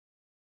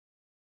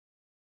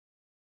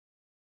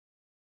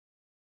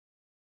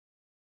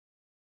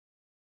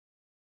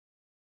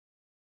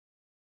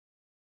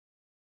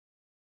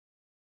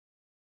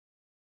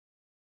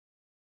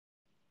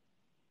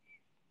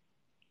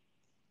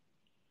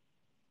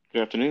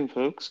Good afternoon,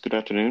 folks. Good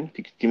afternoon. If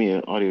you could give me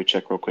an audio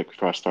check real quick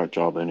before I start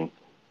jawboning.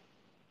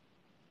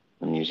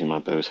 I'm using my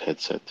Bose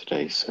headset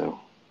today, so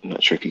I'm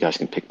not sure if you guys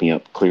can pick me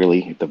up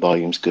clearly, if the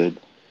volume's good.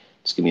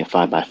 Just give me a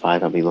 5 by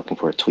 5. I'll be looking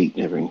for a tweet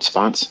in every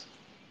response.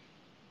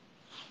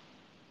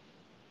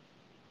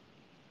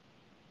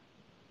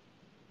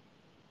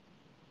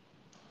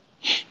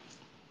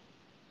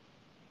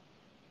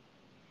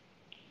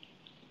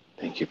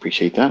 Thank you.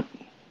 Appreciate that.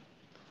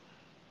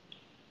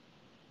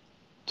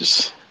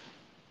 Just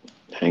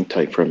hang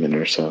tight for a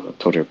minute or so. I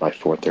told you by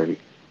 4:30.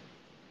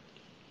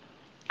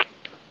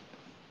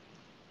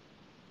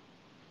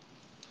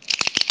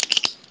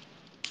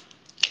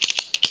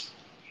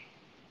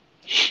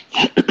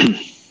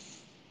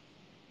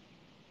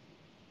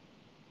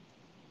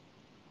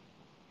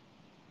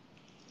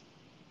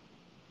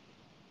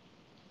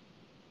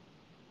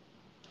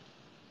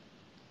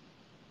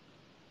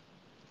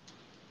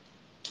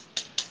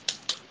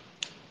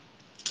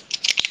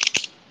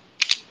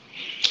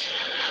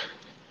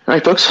 All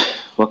right, folks.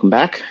 Welcome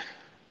back.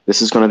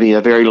 This is going to be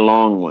a very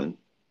long one.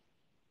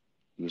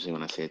 Usually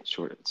when I say it's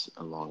short, it's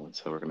a long one.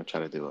 So we're going to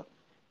try to do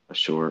a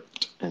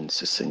short and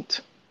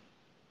succinct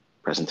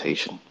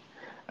presentation.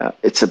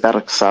 It's about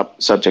a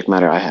subject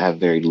matter I have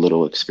very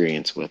little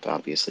experience with.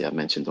 Obviously, I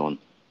mentioned on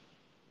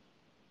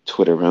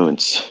Twitter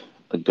moments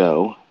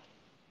ago,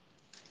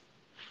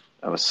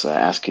 I was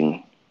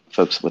asking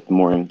folks with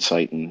more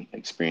insight and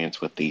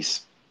experience with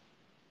these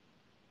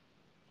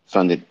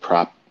funded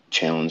prop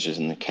challenges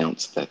and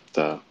accounts that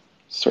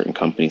certain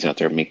companies out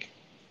there make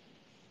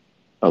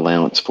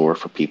allowance for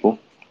people.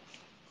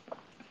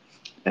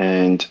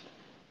 And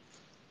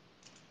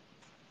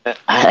I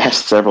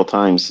asked several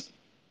times,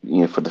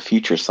 for the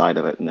future side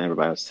of it, and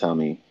everybody was telling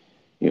me,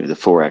 the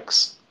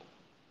Forex,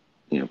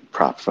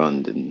 prop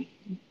fund and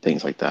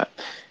things like that.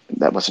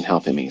 That wasn't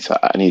helping me. So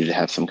I needed to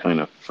have some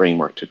kind of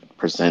framework to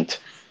present.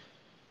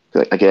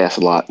 I get asked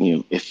a lot,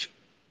 if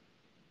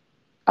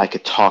I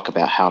could talk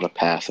about how to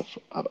pass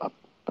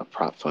a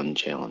prop fund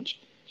challenge.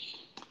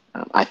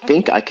 I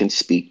think I can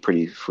speak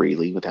pretty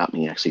freely without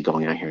me actually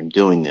going out here and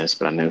doing this,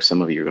 but I know some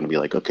of you are going to be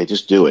like, okay,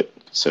 just do it.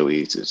 So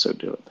easy, so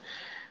do it.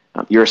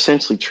 You're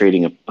essentially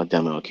trading a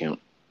demo account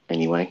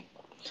anyway.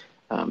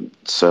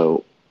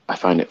 So I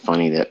find it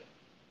funny that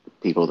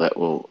people that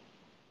will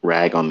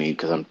rag on me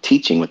because I'm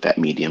teaching with that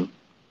medium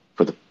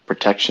for the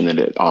protection that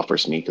it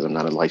offers me because I'm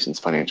not a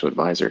licensed financial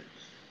advisor.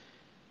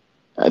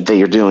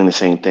 They are doing the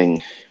same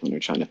thing when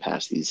you're trying to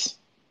pass these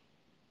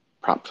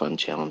prop fund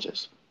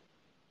challenges.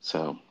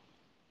 So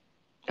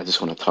I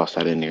just want to toss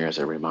that in there as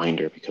a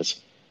reminder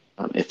because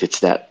if it's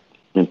that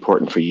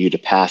important for you to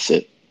pass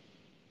it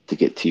to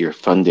get to your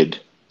funded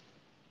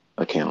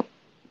account,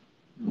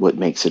 what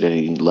makes it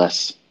any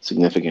less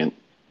significant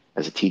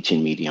as a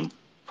teaching medium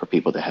for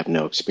people that have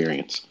no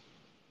experience?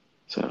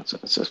 So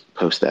just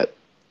post that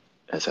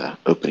as an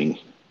opening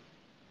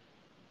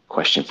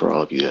question for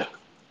all of you to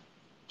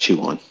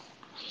chew on.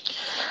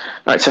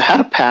 All right, so how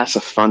to pass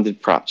a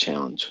funded prop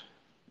challenge.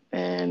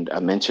 And I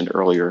mentioned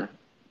earlier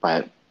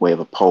by way of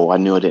a poll, I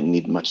knew I didn't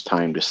need much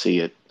time to see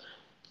it.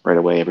 Right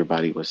away,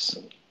 everybody was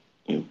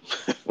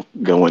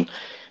going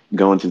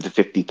through the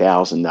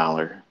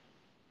 $50,000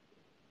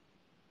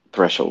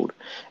 threshold.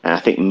 And I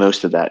think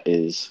most of that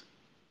is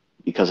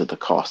because of the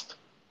cost.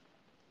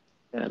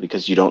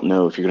 Because you don't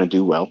know if you're going to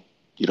do well.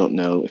 You don't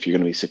know if you're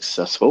going to be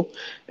successful.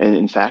 And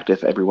in fact,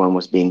 if everyone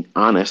was being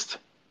honest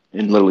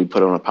and literally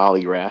put on a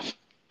polygraph,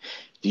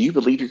 do you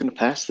believe you're going to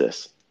pass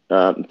this?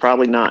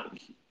 Probably not.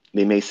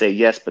 They may say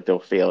yes, but they'll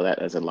fail that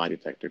as a lie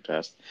detector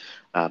test.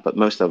 But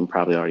most of them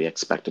probably already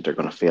expect that they're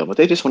going to fail, but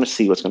they just want to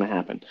see what's going to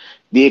happen.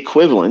 The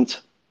equivalent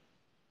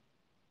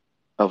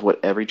of what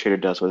every trader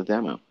does with a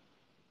demo.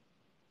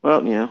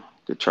 Well,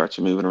 the charts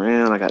are moving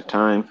around. I got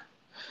time.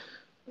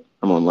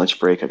 I'm on lunch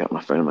break. I got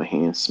my phone in my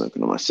hand,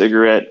 smoking on my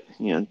cigarette.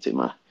 It's in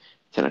my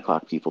 10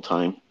 o'clock people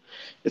time.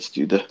 Let's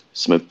do the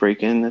smoke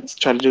break and let's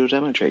try to do a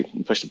demo trade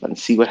and push the button,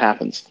 see what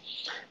happens.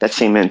 That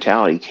same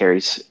mentality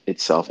carries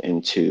itself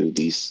into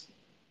these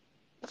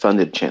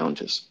funded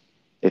challenges.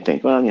 They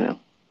think, well,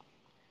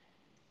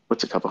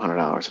 what's a couple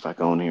 $100 if I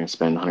go in here and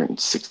spend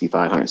 $165,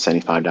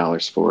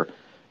 $175 for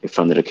a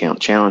funded account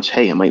challenge?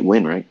 Hey, I might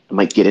win, right? I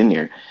might get in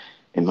there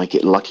and might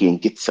get lucky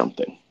and get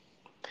something.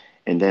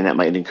 And then that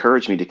might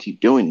encourage me to keep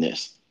doing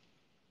this.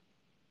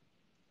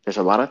 There's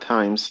a lot of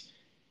times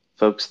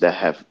folks that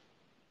have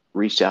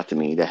reached out to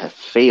me that have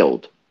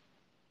failed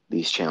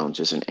these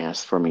challenges and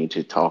asked for me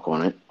to talk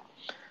on it,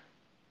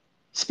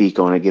 speak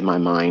on it, give my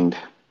mind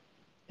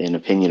and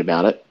opinion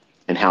about it,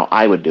 and how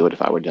I would do it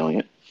if I were doing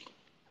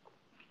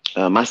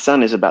it. My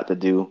son is about to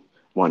do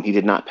one. He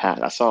did not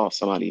pass. I saw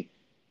somebody,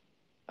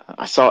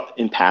 I saw it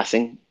in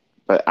passing,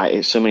 but I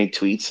have so many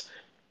tweets.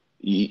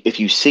 If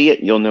you see it,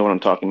 you'll know what I'm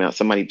talking about.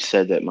 Somebody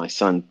said that my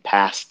son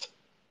passed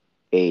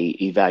a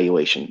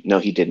evaluation. No,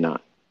 he did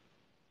not.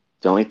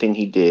 The only thing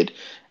he did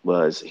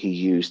was he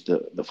used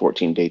the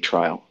 14-day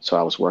trial. So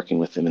I was working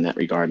with him in that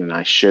regard, and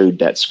I showed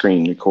that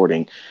screen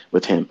recording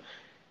with him.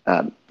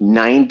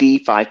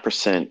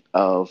 95%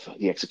 of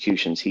the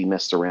executions he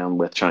messed around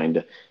with trying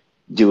to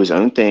do his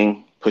own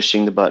thing,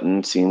 pushing the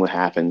button, seeing what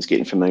happens,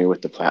 getting familiar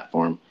with the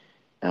platform.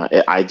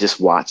 I just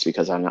watched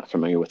because I'm not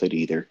familiar with it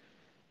either.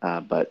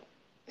 But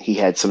he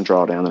had some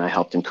drawdown, and I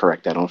helped him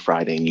correct that on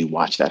Friday, and you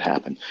watch that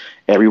happen.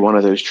 Every one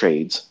of those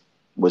trades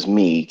was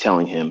me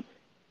telling him,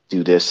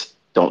 do this,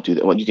 don't do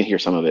that. Well, you can hear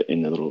some of it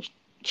in the little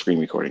screen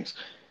recordings.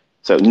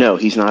 So no,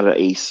 he's not an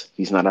ace.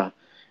 He's not a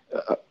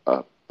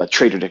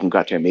trader that can go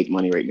out there and make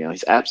money right now.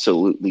 He's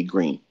absolutely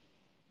green.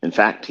 In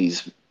fact,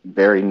 he's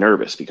very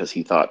nervous because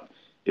he thought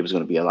it was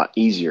going to be a lot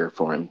easier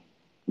for him,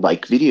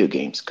 like video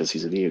games, because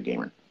he's a video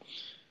gamer.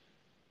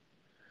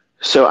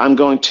 So I'm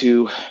going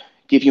to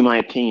give you my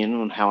opinion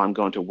on how I'm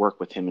going to work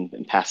with him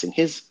in passing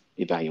his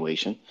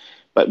evaluation.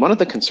 But one of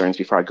the concerns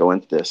before I go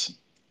into this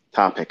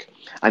topic,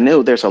 I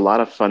know there's a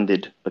lot of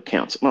funded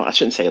accounts. Well, I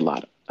shouldn't say a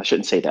lot. I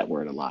shouldn't say that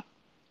word a lot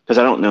because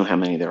I don't know how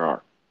many there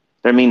are.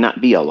 There may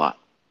not be a lot.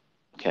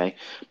 Okay.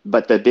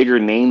 But the bigger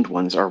named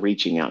ones are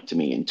reaching out to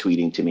me and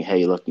tweeting to me,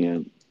 hey, look,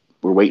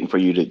 we're waiting for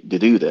you to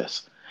do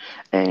this.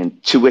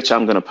 And to which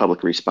I'm going to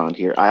publicly respond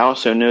here. I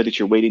also know that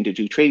you're waiting to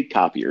do trade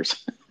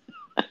copiers.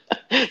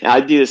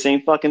 I'd do the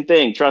same fucking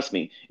thing. Trust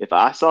me. If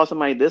I saw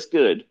somebody this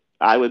good,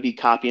 I would be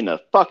copying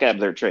the fuck out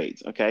of their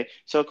trades. Okay.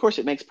 So, of course,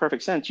 it makes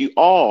perfect sense. You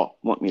all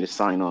want me to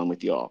sign on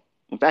with y'all.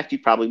 In fact, you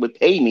probably would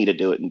pay me to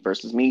do it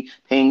versus me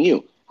paying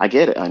you. I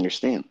get it. I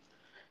understand.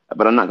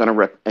 But I'm not going to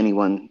rep any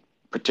one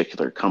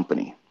particular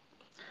company.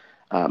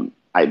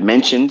 I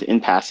mentioned in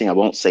passing, I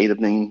won't say the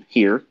name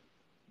here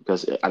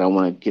because I don't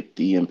want to get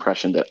the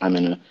impression that I'm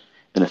in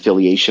an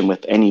affiliation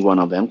with any one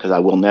of them because I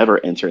will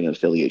never enter an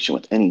affiliation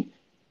with any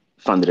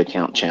funded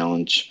account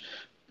challenge,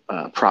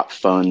 prop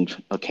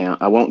fund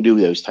account. I won't do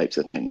those types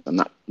of things. I'm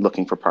not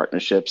looking for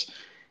partnerships,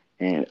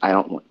 and I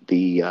don't want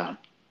the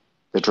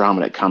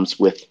drama that comes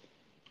with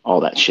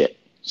all that shit.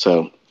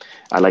 So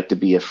I like to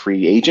be a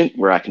free agent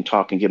where I can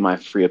talk and give my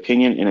free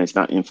opinion, and it's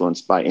not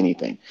influenced by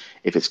anything.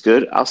 If it's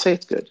good, I'll say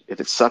it's good. If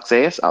it sucks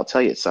ass, I'll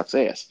tell you it sucks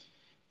ass.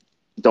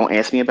 Don't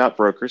ask me about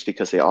brokers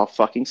because they all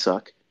fucking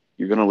suck.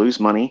 You're going to lose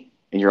money,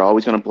 and you're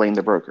always going to blame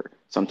the broker.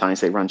 Sometimes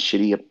they run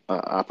shitty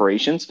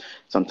operations.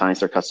 Sometimes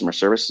their customer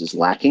service is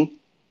lacking.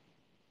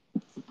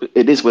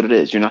 It is what it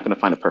is. You're not going to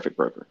find a perfect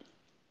broker.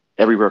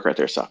 Every broker out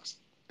there sucks.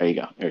 There you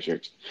go.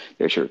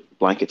 There's your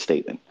blanket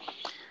statement.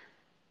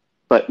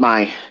 But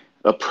my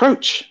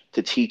approach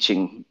to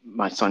teaching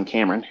my son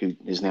Cameron, who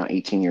is now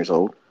 18 years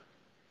old,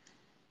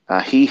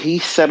 he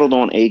settled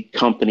on a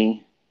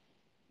company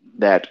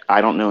that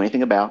I don't know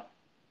anything about.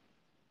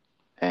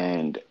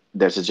 And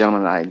there's a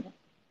gentleman I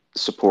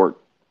support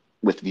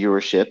with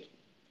viewership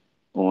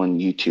on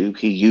YouTube.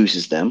 He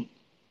uses them.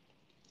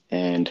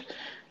 And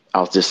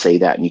I'll just say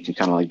that, and you can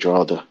kind of like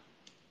draw the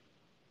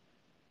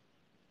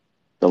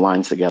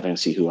lines together and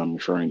see who I'm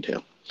referring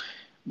to.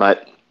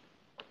 But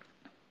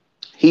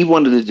he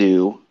wanted to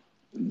do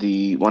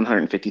the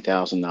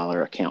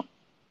 $150,000 account.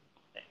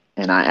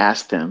 And I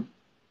asked him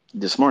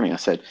this morning, I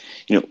said,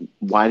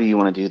 why do you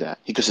want to do that?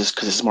 He goes,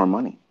 because it's more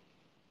money.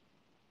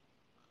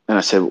 And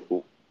I said,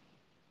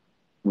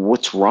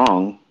 what's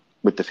wrong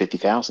with the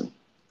 50,000?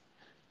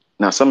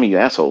 Now, some of you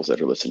assholes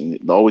that are listening,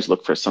 they always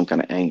look for some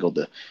kind of angle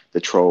to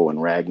troll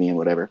and rag me and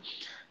whatever.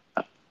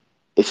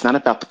 It's not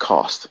about the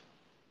cost,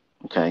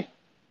 okay?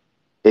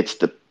 It's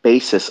the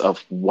basis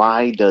of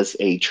why does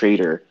a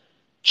trader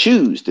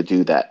choose to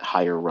do that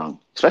higher rung,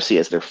 especially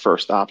as their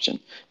first option.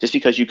 Just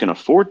because you can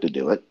afford to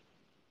do it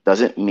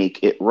doesn't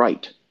make it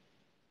right.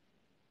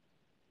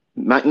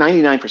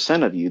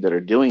 99% of you that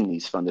are doing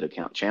these funded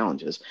account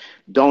challenges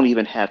don't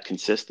even have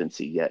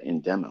consistency yet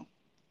in demo.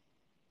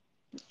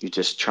 You're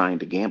just trying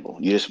to gamble.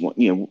 You just want,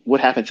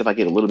 what happens if I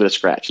get a little bit of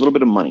scratch, a little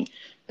bit of money?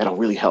 That'll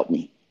really help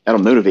me.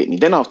 That'll motivate me.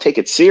 Then I'll take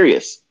it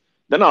serious.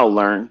 Then I'll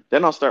learn.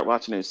 Then I'll start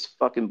watching those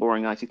fucking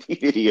boring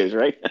ICT videos,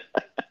 right?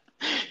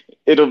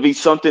 It'll be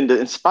something to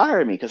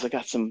inspire me because I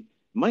got some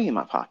money in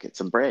my pocket,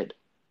 some bread.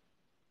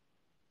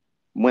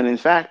 When in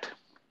fact,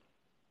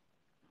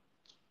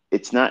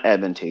 it's not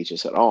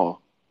advantageous at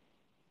all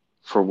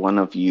for one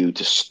of you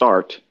to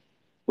start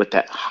with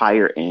that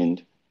higher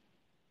end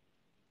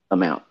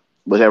amount,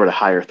 whatever the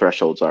higher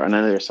thresholds are. I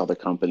know there's other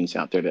companies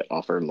out there that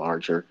offer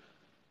larger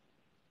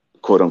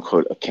quote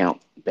unquote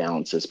account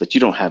balances, but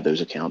you don't have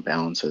those account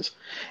balances.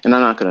 And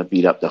I'm not going to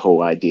beat up the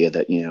whole idea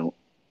that,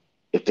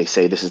 if they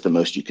say this is the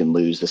most you can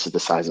lose, this is the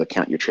size of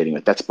account you're trading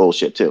with. That's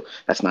bullshit too.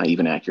 That's not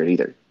even accurate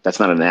either. That's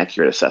not an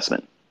accurate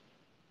assessment.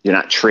 You're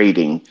not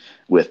trading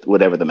with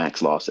whatever the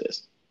max loss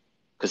is.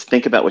 Because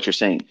think about what you're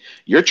saying.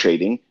 You're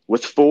trading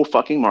with full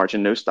fucking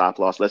margin, no stop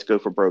loss. Let's go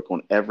for broke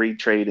on every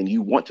trade, and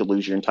you want to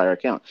lose your entire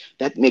account.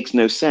 That makes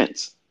no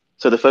sense.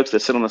 So the folks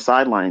that sit on the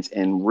sidelines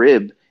and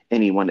rib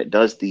anyone that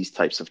does these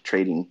types of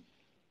trading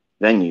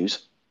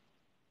venues,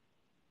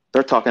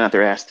 they're talking out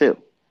their ass too.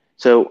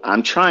 So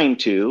I'm trying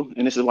to,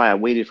 and this is why I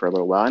waited for a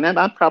little while, and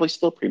I'm probably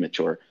still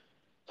premature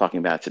talking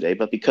about it today,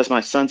 but because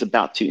my son's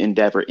about to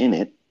endeavor in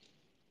it,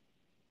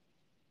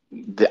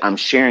 I'm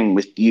sharing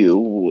with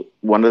you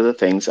one of the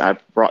things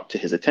I've brought to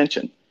his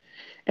attention.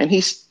 And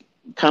he's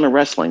kind of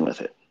wrestling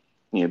with it.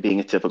 Being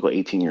a typical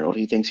 18-year-old,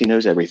 he thinks he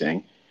knows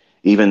everything,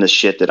 even the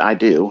shit that I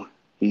do.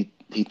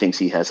 he thinks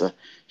he has a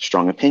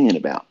strong opinion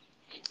about.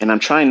 And I'm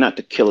trying not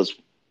to kill his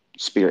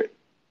spirit.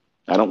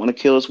 I don't want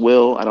to kill his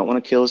will. I don't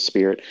want to kill his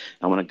spirit.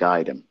 I want to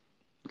guide him.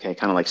 Okay,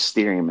 kind of like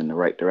steer him in the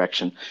right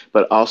direction,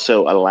 but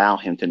also allow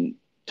him to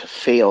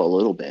fail a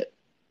little bit.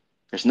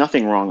 There's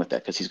nothing wrong with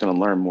that because he's going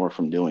to learn more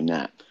from doing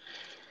that.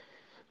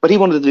 But he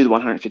wanted to do the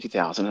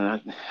 150,000,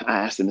 and I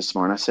asked him this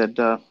morning. I said,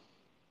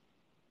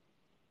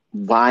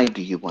 "Why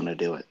do you want to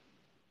do it?"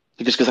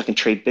 He goes, "Because I can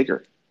trade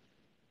bigger."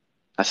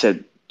 I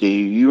said, "Do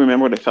you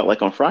remember what it felt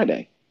like on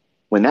Friday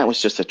when that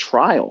was just a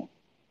trial?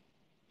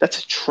 That's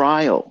a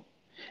trial."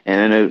 And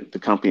I know the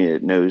company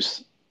that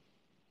knows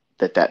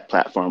that that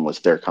platform was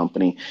their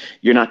company.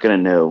 You're not going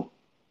to know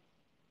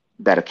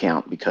that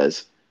account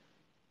because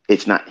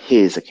it's not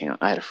his account.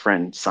 I had a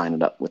friend sign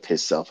it up with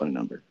his cell phone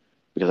number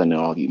because I know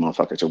all you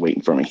motherfuckers are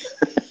waiting for me.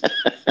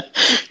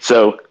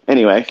 So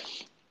anyway,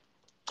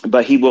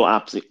 but he will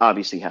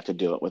obviously have to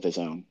do it with his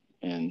own.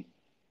 And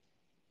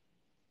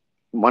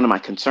one of my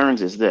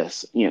concerns is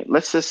this,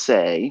 let's just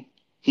say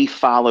he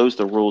follows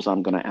the rules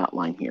I'm going to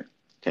outline here.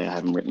 Okay, I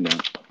have them written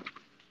down.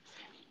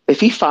 If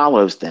he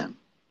follows them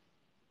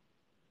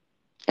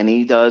and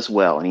he does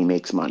well and he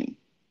makes money,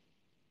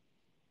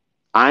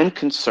 I'm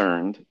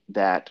concerned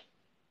that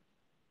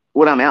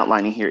what I'm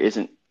outlining here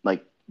isn't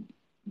like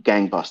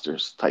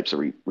gangbusters types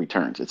of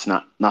returns. It's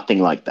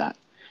nothing like that.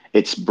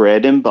 It's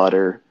bread and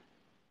butter,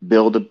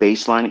 build a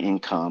baseline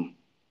income,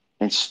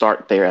 and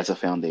start there as a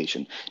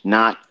foundation.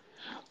 Not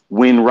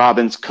win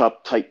Robin's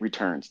Cup type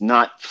returns.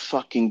 Not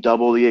fucking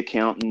double the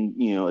account in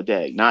a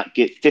day. Not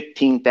get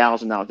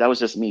 $15,000. That was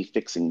just me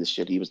fixing the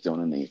shit he was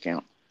doing in the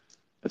account.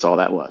 That's all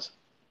that was.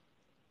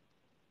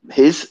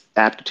 His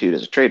aptitude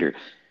as a trader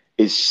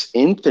is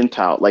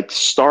infantile, like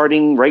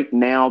starting right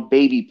now,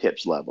 baby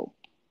pips level,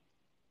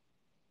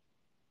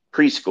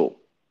 preschool.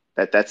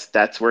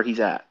 That's where he's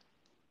at.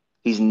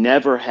 He's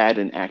never had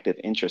an active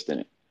interest in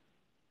it.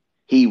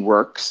 He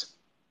works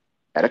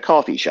at a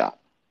coffee shop,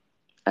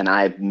 and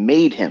I've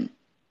made him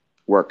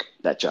work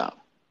that job.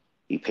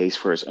 He pays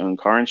for his own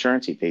car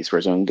insurance. He pays for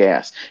his own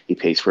gas. He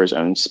pays for his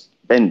own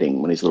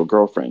spending when his little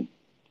girlfriend,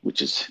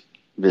 which is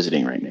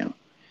visiting right now,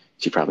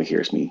 she probably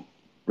hears me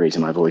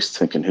raising my voice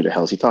thinking, who the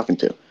hell is he talking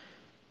to?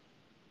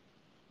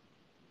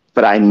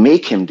 But I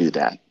make him do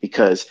that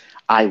because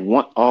I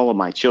want all of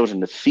my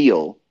children to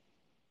feel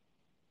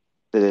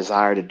the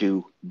desire to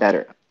do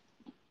better.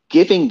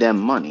 Giving them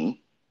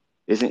money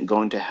isn't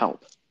going to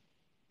help.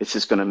 It's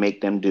just going to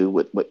make them do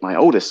what my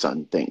oldest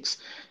son thinks.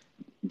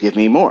 Give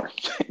me more.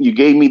 You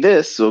gave me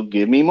this, so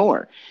give me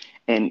more.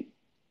 And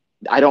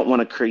I don't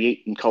want to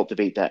create and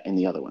cultivate that in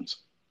the other ones.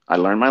 I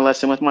learned my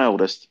lesson with my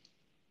oldest,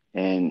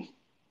 and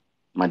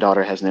my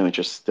daughter has no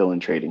interest still in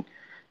trading.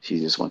 She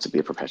just wants to be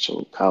a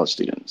professional college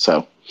student.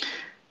 So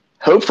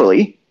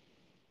hopefully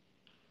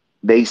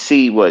they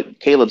see what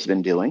Caleb's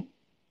been doing,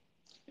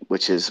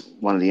 which is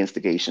one of the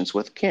instigations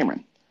with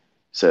Cameron.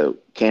 So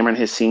Cameron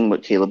has seen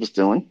what Caleb is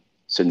doing.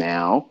 So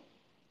now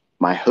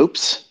my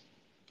hopes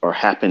are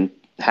happening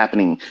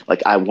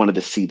like I wanted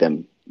to see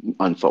them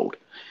unfold.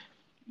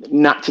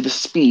 Not to the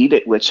speed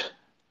at which,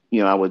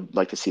 I would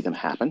like to see them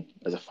happen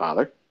as a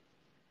father,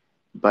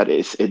 but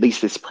at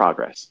least it's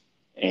progress.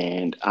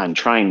 And I'm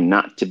trying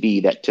not to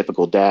be that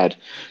typical dad.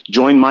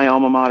 Join my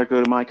alma mater,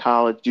 go to my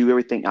college, do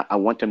everything. I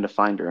want them to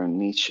find their own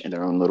niche and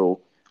their own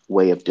little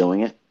way of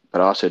doing it,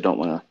 but I also don't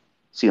want to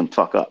see them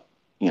fuck up.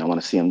 I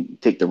want to see them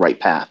take the right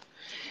path.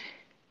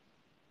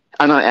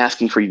 I'm not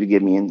asking for you to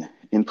give me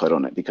input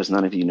on it because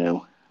none of you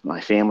know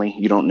my family.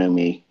 You don't know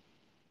me.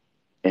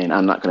 And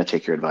I'm not going to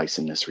take your advice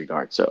in this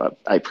regard. So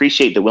I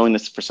appreciate the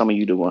willingness for some of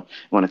you to want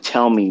to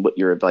tell me what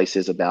your advice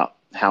is about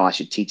how I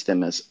should teach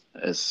them as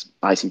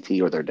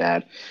ICT or their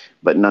dad.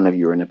 But none of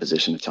you are in a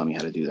position to tell me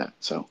how to do that.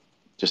 So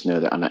just know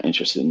that I'm not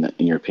interested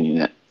in your opinion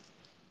in that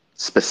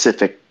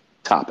specific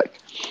topic.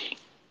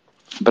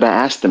 But I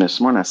asked them this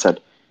morning, I said,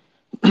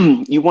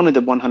 you wanted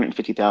the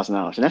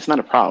 $150,000, and that's not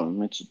a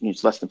problem.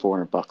 It's less than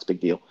 $400,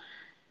 big deal.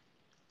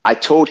 I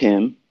told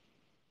him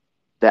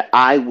that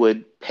I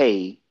would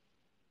pay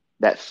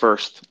that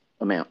first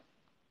amount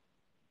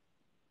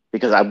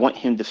because I want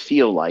him to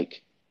feel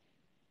like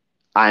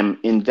I'm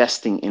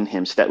investing in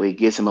him so that way it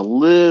gives him a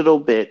little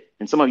bit.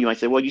 And some of you might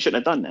say, well, you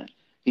shouldn't have done that.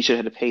 He should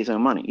have had to pay his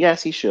own money.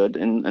 Yes, he should.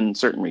 In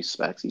certain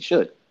respects, he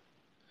should.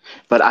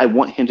 But I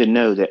want him to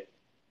know that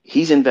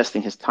he's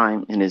investing his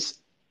time and his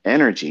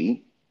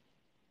energy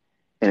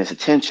and his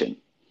attention.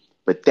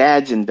 But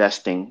dad's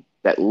investing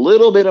that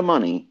little bit of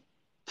money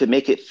to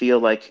make it feel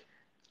like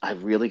I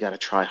really got to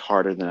try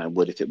harder than I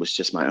would if it was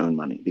just my own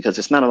money, because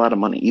it's not a lot of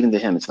money. Even to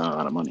him, it's not a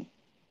lot of money.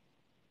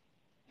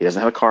 He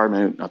doesn't have a car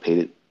note. I paid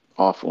it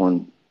off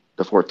on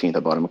the 14th. I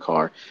bought him a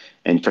car.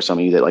 And for some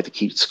of you that like to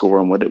keep score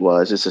on what it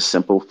was, it's a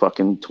simple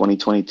fucking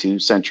 2022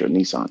 Sentra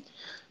Nissan.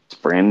 It's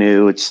brand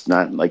new. It's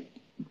not like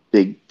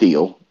big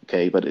deal,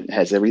 okay, but it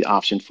has every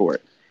option for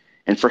it.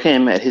 And for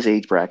him at his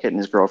age bracket and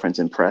his girlfriend's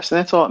impressed, and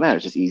that's all that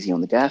matters. It's easy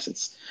on the gas.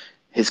 It's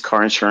his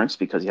car insurance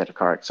because he had a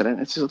car accident.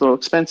 It's just a little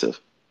expensive.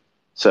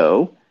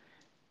 So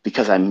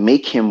because I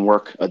make him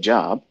work a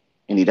job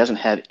and he doesn't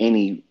have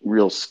any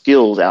real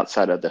skills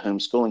outside of the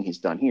homeschooling he's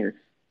done here.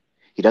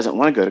 He doesn't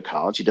want to go to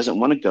college. He doesn't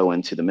want to go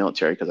into the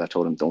military because I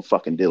told him don't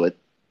fucking do it.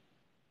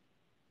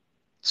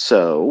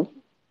 So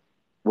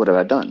what have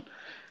I done?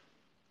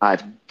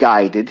 I've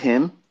guided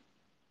him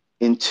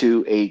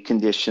into a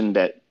condition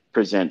that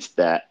presents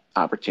that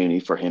opportunity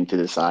for him to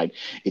decide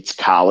it's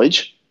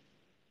college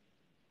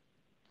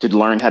to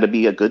learn how to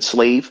be a good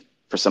slave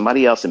for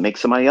somebody else and make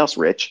somebody else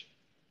rich.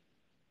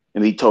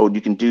 And be told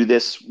you can do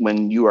this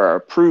when you are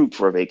approved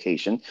for a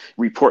vacation.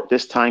 Report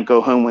this time, go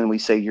home when we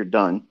say you're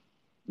done.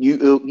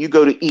 You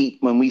go to eat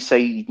when we say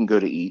you can go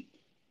to eat.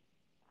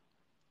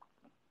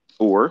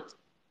 Or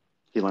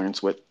he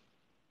learns what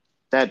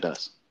dad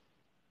does.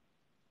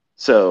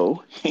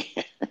 So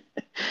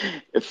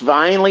it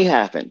finally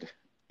happened.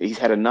 He's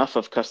had enough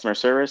of customer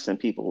service and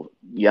people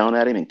yelling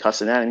at him and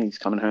cussing at him. He's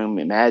coming home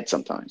and mad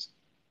sometimes.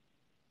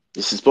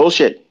 This is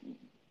bullshit.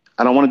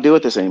 I don't want to deal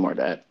with this anymore,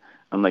 Dad.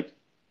 I'm like,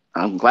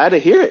 I'm glad to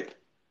hear it.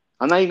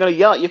 I'm not even going to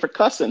yell at you for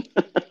cussing.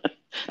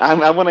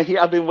 I want to hear.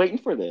 I've been waiting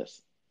for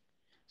this.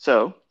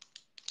 So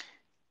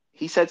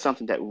he said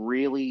something that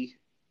really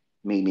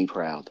made me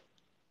proud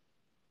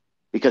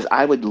because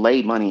I would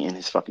lay money in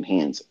his fucking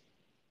hands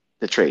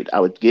to trade. I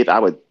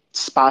would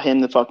spot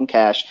him the fucking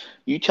cash.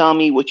 You tell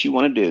me what you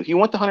want to do. If you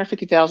want the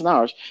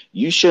 $150,000,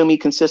 you show me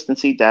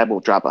consistency. Dad will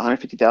drop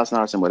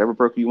 $150,000 in whatever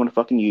broker you want to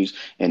fucking use,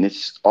 and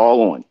it's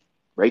all on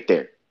right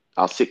there.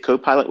 I'll sit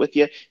co-pilot with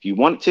you if you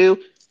want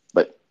to,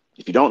 but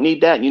if you don't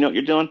need that and you know what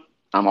you're doing,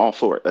 I'm all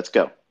for it. Let's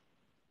go.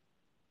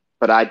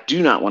 But I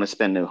do not want to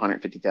spend no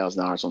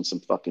 $150,000 on some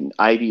fucking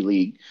Ivy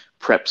League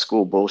prep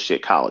school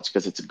bullshit college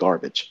because it's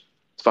garbage.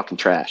 It's fucking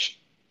trash.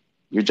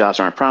 Your jobs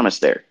aren't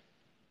promised there.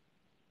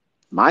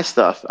 My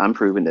stuff, I'm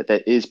proving that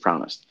is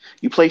promised.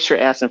 You place your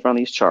ass in front of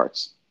these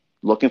charts,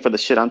 looking for the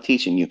shit I'm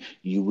teaching you,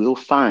 you will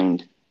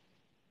find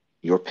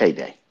your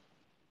payday.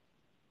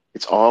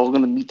 It's all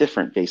going to be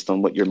different based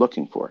on what you're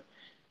looking for.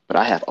 But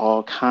I have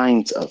all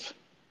kinds of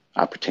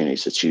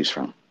opportunities to choose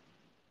from.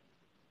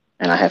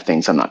 And I have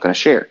things I'm not going to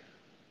share.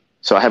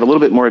 So I have a little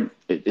bit more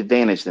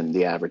advantage than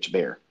the average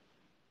bear.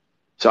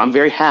 So I'm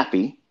very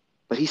happy.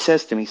 But he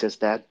says to me, he says,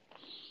 Dad,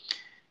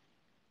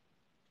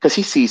 because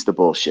he sees the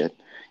bullshit,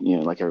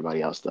 like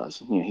everybody else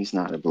does. He's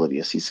not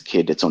oblivious. He's a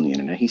kid that's on the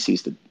internet. He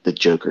sees the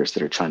jokers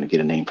that are trying to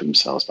get a name for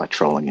themselves by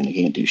trolling and they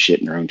can't do shit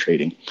in their own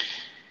trading.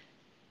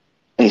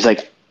 And he's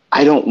like,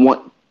 I don't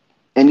want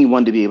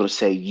anyone to be able to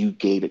say you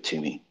gave it to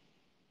me.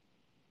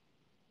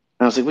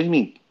 And I was like, what do you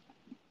mean?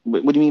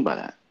 What do you mean by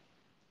that?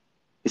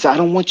 He said, I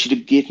don't want you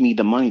to give me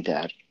the money,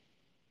 Dad.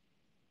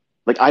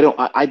 Like, I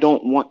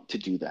don't want to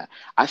do that.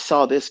 I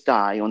saw this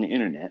guy on the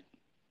internet.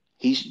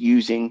 He's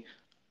using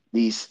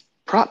these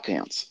prop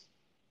accounts.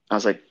 I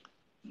was like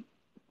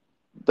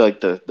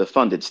the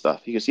funded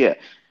stuff. He goes, yeah,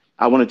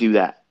 I want to do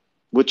that.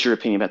 What's your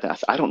opinion about that? I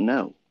said, I don't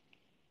know.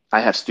 I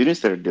have students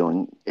that are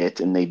doing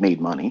it and they've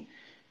made money,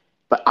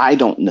 but I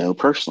don't know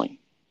personally.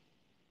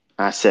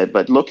 I said,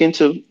 but look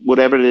into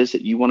whatever it is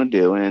that you want to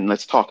do and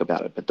let's talk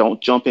about it, but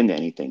don't jump into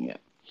anything yet.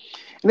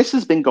 And this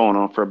has been going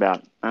on for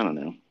about, I don't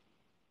know.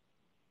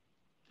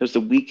 It was the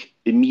week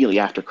immediately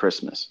after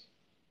Christmas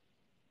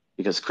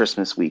because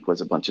Christmas week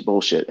was a bunch of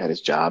bullshit at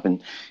his job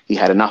and he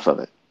had enough of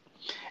it.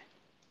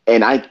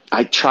 And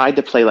I tried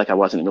to play like I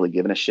wasn't really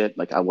giving a shit.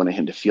 Like I wanted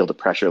him to feel the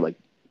pressure. Like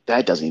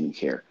Dad doesn't even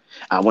care.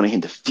 I wanted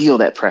him to feel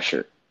that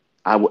pressure.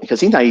 Because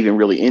he's not even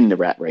really in the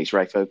rat race,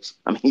 right, folks?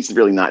 I mean, he's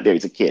really not there.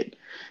 He's a kid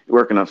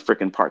working a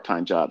freaking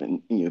part-time job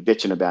and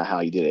bitching about how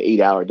he did an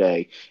 8-hour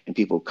day and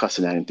people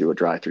cussing at him through a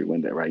drive-through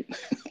window, right?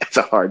 It's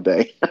a hard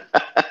day.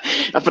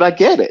 But I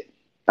get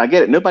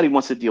it. Nobody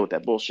wants to deal with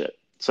that bullshit.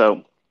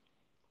 So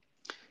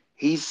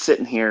he's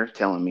sitting here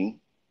telling me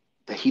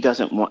that he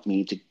doesn't want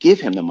me to give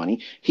him the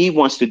money. He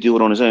wants to do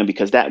it on his own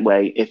because that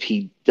way, if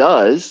he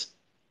does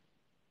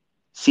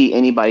see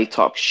anybody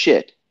talk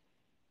shit,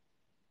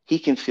 he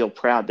can feel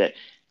proud that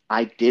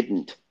I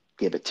didn't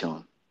give it to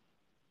him.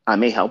 I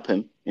may help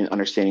him in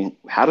understanding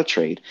how to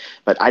trade,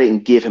 but I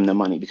didn't give him the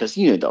money because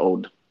the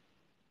old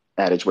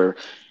adage where,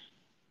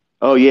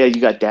 oh yeah, you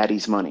got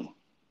daddy's money.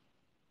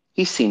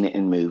 He's seen it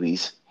in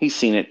movies. He's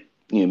seen it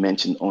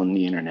mentioned on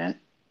the internet.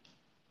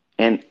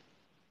 And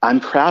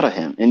I'm proud of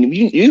him. And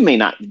you may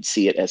not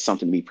see it as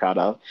something to be proud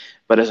of,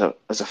 but as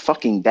a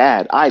fucking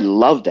dad, I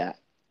love that.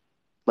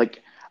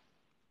 Like,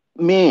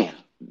 man,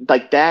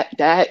 like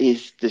that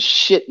is the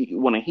shit you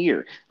want to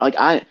hear. Like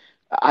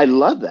I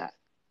love that.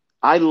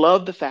 I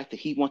love the fact that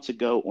he wants to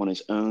go on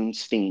his own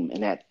steam,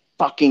 and that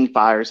fucking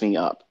fires me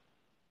up.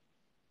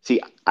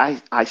 See,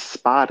 I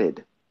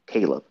spotted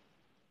Caleb.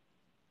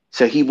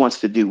 So he wants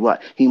to do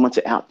what? He wants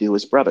to outdo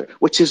his brother,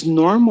 which is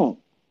normal.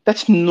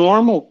 That's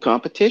normal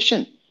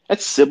competition.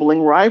 That's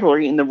sibling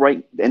rivalry in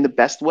the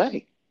best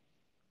way.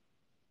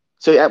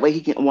 So that way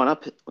he can one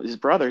up his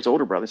brother, his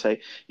older brother,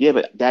 say, yeah,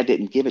 but Dad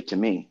didn't give it to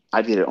me.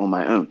 I did it on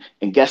my own.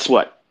 And guess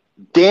what?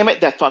 Damn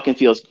it, that fucking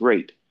feels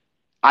great.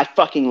 I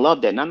fucking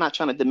love that. And I'm not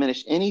trying to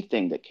diminish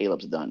anything that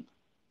Caleb's done.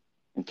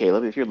 And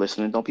Caleb, if you're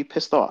listening, don't be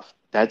pissed off.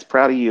 Dad's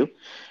proud of you.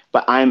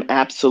 But I'm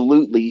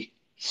absolutely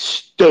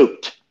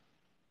stoked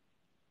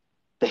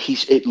that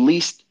he's at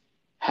least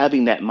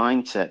having that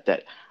mindset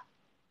that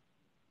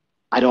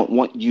I don't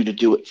want you to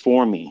do it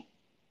for me.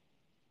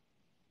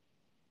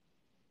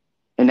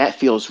 And that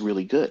feels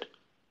really good.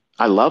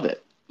 I love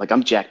it. Like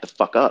I'm jacked the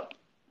fuck up.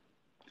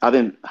 I've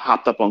been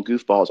hopped up on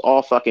goofballs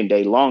all fucking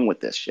day long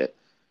with this shit.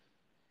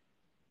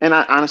 And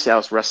honestly, I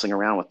was wrestling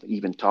around with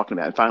even talking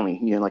about it. And finally,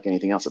 like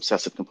anything else,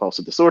 obsessive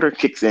compulsive disorder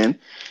kicks in.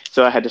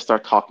 So I had to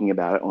start talking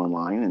about it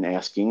online and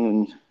asking.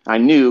 And I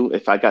knew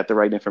if I got the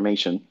right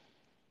information,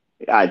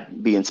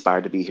 I'd be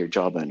inspired to be here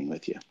jawboning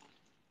with you.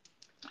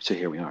 So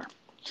here we are.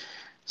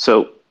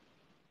 So,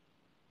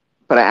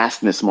 but I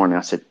asked him this morning,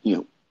 I said,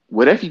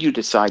 whatever you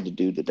decide to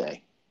do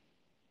today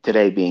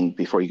being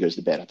before he goes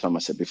to bed, I told him, I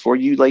said, before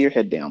you lay your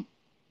head down,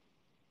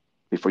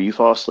 before you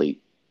fall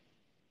asleep,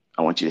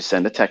 I want you to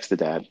send a text to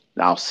Dad.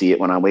 I'll see it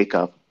when I wake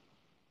up.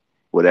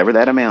 Whatever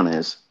that amount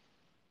is,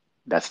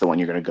 that's the one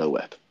you're going to go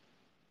with.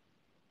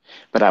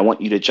 But I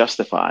want you to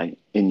justify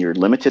in your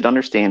limited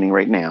understanding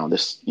right now,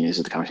 this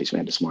is the conversation we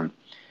had this morning.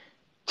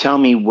 Tell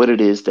me what it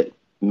is that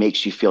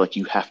makes you feel like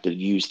you have to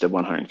use the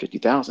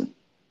 150,000.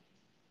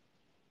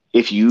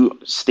 If you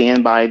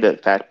stand by the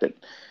fact that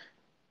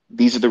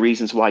these are the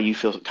reasons why you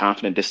feel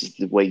confident this is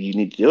the way you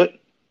need to do it,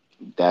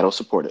 that'll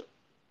support it.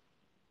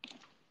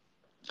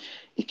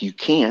 If you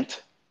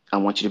can't, I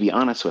want you to be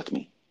honest with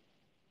me.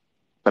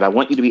 But I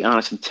want you to be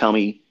honest and tell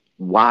me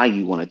why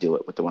you want to do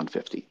it with the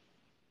 150.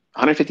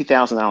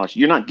 $150,000.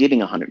 You're not getting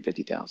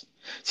 $150,000.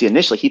 See,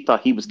 initially he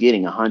thought he was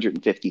getting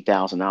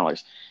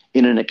 $150,000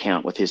 in an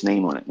account with his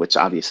name on it, which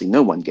obviously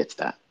no one gets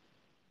that.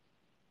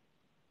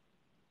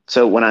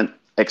 So when I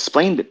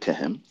explained it to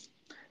him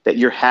that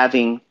you're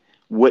having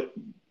what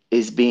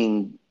is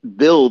being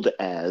billed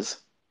as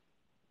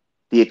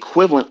the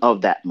equivalent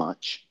of that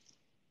much,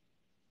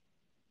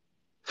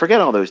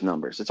 forget all those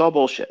numbers. It's all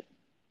bullshit.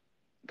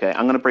 Okay,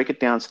 I'm going to break it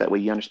down so that way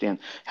you understand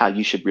how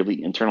you should really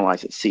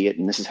internalize it, see it,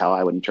 and this is how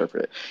I would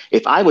interpret it.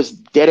 If I was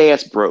dead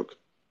ass broke,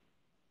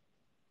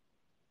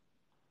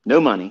 no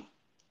money,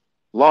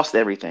 lost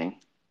everything,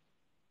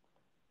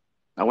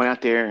 I went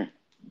out there,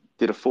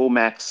 did a full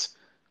max,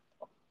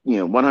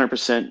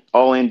 100%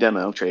 all in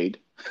demo trade,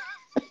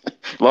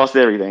 lost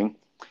everything.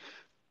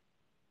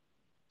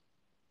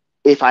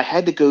 If I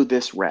had to go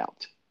this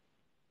route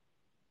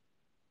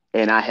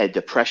and I had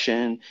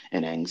depression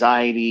and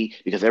anxiety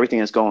because everything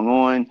that's going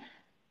on,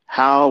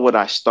 how would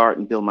I start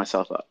and build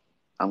myself up?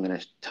 I'm going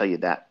to tell you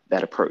that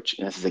approach.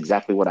 And this is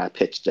exactly what I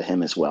pitched to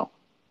him as well.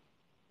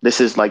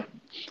 This is like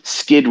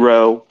Skid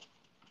Row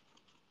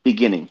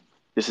beginning.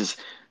 This is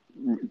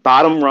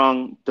bottom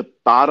rung, the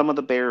bottom of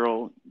the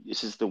barrel.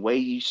 This is the way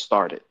you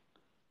start it.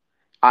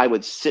 I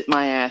would sit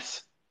my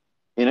ass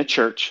in a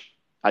church.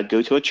 I'd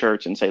go to a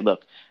church and say,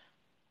 look,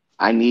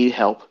 I need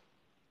help.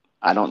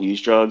 I don't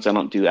use drugs. I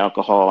don't do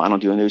alcohol. I don't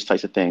do those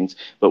types of things.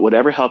 But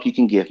whatever help you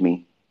can give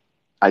me,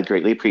 I'd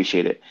greatly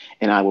appreciate it.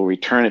 And I will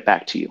return it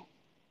back to you.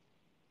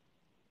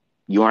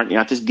 You're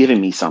not just giving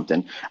me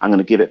something. I'm going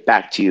to give it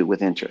back to you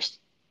with interest.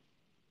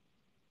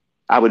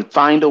 I would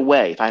find a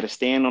way, if I had to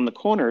stand on the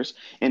corners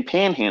and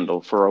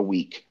panhandle for a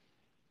week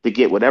to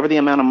get whatever the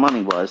amount of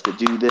money was to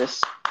do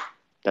this,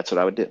 that's what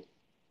I would do.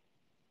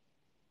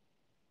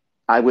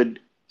 I would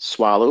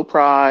swallow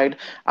pride.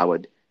 I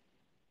would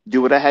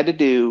do what I had to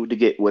do to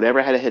get whatever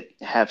I had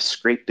to have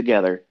scraped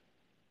together,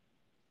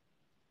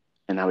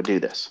 and I would do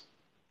this.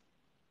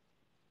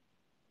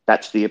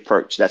 That's the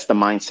approach. That's the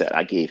mindset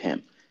I gave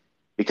him,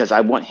 because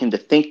I want him to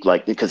think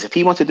because if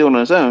he wants to do it on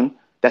his own,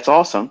 that's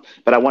awesome,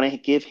 but I want to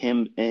give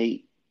him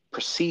a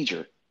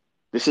procedure.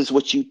 This is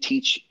what you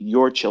teach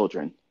your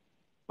children.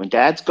 When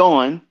Dad's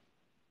gone,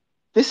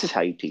 this is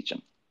how you teach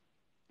them.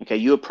 Okay,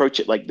 you approach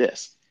it like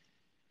this.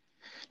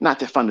 Not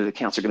that funded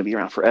accounts are going to be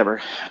around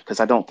forever, because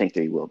I don't think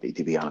they will be,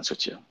 to be honest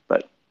with you.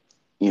 But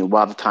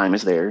while the time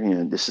is there,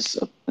 this is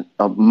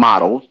a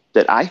model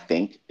that I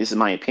think, this is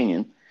my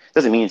opinion.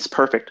 Doesn't mean it's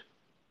perfect.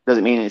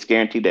 Doesn't mean it's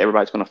guaranteed that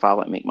everybody's going to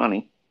follow it and make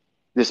money.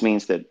 This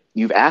means that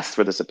you've asked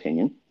for this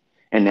opinion,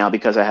 and now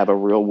because I have a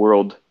real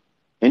world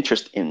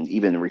interest in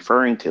even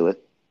referring to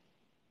it,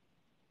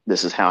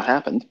 this is how it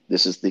happened.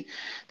 This is the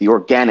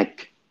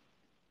organic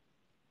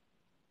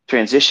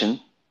transition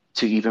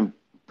to even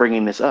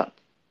bringing this up.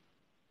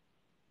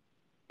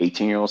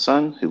 18-year-old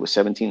son, who was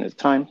 17 at the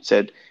time,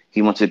 said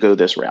he wants to go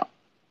this route.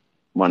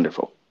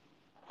 Wonderful.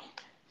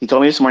 He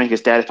told me this morning, he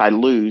goes, Dad, if I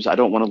lose, I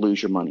don't want to lose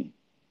your money.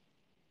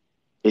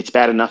 It's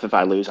bad enough if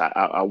I lose,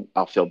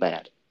 I'll feel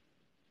bad.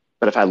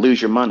 But if I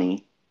lose your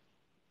money,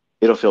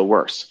 it'll feel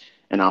worse.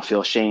 And I'll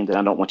feel ashamed, and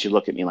I don't want you to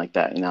look at me like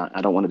that. And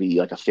I don't want to be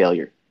like a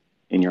failure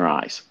in your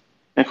eyes.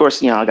 And of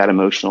course, I got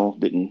emotional,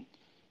 didn't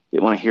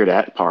want to hear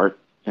that part.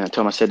 And I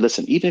told him, I said,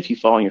 listen, even if you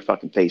fall on your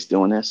fucking face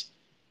doing this,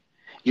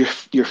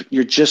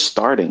 you're just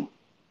starting.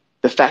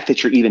 The fact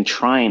that you're even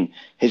trying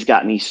has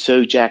got me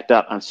so jacked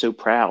up. I'm so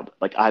proud.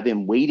 Like I've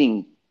been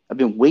waiting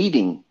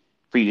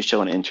for you to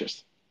show an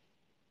interest.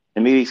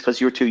 And maybe it's because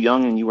you were too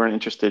young and you weren't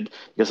interested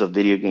because of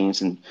video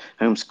games and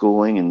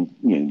homeschooling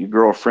and your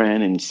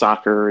girlfriend and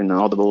soccer and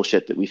all the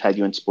bullshit that we've had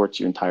you in sports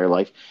your entire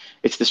life.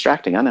 It's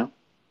distracting, I know.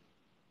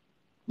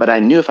 But I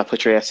knew if I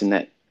put your ass in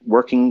that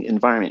working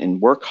environment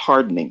and work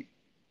hardening,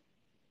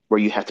 where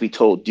you have to be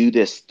told, do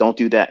this, don't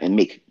do that, and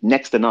make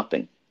next to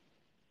nothing,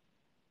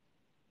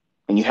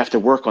 and you have to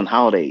work on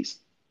holidays.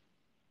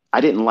 I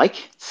didn't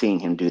like seeing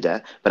him do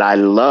that, but I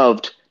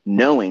loved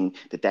knowing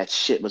that that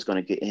shit was going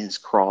to get in his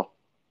craw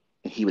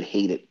and he would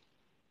hate it.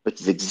 But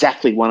it's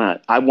exactly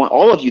what I want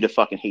all of you to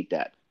fucking hate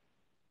that,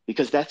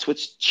 because that's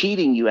what's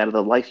cheating you out of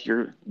the life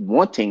you're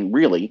wanting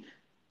really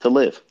to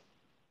live.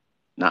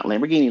 Not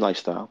Lamborghini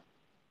lifestyle,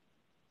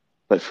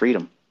 but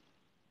freedom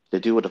to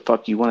do what the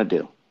fuck you want to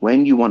do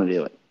when you want to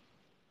do it.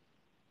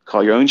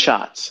 Call your own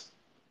shots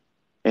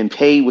and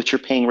pay what you're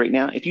paying right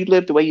now. If you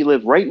live the way you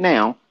live right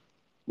now,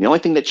 the only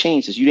thing that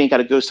changed is you ain't got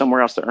to go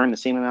somewhere else to earn the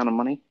same amount of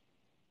money,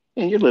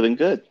 and you're living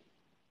good.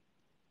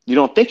 You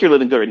don't think you're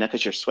living good right now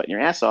because you're sweating your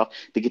ass off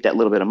to get that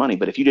little bit of money.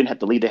 But if you didn't have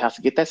to leave the house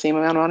to get that same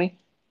amount of money,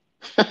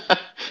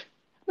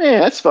 man,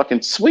 that's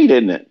fucking sweet,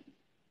 isn't it?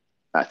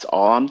 That's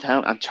all I'm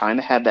telling. I'm trying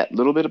to have that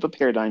little bit of a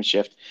paradigm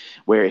shift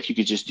where if you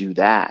could just do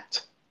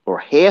that or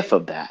half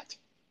of that,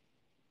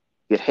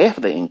 get half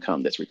of the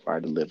income that's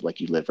required to live like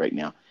you live right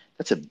now,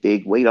 that's a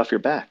big weight off your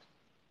back.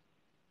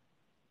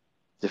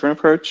 Different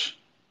approach,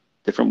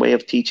 different way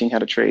of teaching how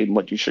to trade and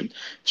what you should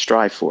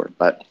strive for.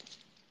 But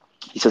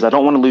he says, I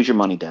don't want to lose your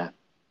money, Dad.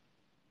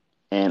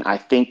 And I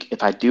think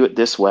if I do it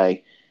this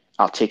way,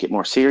 I'll take it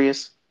more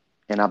serious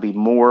and I'll be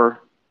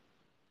more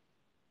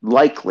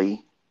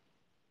likely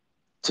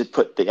to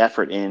put the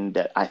effort in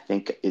that I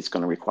think is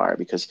going to require.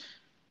 Because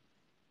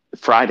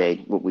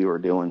Friday, what we were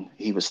doing,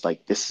 he was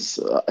like, this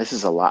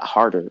is a lot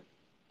harder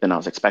than I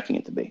was expecting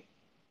it to be.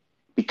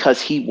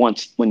 Because he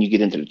wants, when you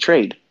get into the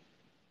trade,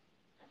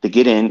 to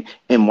get in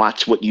and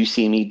watch what you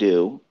see me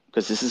do,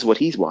 because this is what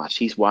he's watched.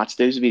 He's watched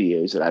those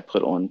videos that I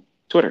put on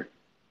Twitter,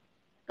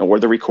 or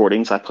the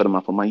recordings. I put them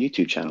up on my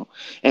YouTube channel,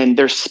 and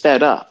they're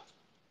sped up.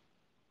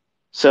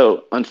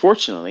 So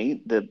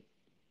unfortunately, the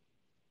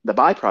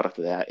byproduct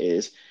of that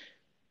is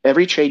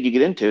every trade you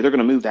get into, they're going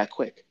to move that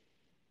quick.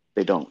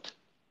 They don't.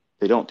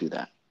 They don't do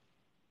that.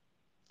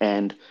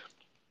 And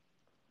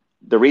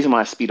the reason why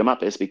I speed them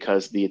up is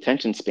because the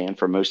attention span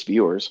for most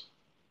viewers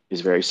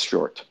is very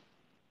short.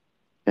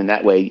 And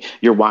that way,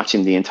 you're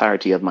watching the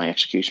entirety of my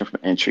execution from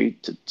entry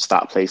to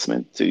stop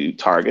placement to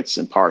targets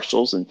and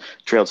partials and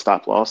trailed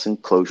stop loss and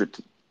closure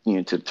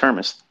to, to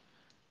terminus.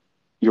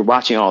 You're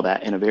watching all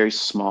that in a very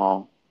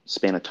small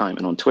span of time.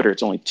 And on Twitter,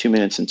 it's only 2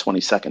 minutes and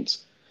 20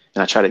 seconds.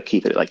 And I try to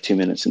keep it at like 2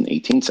 minutes and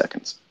 18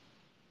 seconds.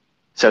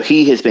 So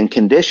he has been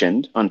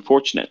conditioned,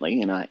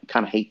 unfortunately, and I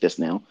kind of hate this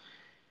now,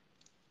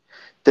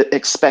 to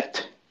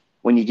expect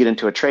when you get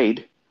into a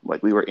trade,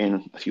 like we were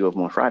in a few of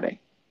them on Friday.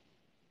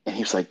 And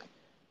he was like,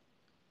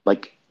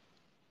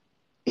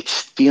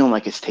 it's feeling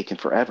like it's taken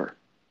forever.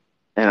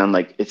 And I'm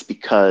like, it's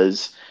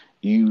because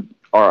you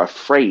are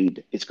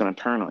afraid it's going to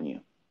turn on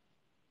you.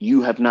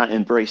 You have not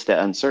embraced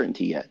that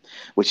uncertainty yet,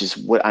 which is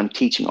what I'm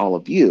teaching all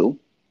of you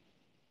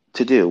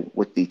to do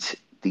with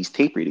these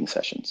tape reading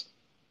sessions.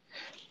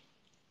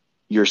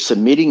 You're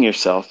submitting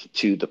yourself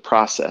to the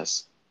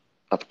process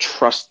of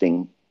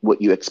trusting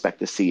what you expect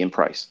to see in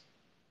price,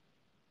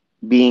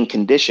 being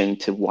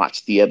conditioned to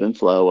watch the ebb and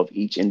flow of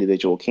each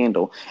individual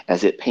candle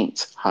as it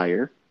paints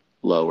higher,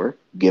 lower,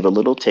 give a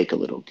little, take a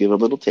little, give a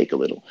little, take a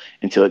little,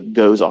 until it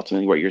goes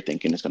ultimately where you're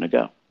thinking it's going to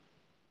go.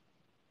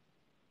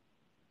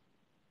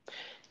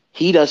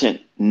 He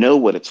doesn't know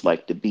what it's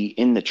like to be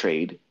in the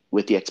trade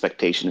with the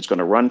expectation it's going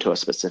to run to a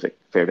specific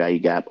fair value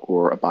gap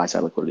or a buy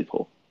side liquidity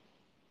pool.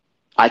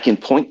 I can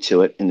point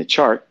to it in the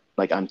chart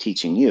like I'm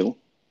teaching you,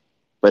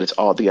 but it's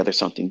altogether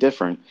something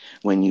different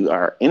when you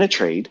are in a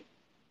trade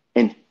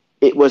and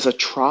it was a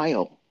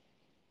trial.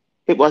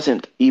 It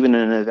wasn't even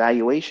an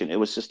evaluation. It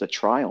was just a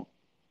trial.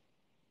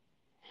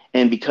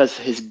 And because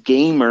his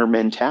gamer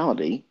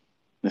mentality,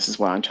 this is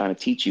why I'm trying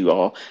to teach you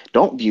all,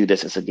 don't view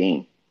this as a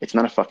game. It's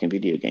not a fucking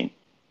video game.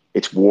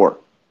 It's war.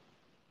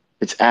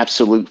 It's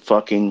absolute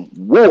fucking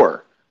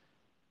war.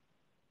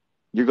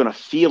 You're going to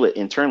feel it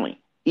internally.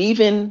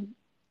 Even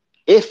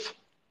if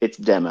it's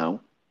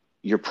demo,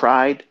 your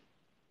pride,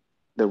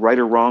 the right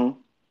or wrong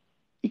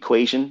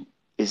equation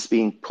is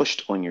being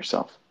pushed on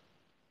yourself.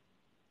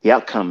 The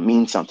outcome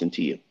means something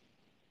to you.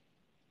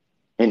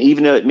 And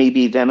even though it may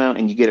be a demo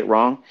and you get it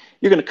wrong,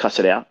 you're going to cuss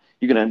it out.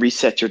 You're going to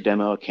reset your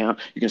demo account.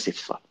 You're going to say,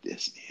 fuck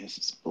this, man, this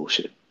is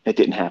bullshit. It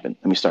didn't happen.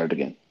 Let me start it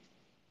again.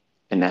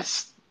 And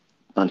that's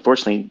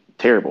unfortunately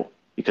terrible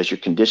because you're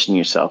conditioning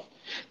yourself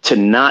to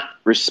not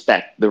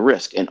respect the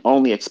risk and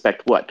only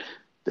expect what?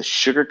 The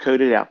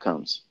sugar-coated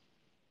outcomes.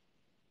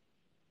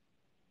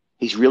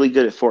 He's really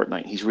good at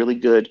Fortnite. He's really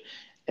good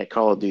at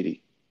Call of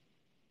Duty.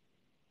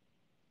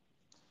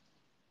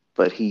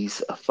 But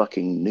he's a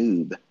fucking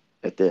noob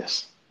at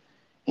this.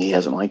 He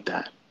doesn't like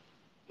that.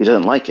 He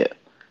doesn't like it.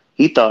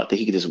 He thought that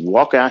he could just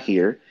walk out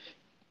here,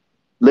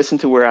 listen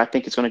to where I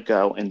think it's going to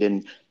go, and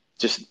then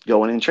just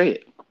go in and trade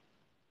it.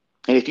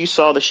 And if you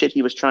saw the shit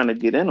he was trying to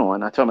get in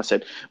on, I told him, I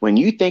said, when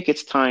you think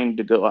it's time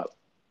to go up,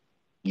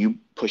 you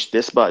push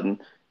this button,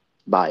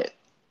 buy it.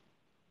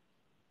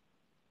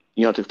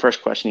 You know what the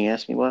first question he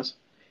asked me was?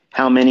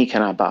 How many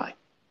can I buy?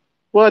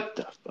 What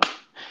the fuck?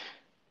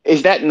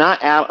 Is that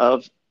not out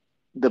of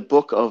the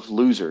book of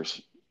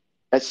losers?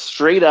 That's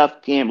straight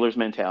up gambler's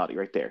mentality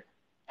right there.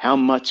 How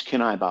much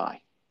can I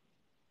buy?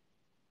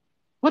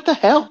 What the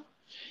hell?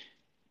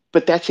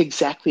 But that's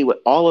exactly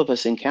what all of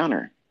us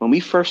encounter. When we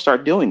first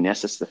start doing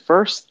this, it's the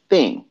first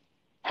thing.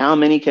 How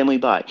many can we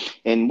buy?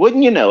 And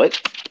wouldn't you know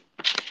it,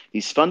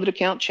 these funded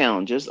account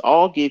challenges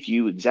all give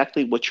you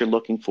exactly what you're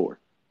looking for.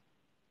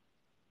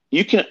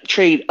 You can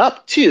trade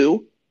up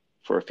to,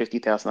 for a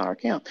 $50,000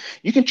 account,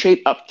 you can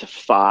trade up to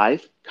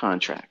 5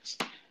 contracts.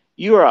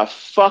 You are a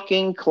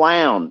fucking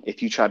clown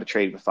if you try to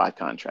trade with 5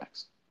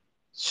 contracts.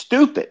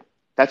 Stupid.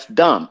 That's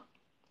dumb.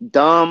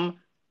 Dumb,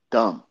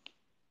 dumb.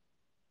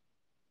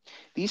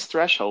 These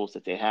thresholds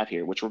that they have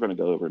here, which we're going to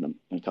go over in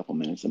a couple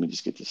minutes. Let me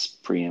just get this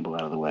preamble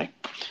out of the way.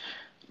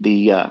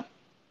 They're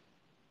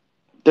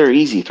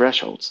easy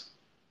thresholds.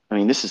 I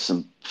mean, this is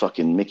some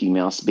fucking Mickey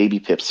Mouse Baby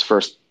Pip's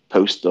first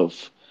post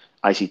of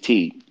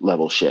ICT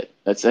level shit.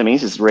 This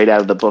is right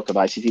out of the book of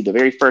ICT. The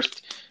very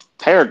first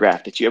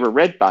paragraph that you ever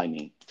read by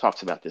me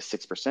talks about this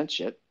 6%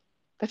 shit.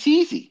 That's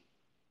easy.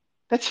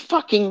 That's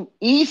fucking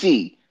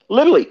easy.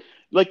 Literally.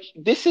 Like,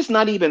 this is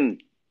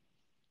nothing.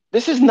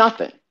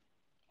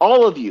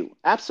 All of you,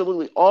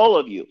 absolutely all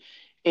of you,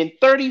 in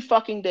 30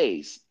 fucking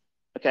days,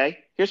 okay?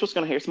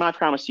 Here's my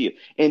promise to you.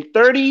 In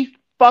 30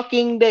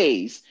 fucking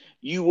days,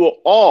 you will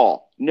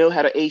all know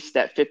how to ace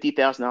that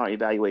 $50,000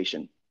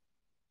 evaluation.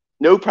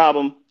 No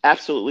problem.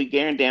 Absolutely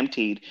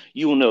guaranteed.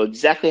 You will know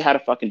exactly how to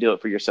fucking do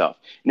it for yourself.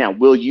 Now,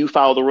 will you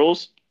follow the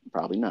rules?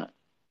 Probably not.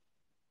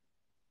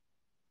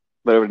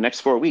 But over the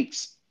next 4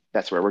 weeks,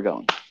 that's where we're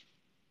going.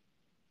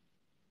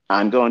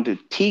 I'm going to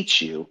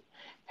teach you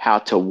how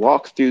to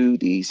walk through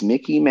these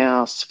Mickey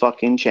Mouse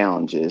fucking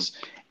challenges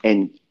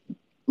and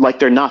like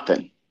they're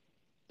nothing.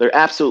 They're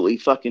absolutely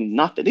fucking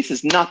nothing. This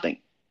is nothing.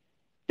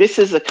 This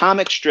is a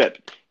comic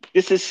strip.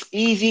 This is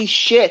easy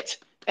shit.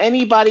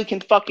 Anybody can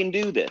fucking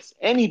do this.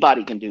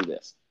 Anybody can do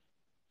this.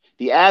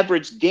 The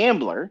average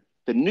gambler,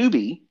 the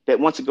newbie that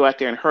wants to go out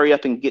there and hurry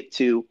up and get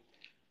to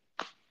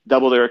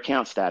double their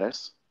account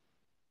status,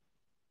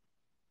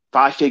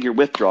 5-figure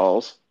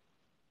withdrawals,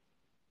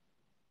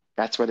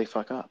 that's where they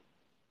fuck up.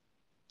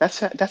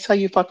 That's how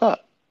you fuck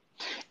up.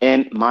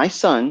 And my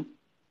son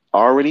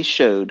already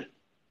showed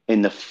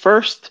in the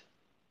first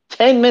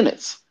 10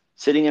 minutes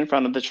sitting in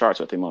front of the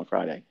charts with him on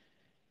Friday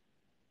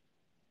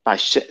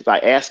by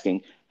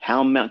asking,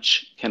 how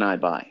much can I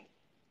buy?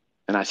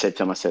 And I said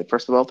to him,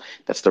 first of all,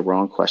 that's the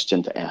wrong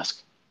question to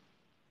ask.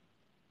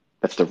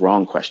 That's the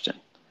wrong question.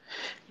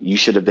 You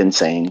should have been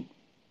saying,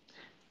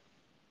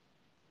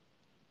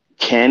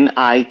 can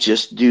I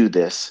just do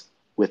this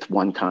with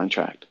 1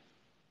 contract?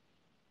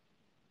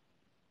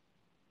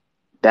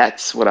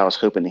 That's what I was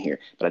hoping to hear,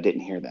 but I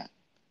didn't hear that.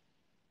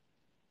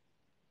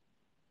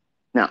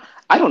 Now,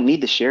 I don't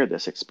need to share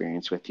this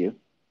experience with you.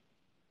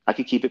 I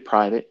could keep it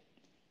private,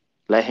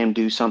 let him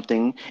do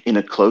something in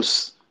a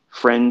close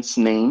friend's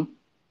name,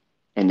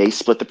 and they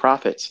split the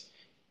profits.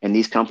 And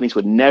these companies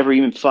would never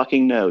even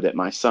fucking know that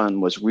my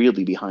son was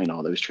really behind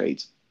all those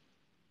trades.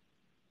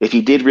 If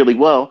he did really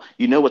well,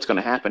 you know what's going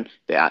to happen.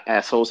 The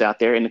assholes out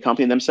there in the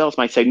company themselves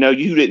might say, no,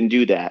 you didn't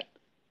do that.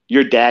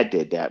 Your dad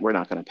did that. We're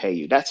not going to pay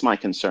you. That's my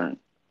concern.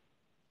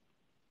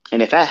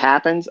 And if that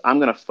happens, I'm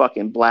going to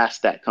fucking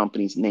blast that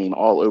company's name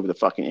all over the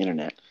fucking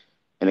internet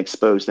and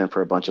expose them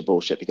for a bunch of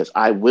bullshit because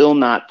I will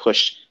not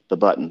push the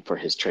button for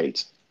his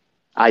trades.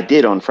 I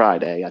did on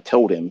Friday. I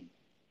told him,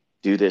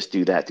 do this,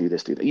 do that, do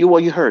this, do that.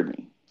 You heard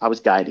me. I was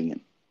guiding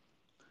him.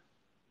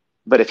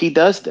 But if he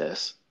does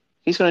this,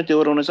 he's going to do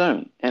it on his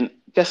own. And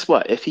guess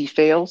what? If he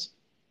fails,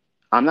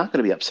 I'm not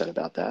going to be upset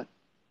about that.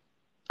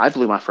 I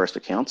blew my first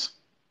accounts,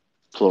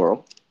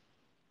 plural.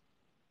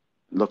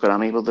 Look what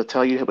I'm able to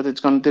tell you what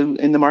it's going to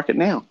do in the market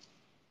now.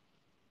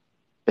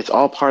 It's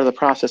all part of the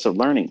process of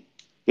learning.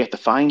 You have to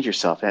find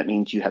yourself. That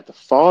means you have to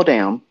fall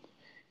down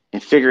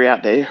and figure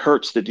out that it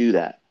hurts to do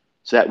that.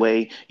 So that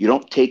way you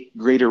don't take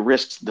greater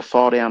risks to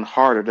fall down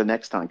harder the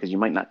next time because you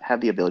might not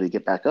have the ability to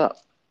get back up.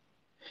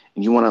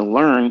 And you want to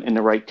learn in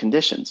the right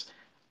conditions.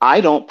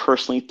 I don't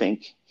personally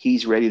think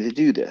he's ready to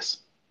do this.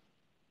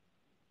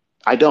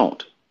 I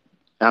don't.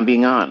 I'm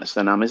being honest,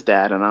 and I'm his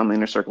dad, and I'm an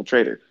inner circle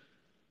trader.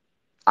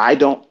 I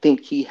don't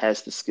think he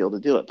has the skill to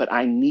do it, but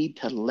I need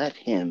to let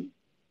him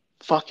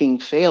fucking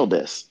fail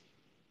this.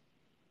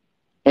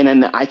 And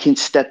then I can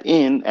step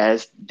in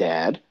as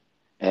dad,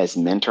 as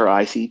mentor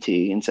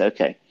ICT, and say,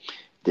 okay,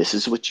 this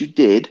is what you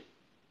did.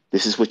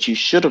 This is what you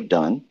should have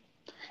done.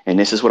 And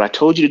this is what I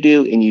told you to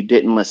do, and you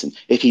didn't listen.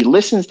 If he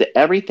listens to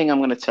everything I'm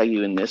going to tell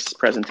you in this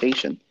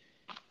presentation,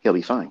 he'll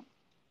be fine.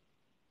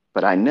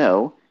 But I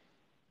know,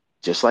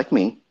 just like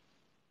me,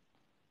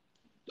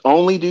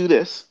 only do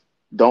this.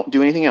 Don't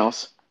do anything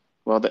else.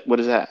 Well, what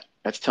is that?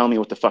 That's telling me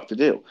what the fuck to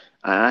do.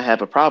 I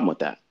have a problem with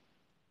that.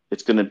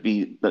 It's going to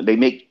be, they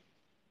make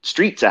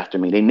streets after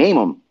me. They name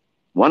them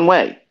one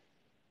way.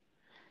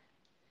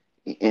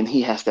 And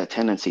he has that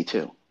tendency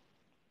too.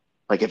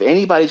 Like if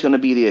anybody's going to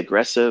be the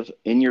aggressive,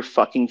 in your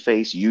fucking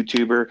face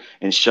YouTuber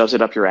and shoves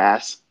it up your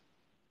ass,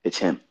 it's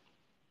him.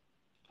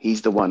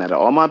 He's the one out of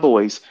all my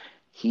boys.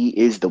 He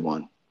is the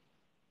one.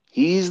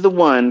 He's the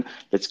one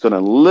that's going to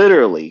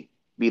literally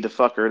be the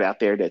fucker out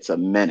there that's a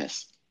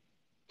menace.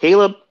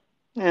 Caleb,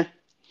 eh,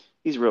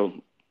 he's real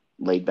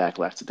laid back,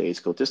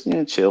 lackadaisical, just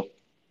chill.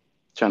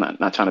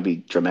 Not trying to be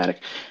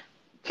dramatic.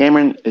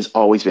 Cameron has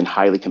always been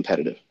highly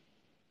competitive.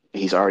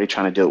 He's already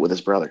trying to do it with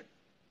his brother.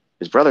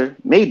 His brother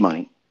made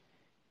money.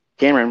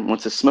 Cameron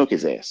wants to smoke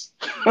his ass.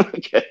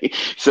 Okay,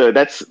 so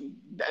that's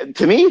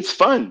to me, it's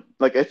fun.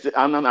 Like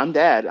I'm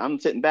dad. I'm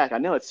sitting back. I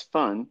know it's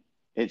fun.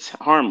 It's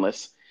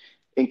harmless.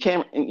 And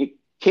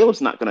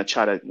Caleb's not going to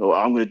try to. Oh,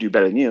 I'm going to do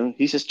better than you.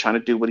 He's just trying to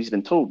do what he's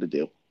been told to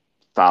do.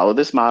 Follow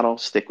this model,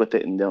 stick with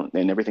it,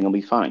 and everything will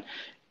be fine.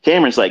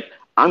 Cameron's like,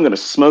 I'm going to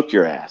smoke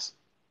your ass.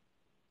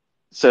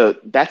 So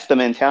that's the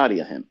mentality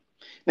of him.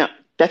 Now,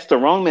 that's the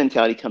wrong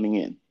mentality coming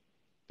in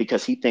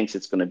because he thinks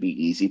it's going to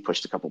be easy.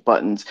 Push a couple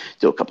buttons,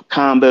 do a couple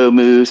combo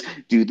moves,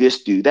 do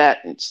this, do that.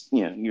 It's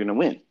you're going to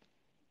win.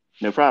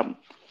 No problem.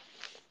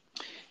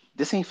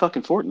 This ain't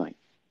fucking Fortnite.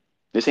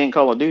 This ain't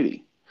Call of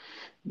Duty.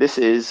 This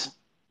is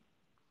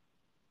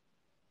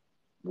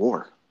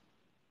war.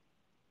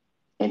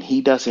 And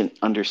he doesn't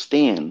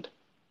understand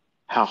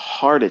how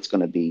hard it's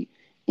going to be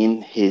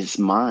in his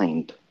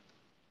mind.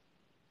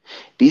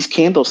 These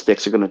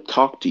candlesticks are going to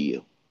talk to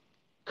you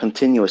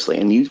continuously,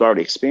 and you've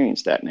already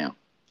experienced that now.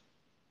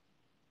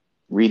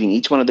 Reading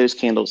each one of those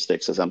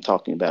candlesticks as I'm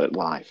talking about it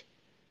live.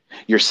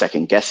 You're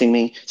second guessing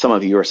me. Some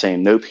of you are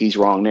saying, nope, he's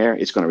wrong there.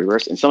 It's going to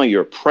reverse. And some of you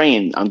are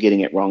praying I'm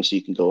getting it wrong so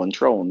you can go and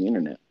troll on the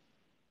internet.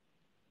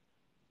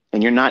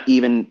 And you're not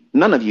even,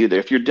 none of you,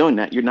 if you're doing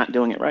that, you're not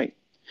doing it right.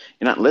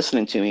 You're not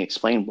listening to me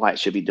explain why it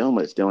should be doing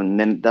what it's doing, and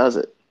then it does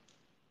it.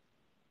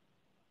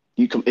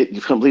 You've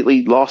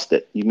completely lost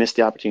it. You missed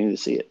the opportunity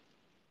to see it.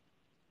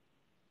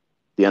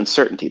 The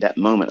uncertainty, that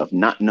moment of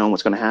not knowing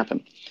what's going to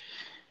happen.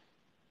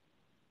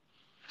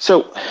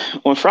 So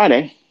on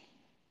Friday,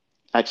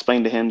 I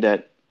explained to him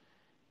that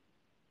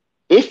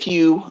if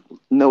you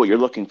know what you're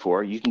looking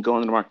for, you can go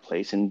into the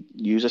marketplace and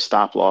use a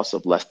stop loss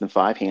of less than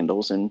 5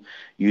 handles and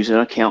use an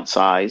account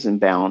size and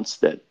balance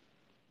that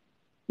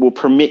will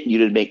permit you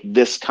to make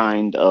this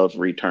kind of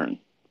return.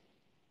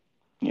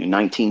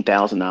 $19,000,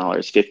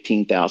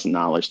 $15,000,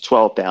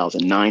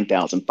 $12,000,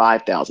 $9,000,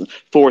 $5,000,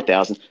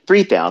 $4,000,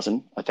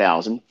 $3,000,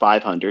 $1,000,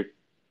 $500,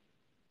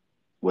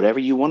 whatever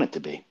you want it to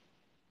be.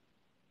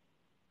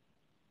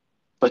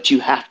 But you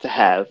have to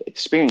have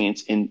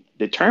experience in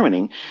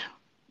determining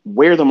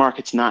where the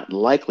market's not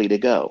likely to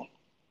go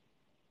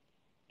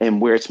and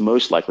where it's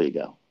most likely to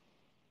go.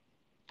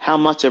 How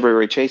much of a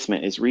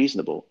retracement is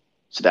reasonable?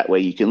 So that way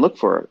you can look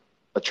for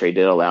a trade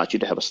that allows you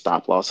to have a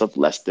stop loss of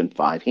less than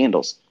 5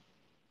 handles.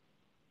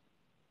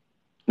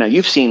 Now,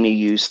 you've seen me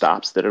use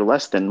stops that are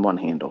less than 1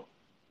 handle.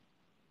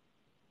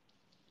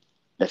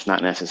 That's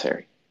not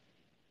necessary.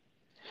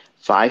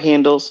 5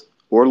 handles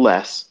or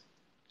less,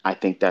 I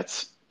think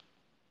that's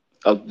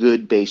a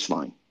good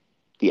baseline.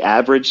 The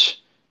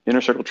average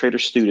Inner Circle Trader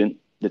student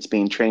that's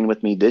being trained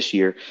with me this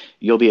year,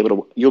 you'll be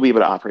able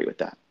to operate with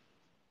that,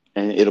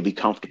 and it'll be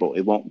comfortable.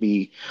 It won't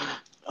be,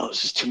 oh,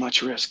 this is too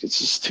much risk. It's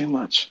just too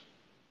much.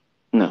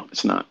 No,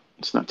 it's not.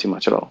 It's not too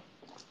much at all.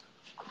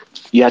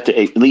 You have to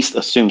at least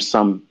assume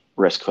some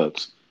risk,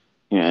 folks.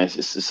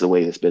 It's just the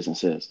way this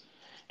business is.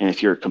 And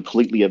if you're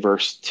completely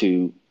averse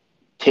to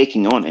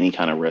taking on any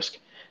kind of risk,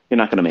 you're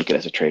not going to make it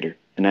as a trader.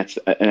 And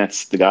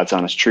that's the God's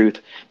honest truth.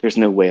 There's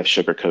no way of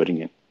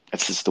sugarcoating it.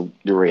 That's just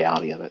the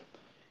reality of it.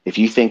 If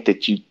you think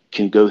that you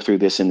can go through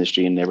this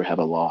industry and never have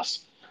a loss,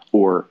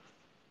 or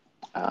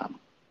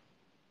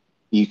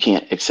you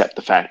can't accept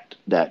the fact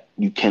that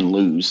you can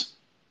lose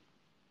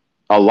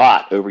a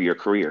lot over your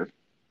career,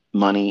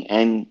 money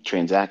and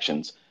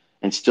transactions,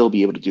 and still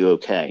be able to do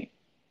okay.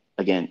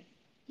 Again,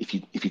 if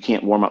you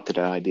can't warm up to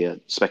that idea,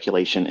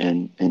 speculation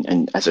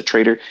and as a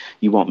trader,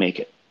 you won't make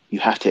it. You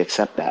have to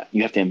accept that.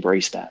 You have to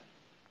embrace that.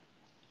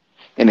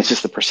 And it's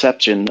just the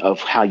perception of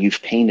how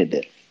you've painted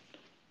it,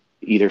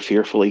 either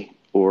fearfully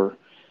or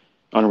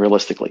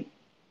unrealistically.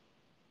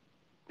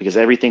 Because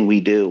everything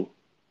we do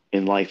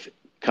in life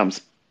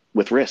comes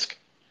with risk.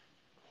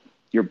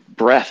 Your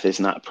breath is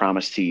not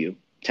promised to you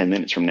 10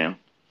 minutes from now.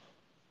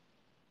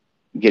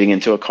 Getting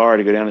into a car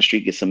to go down the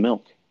street, get some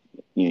milk.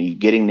 You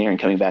getting there and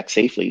coming back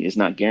safely is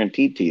not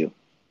guaranteed to you.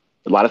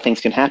 A lot of things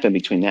can happen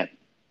between that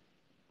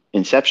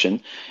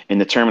inception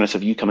and the terminus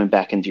of you coming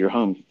back into your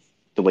home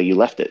the way you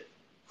left it.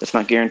 That's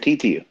not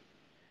guaranteed to you.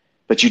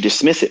 But you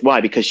dismiss it.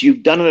 Why? Because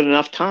you've done it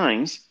enough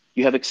times.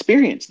 You have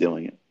experience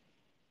doing it.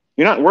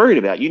 You're not worried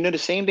about it. You know the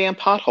same damn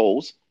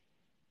potholes.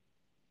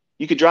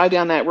 You could drive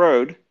down that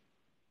road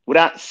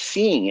without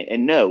seeing it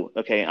and know,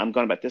 okay, I'm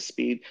going about this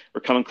speed.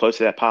 We're coming close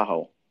to that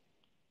pothole.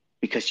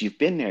 Because you've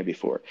been there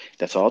before.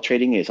 That's all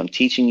trading is. I'm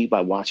teaching you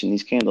by watching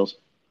these candles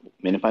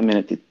minute by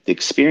minute to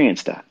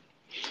experience that.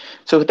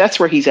 So that's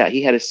where he's at.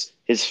 He had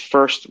his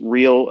first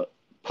real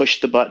push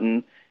the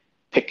button,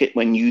 pick it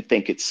when you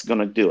think it's going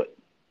to do it.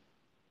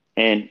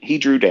 And he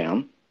drew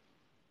down,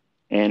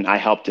 and I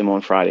helped him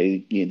on Friday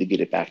to get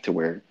it back to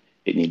where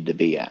it needed to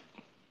be at.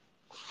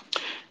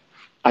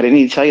 I didn't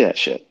need to tell you that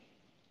shit.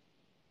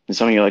 And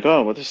some of you are like,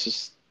 oh, well,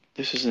 this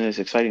isn't as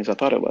exciting as I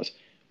thought it was.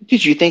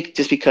 Did you think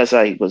just because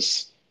I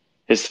was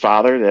his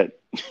father that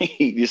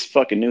he just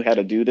fucking knew how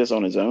to do this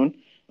on his own?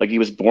 Like he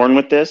was born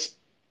with this?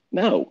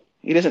 No,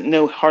 he doesn't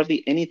know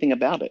hardly anything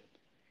about it.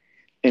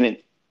 And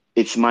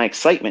it's my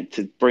excitement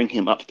to bring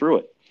him up through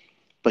it.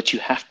 But you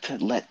have to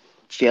let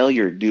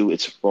failure do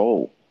its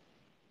role.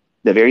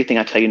 The very thing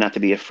I tell you not to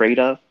be afraid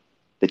of,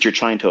 that you're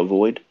trying to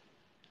avoid,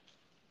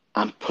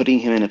 I'm putting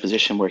him in a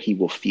position where he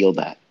will feel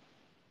that.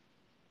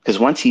 Because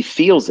once he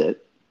feels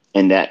it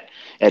and that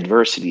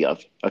adversity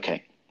of,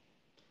 okay,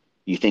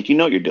 you think you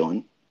know what you're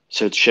doing,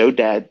 so show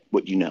dad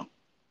what you know.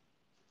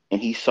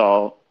 And he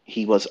saw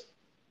he was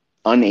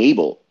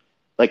unable,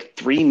 like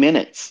 3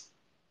 minutes.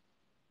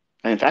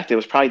 And in fact, it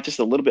was probably just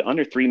a little bit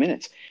under 3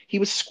 minutes. He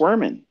was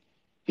squirming.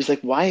 He's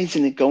like, why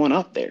isn't it going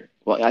up there?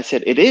 Well, I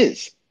said, it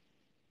is.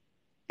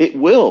 It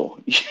will.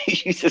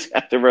 You just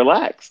have to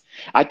relax.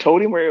 I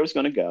told him where it was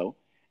going to go.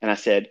 And I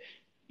said,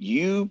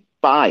 you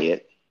buy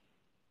it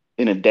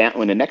in a down,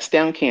 when the next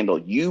down candle,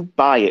 you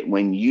buy it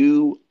when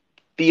you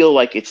feel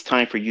like it's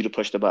time for you to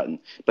push the button.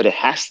 But it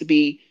has to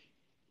be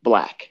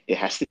black. It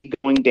has to be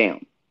going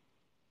down.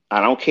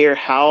 I don't care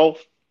how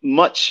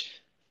much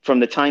from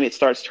the time it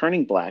starts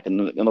turning black. In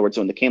other words,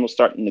 when the candle's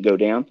starting to go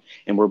down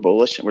and we're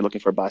bullish and we're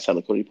looking for a buy side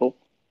liquidity pull,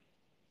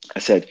 I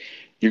said,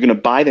 you're going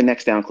to buy the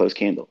next down close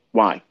candle.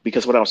 Why?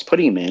 Because what I was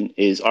putting him in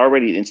is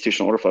already the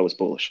institutional order flow was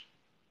bullish.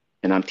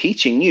 And I'm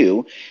teaching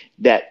you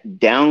that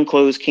down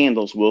close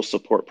candles will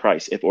support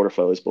price if order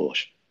flow is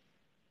bullish.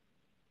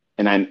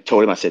 And I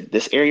told him, I said,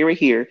 this area right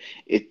here,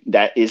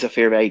 that is a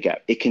fair value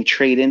gap. It can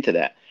trade into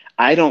that.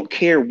 I don't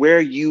care where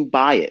you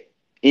buy it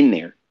in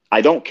there. I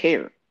don't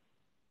care.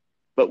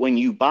 But when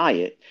you buy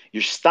it,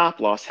 your stop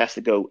loss has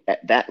to go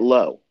at that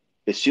low.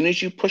 As soon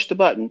as you push the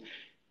button,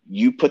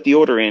 you put the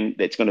order in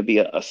that's going to be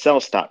a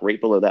sell stop right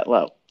below that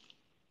low.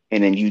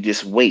 And then you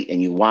just wait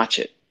and you watch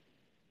it.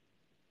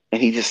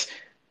 And he just,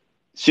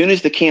 as soon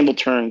as the candle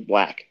turned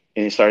black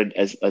and it started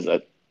as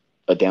a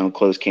down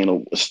close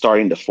candle was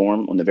starting to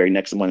form on the very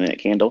next 1 minute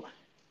candle,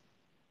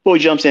 boy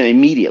jumps in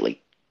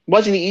immediately.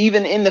 Wasn't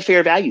even in the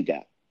fair value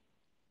gap.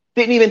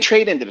 Didn't even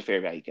trade into the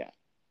fair value gap.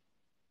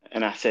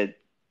 And I said,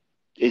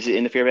 is it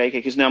in the fair value gap?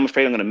 Because now I'm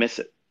afraid I'm going to miss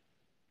it.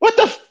 What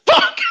the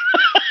fuck?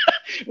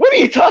 What are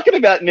you talking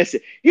about, miss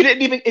it? It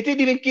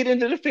didn't even get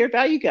into the fair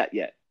value gap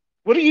yet.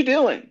 What are you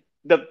doing?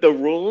 The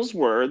rules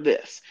were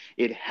this.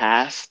 It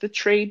has to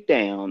trade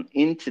down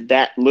into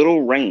that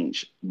little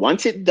range.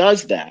 Once it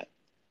does that,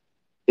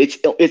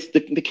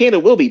 the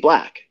candle will be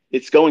black.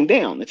 It's going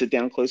down. It's a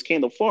down close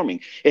candle forming.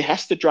 It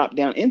has to drop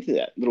down into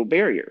that little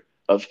barrier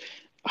of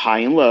high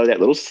and low, that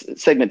little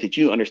segment that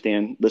you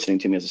understand listening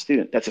to me as a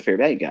student. That's a fair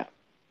value gap.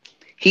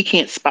 He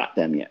can't spot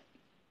them yet.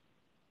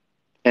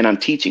 And I'm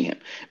teaching him.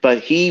 But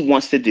he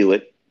wants to do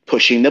it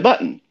pushing the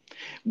button,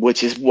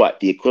 which is what?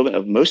 The equivalent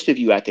of most of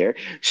you out there.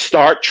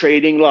 Start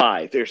trading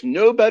live. There's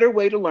no better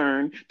way to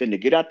learn than to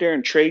get out there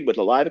and trade with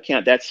a live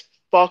account. That's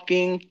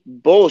fucking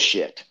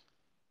bullshit.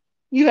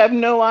 You have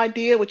no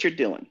idea what you're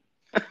doing.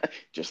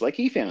 Just like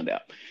he found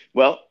out.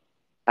 Well,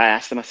 I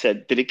asked him, I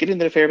said, did it get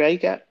into the fair value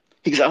gap?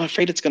 He goes, I'm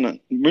afraid it's going to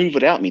move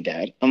without me,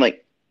 Dad. I'm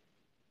like,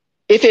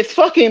 if it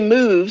fucking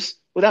moves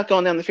without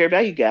going down the fair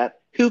value gap,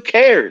 who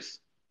cares?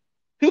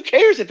 Who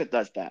cares if it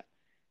does that?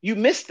 You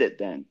missed it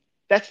then.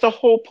 That's the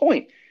whole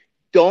point.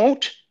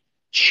 Don't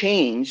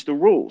change the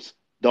rules.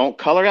 Don't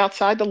color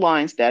outside the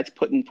lines Dad's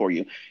putting for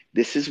you.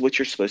 This is what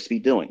you're supposed to be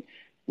doing.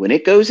 When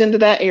it goes into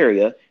that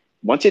area,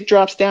 once it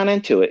drops down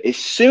into it, as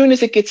soon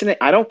as it gets in it,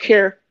 I don't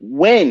care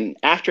when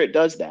after it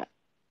does that.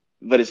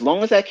 But as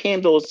long as that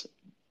candle is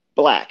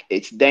black,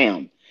 it's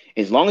down.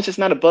 As long as it's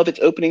not above its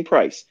opening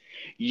price,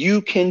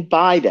 you can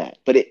buy that.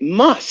 But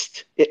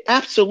it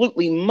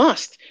absolutely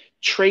must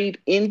trade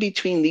in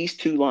between these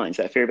two lines,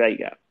 that fair value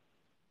gap.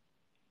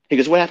 He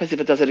goes, what happens if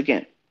it does it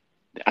again?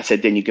 I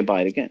said, then you can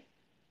buy it again.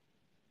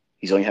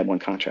 He's only had one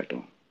contract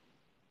on.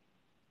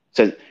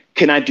 So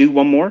can I do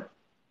one more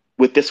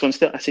with this one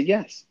still? I said,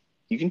 yes,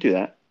 you can do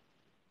that.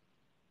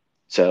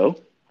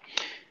 So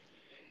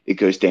it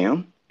goes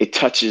down. It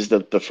touches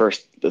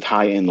the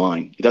high end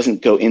line. It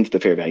doesn't go into the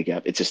fair value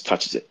gap. It just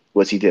touches it.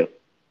 What's he do?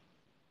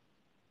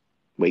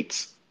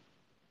 Waits.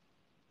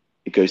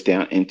 It goes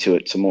down into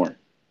it some more.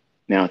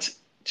 Now it's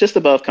just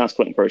above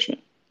consequent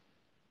encroachment.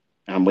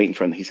 I'm waiting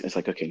for him. It's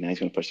like, okay, now he's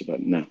going to push the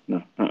button.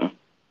 No.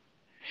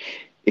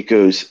 It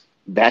goes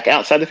back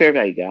outside the fair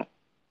value gap,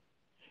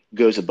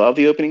 goes above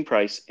the opening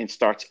price, and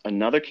starts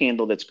another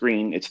candle that's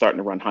green. It's starting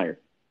to run higher.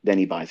 Then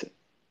he buys it.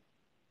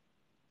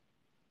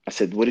 I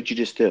said, what did you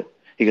just do?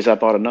 He goes, I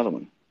bought another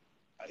one.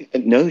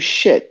 No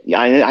shit.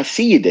 Yeah, I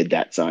see you did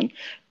that, son.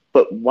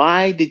 But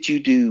why did you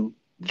do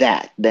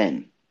that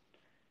then?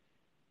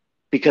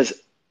 Because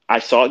I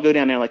saw it go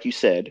down there, like you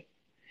said,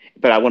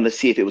 but I wanted to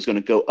see if it was going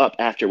to go up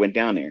after it went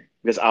down there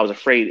because I was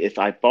afraid if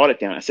I bought it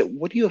down. I said,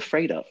 what are you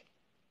afraid of?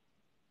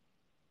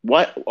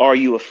 What are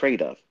you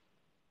afraid of?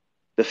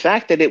 The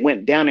fact that it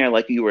went down there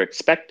like you were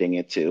expecting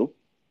it to,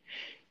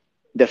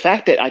 the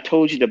fact that I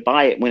told you to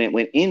buy it when it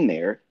went in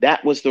there,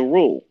 that was the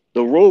rule.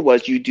 The rule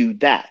was you do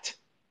that.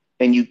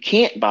 and you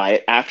can't buy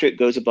it after it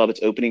goes above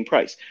its opening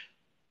price.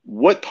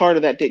 What part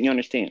of that didn't you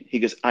understand? He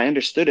goes, I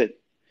understood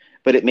it,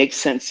 but it makes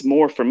sense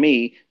more for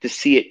me to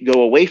see it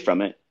go away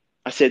from it.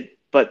 I said,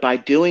 but by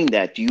doing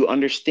that, do you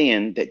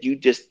understand that you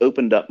just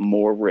opened up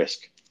more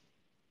risk?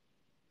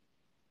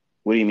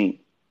 What do you mean?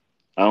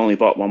 I only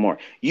bought one more.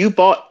 You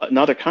bought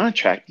another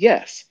contract,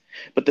 yes,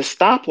 but the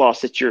stop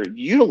loss that you're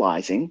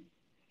utilizing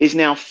is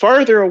now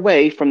farther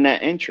away from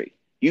that entry.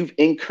 You've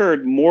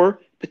incurred more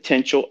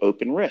potential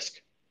open risk.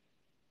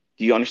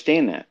 Do you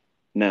understand that?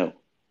 No.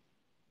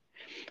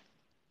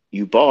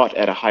 You bought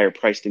at a higher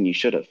price than you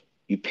should have.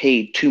 You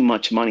paid too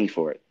much money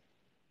for it.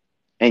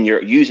 And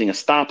you're using a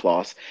stop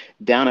loss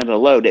down at a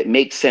low that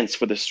makes sense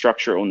for the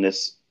structure on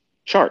this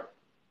chart.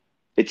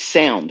 It's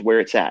sound where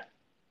it's at.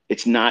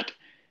 It's not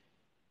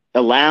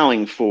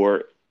allowing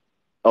for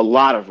a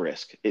lot of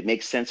risk. It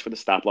makes sense for the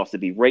stop loss to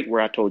be right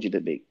where I told you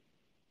to be.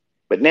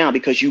 But now,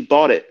 because you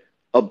bought it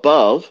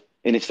above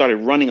and it started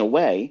running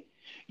away,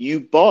 you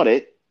bought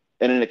it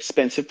at an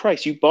expensive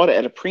price. You bought it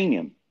at a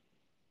premium.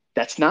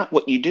 That's not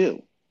what you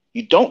do.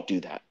 You don't do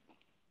that.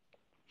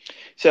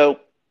 So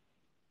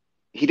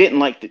he didn't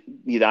like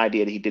the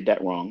idea that he did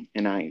that wrong.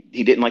 And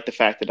he didn't like the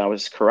fact that I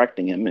was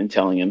correcting him and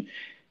telling him,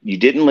 you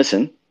didn't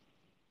listen.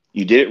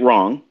 You did it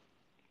wrong.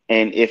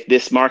 And if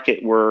this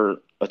market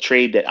were a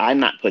trade that I'm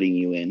not putting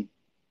you in,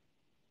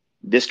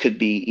 this could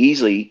be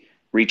easily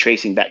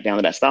retracing back down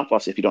to that stop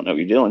loss if you don't know what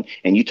you're doing.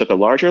 And you took a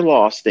larger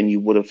loss than you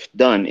would have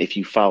done if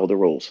you followed the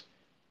rules.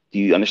 Do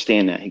you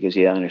understand that? He goes,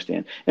 yeah, I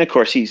understand. And of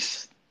course, he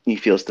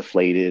feels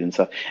deflated and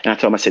stuff. And I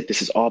told him, I said,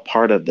 this is all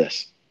part of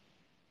this.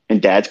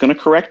 And dad's going to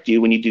correct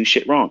you when you do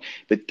shit wrong.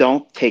 But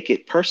don't take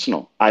it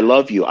personal. I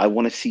love you. I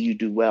want to see you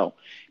do well.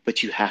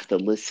 But you have to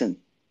listen.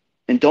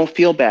 And don't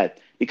feel bad,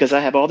 because I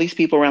have all these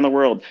people around the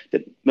world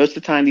that most of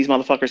the time these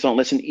motherfuckers don't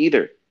listen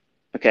either.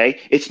 Okay?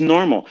 It's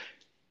normal.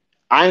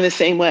 I'm the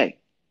same way.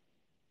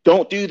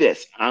 Don't do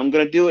this. I'm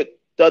going to do it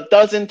a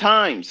dozen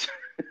times.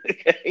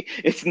 Okay?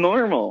 It's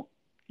normal.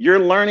 You're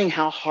learning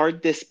how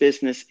hard this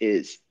business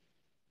is.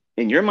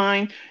 In your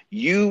mind,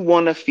 you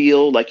want to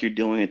feel like you're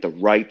doing it the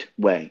right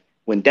way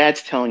when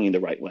dad's telling you the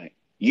right way.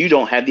 You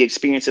don't have the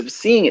experience of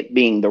seeing it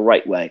being the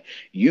right way.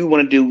 You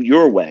want to do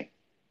your way.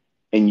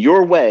 And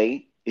your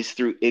way is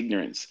through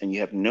ignorance, and you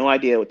have no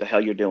idea what the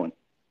hell you're doing.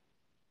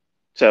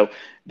 So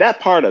that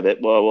part of it,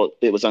 well,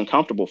 it was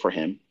uncomfortable for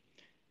him.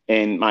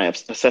 And my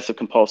obsessive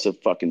compulsive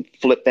fucking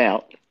flipped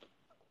out.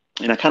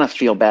 And I kind of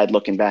feel bad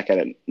looking back at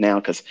it now,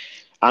 because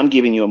I'm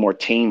giving you a more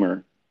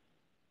tamer,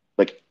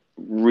 like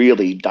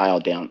really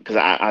dialed down, because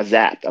I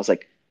zapped. I was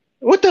like,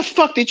 what the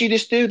fuck did you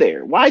just do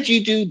there? Why'd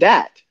you do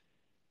that?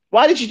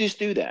 Why did you just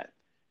do that?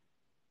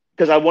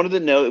 Because I wanted to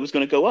know it was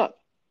going to go up.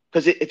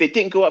 Because if it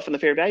didn't go up from the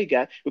fair value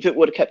gap, if it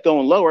would have kept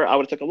going lower, I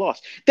would have took a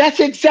loss. That's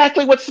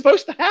exactly what's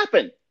supposed to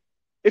happen.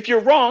 If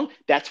you're wrong,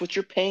 that's what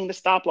you're paying the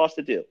stop loss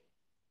to do.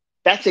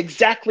 That's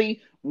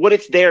exactly what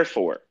it's there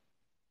for,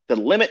 to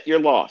limit your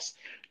loss.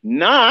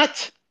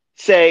 Not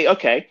say,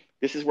 okay,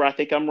 this is where I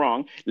think I'm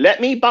wrong.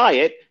 Let me buy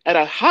it at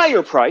a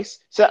higher price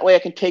so that way I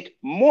can take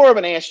more of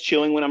an ass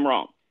chewing when I'm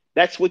wrong.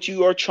 That's what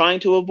you are trying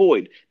to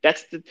avoid.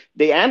 That's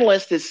the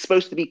analyst is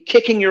supposed to be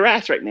kicking your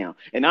ass right now,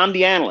 and I'm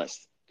the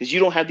analyst because you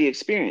don't have the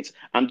experience.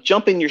 I'm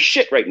jumping your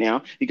shit right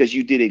now because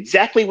you did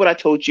exactly what I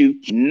told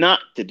you not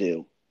to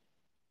do.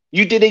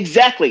 You did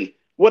exactly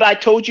what I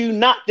told you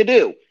not to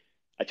do.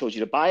 I told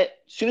you to buy it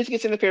as soon as it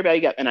gets in the fair value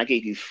gap, and I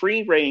gave you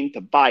free reign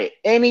to buy it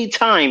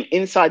anytime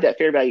inside that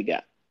fair value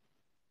gap.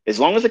 As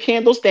long as the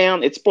candle's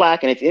down, it's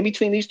black, and it's in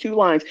between these two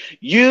lines,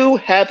 you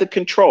have the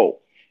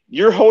control.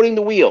 You're holding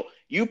the wheel.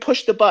 You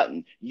push the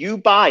button. You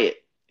buy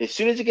it. As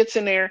soon as it gets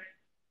in there,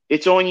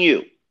 it's on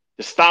you.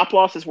 The stop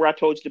loss is where I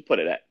told you to put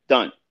it at.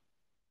 Done.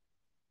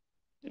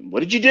 And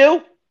what did you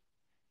do?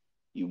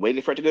 You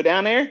waited for it to go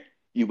down there.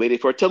 You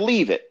waited for it to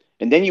leave it.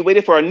 And then you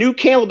waited for a new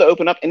candle to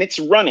open up, and it's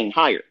running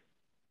higher.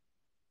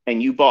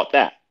 And you bought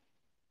that.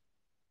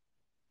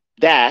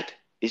 That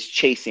is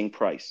chasing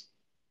price.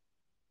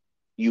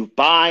 You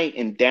buy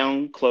and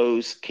down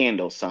close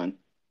candles, son.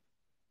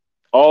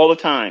 All the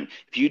time.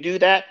 If you do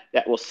that,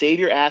 that will save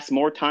your ass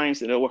more times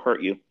than it will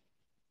hurt you.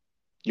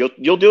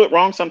 You'll do it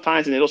wrong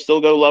sometimes, and it'll still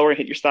go lower and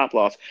hit your stop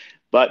loss.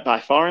 But by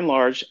far and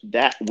large,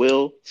 that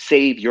will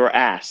save your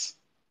ass.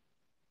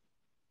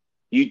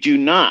 You do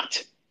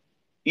not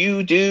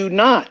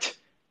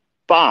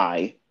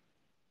buy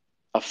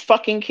a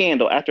fucking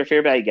candle after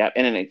fair value gap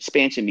and an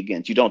expansion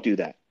begins. You don't do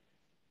that.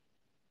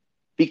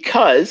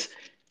 Because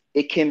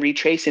it can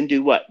retrace and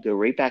do what? Go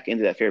right back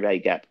into that fair value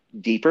gap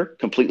deeper,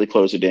 completely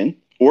close it in,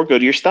 or go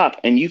to your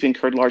stop, and you've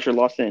incurred larger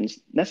loss than is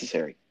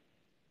necessary.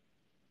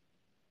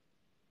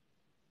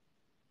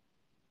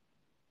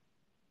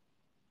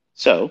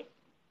 So,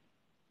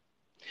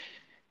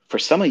 for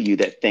some of you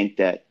that think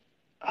that,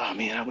 oh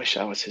man, I wish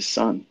I was his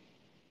son.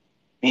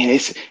 Man,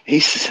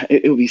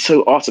 it would be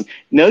so awesome.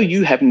 No,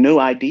 you have no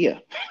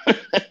idea.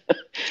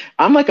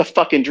 I'm like a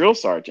fucking drill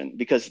sergeant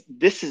because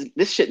this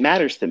shit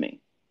matters to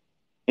me.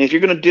 And if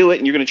you're going to do it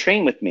and you're going to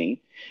train with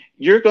me,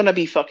 you're going to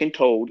be fucking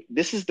told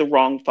this is the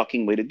wrong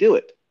fucking way to do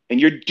it.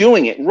 and you're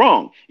doing it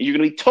wrong. And you're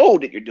going to be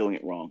told that you're doing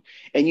it wrong.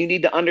 And you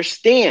need to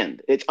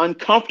understand it's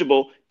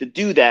uncomfortable to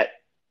do that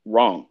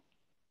wrong.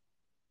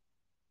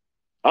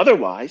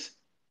 Otherwise,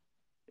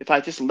 if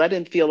I just let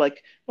him feel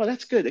like, well,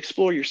 that's good,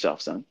 explore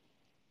yourself, son.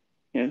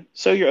 You know,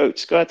 sow your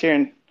oats. Go out there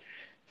and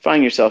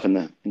find yourself in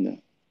the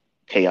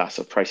chaos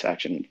of price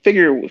action.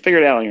 Figure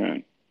it out on your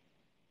own.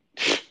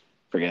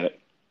 Forget it.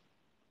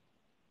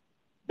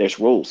 There's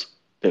rules.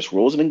 There's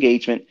rules of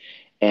engagement,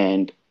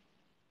 and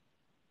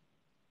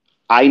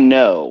I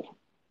know,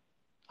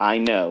 I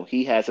know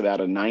he has about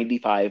a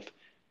 95%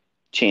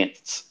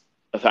 chance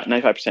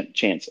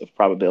of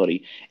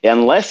probability.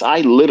 Unless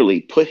I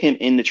literally put him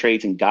in the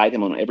trades and guide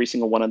him on every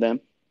single one of them,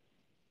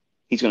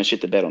 he's going to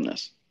shit the bed on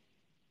this.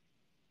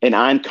 And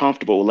I'm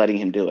comfortable letting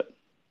him do it.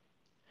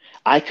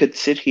 I could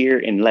sit here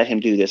and let him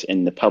do this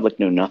and the public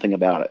know nothing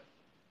about it.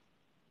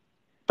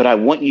 But I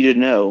want you to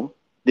know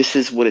this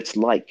is what it's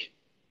like.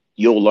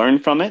 You'll learn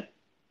from it.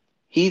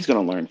 He's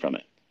going to learn from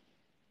it.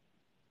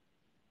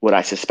 What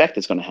I suspect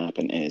is going to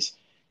happen is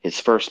his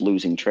first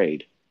losing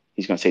trade.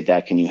 He's going to say,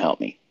 Dad, can you help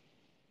me?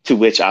 To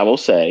which I will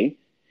say,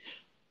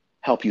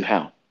 help you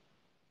how?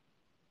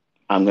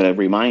 I'm going to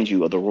remind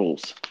you of the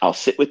rules. I'll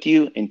sit with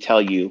you and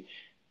tell you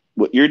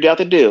what you're about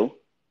to do.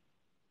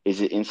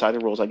 Is it inside the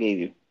rules I gave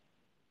you?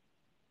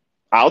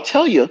 I'll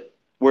tell you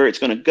where it's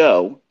going to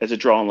go as a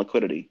draw on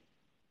liquidity.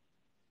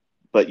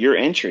 But your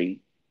entry,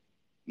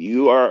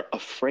 you are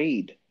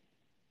afraid.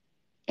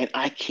 And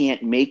I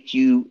can't make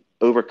you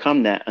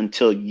overcome that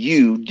until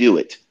you do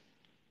it.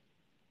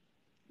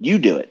 You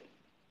do it.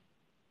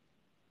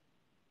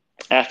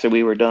 After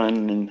we were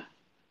done and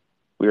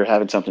we were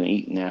having something to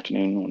eat in the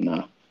afternoon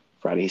on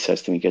Friday, he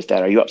says to me, he goes,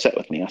 Dad, are you upset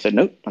with me? I said,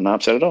 nope, I'm not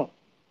upset at all.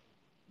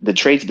 The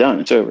trade's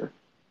done. It's over.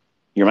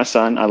 You're my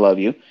son. I love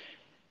you.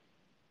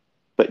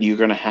 But you're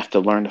going to have to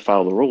learn to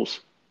follow the rules.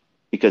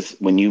 Because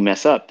when you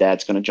mess up,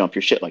 Dad's going to jump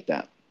your shit like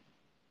that.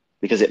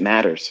 Because it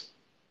matters.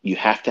 You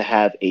have to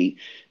have a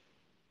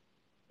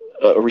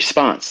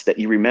response that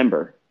you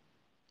remember,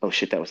 oh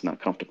shit, that was not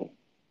comfortable.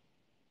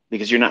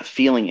 Because you're not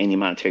feeling any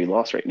monetary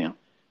loss right now.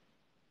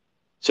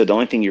 So the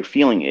only thing you're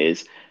feeling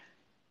is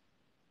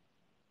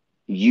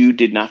you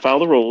did not follow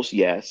the rules,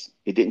 yes.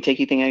 It didn't take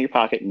anything out of your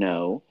pocket,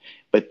 no.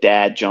 But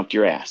Dad jumped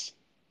your ass.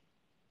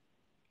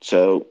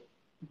 So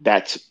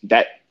that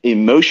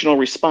emotional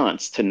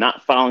response to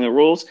not following the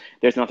rules,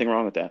 there's nothing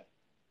wrong with that.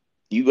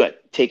 You got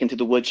taken to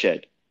the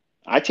woodshed.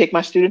 I take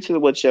my students to the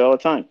woodshed all the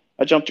time.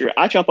 I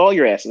jump all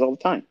your asses all the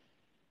time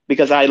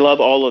because I love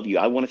all of you.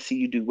 I want to see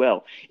you do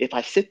well. If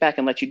I sit back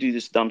and let you do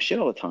this dumb shit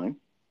all the time,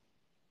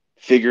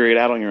 figure it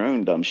out on your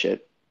own dumb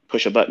shit,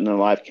 push a button in a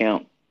live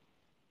account,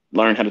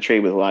 learn how to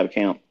trade with a live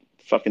account,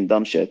 fucking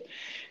dumb shit,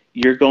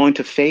 you're going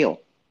to fail.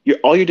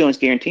 All you're doing is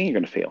guaranteeing you're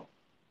going to fail.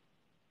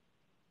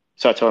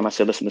 So I told him, I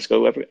said, listen, let's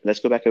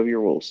go back over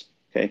your rules.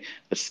 Okay.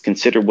 Let's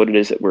consider what it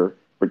is that we're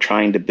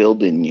trying to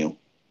build in you.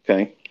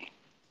 Okay.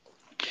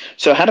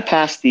 So how to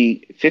pass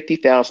the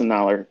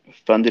 $50,000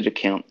 funded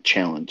account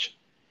challenge.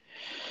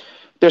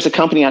 There's a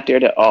company out there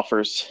that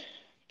offers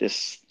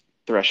this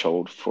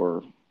threshold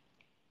for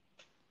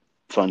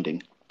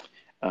funding.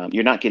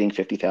 You're not getting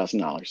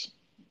 $50,000.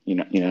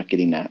 You're not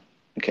getting that.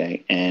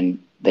 Okay. And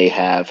they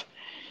have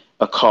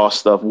a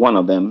cost of one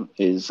of them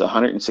is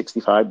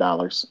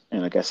 $165.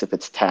 And I guess if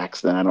it's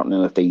taxed, then I don't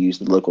know if they use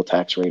the local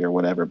tax rate or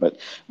whatever, but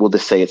we'll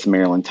just say it's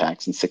Maryland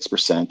tax and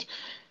 6%.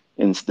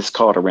 And this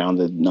called around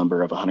the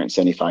number of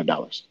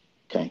 $175.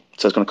 Okay.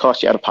 So it's going to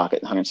cost you out of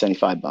pocket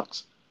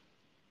 $175.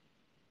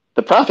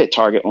 The profit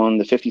target on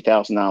the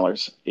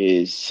 $50,000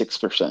 is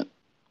 6%,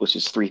 which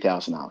is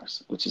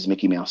 $3,000, which is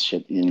Mickey Mouse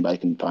shit. Anybody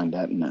can find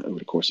that over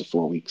the course of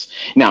 4 weeks.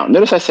 Now,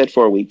 notice I said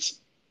 4 weeks.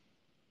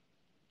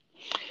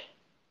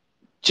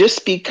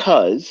 Just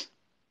because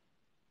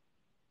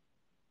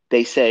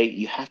they say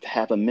you have to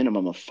have a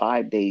minimum of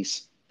 5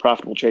 days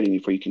profitable trading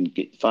before you can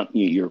get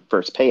your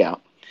first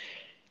payout,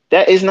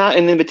 that is not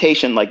an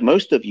invitation like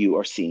most of you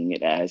are seeing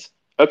it as.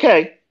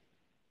 Okay,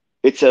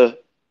 it's a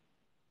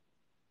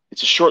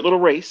short little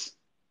race.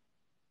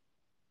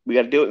 We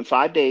got to do it in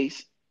 5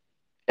 days.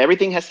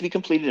 Everything has to be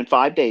completed in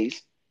 5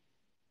 days.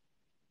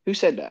 Who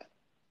said that?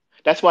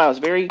 That's why I was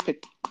very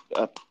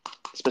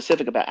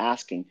specific about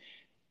asking,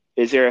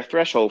 is there a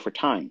threshold for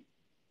time?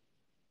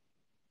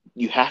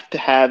 You have to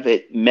have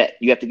it met.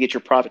 You have to get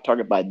your profit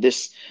target by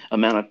this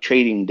amount of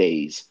trading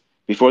days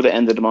before the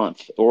end of the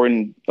month, or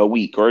in a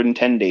week, or in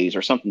 10 days,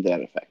 or something to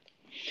that effect.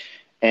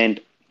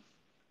 And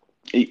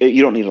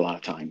you don't need a lot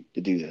of time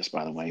to do this,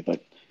 by the way,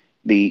 but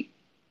the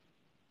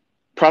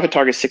profit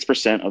target is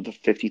 6% of the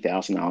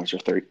 $50,000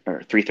 or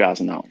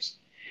 $3,000.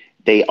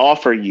 They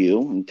offer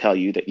you and tell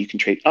you that you can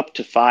trade up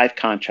to 5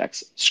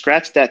 contracts.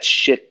 Scratch that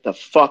shit the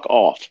fuck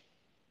off.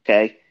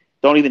 Okay?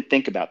 Don't even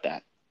think about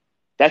that.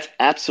 That's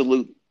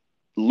absolute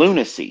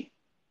lunacy.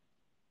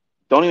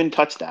 Don't even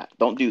touch that.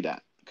 Don't do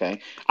that.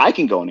 Okay? I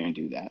can go in there and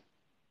do that.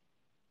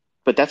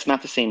 But that's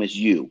not the same as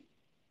you.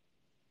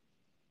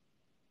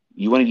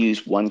 You want to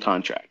use 1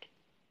 contract.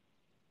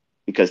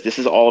 Because this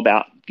is all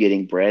about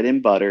getting bread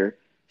and butter,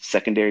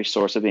 secondary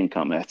source of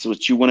income. That's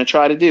what you want to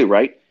try to do,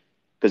 right?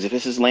 Because if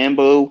this is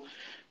Lambo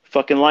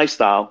fucking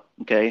lifestyle,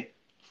 okay,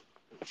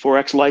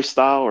 Forex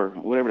lifestyle or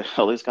whatever the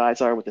hell those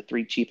guys are with the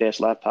three cheap ass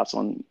laptops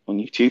on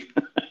YouTube.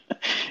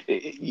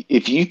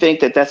 If you think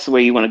that that's the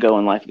way you want to go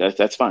in life, guys,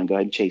 that's fine. Go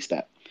ahead and chase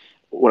that.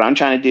 What I'm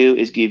trying to do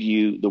is give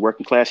you the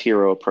working class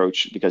hero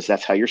approach because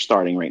that's how you're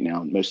starting right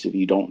now. Most of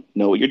you don't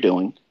know what you're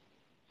doing.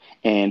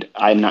 And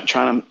I'm not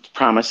trying to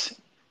promise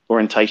or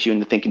entice you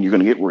into thinking you're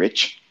going to get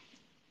rich.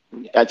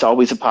 That's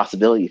always a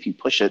possibility if you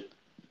push it,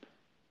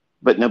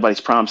 but nobody's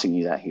promising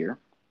you that here.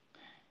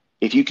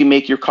 If you can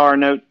make your car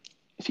note,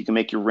 if you can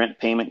make your rent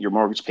payment, your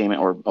mortgage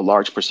payment, or a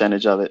large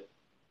percentage of it,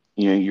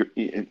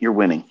 you're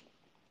winning.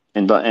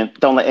 And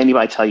don't let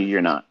anybody tell you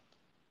you're not.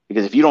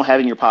 Because if you don't have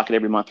it in your pocket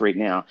every month right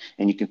now,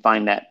 and you can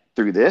find that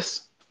through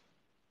this,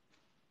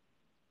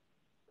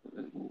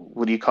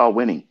 what do you call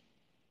winning?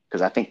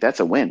 Because I think that's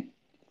a win.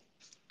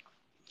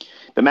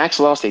 The max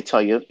loss they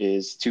tell you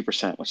is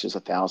 2%, which is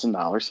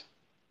 $1,000.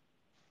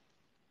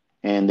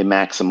 And the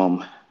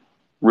maximum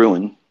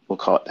ruin, we'll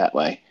call it that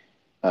way,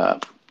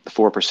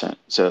 4%.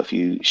 So if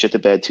you shit the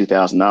bed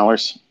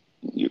 $2,000,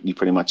 you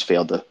pretty much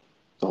failed the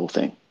whole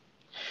thing.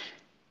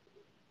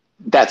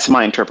 That's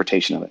my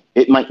interpretation of it.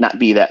 It might not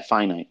be that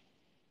finite,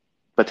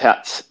 but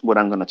that's what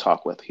I'm going to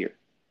talk with here,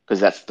 because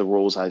that's the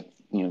rules I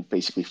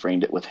basically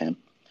framed it with him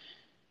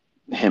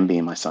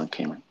being my son,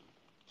 Cameron.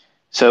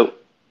 So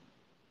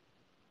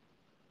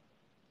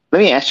let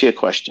me ask you a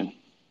question.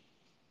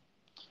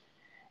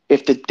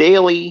 If the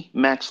daily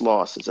max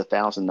loss is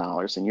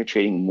 $1,000 and you're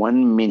trading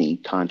one mini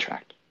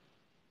contract,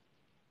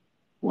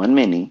 one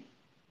mini,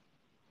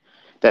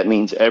 that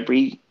means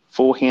every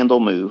full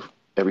handle move,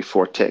 every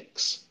 4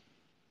 ticks,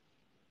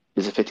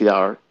 is a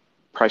 $50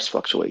 price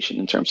fluctuation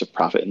in terms of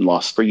profit and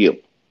loss for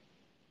you.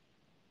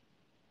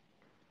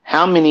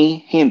 How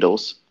many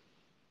handles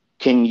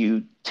can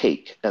you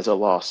take as a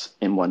loss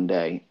in one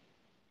day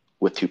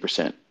with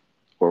 2%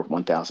 or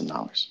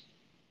 $1,000?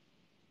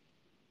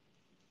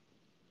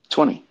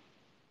 20.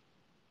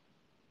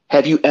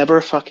 Have you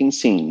ever fucking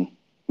seen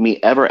me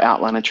ever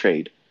outline a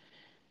trade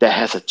that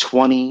has a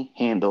 20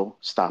 handle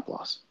stop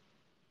loss?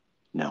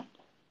 No.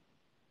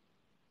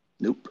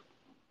 Nope.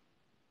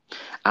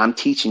 I'm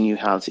teaching you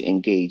how to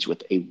engage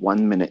with a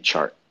 1-minute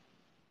chart.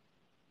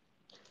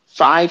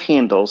 5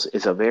 handles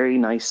is a very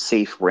nice,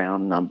 safe,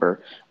 round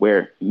number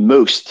where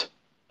most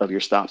of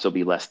your stops will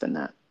be less than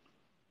that.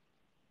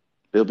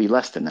 It'll be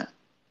less than that.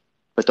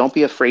 But don't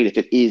be afraid if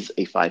it is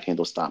a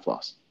 5-handle stop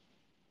loss.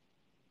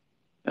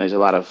 There's a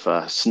lot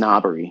of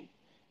snobbery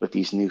with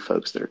these new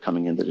folks that are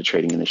coming into the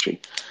trading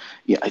industry.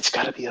 Yeah, it's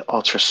got to be an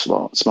ultra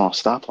small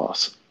stop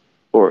loss,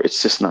 or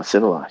it's just not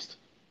civilized.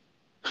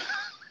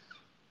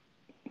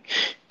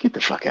 Get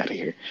the fuck out of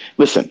here.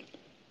 Listen,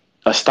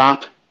 a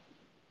stop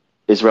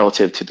is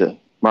relative to the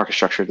market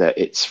structure that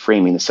it's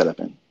framing the setup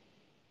in.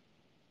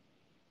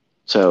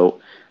 So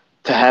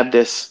to have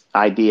this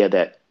idea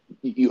that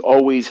you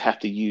always have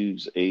to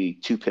use a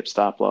 2-pip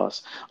stop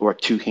loss or a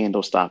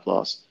 2-handle stop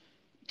loss,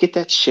 get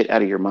that shit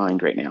out of your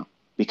mind right now,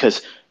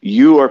 because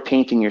you are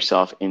painting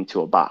yourself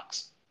into a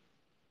box.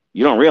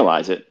 You don't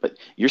realize it, but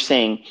you're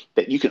saying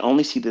that you can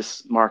only see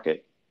this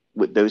market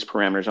with those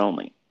parameters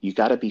only. You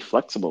got to be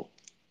flexible,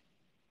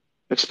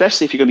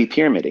 especially if you're going to be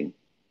pyramiding.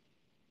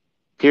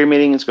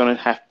 Pyramiding is going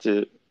to have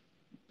to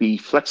be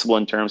flexible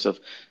in terms of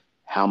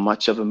how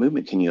much of a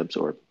movement can you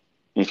absorb.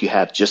 And if you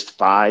have just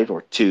 5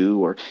 or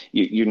 2, or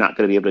you're not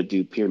going to be able to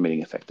do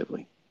pyramiding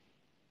effectively.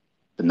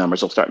 The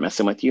numbers will start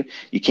messing with you.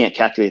 You can't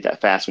calculate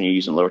that fast when you're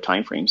using lower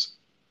time frames.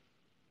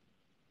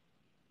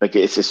 Like,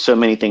 it's just so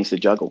many things to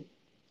juggle.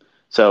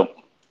 So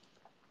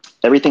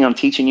everything I'm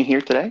teaching you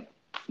here today,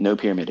 no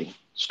pyramiding,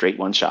 straight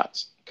one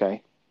shots,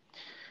 okay?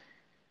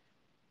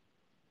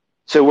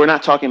 So we're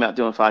not talking about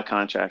doing 5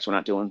 contracts. We're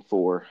not doing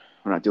 4.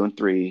 We're not doing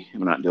 3.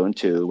 We're not doing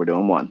 2. We're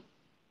doing 1.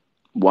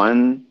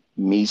 One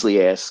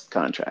measly ass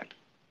contract.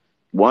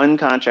 One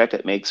contract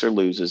that makes or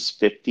loses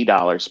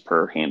 $50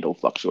 per handle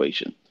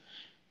fluctuation.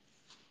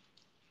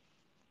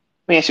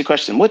 Let me ask you a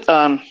question.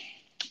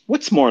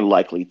 What's more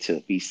likely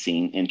to be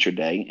seen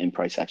intraday in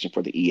price action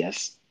for the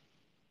ES,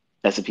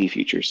 S&P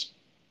futures?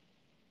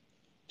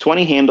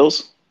 20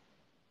 handles,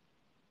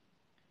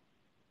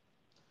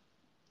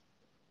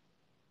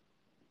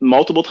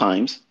 multiple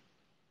times,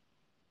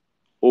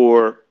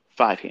 or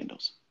 5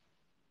 handles?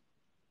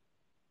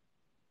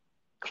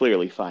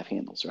 Clearly 5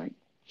 handles, right?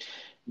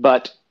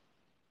 But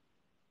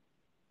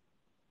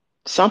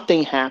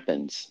something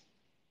happens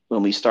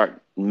when we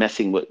start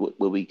messing with what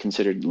we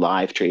considered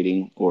live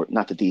trading, or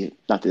not that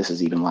this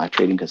is even live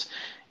trading, because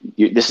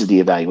this is the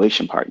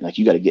evaluation part. Like,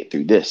 you got to get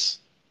through this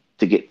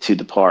to get to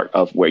the part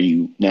of where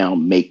you now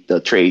make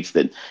the trades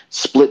that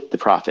split the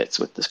profits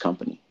with this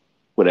company,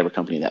 whatever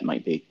company that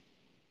might be.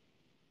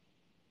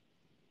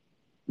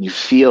 You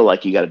feel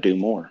like you got to do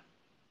more.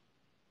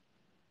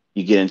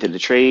 You get into the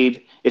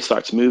trade, it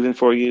starts moving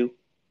for you,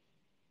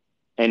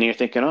 and you're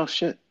thinking, oh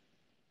shit,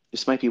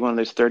 this might be one of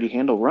those 30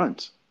 handle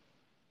runs.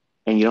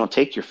 And you don't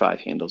take your 5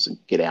 handles and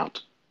get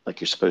out like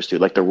you're supposed to,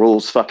 like the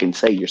rules fucking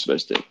say you're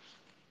supposed to.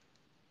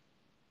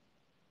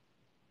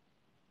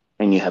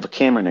 and you have a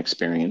Cameron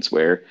experience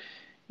where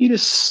you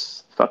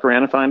just fuck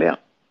around and find out.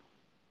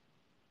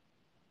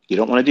 You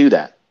don't want to do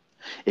that.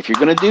 If you're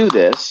going to do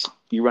this,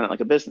 you run it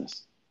like a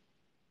business.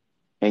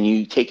 And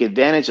you take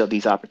advantage of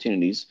these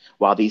opportunities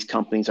while these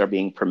companies are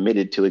being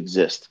permitted to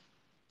exist.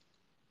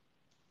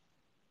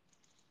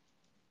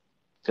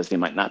 Because they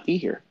might not be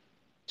here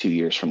 2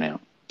 years from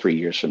now, 3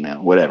 years from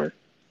now, whatever.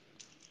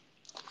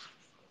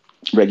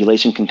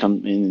 Regulation can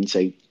come in and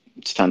say,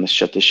 it's time to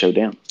shut this show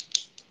down.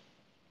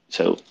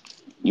 So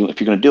if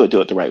you're going to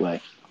do it the right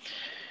way.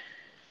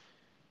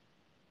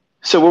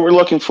 So what we're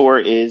looking for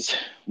is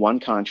one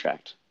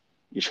contract.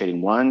 You're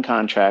trading one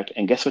contract,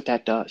 and guess what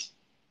that does?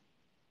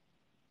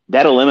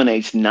 That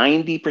eliminates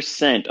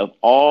 90% of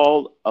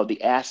all of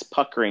the ass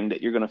puckering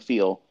that you're going to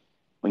feel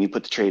when you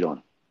put the trade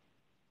on.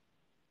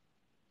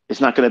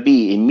 It's not going to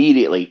be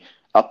immediately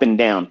up and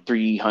down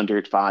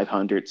 $300, $500, $600,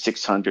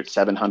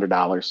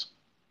 $700,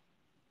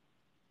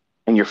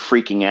 and you're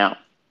freaking out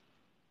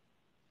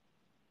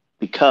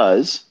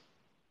because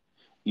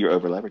you're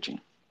over leveraging.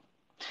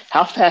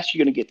 How fast are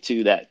you going to get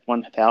to that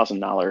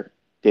 $1,000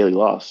 daily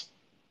loss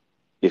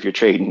if you're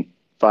trading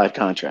 5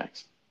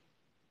 contracts?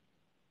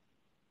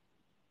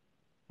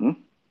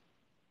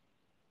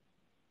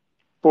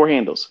 4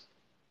 handles.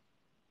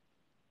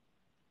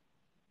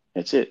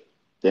 That's it.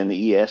 Then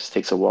the ES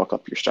takes a walk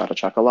up your strata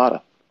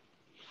chocolata.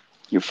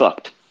 You're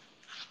fucked.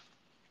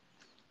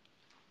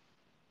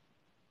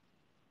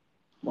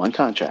 One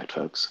contract,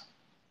 folks.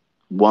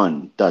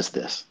 One does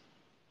this.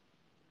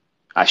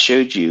 I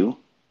showed you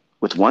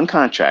with one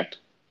contract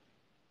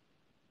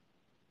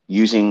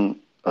using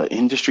an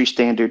industry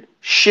standard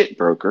shit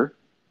broker,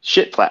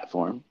 shit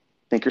platform,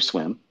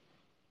 Thinkorswim.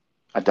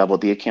 I doubled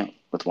the account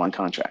with one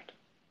contract.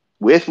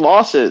 With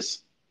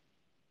losses.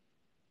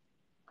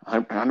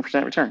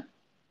 100% return.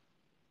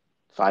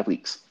 5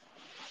 weeks.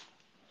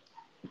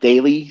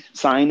 Daily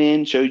sign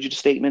in, showed you the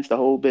statements, the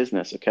whole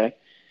business, okay?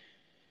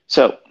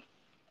 So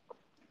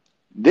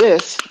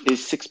this is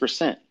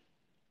 6%.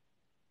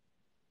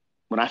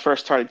 When I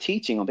first started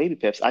teaching on baby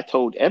pips, I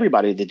told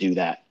everybody to do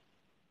that.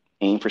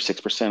 Aim for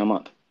 6% a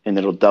month, and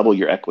it'll double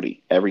your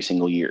equity every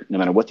single year. No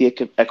matter what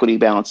the equity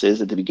balance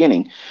is at the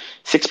beginning,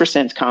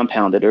 6% is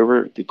compounded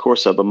over the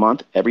course of a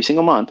month, every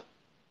single month,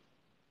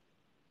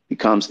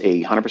 becomes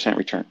a 100%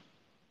 return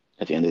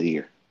at the end of the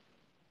year.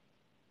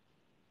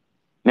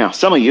 Now,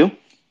 some of you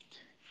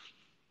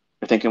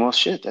are thinking, well,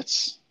 shit,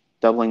 that's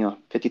doubling a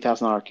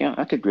 $50,000 account.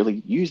 I could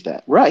really use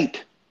that.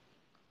 Right.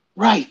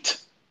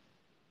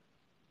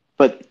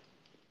 But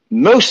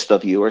most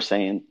of you are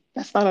saying,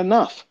 that's not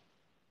enough.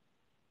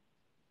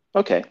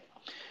 Okay,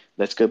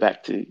 let's go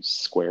back to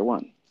square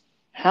one.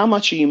 How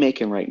much are you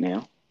making right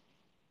now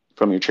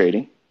from your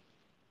trading?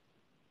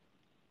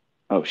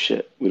 Oh,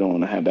 shit, we don't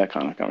want to have that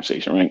kind of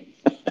conversation, right?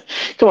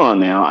 Come on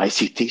now,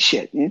 ICT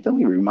shit. Don't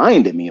be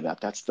reminding me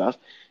about that stuff.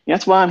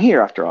 That's why I'm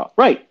here, after all.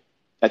 Right,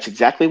 that's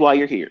exactly why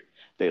you're here.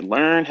 They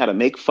learn how to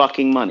make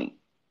fucking money.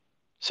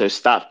 So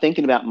stop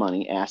thinking about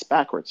money ass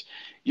backwards.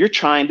 You're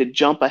trying to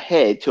jump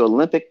ahead to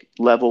Olympic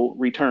level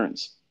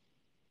returns.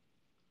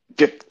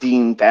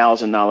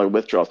 $15,000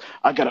 withdrawals.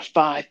 I got a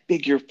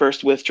 5-figure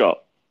first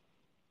withdrawal.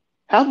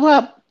 How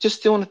about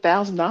just doing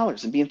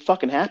 $1,000 and being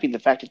fucking happy the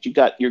fact that you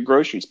got your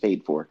groceries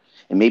paid for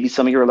and maybe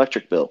some of your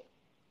electric bill,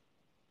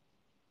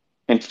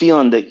 and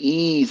feeling the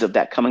ease of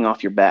that coming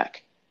off your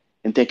back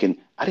and thinking,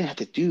 I didn't have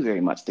to do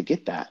very much to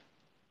get that.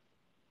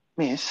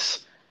 Man,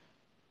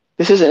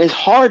 this isn't as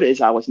hard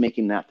as I was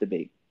making that to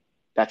be.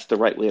 That's the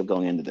right way of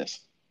going into this.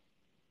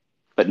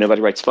 But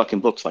nobody writes fucking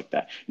books like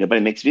that.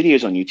 Nobody makes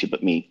videos on YouTube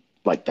but me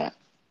like that.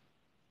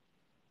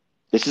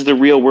 This is the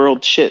real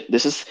world shit.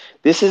 This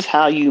is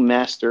how you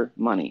master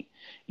money.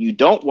 You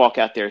don't walk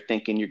out there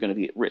thinking you're going to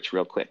be rich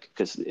real quick,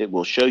 because it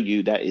will show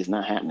you that is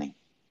not happening.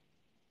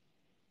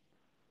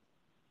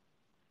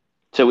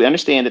 So we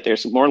understand that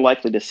there's more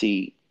likely to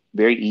see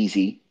very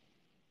easy,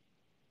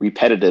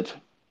 repetitive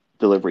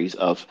deliveries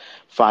of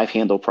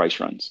 5-handle price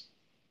runs.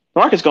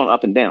 The market's going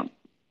up and down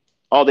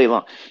all day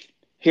long.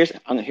 I'm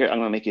going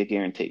to make you a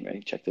guarantee.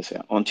 Ready? Check this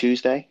out. On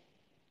Tuesday,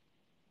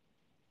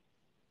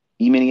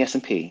 E-mini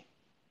S&P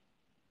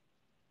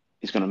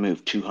is going to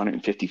move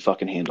 250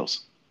 fucking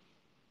handles.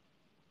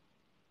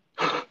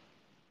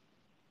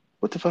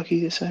 What the fuck did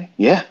you just say?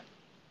 Yeah.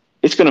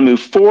 It's going to move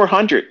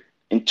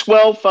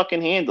 412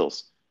 fucking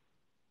handles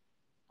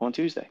on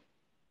Tuesday.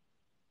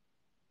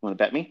 Want to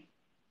bet me?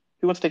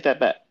 Who wants to take that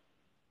bet?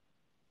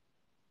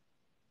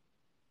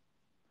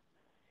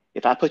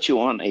 If I put you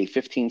on a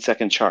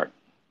 15-second chart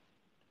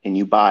and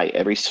you buy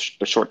every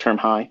short-term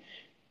high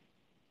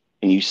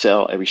and you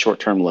sell every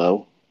short-term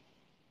low,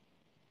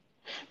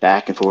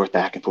 back and forth,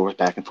 back and forth,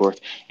 back and forth,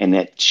 and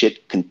that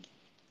shit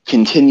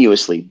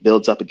continuously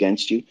builds up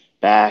against you,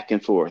 back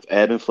and forth,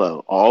 ebb and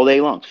flow, all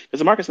day long. Because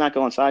the market's not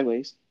going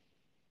sideways.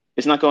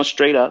 It's not going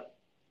straight up.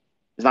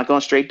 It's not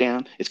going straight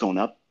down. It's going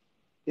up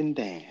and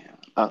down,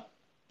 up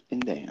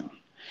and down.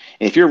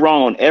 And if you're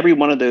wrong on every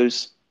one of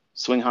those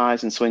swing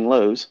highs and swing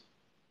lows,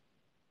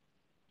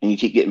 and you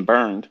keep getting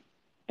burned,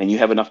 and you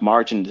have enough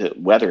margin to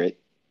weather it,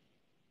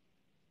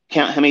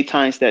 Count how many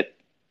times that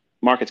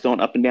market's going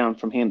up and down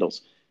from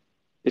handles.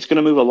 It's going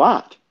to move a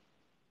lot.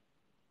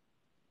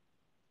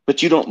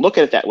 But you don't look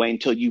at it that way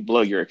until you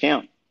blow your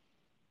account.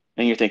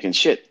 And you're thinking,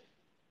 shit,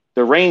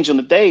 the range on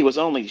the day was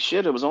only,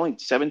 shit, it was only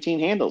 17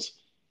 handles.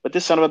 But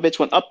this son of a bitch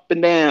went up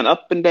and down,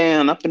 up and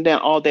down, up and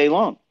down all day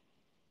long.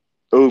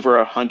 Over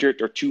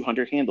 100 or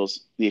 200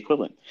 handles, the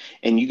equivalent.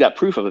 And you got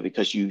proof of it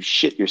because you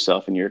shit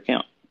yourself in your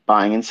account,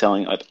 buying and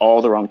selling at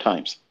all the wrong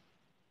times.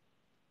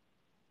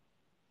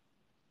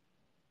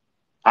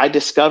 I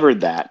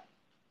discovered that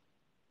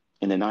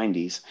in the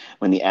 90s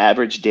when the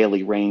average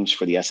daily range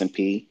for the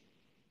S&P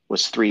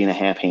was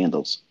 3.5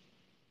 handles.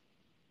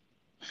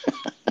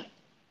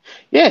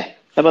 Yeah,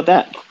 how about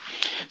that?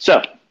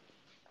 So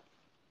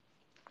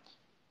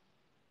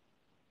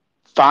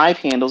 5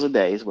 handles a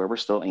day is where we're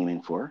still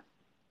aiming for.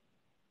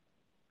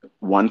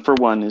 1 for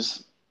 1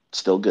 is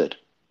still good.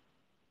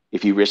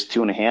 If you risk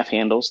 2.5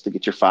 handles to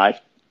get your 5,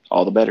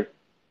 all the better.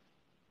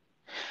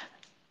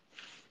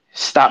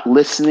 Stop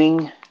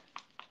listening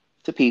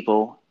to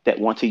people that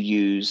want to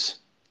use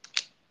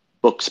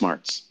book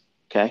smarts,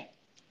 okay?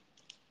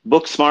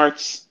 Book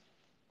smarts,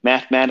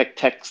 mathematic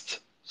text,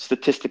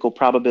 statistical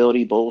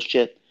probability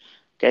bullshit,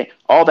 okay?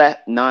 All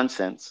that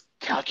nonsense,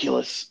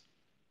 calculus.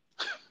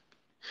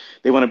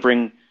 They want to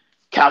bring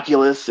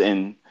calculus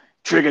and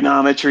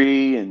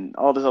trigonometry and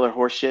all this other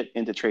horse shit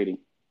into trading.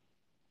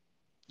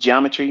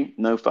 Geometry,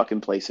 no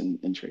fucking place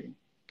in trading,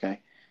 okay?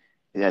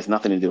 It has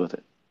nothing to do with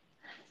it.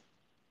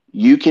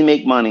 You can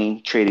make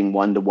money trading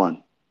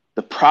 1-to-1.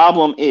 The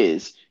problem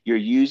is you're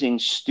using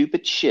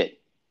stupid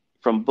shit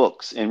from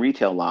books and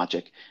retail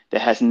logic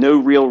that has no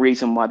real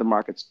reason why the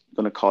market's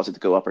going to cause it to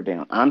go up or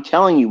down. I'm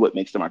telling you what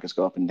makes the markets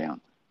go up and down.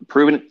 I'm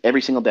proving it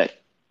every single day.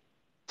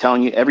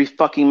 Telling you every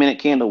fucking minute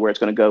candle where it's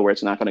going to go, where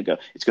it's not going to go.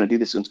 It's going to do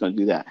this and it's going to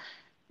do that.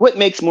 What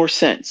makes more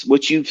sense?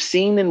 What you've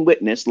seen and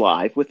witnessed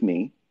live with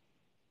me,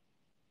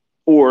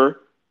 or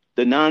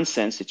the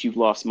nonsense that you've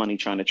lost money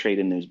trying to trade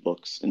in those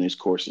books and those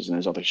courses and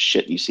those other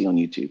shit you see on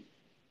YouTube?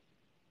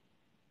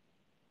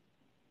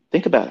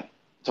 Think about it.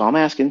 That's all I'm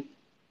asking.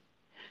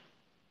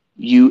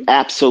 You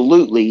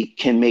absolutely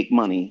can make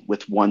money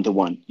with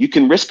 1-to-1. You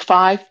can risk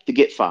 5 to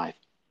get 5.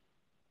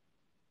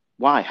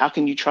 Why? How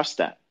can you trust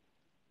that?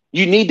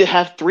 You need to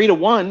have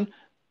 3-to-1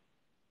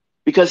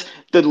 because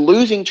the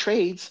losing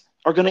trades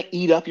are going to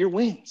eat up your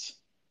wins.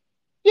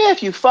 Yeah,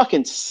 if you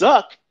fucking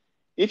suck,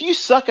 if you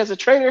suck as a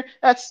trader,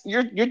 that's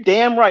you're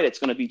damn right it's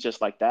going to be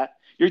just like that.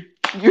 You're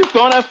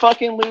going to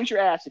fucking lose your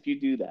ass if you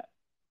do that.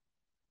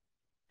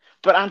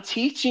 But I'm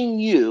teaching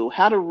you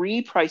how to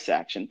read price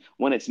action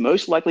when it's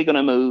most likely going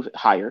to move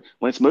higher,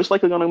 when it's most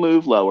likely going to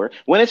move lower,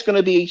 when it's going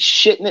to be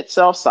shitting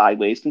itself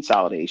sideways,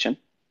 consolidation.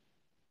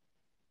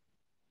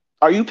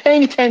 Are you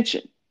paying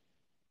attention?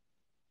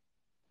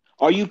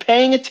 Are you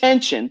paying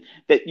attention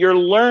that you're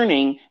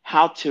learning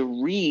how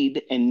to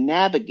read and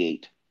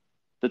navigate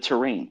the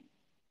terrain?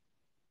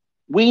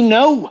 We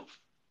know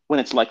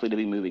when it's likely to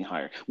be moving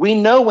higher. We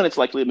know when it's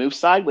likely to move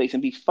sideways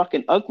and be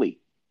fucking ugly.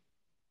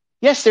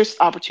 Yes, there's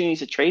opportunities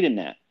to trade in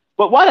that.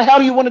 But why the hell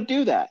do you want to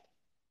do that?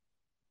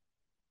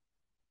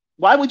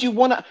 Why would you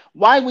want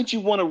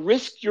to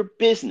risk your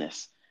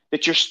business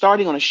that you're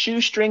starting on a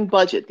shoestring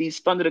budget, these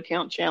funded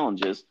account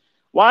challenges?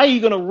 Why are you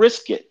going to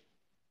risk it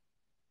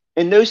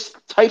in those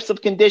types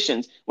of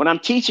conditions when I'm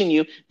teaching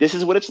you this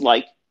is what it's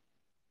like?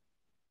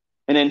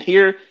 And then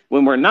here,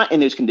 when we're not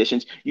in those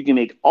conditions, you can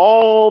make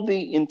all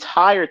the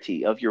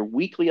entirety of your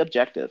weekly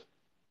objective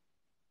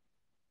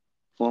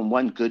on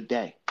one good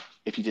day.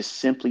 If you just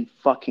simply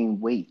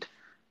fucking wait.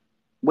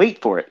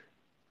 Wait for it.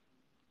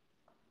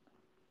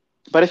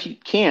 But if you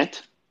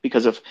can't,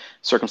 because of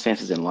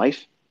circumstances in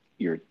life,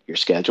 your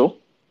schedule,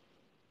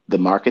 the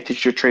market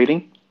that you're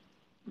trading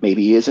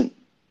maybe isn't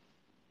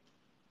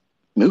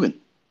moving.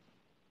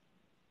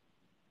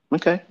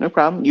 Okay, no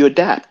problem. You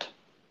adapt.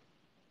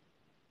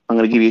 I'm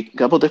going to give you a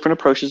couple different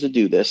approaches to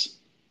do this.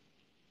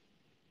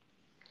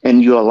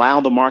 And you allow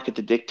the market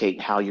to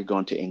dictate how you're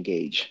going to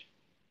engage.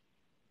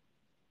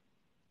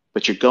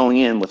 But you're going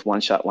in with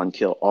one shot, one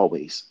kill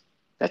always.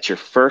 That's your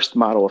first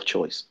model of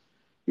choice.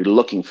 You're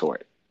looking for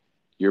it.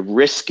 You're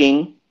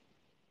risking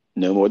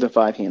no more than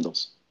 5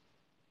 handles.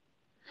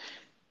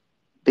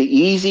 The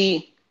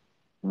easy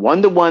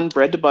 1-to-1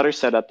 bread to butter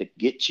setup that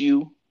gets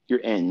you your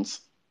ends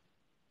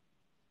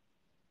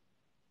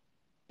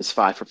is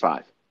 5 for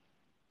 5.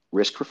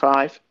 Risk for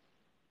 5,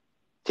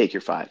 take your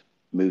 5,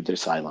 move to the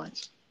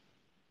sidelines.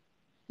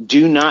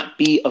 Do not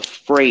be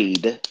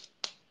afraid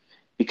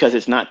because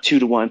it's not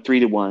 2-to-1,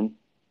 3-to-1.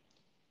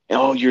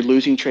 Oh, your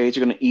losing trades are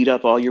going to eat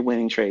up all your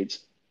winning trades.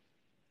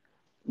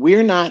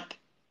 We're not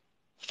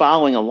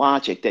following a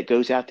logic that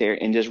goes out there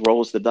and just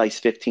rolls the dice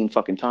 15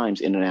 fucking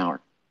times in an hour.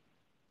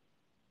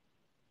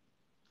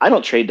 I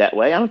don't trade that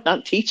way. I'm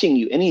not teaching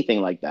you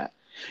anything like that.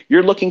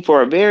 You're looking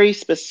for a very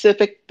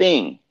specific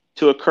thing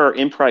to occur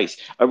in price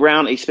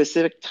around a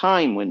specific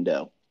time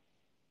window.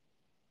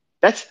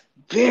 That's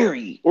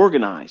very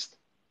organized.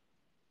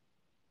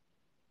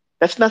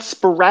 That's not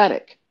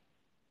sporadic.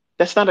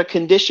 That's not a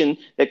condition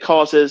that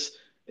causes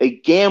a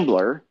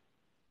gambler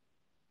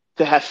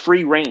to have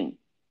free reign.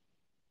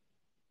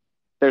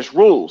 There's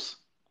rules,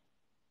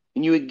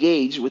 and you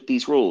engage with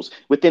these rules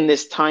within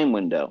this time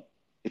window.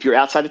 If you're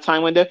outside the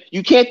time window,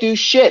 you can't do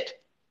shit.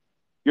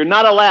 You're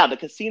not allowed. The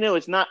casino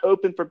is not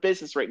open for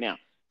business right now.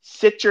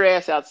 Sit your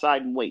ass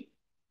outside and wait.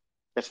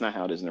 That's not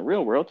how it is in the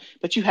real world,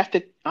 but you have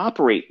to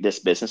operate this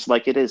business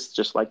like it is,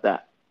 just like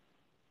that.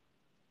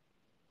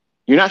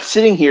 You're not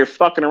sitting here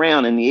fucking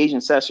around in the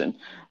Asian session.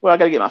 Well, I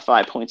got to get my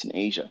 5 points in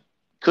Asia.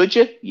 Could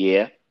you?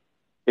 Yeah.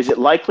 Is it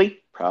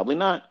likely? Probably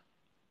not.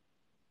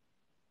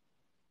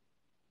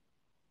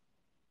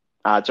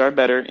 Odds are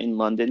better in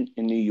London,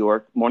 in New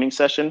York, morning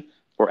session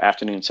or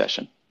afternoon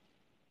session.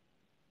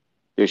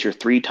 There's your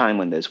 3 time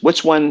windows.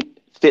 Which one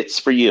fits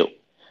for you?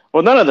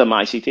 Well, none of them,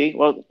 ICT.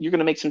 Well, you're going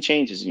to make some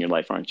changes in your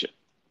life, aren't you?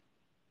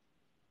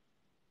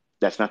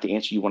 That's not the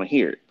answer you want to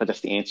hear, but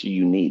that's the answer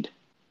you need.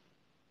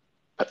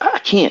 But I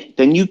can't.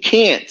 Then you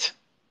can't.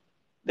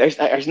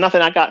 There's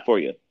nothing I got for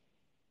you.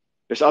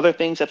 There's other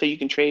things I think you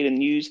can trade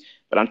and use,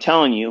 but I'm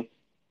telling you,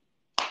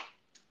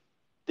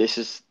 this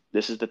is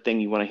the thing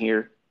you want to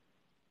hear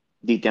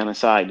deep down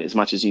inside, as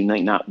much as you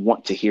might not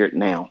want to hear it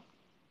now.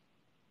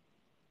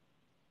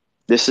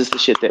 This is the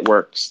shit that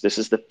works. This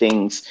is the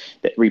things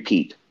that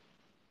repeat.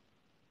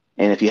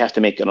 And if you have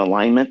to make an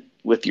alignment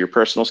with your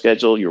personal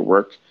schedule, your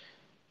work,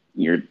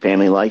 your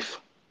family life,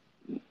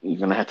 you're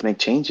going to have to make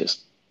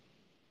changes.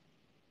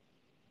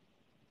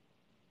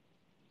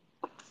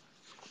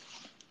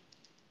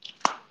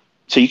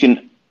 So you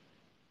can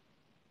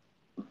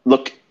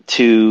look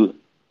to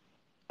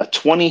a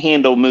 20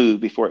 handle move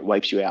before it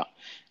wipes you out.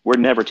 We're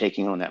never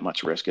taking on that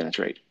much risk in a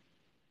trade.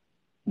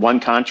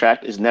 One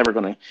contract is never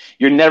going to,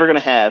 you're never going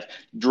to have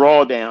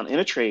drawdown in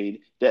a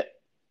trade that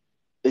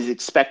is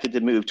expected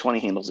to move 20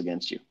 handles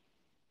against you.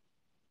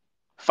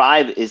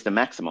 5 is the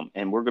maximum,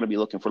 and we're going to be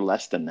looking for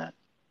less than that.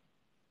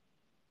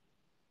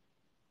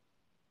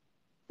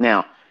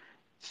 Now,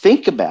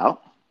 think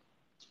about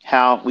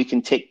how we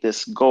can take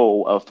this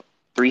goal of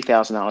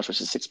 $3,000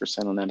 versus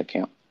 6% on that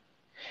account.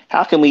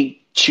 How can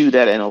we chew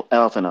that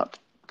elephant up?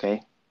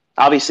 Okay.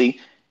 Obviously,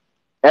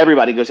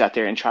 everybody goes out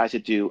there and tries to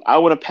do, I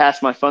want to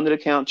pass my funded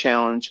account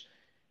challenge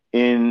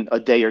in a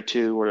day or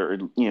two, or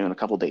in a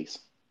couple of days.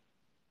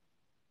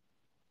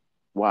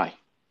 Why?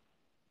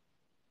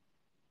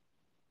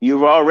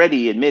 You've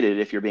already admitted,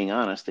 if you're being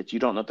honest, that you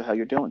don't know what the hell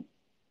you're doing.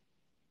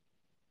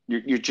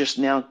 You're just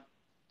now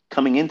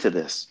coming into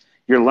this.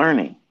 You're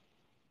learning.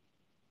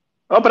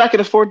 Oh, but I could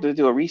afford to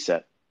do a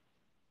reset.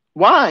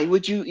 Why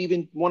would you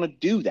even want to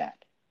do that?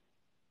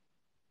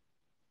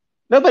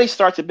 Nobody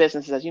starts a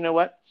business and says, you know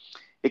what?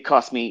 It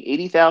cost me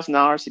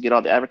 $80,000 to get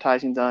all the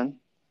advertising done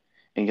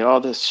and get all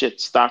this shit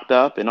stocked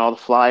up and all the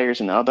flyers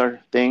and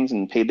other things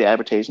and pay the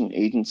advertising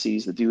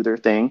agencies to do their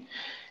thing.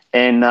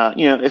 And,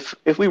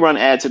 if we run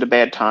ads at a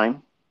bad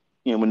time,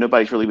 when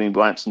nobody's really been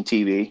watching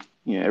TV,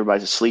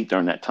 everybody's asleep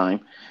during that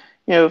time,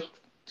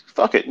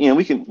 fuck it.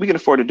 We can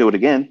afford to do it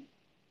again.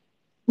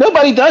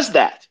 Nobody does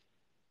that.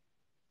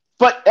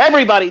 But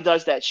everybody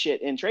does that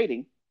shit in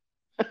trading.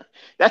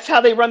 That's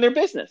how they run their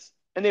business.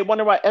 And they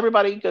wonder why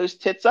everybody goes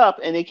tits up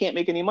and they can't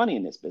make any money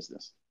in this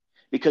business,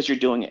 because you're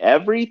doing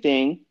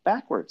everything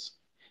backwards.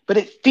 But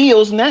it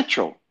feels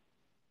natural.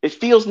 It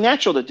feels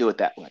natural to do it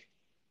that way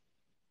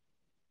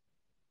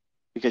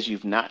because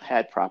you've not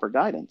had proper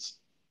guidance,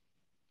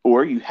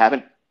 or you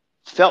haven't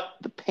felt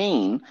the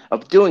pain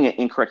of doing it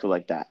incorrectly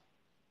like that.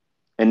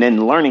 And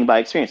then learning by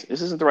experience,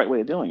 this isn't the right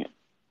way of doing it.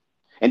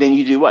 And then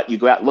you do what? You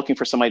go out looking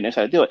for somebody who knows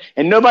how to do it.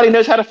 And nobody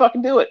knows how to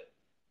fucking do it.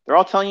 They're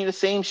all telling you the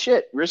same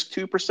shit. Risk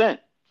 2%.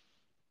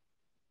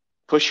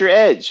 Push your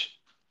edge.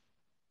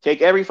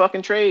 Take every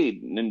fucking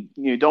trade, and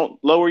don't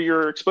lower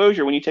your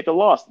exposure when you take a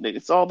loss.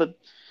 It's all the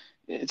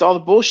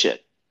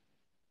bullshit.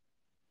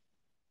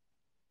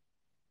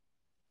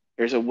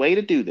 There's a way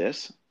to do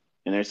this,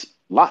 and there's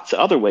lots of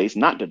other ways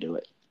not to do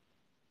it.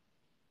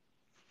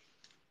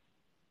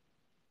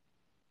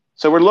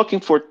 So we're looking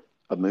for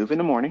a move in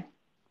the morning.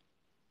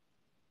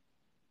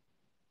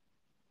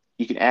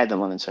 You can add the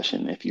London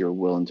session if you're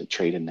willing to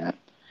trade in that.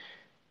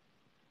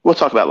 We'll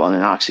talk about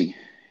London Oxy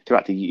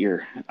throughout the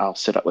year. I'll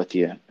sit up with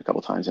you a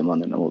couple times in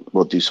London, and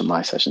we'll do some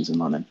live sessions in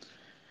London.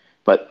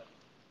 But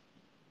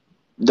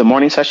the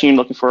morning session, you're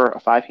looking for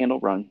a 5-handle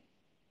run,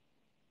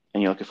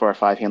 and you're looking for a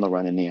 5-handle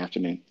run in the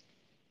afternoon.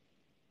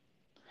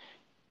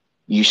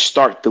 You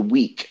start the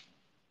week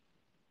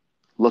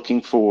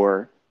looking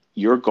for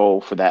your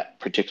goal for that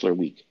particular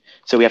week.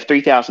 So we have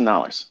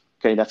 $3,000.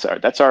 Okay,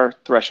 that's our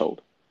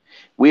threshold.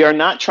 We are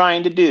not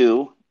trying to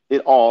do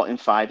it all in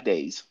 5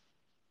 days.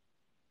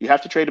 You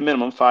have to trade a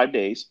minimum 5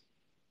 days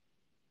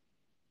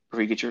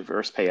before you get your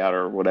first payout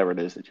or whatever it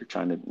is that you're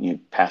trying to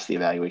pass the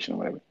evaluation or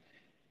whatever.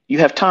 You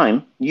have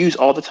time. Use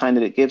all the time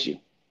that it gives you,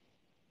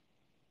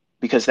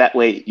 because that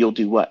way you'll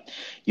do what?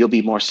 You'll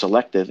be more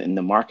selective in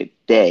the market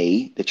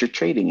day that you're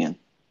trading in.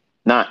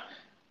 Not,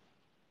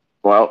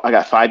 well, I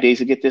got 5 days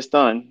to get this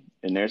done,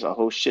 and there's a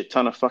whole shit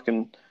ton of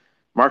fucking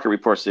market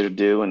reports that are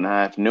due, and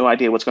I have no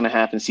idea what's going to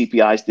happen.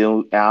 CPI's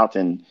due out,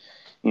 and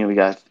we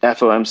got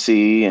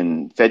FOMC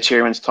and Fed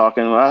chairman's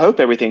talking. Well, I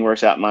hope everything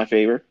works out in my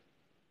favor.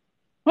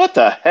 What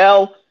the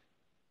hell?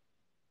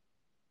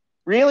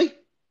 Really?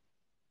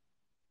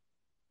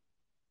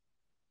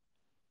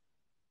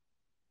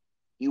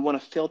 You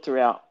want to filter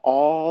out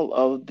all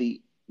of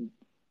the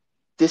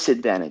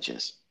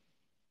disadvantages.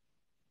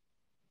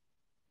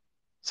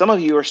 Some of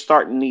you are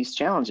starting these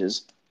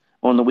challenges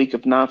on the week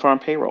of non-farm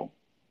payroll,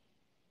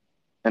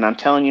 and I'm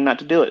telling you not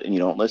to do it, and you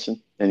don't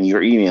listen, and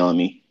you're emailing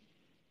me.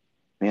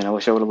 Man, I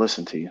wish I would have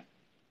listened to you.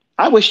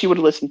 I wish you would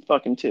have listened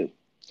fucking too.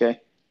 Okay.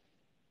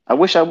 I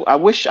wish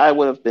I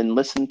would have been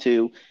listened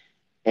to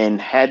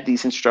and had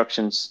these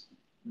instructions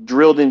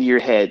drilled into your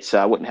head so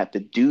I wouldn't have to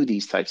do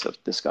these types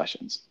of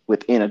discussions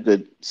within a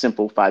good,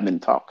 simple 5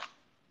 minute talk.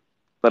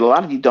 But a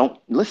lot of you don't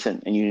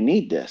listen and you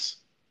need this.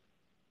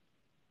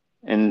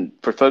 And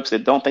for folks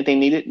that don't think they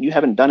need it, you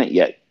haven't done it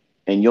yet.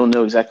 And you'll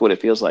know exactly what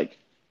it feels like.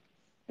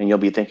 And you'll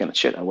be thinking,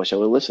 shit, I wish I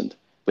would have listened.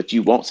 But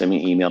you won't send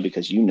me an email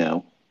because you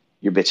know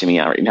you're bitching me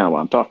out right now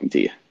while I'm talking to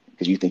you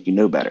because you think you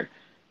know better.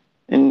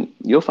 And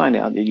you'll find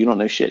out that you don't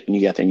know shit when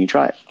you get there and you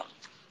try it.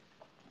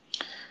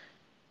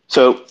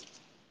 So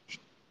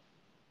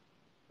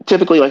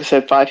typically, like I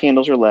said, 5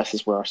 handles or less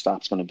is where our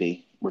stop's going to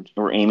be.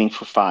 We're aiming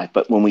for 5.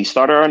 But when we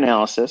start our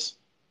analysis,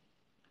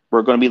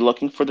 we're going to be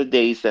looking for the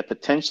days that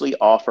potentially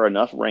offer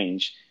enough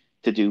range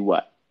to do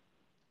what?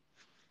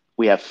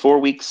 We have 4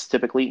 weeks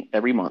typically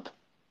every month.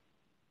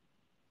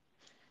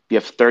 You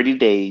have 30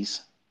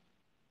 days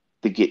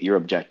to get your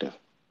objective.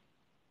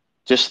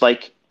 Just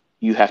like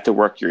you have to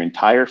work your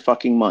entire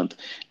fucking month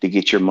to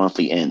get your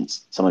monthly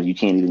ends. Some of you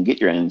can't even get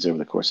your ends over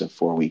the course of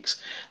 4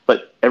 weeks.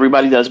 But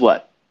everybody does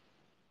what?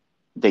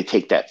 They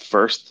take that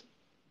first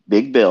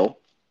big bill.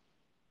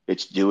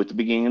 It's due at the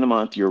beginning of the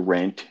month, your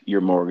rent,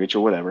 your mortgage,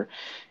 or whatever.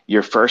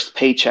 Your first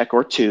paycheck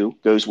or two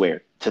goes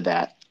where? To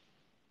that.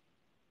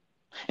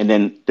 And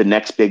then the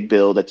next big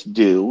bill that's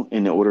due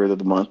in the order of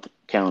the month,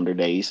 calendar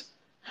days.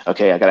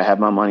 Okay, I got to have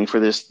my money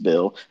for this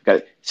bill.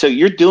 So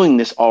you're doing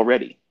this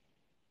already.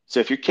 So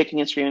if you're kicking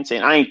and screaming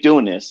saying, I ain't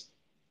doing this,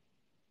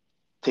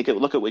 take a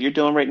look at what you're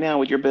doing right now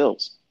with your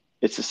bills.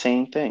 It's the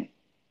same thing.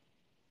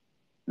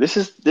 This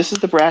is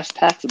the brass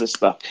tacks of this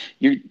stuff.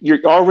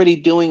 You're already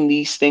doing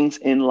these things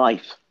in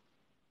life.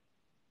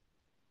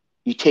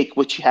 You take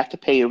what you have to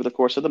pay over the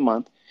course of the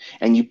month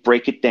and you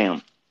break it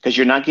down because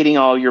you're not getting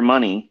all your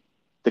money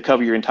to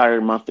cover your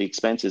entire monthly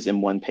expenses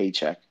in one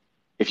paycheck.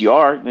 If you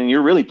are, then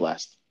you're really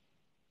blessed.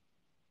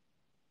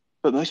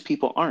 But most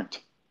people aren't.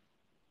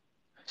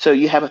 So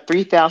you have a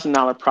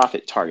 $3,000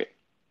 profit target.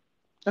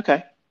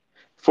 Okay.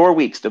 4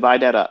 weeks,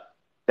 divide that up.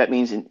 That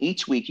means in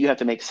each week you have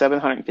to make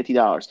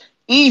 $750.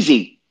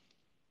 Easy.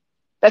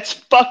 That's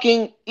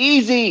fucking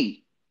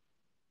easy.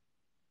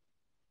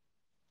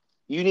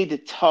 You need to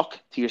talk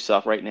to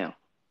yourself right now.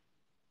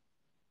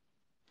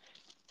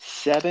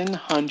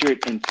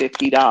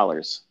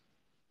 $750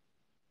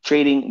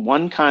 trading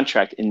one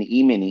contract in the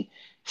E-mini.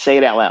 Say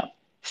it out loud.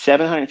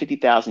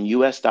 750,000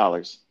 US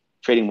dollars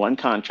trading one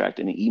contract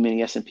in the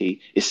E-mini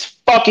S&P is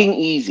fucking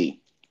easy.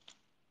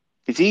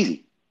 It's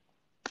easy.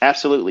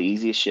 Absolutely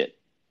easy as shit.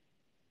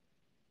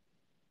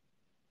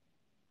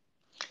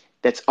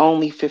 That's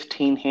only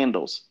 15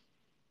 handles.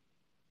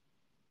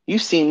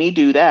 You've seen me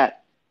do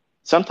that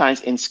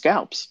sometimes in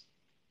scalps,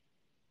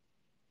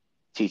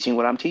 teaching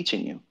what I'm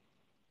teaching you.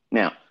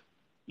 Now,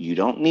 you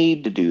don't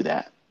need to do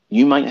that.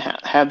 You might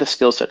have the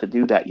skill set to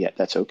do that yet.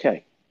 That's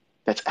okay.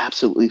 That's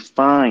absolutely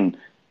fine.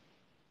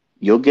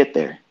 You'll get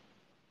there.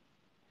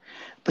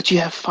 But you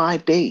have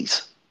 5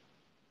 days.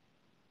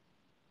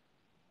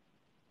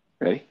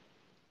 Ready?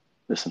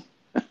 Listen.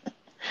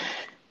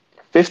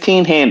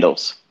 15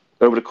 handles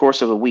over the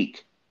course of a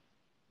week.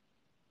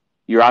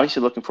 You're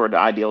obviously looking for the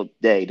ideal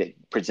day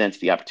that presents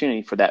the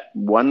opportunity for that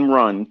one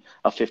run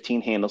of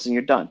 15 handles and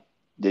you're done.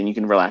 Then you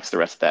can relax the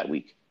rest of that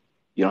week.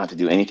 You don't have to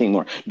do anything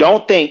more.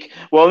 Don't think,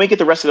 well, let me get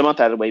the rest of the month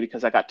out of the way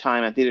because I got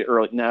time. I did it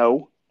early.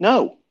 No,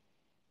 no.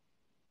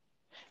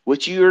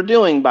 What you're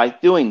doing by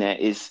doing that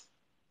is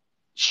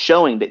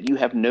showing that you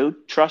have no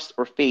trust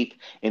or faith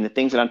in the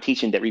things that I'm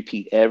teaching that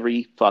repeat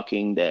every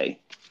fucking day.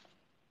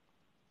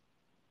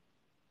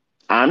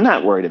 I'm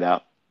not worried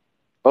about,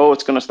 oh,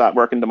 it's going to stop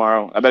working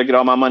tomorrow. I better get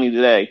all my money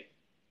today.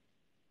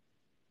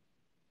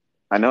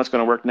 I know it's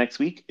going to work next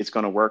week. It's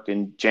going to work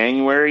in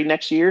January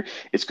next year.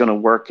 It's going to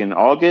work in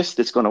August.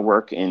 It's going to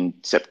work in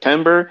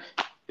September.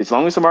 As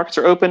long as the markets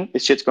are open,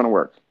 this shit's going to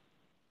work.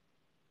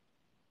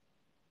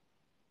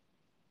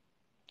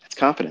 It's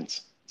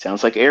confidence. It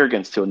sounds like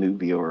arrogance to a new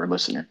viewer or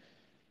listener.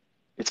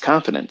 It's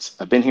confidence.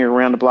 I've been here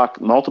around the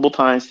block multiple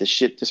times. This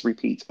shit just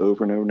repeats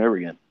over and over and over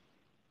again.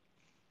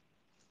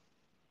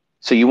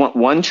 So you want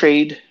one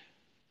trade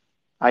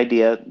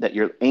idea that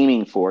you're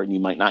aiming for, and you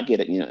might not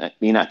get it. You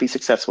may not be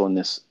successful in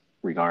this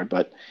regard,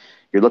 but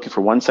you're looking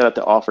for one setup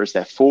that offers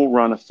that full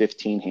run of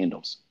 15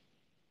 handles.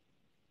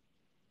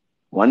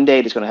 One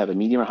day that's going to have a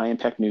medium or high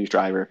impact news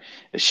driver,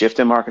 a shift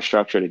in market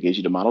structure that gives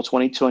you the model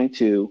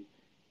 2022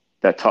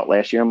 that I taught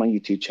last year on my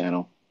YouTube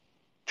channel.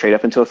 Trade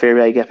up into a fair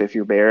value gap if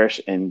you're bearish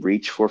and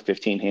reach for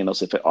 15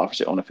 handles if it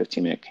offers it on a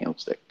 15-minute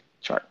candlestick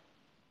chart.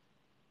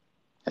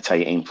 That's how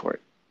you aim for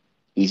it.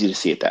 Easy to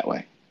see it that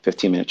way.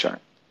 15-minute chart.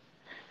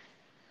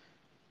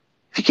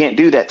 If you can't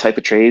do that type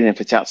of trade, and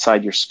if it's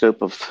outside your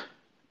scope of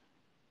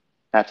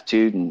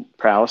aptitude and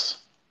prowess,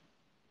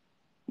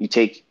 you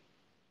take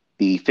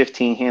the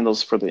 15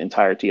 handles for the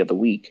entirety of the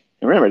week.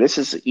 And remember, this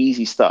is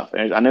easy stuff.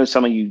 I know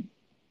some of you,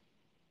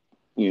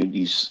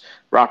 these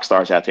rock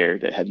stars out there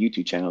that have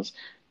YouTube channels,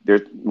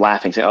 they're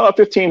laughing, saying, "Oh,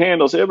 15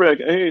 handles, everybody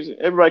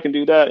can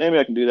do that.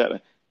 Anybody can do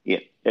that." Yeah,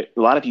 a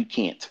lot of you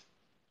can't.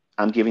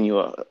 I'm giving you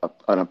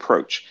an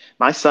approach.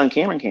 My son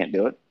Cameron can't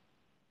do it.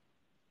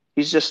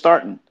 He's just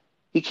starting.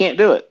 He can't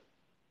do it.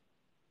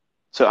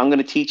 So I'm going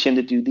to teach him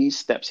to do these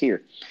steps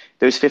here.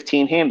 Those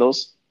 15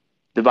 handles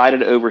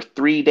divided over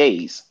 3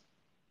 days,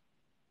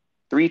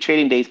 3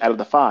 trading days out of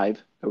the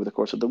 5 over the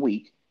course of the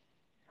week.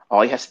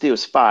 All he has to do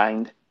is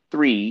find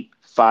 3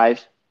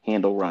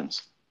 5-handle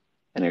runs.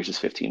 And there's his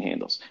 15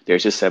 handles.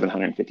 There's his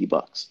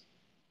 $750.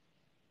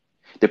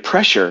 The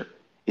pressure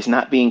is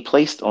not being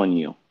placed on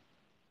you.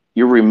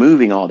 You're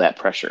removing all that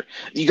pressure.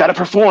 You got to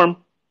perform.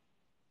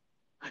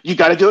 You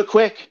got to do it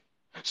quick.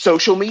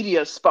 Social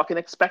media is fucking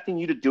expecting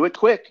you to do it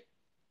quick.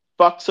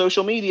 Fuck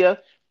social media.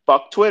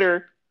 Fuck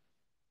Twitter.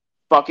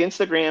 Fuck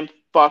Instagram.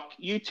 Fuck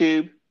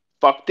YouTube.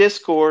 Fuck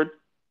Discord.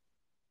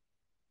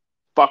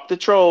 Fuck the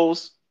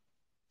trolls.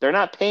 They're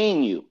not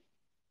paying you.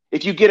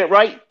 If you get it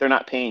right, they're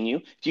not paying you.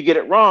 If you get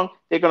it wrong,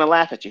 they're going to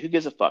laugh at you. Who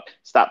gives a fuck?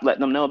 Stop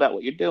letting them know about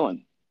what you're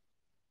doing.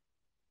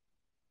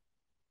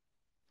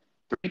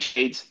 3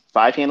 trades,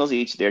 5 handles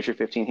each. There's your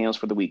 15 handles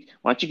for the week.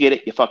 Once you get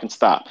it, you fucking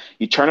stop.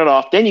 You turn it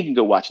off. Then you can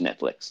go watch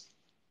Netflix.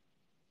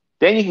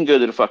 Then you can go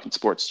to the fucking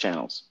sports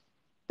channels.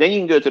 Then you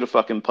can go to the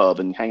fucking pub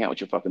and hang out with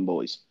your fucking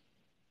boys.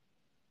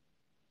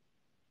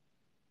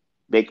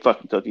 Bake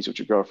fucking cookies with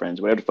your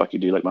girlfriends, whatever the fuck you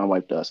do, like my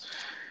wife does.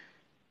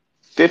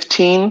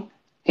 15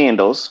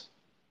 handles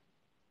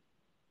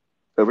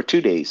over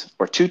 2 days,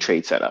 or 2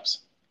 trade setups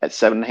at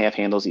 7.5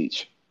 handles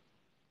each.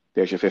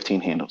 There's your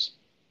 15 handles.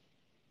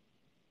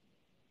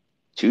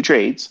 2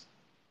 trades,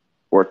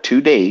 or 2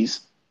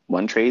 days,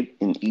 1 trade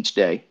in each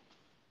day.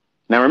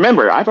 Now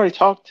remember, I've already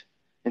talked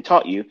and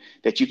taught you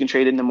that you can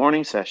trade in the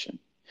morning session.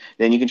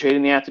 Then you can trade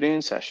in the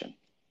afternoon session.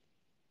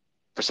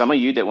 For some of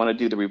you that want to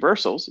do the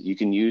reversals, you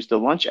can use the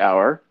lunch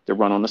hour to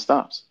run on the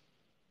stops.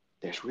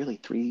 There's really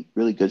 3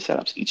 really good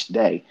setups each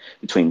day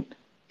between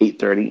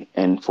 8:30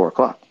 and 4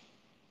 o'clock.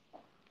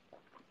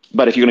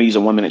 But if you're going to use a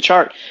 1-minute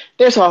chart,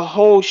 there's a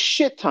whole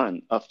shit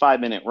ton of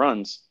 5-minute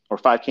runs or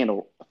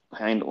 5-handle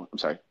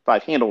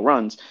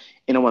runs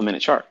in a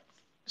 1-minute chart.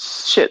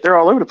 Shit, they're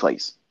all over the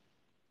place.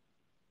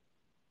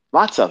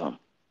 Lots of them.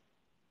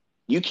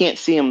 You can't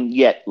see them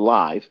yet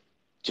live,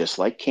 just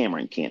like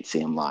Cameron can't see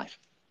them live.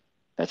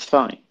 That's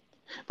fine.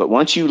 But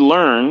once you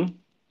learn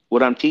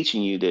what I'm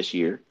teaching you this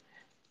year,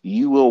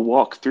 you will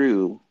walk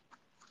through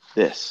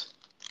this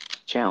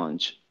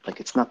challenge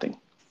like it's nothing.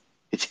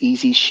 It's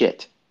easy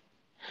shit.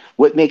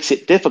 What makes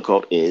it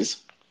difficult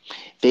is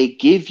they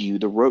give you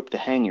the rope to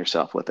hang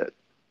yourself with it.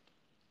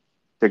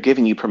 They're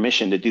giving you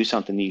permission to do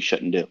something that you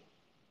shouldn't do.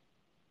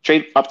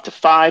 Trade up to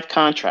 5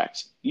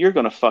 contracts. You're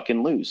going to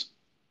fucking lose.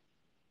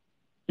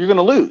 You're going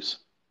to lose.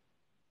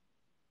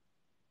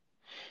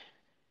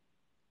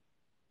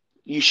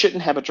 You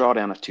shouldn't have a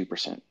drawdown of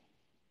 2%.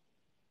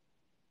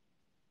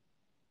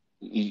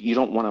 You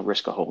don't want to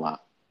risk a whole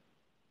lot.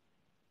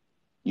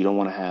 You don't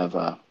want to have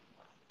a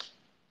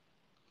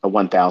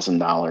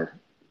 $1,000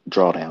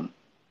 drawdown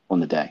on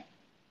the day.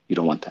 You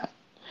don't want that.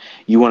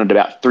 You wanted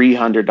about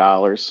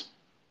 $300,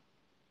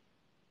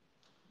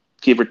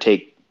 give or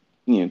take,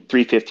 $350,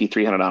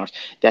 $300.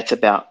 That's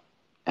about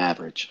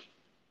average.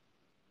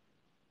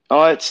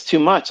 Oh, it's too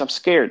much. I'm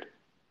scared.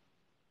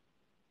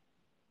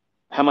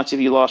 How much have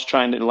you lost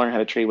trying to learn how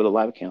to trade with a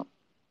live account?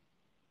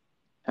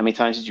 How many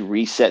times did you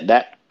reset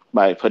that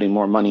by putting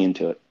more money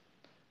into it?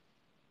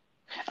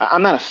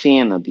 I'm not a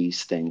fan of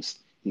these things,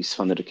 these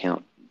funded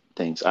account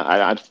things.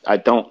 I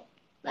don't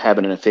have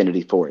an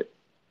affinity for it.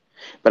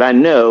 But I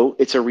know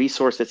it's a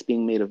resource that's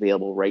being made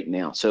available right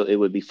now. So it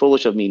would be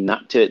foolish of me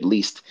not to at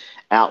least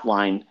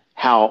outline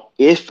how,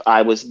 if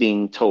I was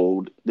being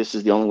told this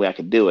is the only way I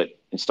could do it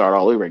and start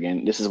all over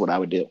again, this is what I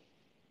would do.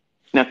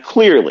 Now,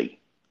 clearly,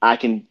 I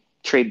can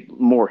trade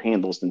more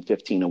handles than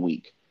 15 a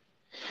week.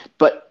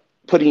 But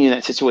putting you in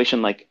that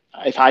situation, like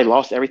if I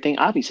lost everything,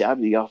 obviously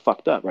I'd be all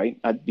fucked up, right?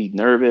 I'd be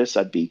nervous.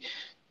 I'd be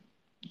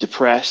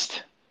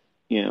depressed.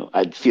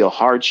 I'd feel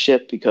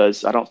hardship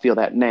because I don't feel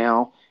that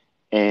now.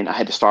 And I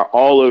had to start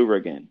all over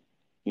again.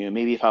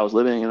 Maybe if I was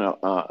living in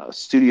a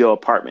studio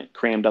apartment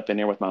crammed up in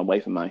there with my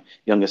wife and my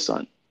youngest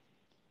son,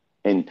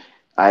 and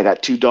I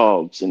got 2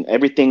 dogs and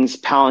everything's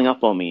piling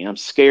up on me. I'm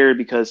scared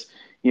because,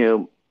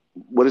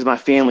 what does my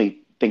family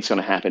think's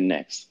going to happen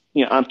next?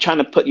 I'm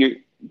trying to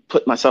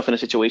put myself in a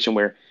situation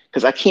where,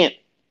 because I can't,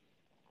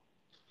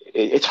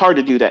 it's hard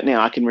to do that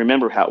now. I can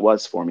remember how it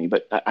was for me,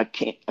 but I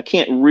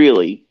can't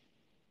really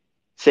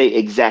say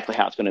exactly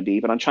how it's going to be,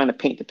 but I'm trying to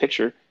paint the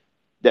picture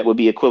that would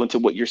be equivalent to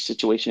what your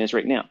situation is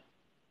right now.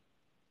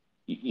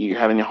 You're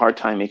having a hard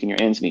time making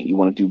your ends meet. You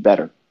want to do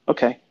better.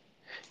 Okay.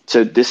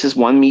 So this is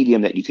one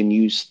medium that you can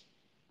use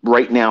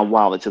right now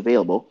while it's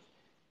available.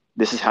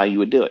 This is how you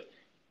would do it.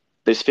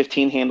 Those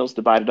 15 handles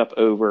divided up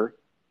over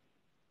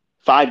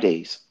 5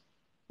 days.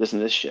 Listen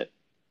to this shit.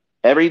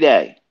 Every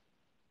day.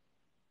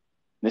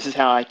 This is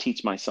how I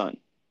teach my son.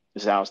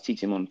 This is how I was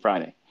teaching him on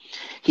Friday.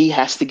 He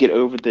has to get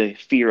over the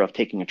fear of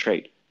taking a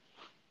trade.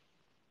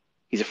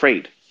 He's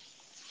afraid.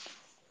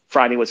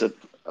 Friday was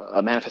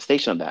a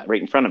manifestation of that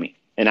right in front of me.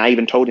 And I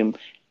even told him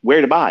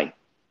where to buy.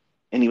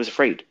 And he was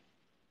afraid.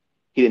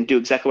 He didn't do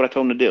exactly what I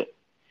told him to do.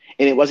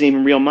 And it wasn't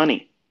even real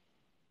money.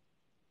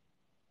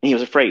 And he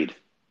was afraid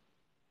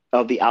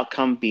of the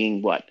outcome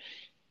being what?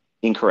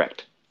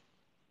 Incorrect.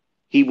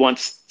 He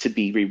wants to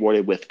be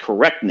rewarded with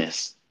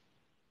correctness.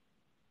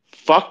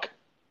 Fuck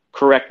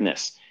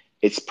correctness.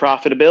 It's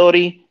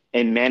profitability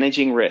and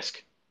managing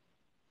risk.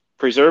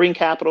 Preserving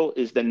capital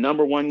is the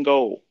number one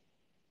goal.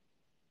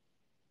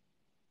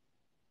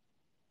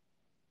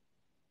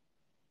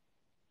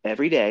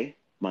 Every day,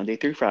 Monday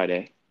through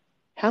Friday,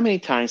 how many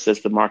times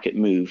does the market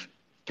move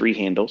 3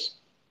 handles?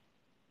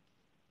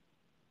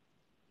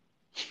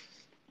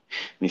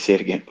 Let me say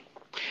it again.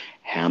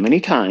 How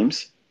many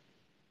times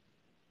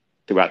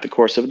throughout the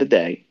course of the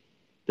day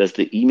does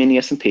the E-mini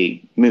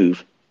S&P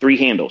move 3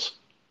 handles?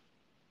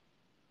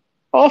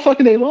 All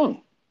fucking day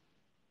long.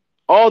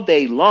 All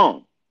day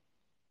long.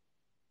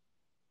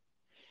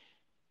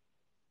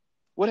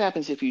 What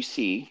happens if you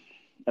see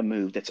a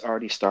move that's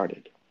already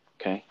started?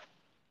 Okay?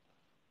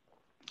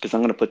 Because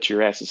I'm going to put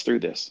your asses through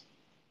this.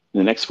 In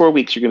the next 4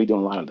 weeks, you're going to be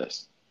doing a lot of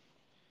this.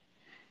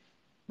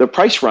 The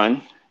price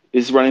run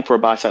is running for a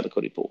buy-side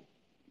liquidity pool.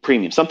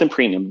 Premium, something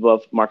premium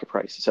above market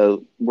price.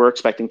 So we're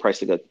expecting price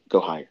to go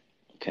higher.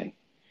 Okay.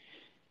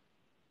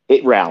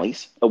 It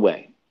rallies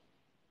away.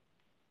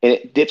 And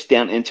it dips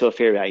down into a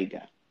fair value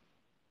gap.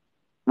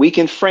 We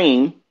can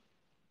frame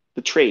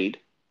the trade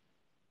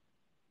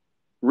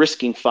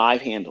risking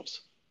 5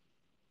 handles.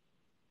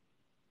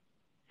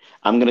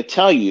 I'm going to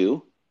tell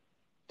you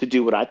to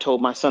do what I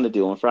told my son to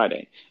do on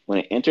Friday. When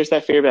it enters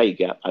that fair value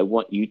gap, I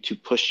want you to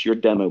push your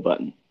demo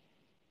button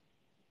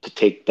to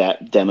take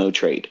that demo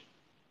trade.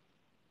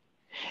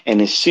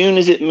 And as soon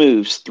as it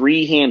moves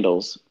 3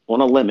 handles on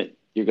a limit,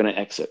 you're going to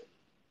exit.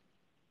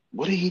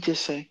 What did he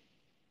just say?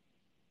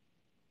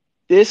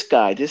 This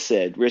guy just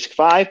said, risk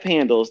 5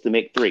 handles to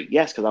make 3.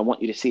 Yes, because I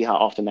want you to see how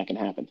often that can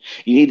happen.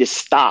 You need to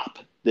stop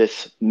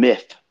this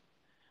myth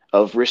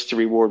of risk to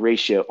reward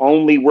ratio.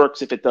 Only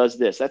works if it does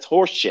this. That's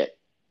horse shit.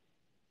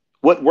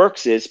 What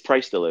works is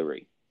price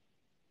delivery.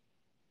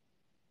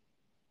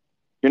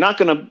 You're not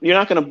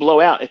gonna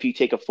blow out if you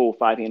take a full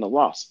 5 handle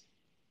loss.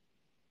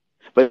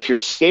 But if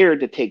you're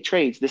scared to take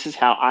trades, this is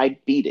how I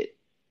beat it.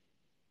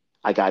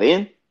 I got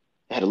in,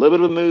 I had a little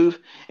bit of a move,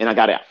 and I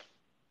got out.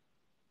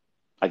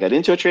 I got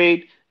into a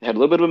trade, I had a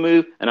little bit of a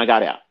move, and I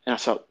got out. And I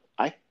saw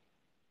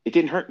it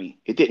didn't hurt me.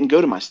 It didn't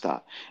go to my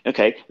stop.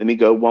 Okay, let me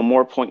go one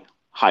more point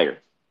higher,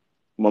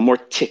 one more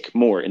tick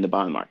more in the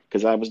bond market,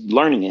 because I was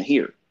learning it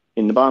here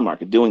in the bond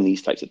market, doing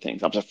these types of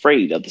things. I was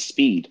afraid of the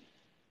speed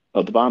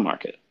of the bond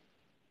market.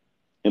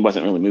 It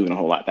wasn't really moving a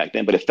whole lot back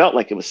then, but it felt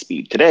like it was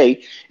speed.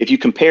 Today, if you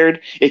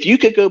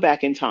could go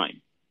back in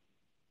time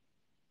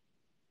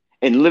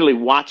and literally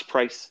watch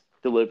price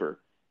deliver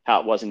how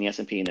it was in the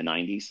S&P in the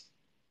 90s,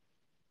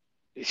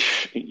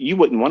 you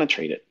wouldn't want to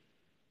trade it.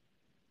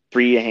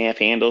 3.5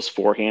 handles,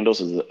 4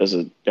 handles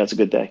that's a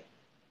good day.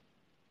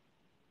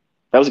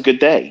 That was a good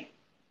day.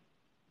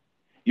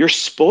 You're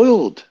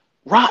spoiled,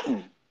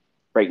 rotten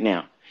right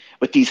now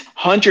with these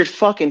 100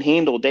 fucking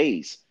handle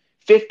days,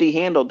 50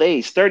 handle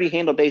days, 30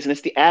 handle days, and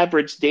it's the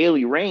average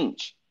daily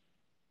range.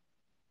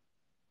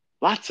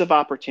 Lots of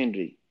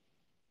opportunity.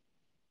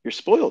 You're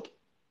spoiled.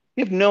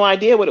 You have no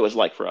idea what it was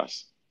like for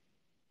us.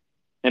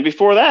 And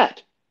before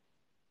that,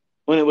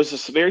 when it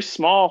was a very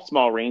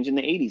small range in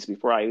the 80s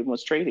before I even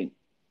was trading.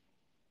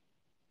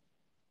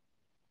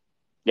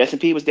 The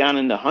S&P was down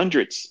in the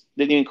hundreds,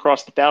 didn't even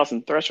cross the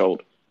 1,000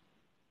 threshold.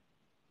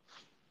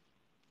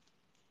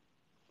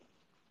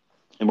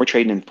 And we're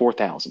trading in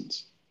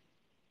 4,000s.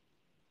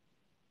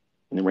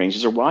 And the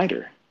ranges are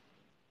wider.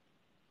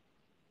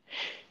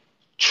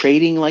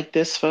 Trading like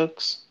this,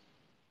 folks,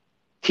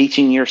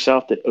 teaching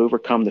yourself to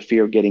overcome the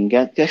fear of getting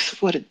get,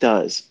 guess what it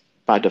does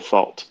by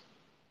default?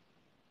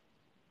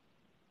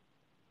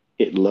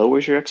 It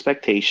lowers your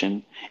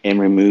expectation and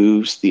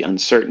removes the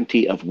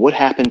uncertainty of what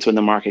happens when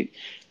the market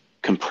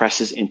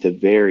compresses into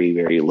very,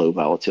 very low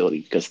volatility,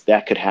 because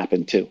that could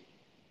happen too.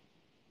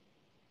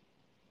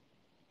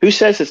 Who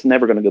says it's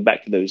never going to go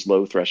back to those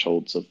low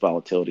thresholds of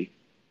volatility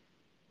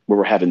where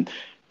we're having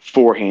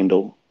 4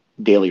 handle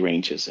daily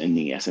ranges in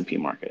the S&P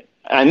market?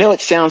 I know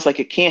it sounds like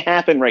it can't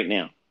happen right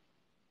now,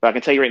 but I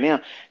can tell you right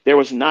now, there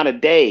was not a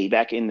day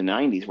back in the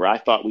 90s where I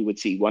thought we would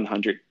see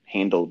 100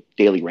 handle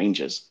daily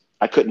ranges.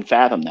 I couldn't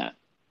fathom that.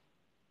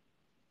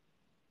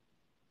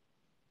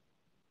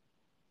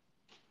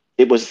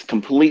 It was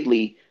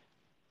completely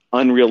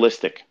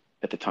unrealistic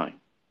at the time.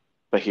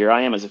 But here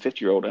I am as a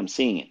 50-year-old, I'm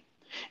seeing it.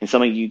 And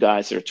some of you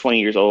guys are 20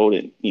 years old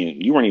and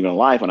you weren't even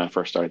alive when I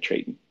first started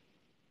trading.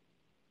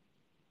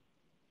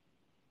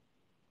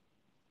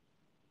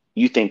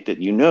 You think that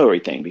you know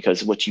everything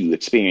because of what you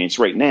experience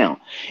right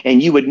now.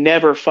 And you would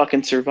never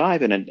fucking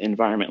survive in an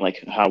environment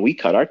like how we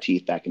cut our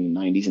teeth back in the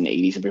 90s and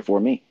 80s and before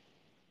me,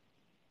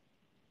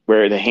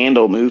 where the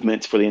handle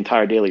movements for the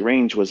entire daily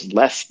range was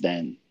less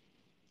than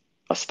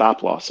a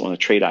stop loss on a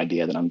trade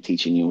idea that I'm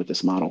teaching you with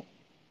this model.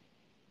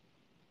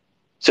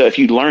 So if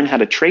you learn how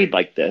to trade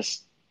like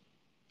this,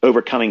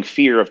 overcoming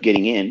fear of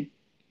getting in,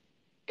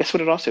 guess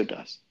what it also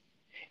does?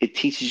 It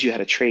teaches you how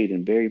to trade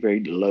in very,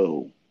 very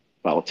low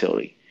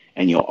volatility,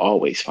 and you'll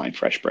always find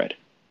fresh bread.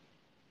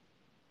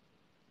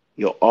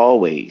 You'll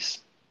always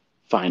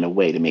find a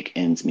way to make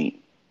ends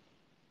meet.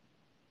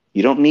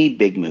 You don't need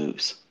big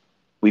moves.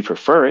 We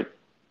prefer it,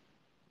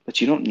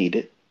 but you don't need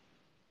it.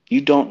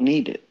 You don't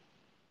need it.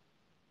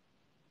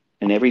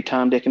 And every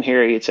Tom, Dick, and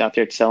Harry it's out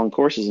there selling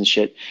courses and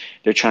shit,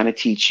 they're trying to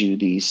teach you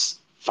these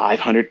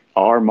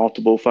 500R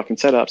multiple fucking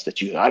setups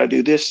that you got to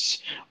do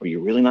this or you're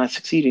really not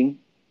succeeding.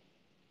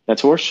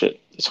 That's horseshit.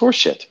 It's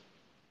horseshit.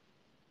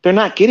 They're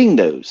not getting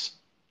those.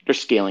 They're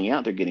scaling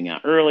out. They're getting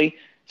out early.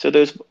 So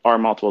those R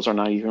multiples are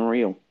not even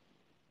real.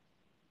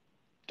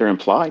 They're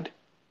implied.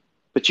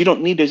 But you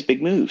don't need those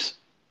big moves.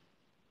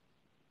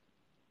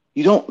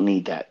 You don't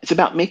need that. It's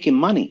about making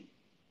money.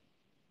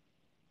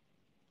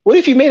 What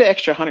if you made an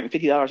extra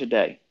 $150 a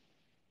day?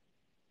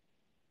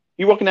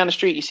 You're walking down the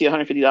street, you see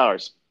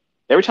 $150.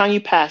 Every time you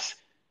pass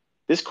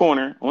this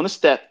corner on the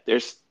step,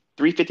 there's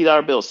three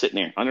 $50 bills sitting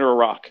there under a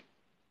rock.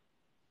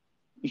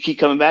 You keep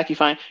coming back, you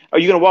find, are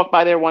you going to walk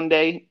by there one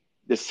day,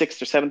 the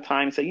sixth or seventh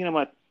time, and say, you know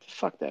what?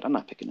 Fuck that. I'm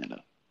not picking that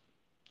up.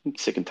 I'm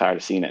sick and tired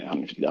of seeing that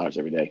 $150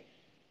 every day.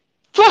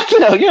 Fuck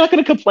no. You're not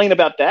going to complain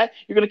about that.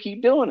 You're going to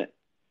keep doing it.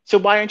 So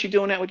why aren't you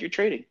doing that with your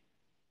trading?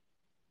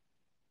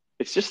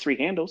 It's just three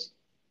handles.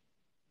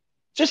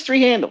 Just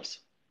three handles.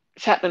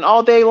 It's happening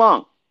all day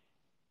long.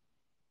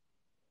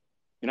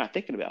 You're not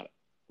thinking about it.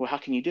 Well, how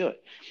can you do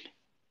it?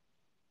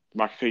 The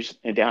market goes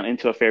down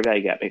into a fair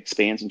value gap. It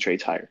expands and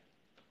trades higher.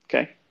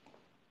 Okay?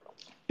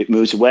 It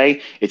moves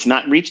away. It's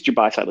not reached your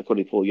buy side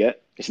liquidity pool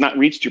yet. It's not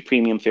reached your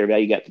premium fair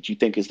value gap that you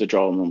think is the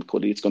draw on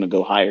liquidity. It's going to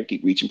go higher,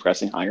 keep reaching,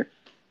 pressing higher.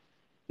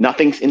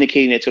 Nothing's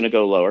indicating it's going to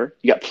go lower.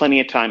 You got plenty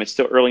of time. It's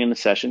still early in the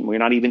session. We're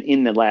not even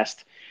in the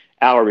last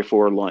hour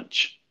before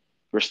lunch.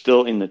 We're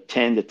still in the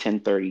 10 to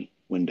 10:30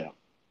 window,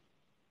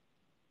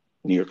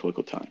 New York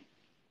local time.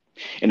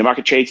 And the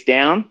market trades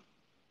down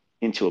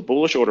into a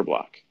bullish order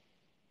block.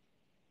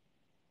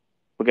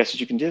 Well, guess what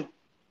you can do?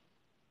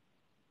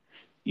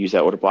 Use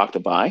that order block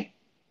to buy,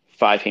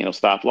 5 handle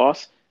stop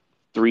loss,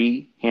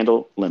 3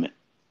 handle limit.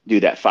 Do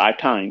that 5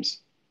 times.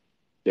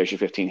 There's your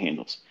 15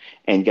 handles.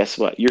 And guess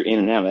what? You're in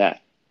and out of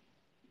that.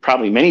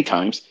 Probably many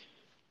times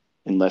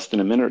in less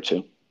than a minute or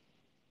two.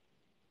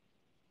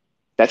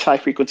 That's high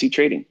frequency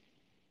trading.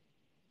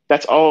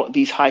 That's all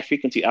these high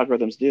frequency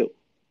algorithms do.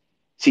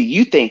 See,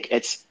 you think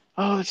it's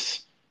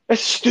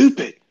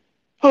stupid.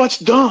 Oh, it's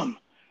dumb.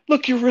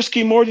 Look, you're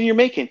risking more than you're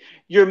making.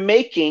 You're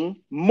making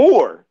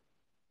more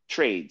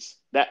trades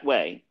that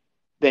way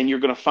than you're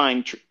going to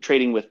find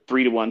trading with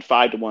 3 to 1,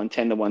 5 to 1,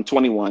 10 to 1,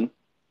 21.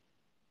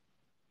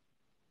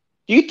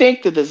 Do you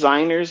think the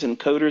designers and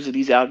coders of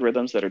these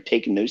algorithms that are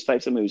taking those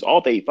types of moves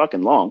all day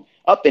fucking long,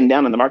 up and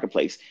down in the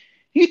marketplace,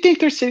 do you think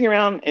they're sitting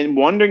around and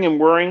wondering and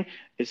worrying,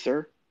 is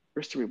their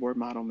risk to reward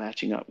model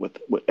matching up with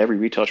what every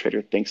retail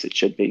trader thinks it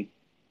should be?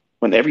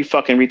 When every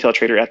fucking retail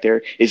trader out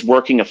there is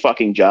working a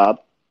fucking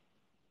job,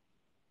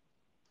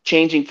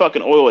 changing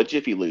fucking oil at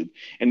Jiffy Lube,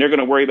 and they're going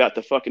to worry about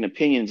the fucking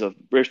opinions of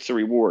risk to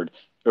reward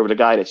over the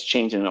guy that's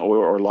changing an oil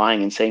or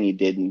lying and saying he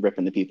did and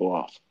ripping the people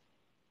off.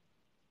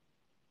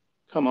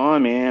 Come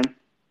on, man.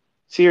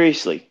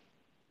 Seriously.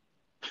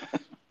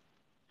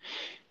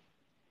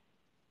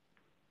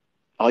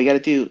 All you got to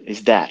do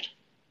is that.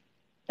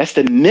 That's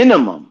the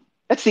minimum.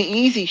 That's the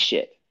easy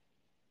shit.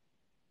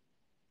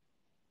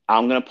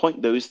 I'm going to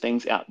point those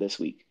things out this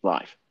week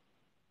live,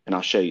 and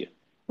I'll show you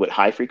what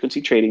high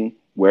frequency trading,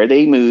 where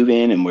they move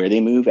in and where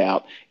they move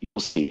out.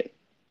 You'll see it.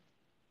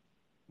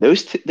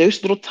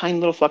 Those little tiny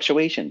little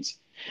fluctuations,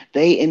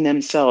 they in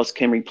themselves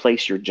can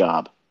replace your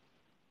job.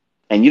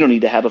 And you don't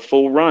need to have a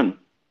full run.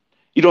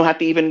 You don't have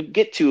to even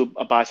get to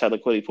a buy side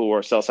liquidity pool or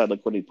a sell side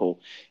liquidity pool.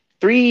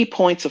 3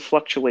 points of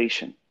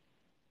fluctuation.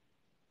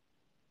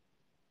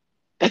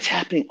 That's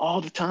happening all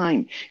the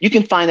time. You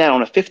can find that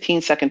on a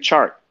 15-second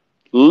chart,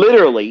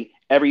 literally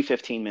every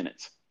 15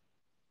 minutes.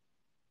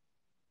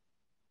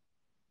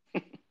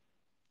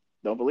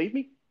 Don't believe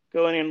me?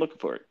 Go in there and look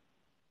for it.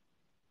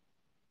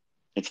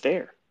 It's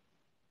there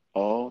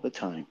all the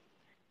time.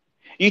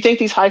 You think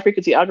these high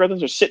frequency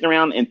algorithms are sitting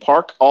around in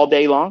park all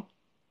day long,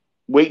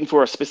 waiting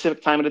for a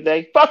specific time of the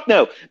day? Fuck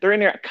no. They're in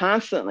there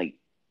constantly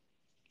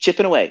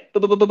chipping away,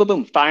 boom, boom, boom, boom,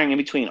 boom, firing in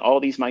between all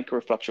these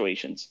micro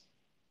fluctuations.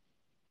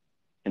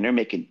 And they're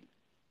making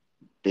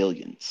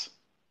billions.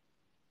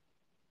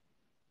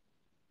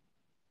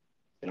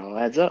 It all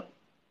adds up.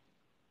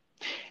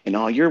 And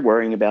all you're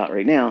worrying about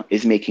right now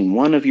is making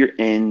one of your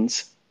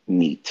ends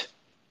meet.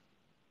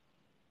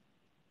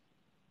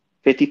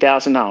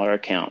 $50,000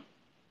 account.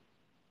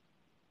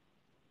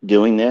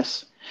 Doing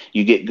this,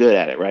 you get good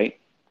at it, right?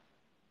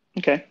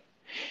 Okay.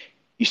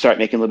 You start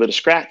making a little bit of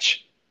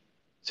scratch.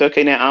 So,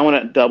 okay, now I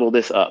want to double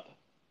this up.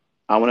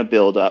 I want to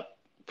build up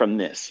from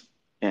this.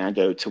 And I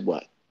go to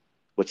what?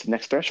 What's the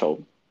next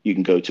threshold? You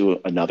can go to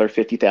another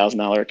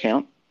 $50,000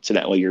 account. So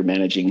that way you're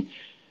managing,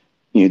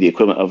 the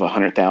equivalent of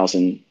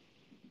 100,000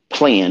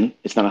 plan.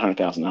 It's not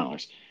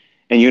 $100,000.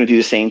 And you're going to do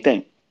the same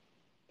thing,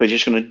 but you're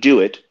just going to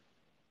do it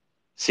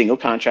single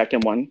contract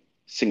in one,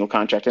 single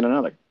contract in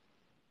another.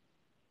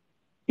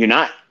 You're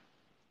not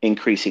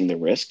increasing the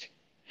risk.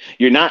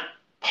 You're not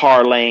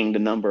parlaying the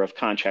number of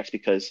contracts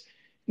because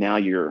now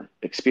you're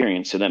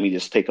experienced. So let me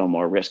just take on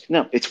more risk.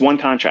 No, it's one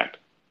contract.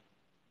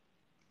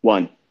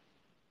 One.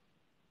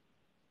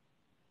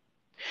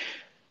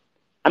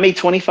 I made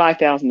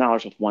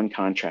 $25,000 with one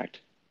contract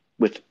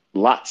with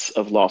lots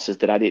of losses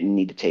that I didn't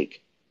need to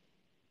take.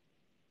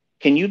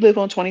 Can you live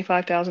on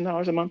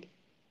 $25,000 a month?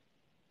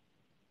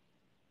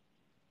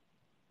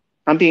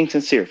 I'm being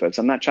sincere, folks.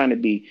 I'm not trying to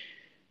be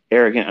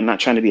arrogant. I'm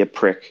not trying to be a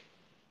prick.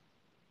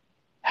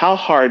 How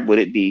hard would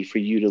it be for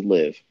you to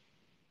live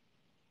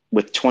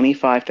with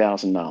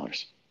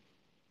 $25,000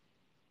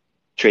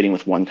 trading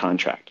with one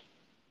contract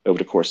over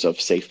the course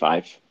of, say,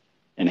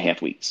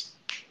 5.5 weeks?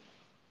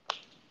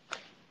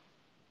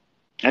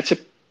 That's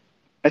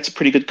a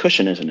pretty good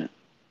cushion, isn't it?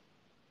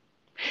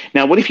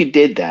 Now, what if you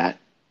did that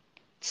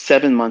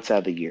 7 months out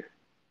of the year?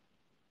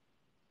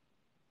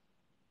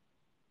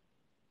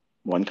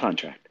 One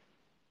contract.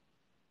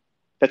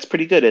 That's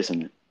pretty good,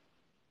 isn't it?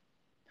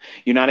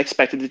 You're not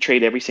expected to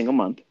trade every single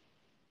month.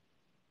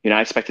 You're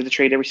not expected to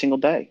trade every single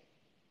day.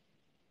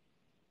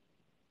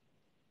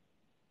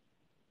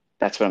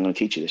 That's what I'm going to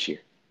teach you this year.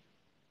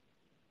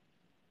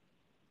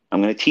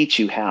 I'm going to teach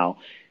you how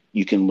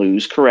you can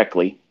lose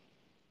correctly,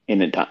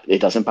 and it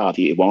doesn't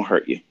bother you. It won't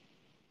hurt you.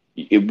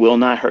 It will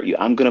not hurt you.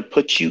 I'm going to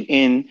put you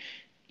in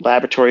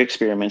laboratory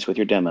experiments with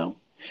your demo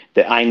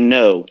that I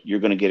know you're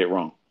going to get it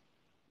wrong,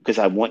 because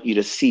I want you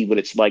to see what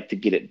it's like to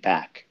get it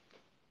back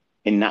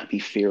and not be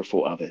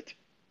fearful of it.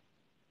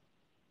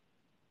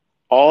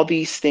 All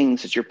these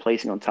things that you're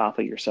placing on top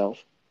of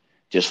yourself,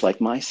 just like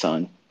my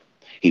son,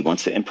 he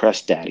wants to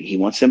impress daddy. He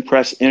wants to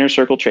impress inner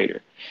circle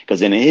trader,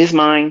 because in his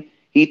mind,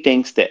 he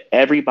thinks that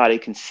everybody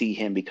can see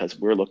him because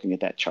we're looking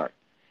at that chart.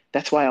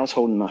 That's why I was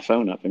holding my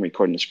phone up and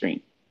recording the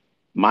screen.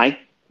 My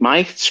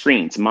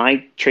screens,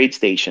 my trade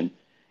station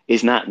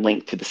is not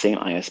linked to the same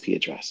ISP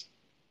address.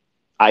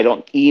 I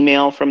don't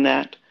email from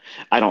that.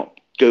 I don't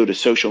go to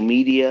social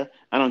media.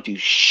 I don't do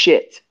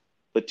shit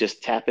but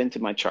just tap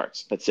into my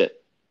charts. That's it.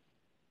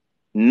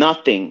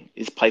 Nothing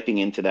is piping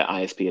into that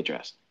ISP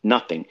address.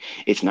 Nothing.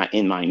 It's not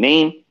in my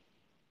name.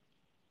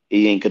 It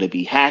ain't going to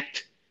be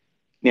hacked.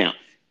 Now,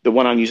 the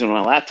one I'm using on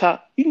my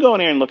laptop, you can go in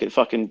there and look at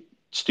fucking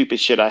stupid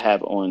shit I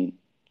have on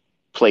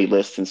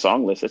playlists and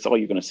song lists. That's all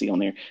you're going to see on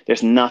there.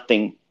 There's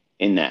nothing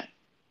in that.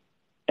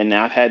 And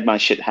now I've had my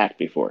shit hacked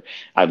before.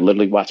 I've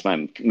literally watched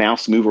my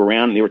mouse move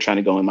around and they were trying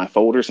to go in my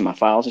folders and my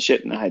files and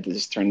shit, and I had to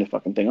just turn the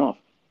fucking thing off.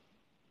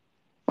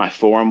 My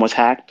forum was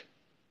hacked.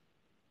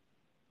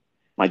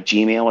 My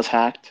Gmail was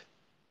hacked.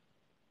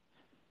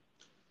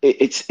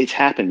 It's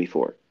happened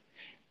before.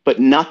 But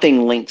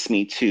nothing links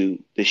me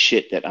to the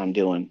shit that I'm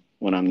doing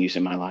when I'm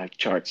using my live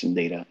charts and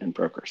data and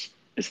brokers.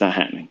 It's not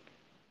happening.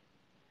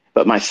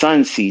 But my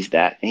son sees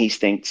that and he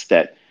thinks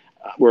that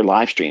we're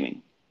live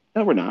streaming.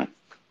 No, we're not.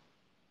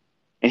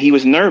 And he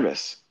was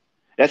nervous.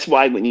 That's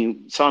why when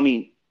you saw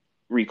me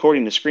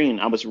recording the screen,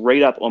 I was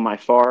right up on my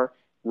far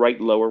right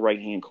lower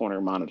right-hand corner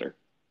monitor.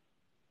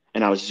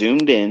 And I was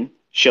zoomed in,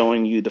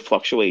 showing you the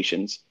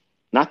fluctuations,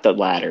 not the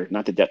ladder,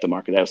 not the depth of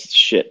market. That was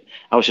shit.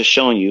 I was just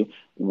showing you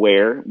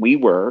where we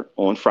were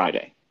on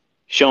Friday,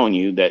 showing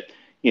you that,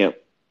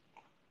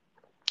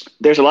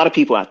 there's a lot of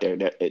people out there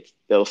that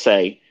they'll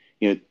say,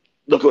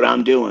 look what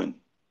I'm doing.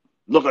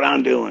 Look what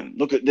I'm doing.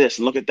 Look at this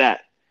and look at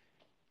that.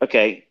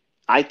 Okay,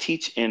 I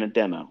teach in a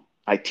demo.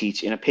 I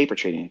teach in a paper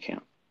trading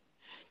account.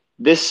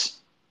 This,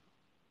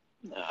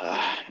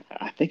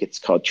 I think it's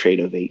called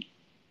Tradeovate.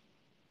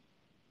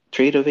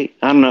 Tradeovate?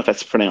 I don't know if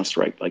that's pronounced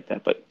right like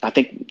that, but I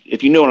think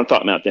if you know what I'm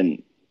talking about,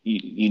 then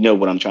you know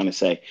what I'm trying to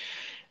say.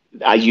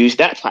 I used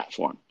that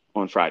platform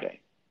on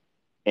Friday,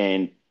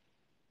 and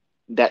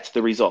that's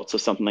the results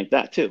of something like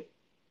that too.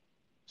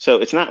 So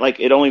it's not like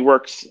it only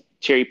works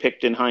cherry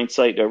picked in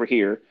hindsight over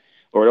here,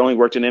 or it only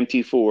worked in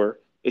MT4.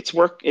 It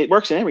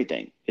works in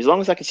everything. As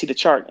long as I can see the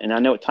chart and I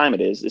know what time it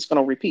is, it's going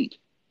to repeat.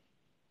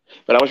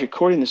 But I was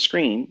recording the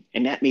screen,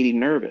 and that made him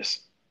nervous.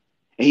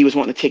 And he was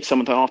wanting to take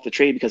something off the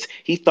trade because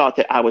he thought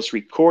that I was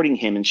recording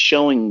him and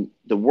showing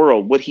the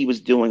world what he was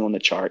doing on the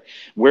chart,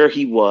 where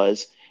he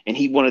was, and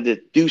he wanted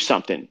to do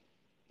something.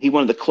 He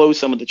wanted to close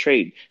some of the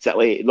trade, so that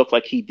way it looked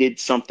like he did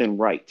something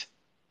right.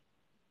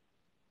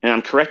 And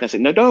I'm correct. I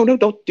said, no,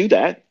 don't do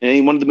that. And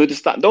he wanted to move the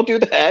stop. Don't do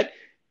that.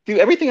 Do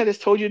everything I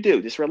just told you to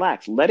do. Just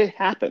relax. Let it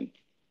happen.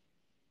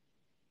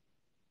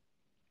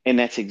 And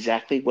that's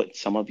exactly what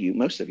some of you,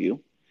 most of you,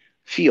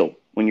 feel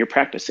when you're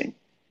practicing.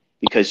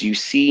 Because you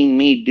see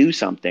me do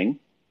something,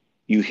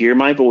 you hear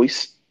my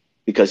voice,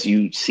 because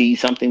you see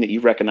something that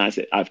you recognize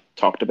that I've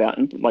talked about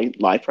in like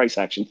live price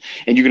action,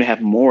 and you're going to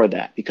have more of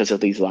that because of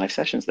these live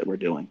sessions that we're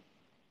doing.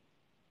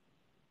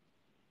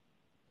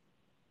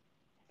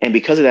 And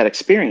because of that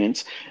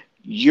experience,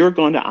 you're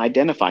going to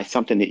identify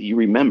something that you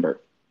remember.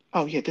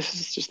 Oh, yeah, this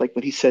is just like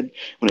what he said.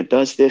 When it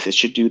does this, it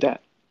should do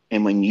that.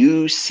 And when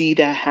you see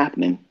that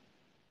happening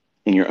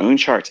in your own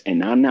charts,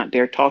 and I'm not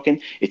there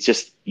talking, it's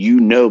just you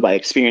know by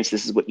experience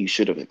this is what you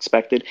should have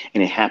expected,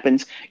 and it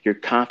happens, your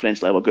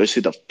confidence level goes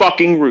through the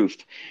fucking roof.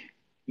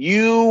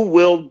 You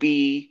will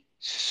be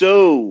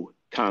so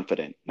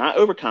confident, not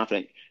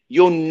overconfident.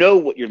 You'll know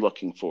what you're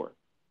looking for.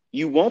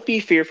 You won't be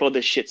fearful of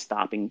this shit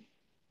stopping.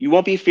 You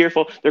won't be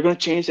fearful they're going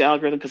to change the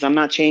algorithm because I'm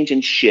not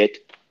changing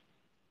shit.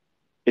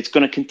 It's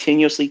going to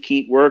continuously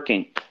keep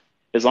working.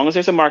 As long as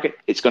there's a market,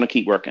 it's going to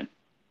keep working.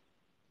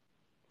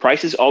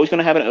 Price is always going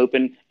to have an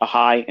open, a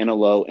high, and a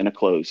low, and a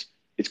close.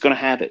 It's going to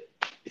have it.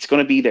 It's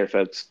going to be there,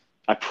 folks.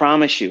 I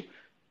promise you.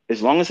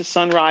 As long as the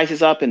sun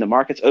rises up and the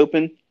market's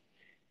open,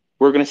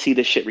 we're going to see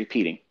this shit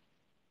repeating.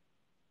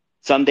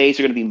 Some days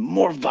are going to be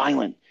more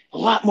violent, a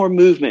lot more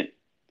movement.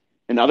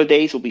 And other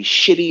days will be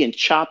shitty and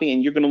choppy,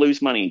 and you're going to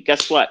lose money. And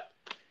guess what?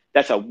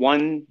 That's a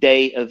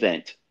one-day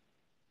event.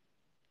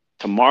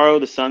 Tomorrow,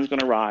 the sun's going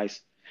to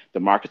rise. The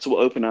markets will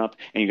open up,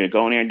 and you're going to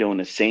go in there and doing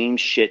the same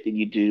shit that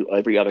you do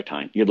every other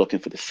time. You're looking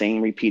for the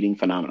same repeating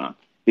phenomenon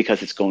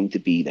because it's going to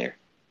be there.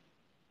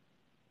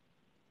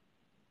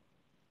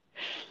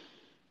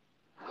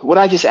 What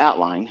I just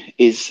outlined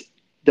is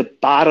the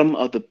bottom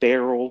of the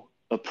barrel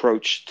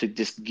approach to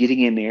just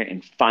getting in there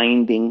and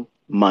finding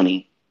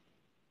money.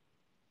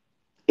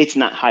 It's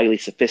not highly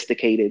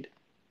sophisticated.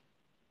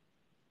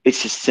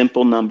 It's just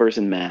simple numbers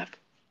and math.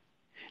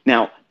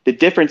 Now, the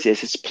difference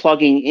is it's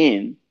plugging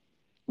in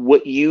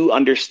what you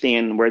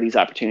understand where these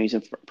opportunities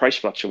and price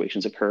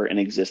fluctuations occur and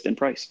exist in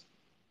price.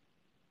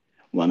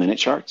 1 minute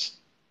charts.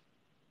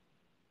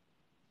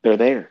 They're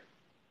there.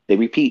 They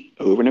repeat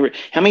over and over.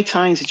 How many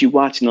times did you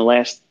watch in the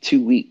last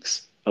 2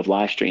 weeks of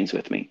live streams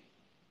with me?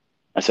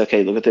 I said,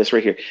 okay, look at this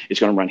right here. It's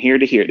going to run here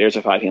to here. There's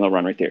a 5 handle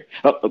run right there.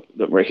 Oh,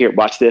 right here.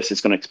 Watch this.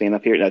 It's going to expand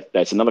up here.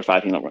 That's another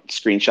 5 handle run.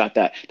 Screenshot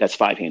that. That's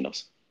 5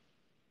 handles.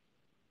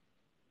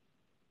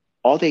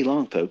 All day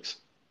long, folks.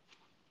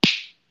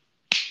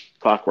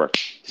 Clockwork.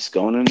 Just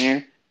going in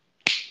there,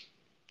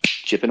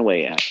 chipping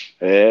away at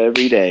it.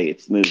 Every day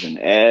it's moving.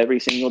 Every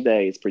single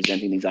day it's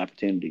presenting these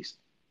opportunities.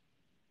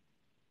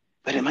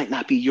 But it might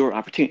not be your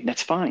opportunity.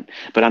 That's fine.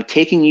 But I'm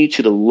taking you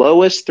to the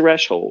lowest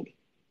threshold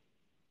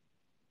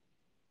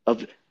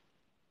of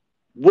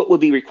what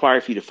would be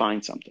required for you to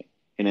find something.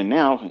 And then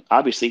now,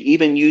 obviously,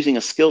 even using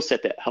a skill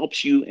set that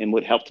helps you and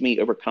what helped me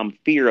overcome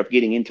fear of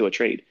getting into a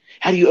trade.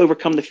 How do you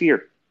overcome the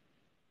fear?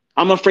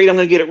 I'm afraid I'm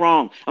going to get it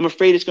wrong. I'm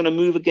afraid it's going to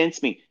move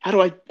against me. How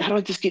do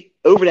I just get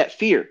over that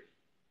fear?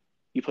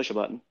 You push a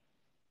button.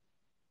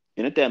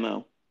 In a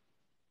demo,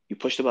 you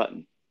push the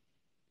button.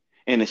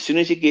 And as soon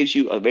as it gives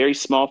you a very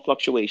small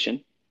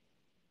fluctuation,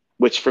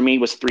 which for me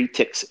was 3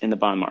 ticks in the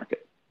bond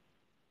market,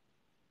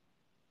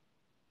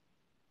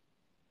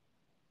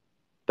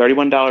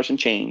 $31 and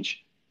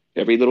change,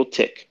 every little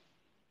tick.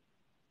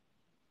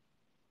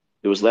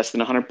 It was less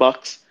than $100,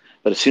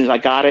 but as soon as I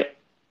got it,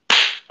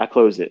 I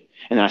closed it.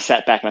 And then I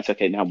sat back and I said,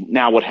 okay,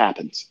 now what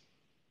happens?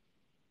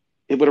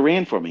 It would have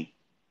ran for me.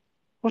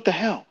 What the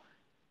hell?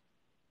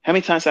 How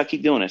many times do I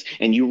keep doing this?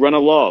 And you run a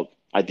log.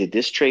 I did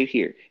this trade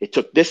here. It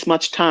took this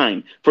much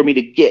time for me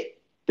to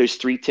get those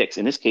 3 ticks.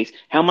 In this case,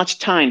 how much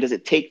time does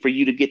it take for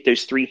you to get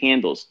those 3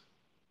 handles?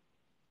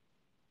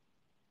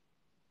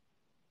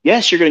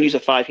 Yes, you're going to use a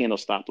 5 handle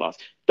stop loss.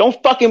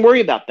 Don't fucking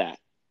worry about that.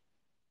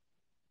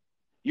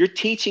 You're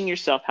teaching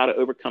yourself how to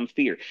overcome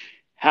fear.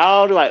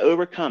 How do I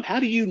overcome? How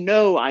do you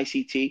know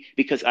ICT?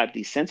 Because I've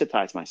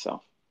desensitized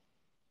myself.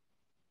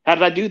 How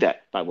did I do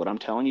that? By what I'm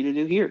telling you to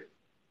do here.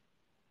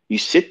 You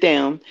sit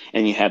down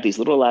and you have these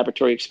little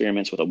laboratory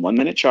experiments with a 1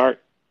 minute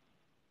chart.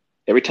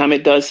 Every time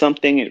it does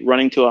something, it's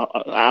running to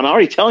I'm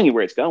already telling you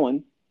where it's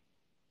going.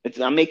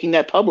 I'm making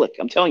that public.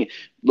 I'm telling you,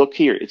 look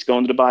here, it's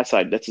going to the buy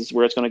side. This is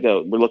where it's going to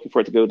go. We're looking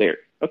for it to go there.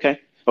 Okay.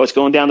 Oh, it's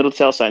going down to the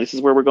sell side. This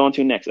is where we're going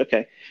to next.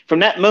 Okay. From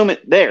that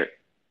moment there,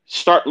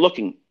 start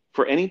looking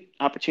for any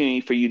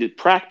opportunity for you to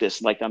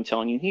practice like I'm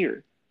telling you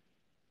here.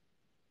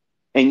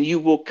 And you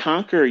will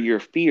conquer your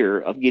fear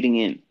of getting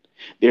in.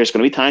 There's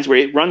going to be times where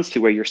it runs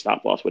to where your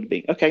stop loss would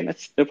be. Okay,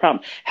 that's no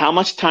problem. How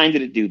much time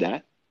did it do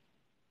that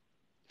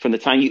from the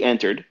time you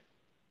entered?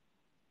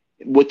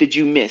 What did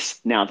you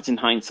miss now that's in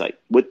hindsight?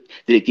 What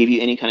did it give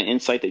you any kind of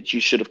insight that you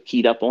should have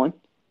keyed up on?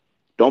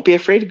 Don't be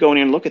afraid to go in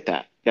there and look at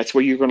that. That's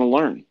where you're going to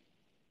learn.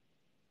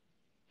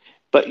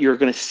 But you're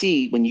going to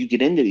see when you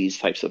get into these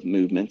types of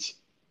movements,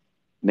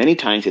 many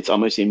times it's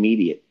almost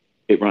immediate.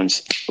 It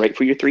runs right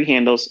for your 3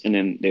 handles, and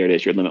then there it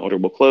is. Your limit order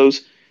will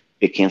close.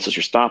 It cancels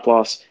your stop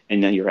loss,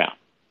 and then you're out.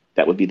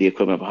 That would be the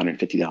equivalent of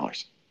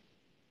 $150.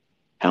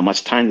 How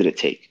much time did it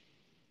take?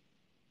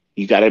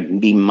 You got to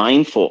be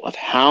mindful of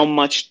how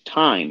much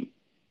time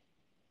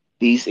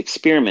these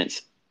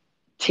experiments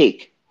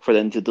take for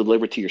them to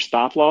deliver to your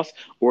stop loss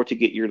or to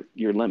get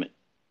your limit.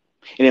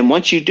 And then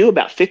once you do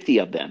about 50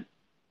 of them,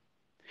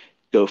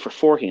 go for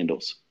four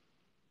handles.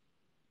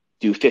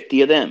 Do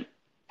 50 of them.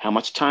 How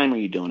much time are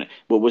you doing it?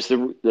 What was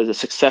the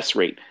success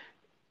rate?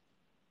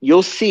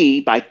 You'll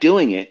see by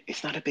doing it,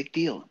 it's not a big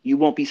deal. You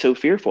won't be so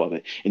fearful of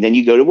it. And then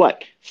you go to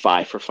what?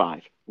 5 for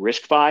 5.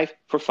 Risk 5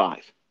 for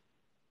 5.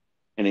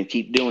 And then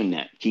keep doing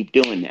that, keep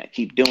doing that,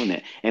 keep doing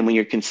that. And when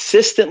you're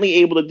consistently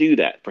able to do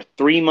that for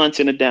 3 months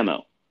in a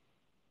demo,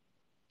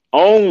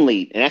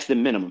 only, and that's the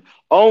minimum,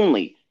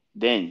 only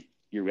then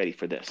you're ready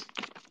for this.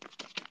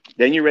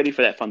 Then you're ready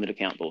for that funded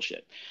account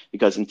bullshit.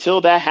 Because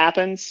until that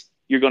happens,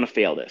 you're going to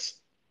fail this.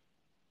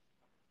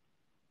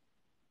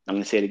 I'm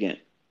going to say it again.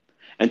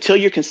 Until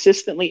you're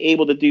consistently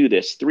able to do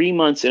this 3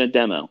 months in a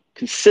demo,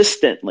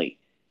 consistently,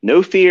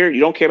 no fear, you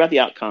don't care about the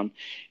outcome.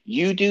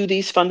 You do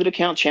these funded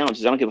account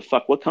challenges. I don't give a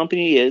fuck what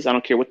company it is. I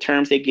don't care what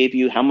terms they give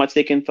you, how much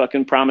they can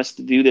fucking promise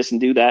to do this and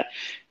do that.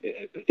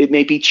 It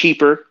may be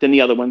cheaper than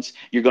the other ones.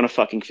 You're going to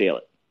fucking fail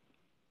it.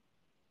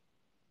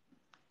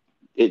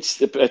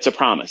 It's a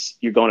promise.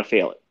 You're going to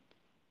fail it.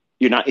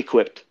 You're not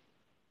equipped.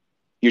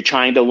 You're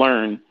trying to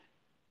learn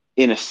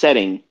in a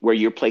setting where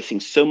you're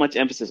placing so much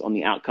emphasis on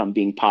the outcome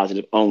being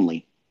positive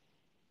only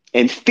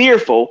and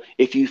fearful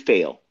if you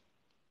fail.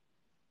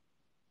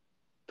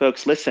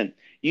 Folks, listen,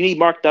 you need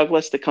Mark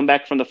Douglas to come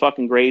back from the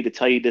fucking grave to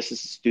tell you this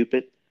is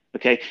stupid.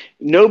 Okay.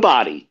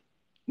 Nobody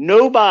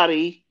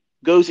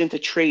goes into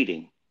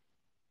trading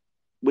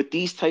with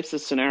these types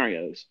of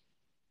scenarios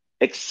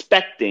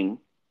expecting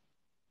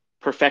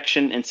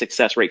perfection and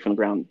success rate from the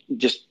ground,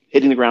 just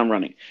hitting the ground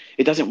running.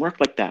 It doesn't work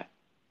like that.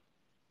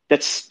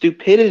 That's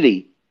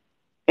stupidity.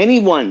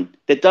 Anyone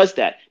that does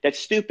that, that's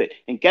stupid.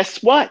 And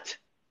guess what?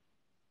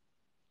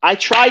 I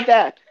tried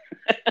that.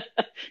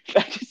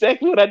 That's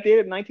exactly what I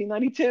did in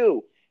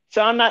 1992.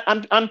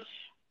 So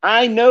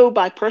I know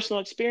by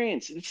personal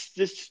experience, it's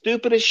the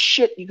stupidest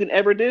shit you can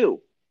ever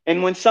do.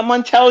 And when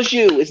someone tells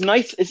you, as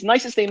nice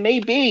as they may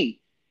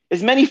be,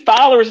 as many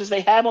followers as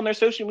they have on their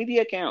social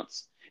media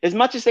accounts, as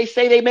much as they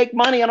say they make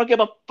money, I don't give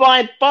a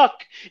flying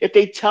fuck. If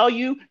they tell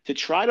you to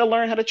try to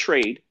learn how to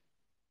trade,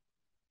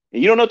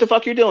 and you don't know what the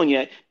fuck you're doing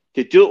yet,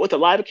 to do it with a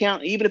live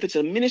account, even if it's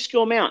a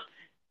minuscule amount,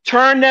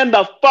 turn them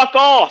the fuck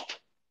off.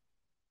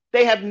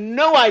 They have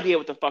no idea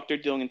what the fuck they're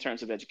doing in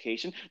terms of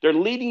education. They're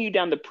leading you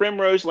down the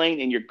primrose lane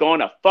and you're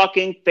going to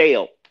fucking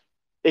fail.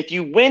 If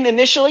you win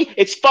initially,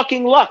 it's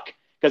fucking luck.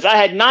 Because I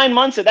had 9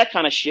 months of that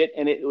kind of shit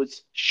and it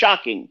was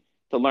shocking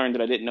to learn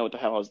that I didn't know what the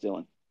hell I was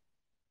doing.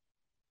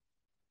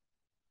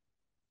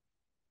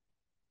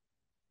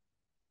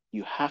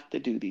 You have to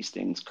do these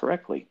things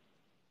correctly,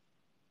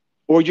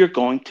 or you're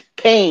going to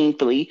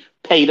painfully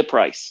pay the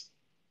price.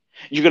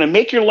 You're going to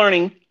make your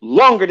learning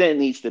longer than it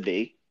needs to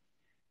be.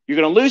 You're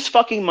going to lose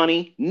fucking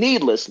money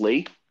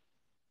needlessly.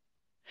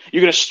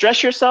 You're going to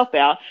stress yourself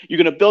out. You're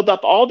going to build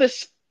up all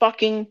this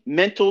fucking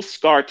mental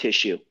scar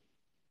tissue,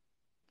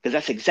 because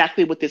that's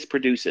exactly what this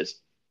produces.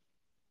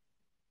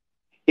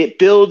 It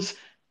builds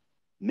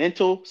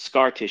mental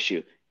scar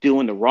tissue,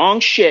 doing the wrong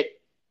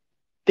shit,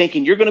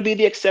 thinking you're going to be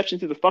the exception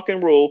to the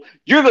fucking rule.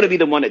 You're going to be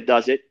the one that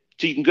does it.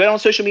 So you can go on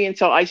social media and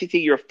tell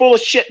ICT, you're full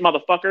of shit,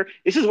 motherfucker.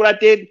 This is what I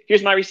did.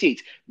 Here's my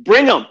receipts.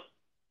 Bring them.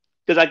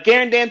 Because I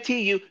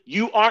guarantee you,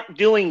 you aren't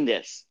doing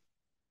this.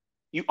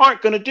 You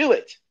aren't going to do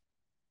it.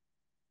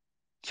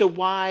 So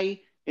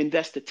why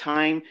invest the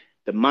time,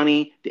 the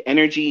money, the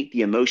energy,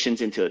 the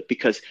emotions into it?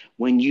 Because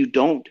when you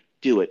don't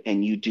do it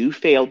and you do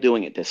fail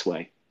doing it this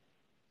way,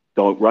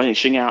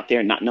 rushing out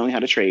there, not knowing how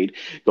to trade,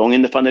 going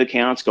into funded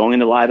accounts, going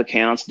into live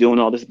accounts, doing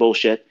all this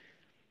bullshit,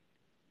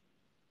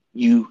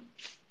 you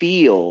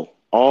feel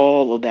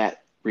all of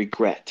that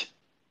regret.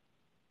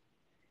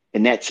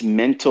 And that's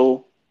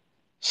mental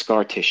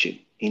scar tissue.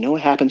 You know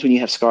what happens when you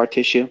have scar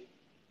tissue?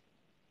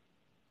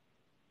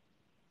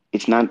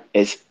 It's not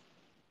as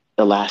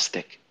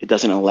elastic. It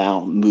doesn't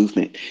allow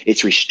movement.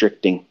 It's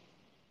restricting.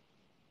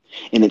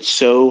 And it's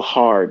so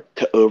hard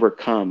to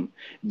overcome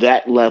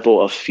that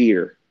level of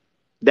fear,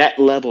 that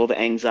level of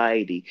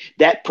anxiety,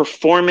 that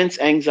performance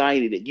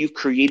anxiety that you've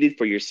created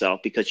for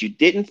yourself because you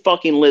didn't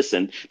fucking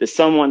listen to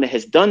someone that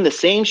has done the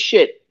same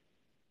shit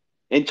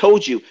and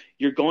told you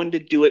you're going to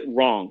do it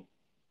wrong.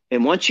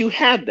 And once you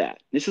have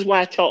that, this is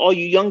why I tell all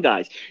you young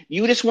guys,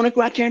 you just want to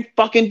go out there and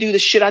fucking do the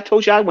shit I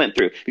told you I went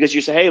through. Because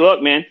you say, hey, look,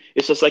 man,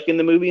 it's just like in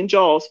the movie in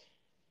Jaws.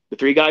 The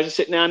three guys are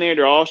sitting down there.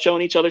 They're all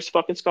showing each other's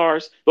fucking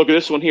scars. Look at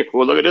this one here.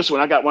 Well, look at this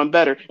one. I got one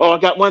better. Oh, I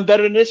got one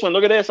better than this one.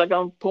 Look at this. I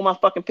got to pull my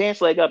fucking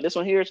pants leg up. This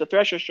one here is a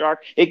thresher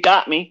shark. It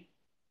got me.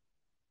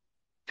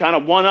 Kind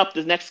of one up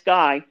the next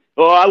guy.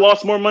 Oh, I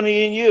lost more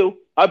money than you.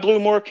 I blew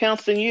more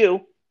accounts than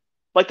you.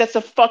 Like, that's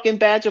a fucking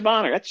badge of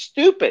honor. That's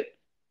stupid.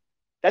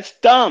 That's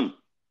dumb.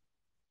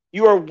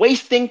 You are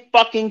wasting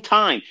fucking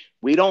time.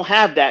 We don't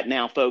have that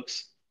now,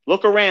 folks.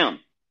 Look around.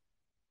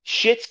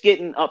 Shit's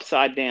getting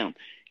upside down.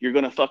 You're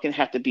going to fucking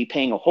have to be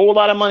paying a whole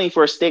lot of money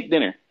for a steak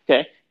dinner,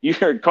 okay?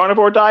 You're a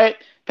carnivore diet?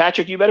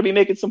 Patrick, you better be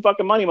making some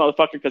fucking money,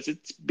 motherfucker, because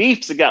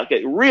beef's about to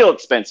get real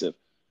expensive.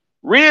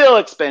 Real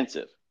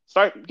expensive.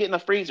 Start getting a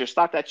freezer.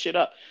 Stock that shit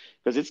up,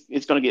 because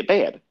it's going to get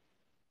bad.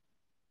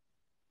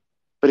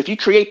 But if you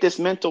create this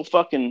mental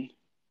fucking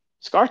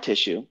scar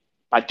tissue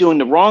by doing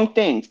the wrong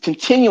things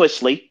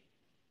continuously,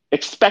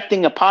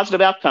 expecting a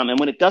positive outcome, and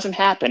when it doesn't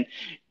happen,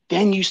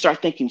 then you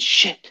start thinking,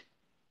 shit,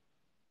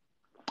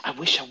 I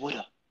wish I would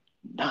have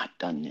not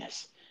done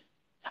this.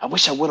 I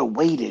wish I would have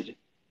waited.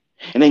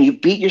 And then you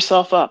beat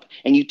yourself up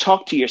and you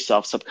talk to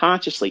yourself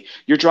subconsciously.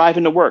 You're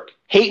driving to work,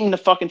 hating the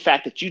fucking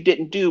fact that you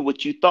didn't do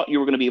what you thought you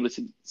were going to be able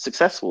to be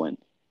successful in.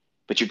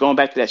 But you're going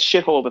back to that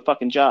shithole of a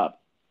fucking job.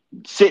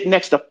 Sitting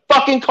next to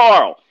fucking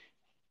Carl.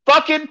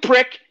 Fucking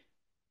prick.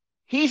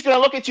 He's going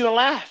to look at you and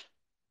laugh.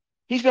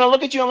 He's going to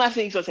look at you and laugh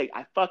and he's going to say,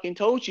 I fucking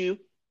told you.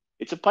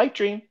 It's a pipe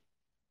dream.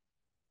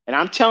 And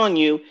I'm telling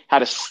you how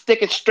to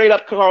stick it straight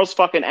up Carl's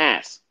fucking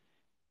ass.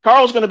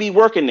 Carl's going to be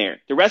working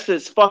there the rest of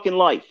his fucking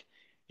life.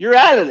 You're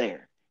out of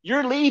there.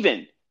 You're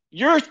leaving.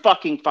 You're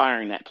fucking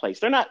firing that place.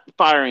 They're not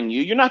firing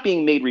you. You're not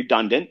being made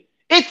redundant.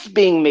 It's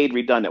being made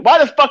redundant. Why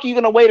the fuck are you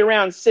going to wait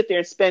around and sit there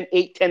and spend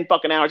 8, 10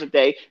 fucking hours a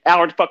day,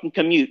 hour to fucking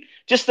commute,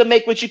 just to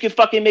make what you can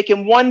fucking make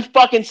in one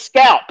fucking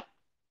scalp?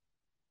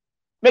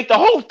 Make the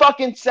whole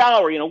fucking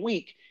salary in a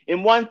week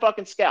in one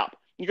fucking scalp.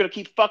 You're going to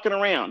keep fucking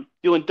around,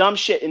 doing dumb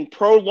shit and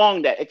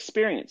prolong that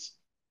experience.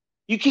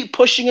 You keep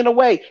pushing it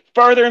away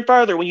further and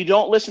further when you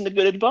don't listen to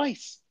good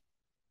advice.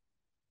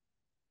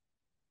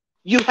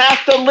 You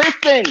have to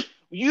listen.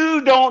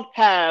 You don't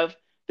have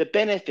the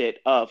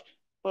benefit of,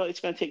 well, it's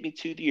going to take me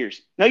 2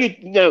 years. No,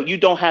 you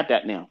don't have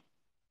that now.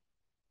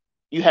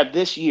 You have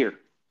this year,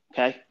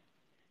 okay?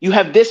 You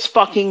have this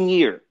fucking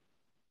year.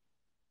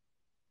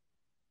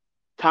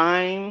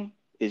 Time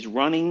is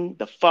running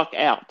the fuck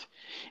out.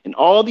 And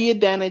all the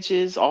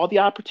advantages, all the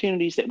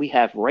opportunities that we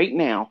have right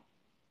now,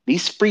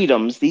 these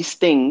freedoms, these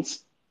things,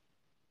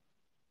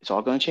 it's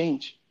all going to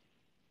change.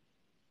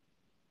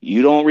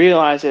 You don't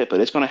realize it, but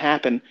it's going to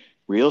happen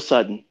real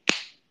sudden.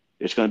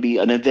 There's going to be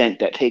an event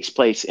that takes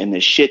place and the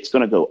shit's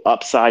going to go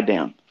upside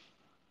down.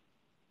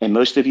 And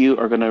most of you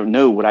are going to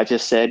know what I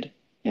just said,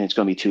 and it's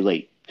going to be too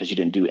late because you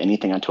didn't do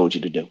anything I told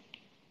you to do.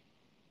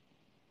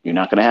 You're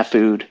not going to have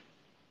food.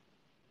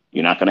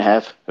 You're not going to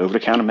have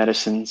over-the-counter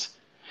medicines.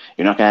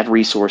 You're not going to have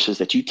resources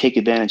that you take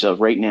advantage of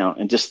right now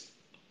and just,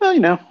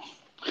 well,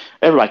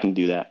 everybody can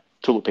do that.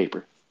 Toilet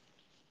paper.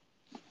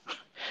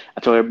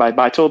 I told everybody,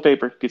 buy toilet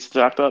paper, get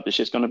stocked up. This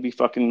shit's going to be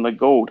fucking like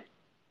gold.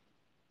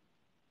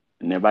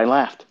 And everybody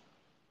laughed.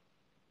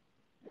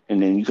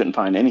 And then you couldn't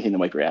find anything to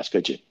wipe your ass,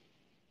 could you?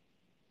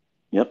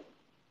 Yep.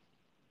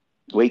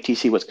 Wait till you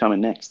see what's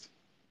coming next.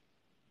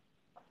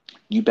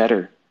 You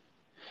better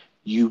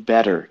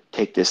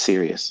take this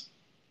serious.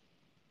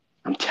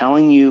 I'm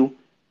telling you,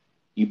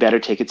 you better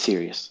take it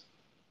serious.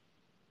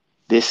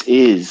 This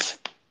is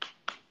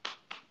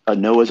a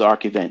Noah's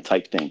Ark event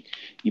type thing.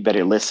 You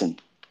better listen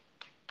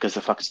because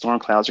the fucking storm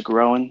clouds are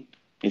growing.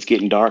 It's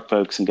getting dark,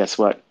 folks. And guess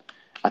what?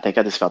 I think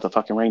I just felt a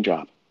fucking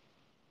raindrop.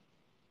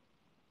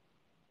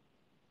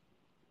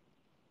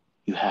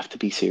 You have to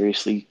be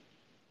seriously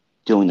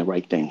doing the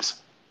right things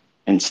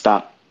and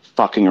stop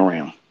fucking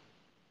around.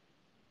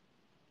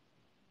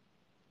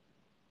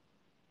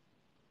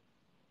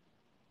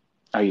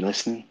 Are you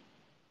listening?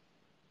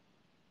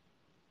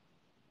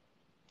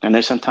 I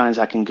know sometimes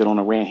I can get on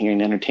a rant here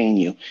and entertain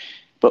you,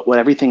 but with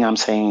everything I'm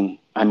saying,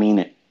 I mean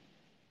it.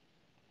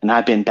 And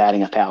I've been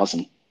batting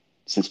 1,000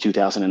 since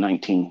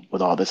 2019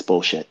 with all this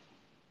bullshit.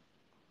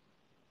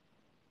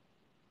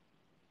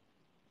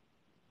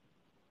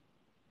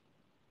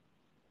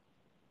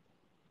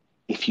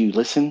 If you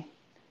listen,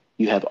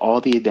 you have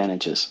all the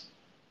advantages.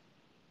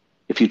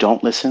 If you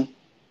don't listen,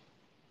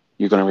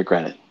 you're going to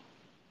regret it.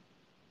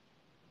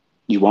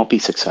 You won't be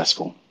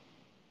successful.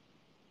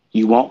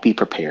 You won't be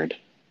prepared.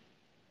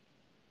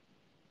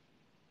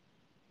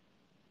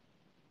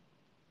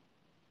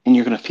 And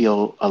you're going to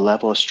feel a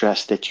level of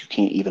stress that you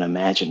can't even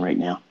imagine right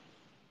now.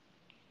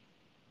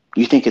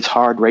 You think it's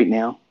hard right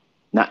now,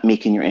 not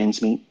making your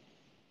ends meet?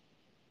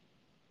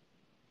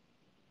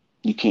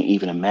 You can't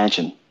even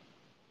imagine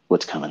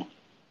what's coming.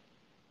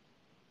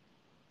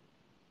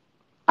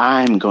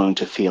 I'm going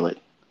to feel it,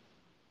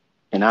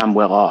 and I'm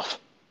well off.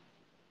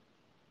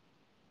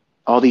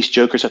 All these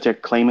jokers out there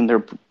claiming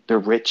they're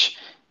rich,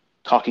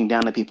 talking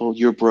down to people,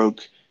 you're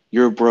broke,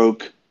 you're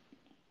broke.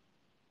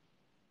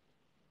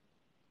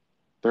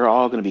 They're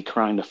all going to be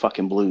crying the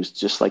fucking blues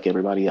just like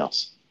everybody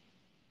else.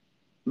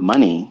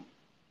 Money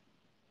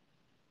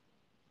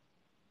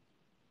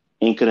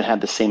ain't going to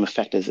have the same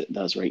effect as it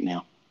does right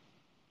now.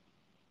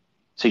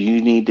 So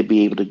you need to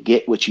be able to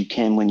get what you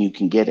can when you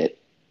can get it.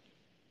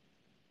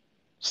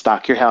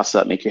 Stock your house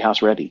up, make your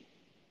house ready.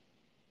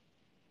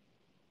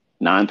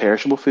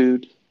 Non-perishable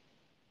food.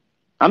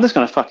 I'm just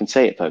going to fucking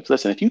say it, folks.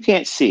 Listen, if you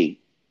can't see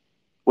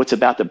what's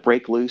about to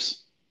break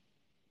loose,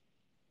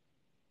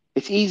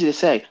 it's easy to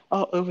say,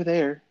 oh, over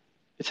there,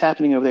 it's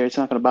happening over there. It's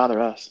not going to bother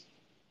us.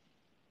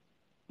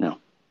 No.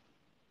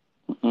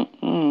 It's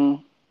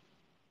going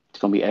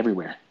to be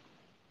everywhere.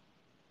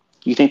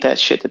 You think that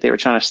shit that they were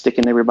trying to stick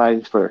in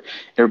everybody for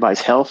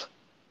everybody's health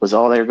was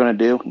all they were going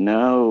to do?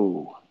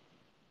 No.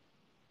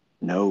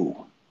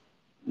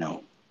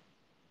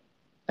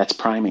 That's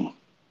priming.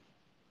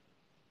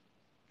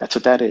 That's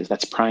what that is.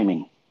 That's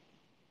priming.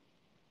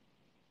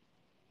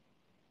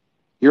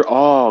 You're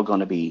all going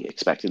to be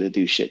expected to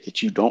do shit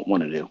that you don't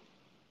want to do.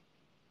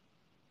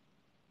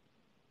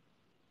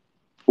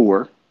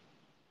 Or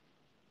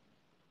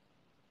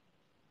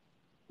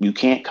you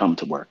can't come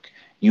to work.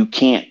 You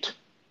can't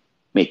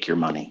make your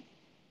money.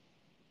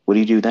 What do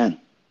you do then?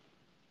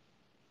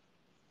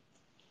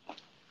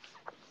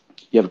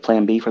 You have a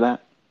plan B for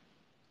that?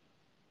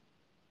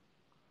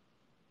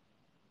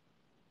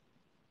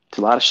 It's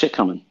a lot of shit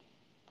coming.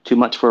 Too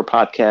much for a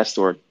podcast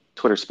or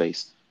Twitter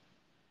space.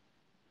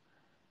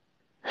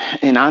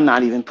 And I'm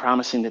not even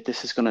promising that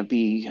this is going to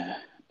be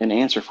an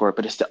answer for it,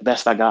 but it's the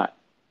best I got.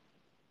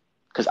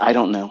 Because I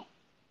don't know.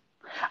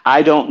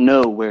 I don't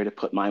know where to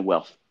put my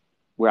wealth,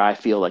 where I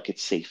feel like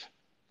it's safe.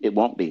 It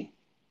won't be.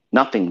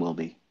 Nothing will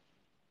be.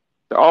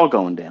 They're all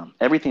going down.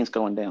 Everything's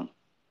going down.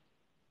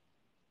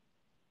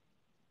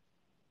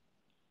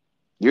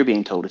 You're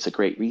being told it's a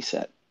great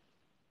reset.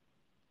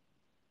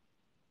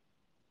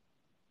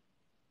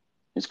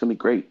 It's going to be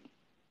great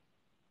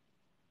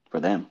for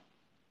them.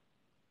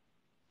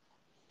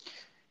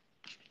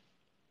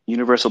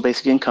 Universal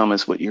basic income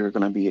is what you're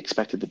going to be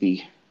expected to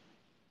be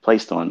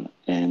placed on,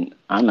 and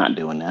I'm not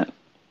doing that.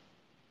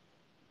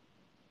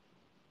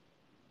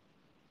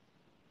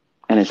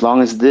 And as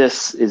long as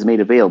this is made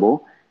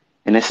available,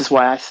 and this is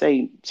why I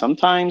say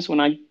sometimes when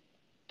I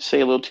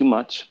say a little too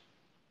much,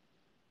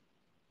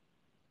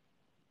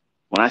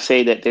 when I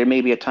say that there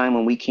may be a time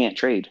when we can't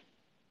trade,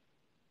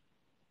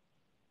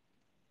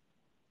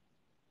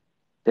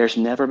 there's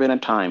never been a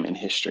time in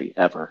history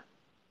ever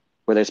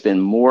where there's been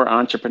more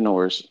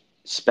entrepreneurs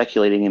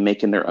speculating and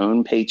making their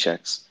own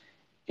paychecks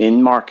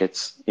in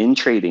markets, in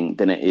trading,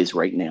 than it is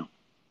right now.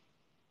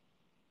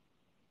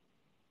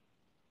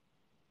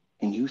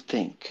 And you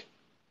think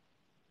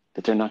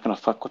that they're not going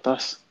to fuck with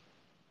us?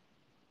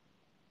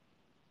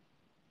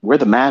 We're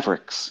the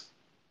Mavericks.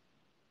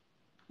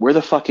 We're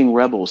the fucking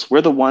rebels.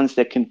 We're the ones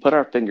that can put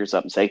our fingers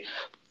up and say,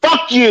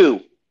 fuck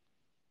you!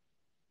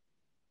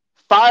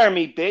 Fire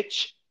me,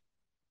 bitch!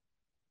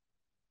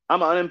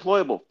 I'm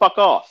unemployable. Fuck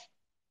off.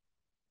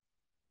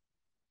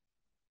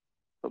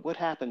 But what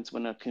happens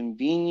when a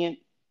convenient,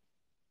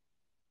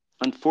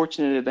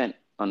 unfortunate event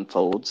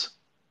unfolds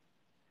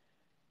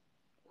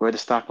where the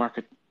stock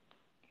market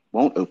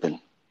won't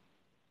open?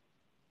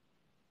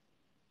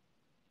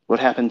 What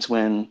happens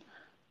when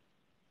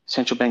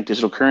central bank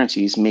digital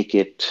currencies make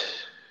it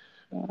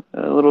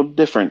a little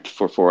different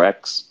for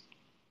Forex?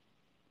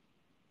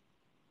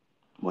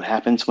 What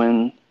happens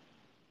when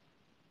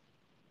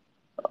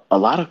a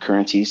lot of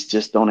currencies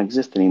just don't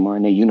exist anymore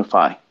and they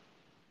unify?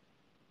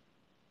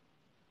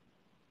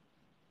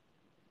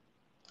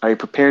 Are you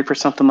prepared for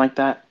something like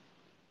that?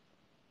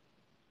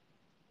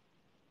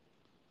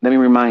 Let me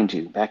remind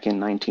you, back in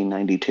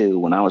 1992,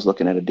 when I was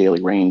looking at a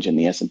daily range in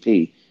the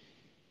S&P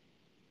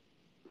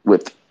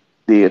with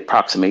the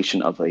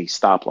approximation of a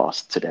stop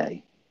loss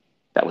today,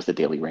 that was the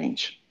daily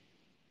range.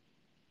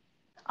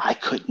 I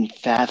couldn't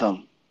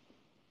fathom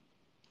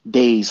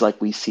days like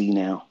we see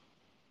now.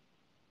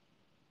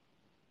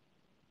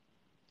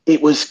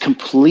 It was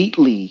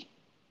completely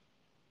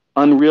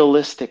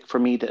unrealistic for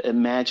me to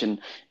imagine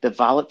the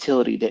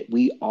volatility that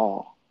we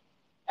all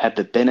have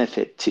the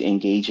benefit to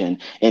engage in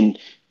and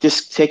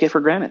just take it for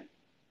granted.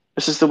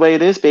 This is the way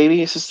it is, baby.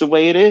 This is the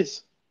way it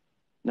is.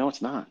 No,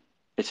 it's not.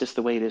 It's just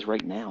the way it is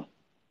right now.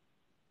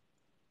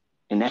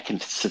 And that can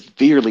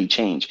severely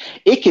change.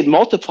 It could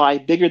multiply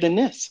bigger than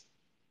this.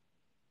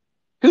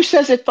 Who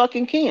says it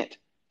fucking can't?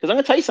 Because I'm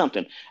going to tell you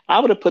something. I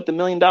would have put the $1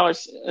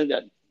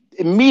 million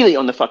immediately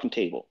on the fucking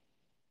table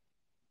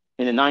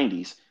in the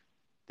 90s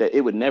that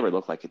it would never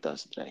look like it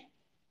does today.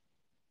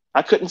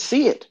 I couldn't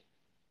see it.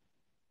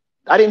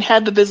 I didn't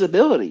have the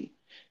visibility.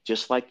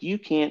 Just like you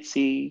can't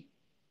see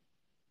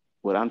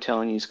what I'm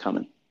telling you is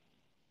coming.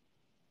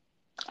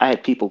 I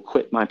had people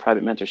quit my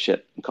private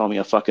mentorship and call me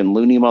a fucking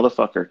loony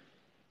motherfucker.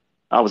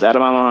 I was out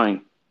of my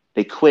mind.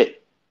 They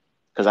quit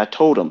because I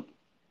told them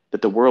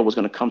that the world was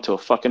going to come to a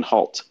fucking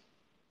halt.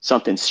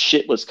 Something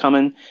shit was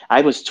coming.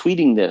 I was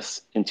tweeting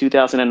this in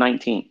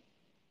 2019.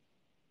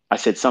 I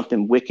said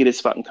something wicked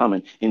is fucking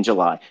coming in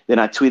July. Then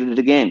I tweeted it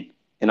again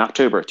in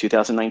October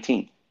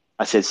 2019.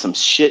 I said some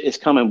shit is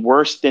coming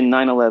worse than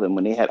 9/11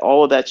 when they had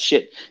all of that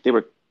shit. They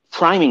were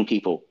priming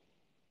people.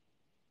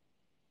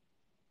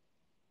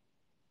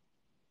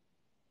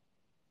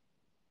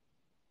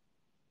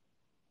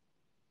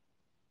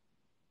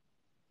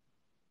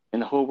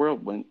 And the whole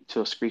world went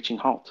to a screeching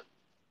halt.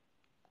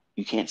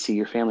 You can't see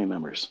your family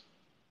members.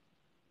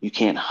 You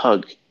can't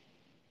hug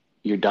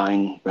your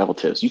dying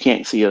relatives. You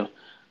can't see a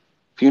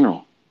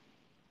funeral.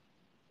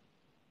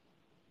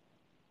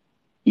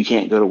 You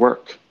can't go to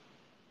work.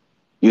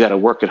 You got to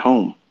work at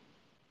home.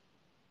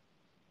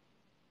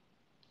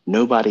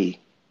 Nobody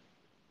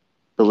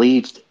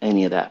believed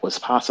any of that was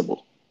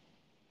possible.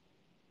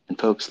 And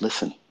folks,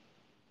 listen.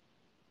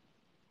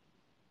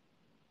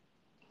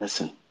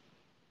 Listen.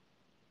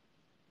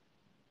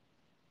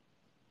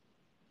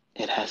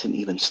 It hasn't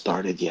even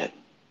started yet.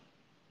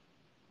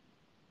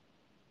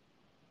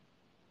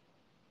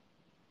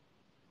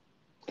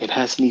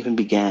 hasn't even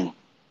began.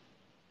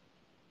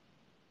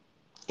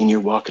 And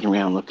you're walking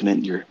around looking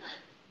at your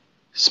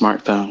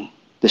smartphone,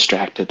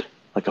 distracted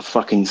like a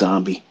fucking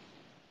zombie,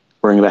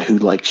 worrying about who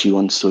likes you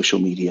on social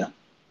media,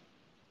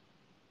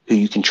 who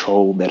you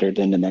control better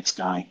than the next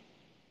guy,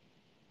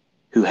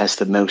 who has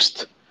the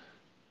most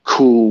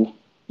cool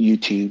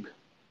YouTube,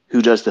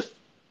 who does the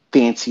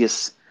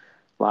fanciest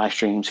live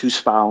streams, who's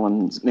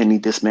following many,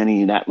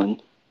 that one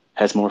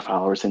has more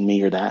followers than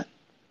me or that.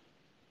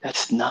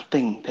 That's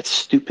nothing. That's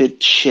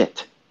stupid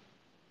shit.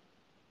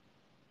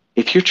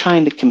 If you're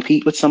trying to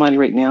compete with somebody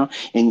right now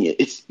and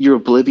you're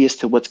oblivious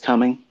to what's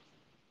coming,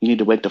 you need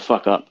to wake the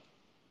fuck up.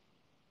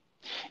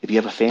 If you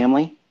have a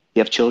family,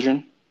 you have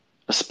children,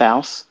 a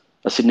spouse,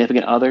 a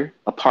significant other,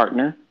 a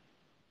partner,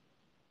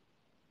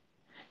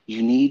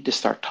 you need to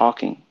start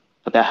talking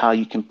about how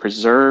you can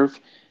preserve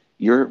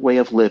your way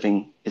of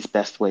living as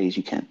best way as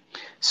you can.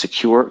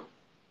 Secure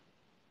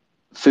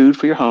food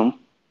for your home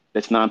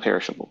that's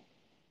non-perishable.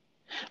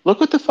 Look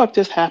what the fuck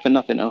just happened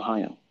up in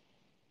Ohio.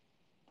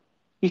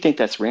 You think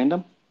that's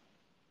random?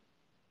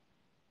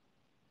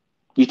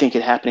 You think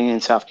it happening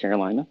in South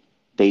Carolina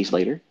days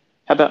later?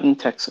 How about in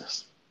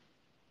Texas?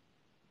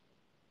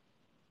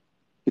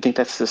 You think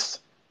that's just,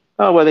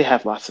 oh, well, they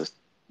have lots of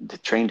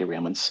train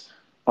derailments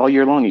all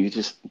year long. You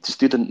just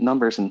do the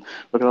numbers and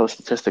look at all the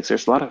statistics.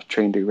 There's a lot of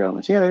train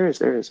derailments. Yeah, there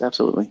is,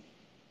 absolutely.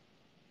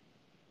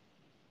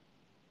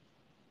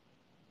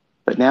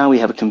 But now we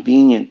have a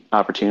convenient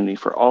opportunity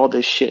for all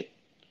this shit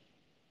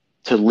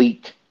to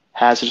leak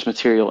hazardous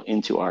material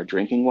into our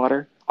drinking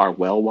water, our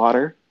well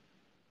water,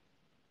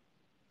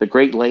 the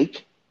Great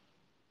Lake,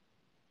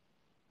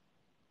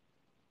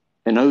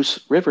 and those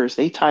rivers,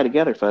 they tie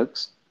together,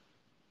 folks.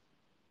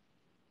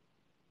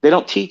 They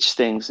don't teach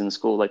things in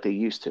school like they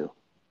used to.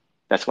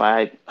 That's why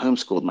I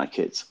homeschooled my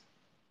kids.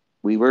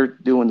 We were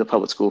doing the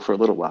public school for a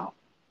little while.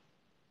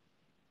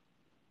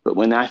 But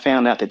when I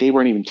found out that they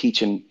weren't even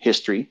teaching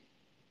history,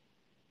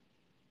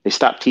 they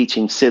stopped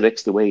teaching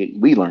civics the way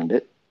we learned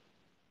it.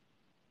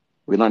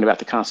 We learned about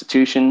the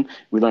Constitution.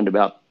 We learned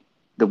about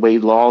the way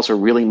laws are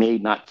really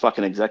made, not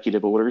fucking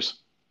executive orders.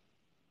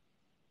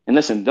 And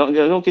listen,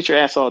 don't get your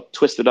ass all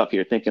twisted up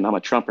here thinking I'm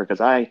a Trumper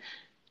because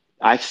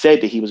I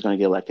said that he was going to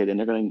get elected and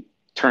they're going to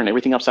turn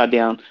everything upside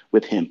down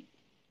with him.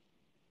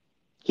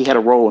 He had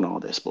a role in all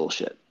this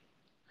bullshit.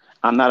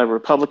 I'm not a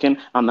Republican.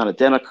 I'm not a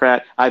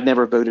Democrat. I've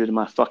never voted in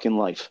my fucking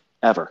life,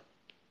 ever.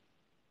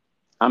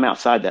 I'm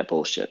outside that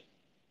bullshit.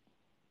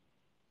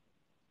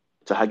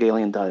 It's a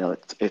Hegelian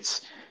dialect.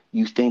 It's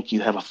you think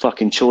you have a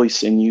fucking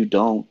choice and you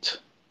don't.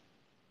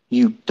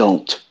 You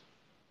don't.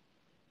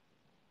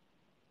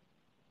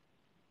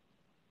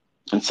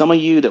 And some of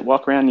you that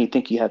walk around and you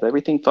think you have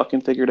everything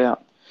fucking figured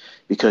out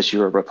because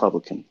you're a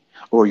Republican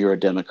or you're a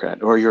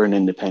Democrat or you're an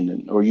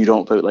independent or you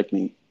don't vote like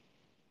me.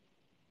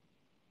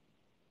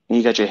 And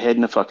you got your head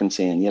in the fucking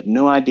sand. You have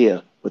no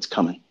idea what's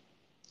coming.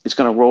 It's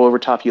going to roll over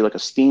top of you like a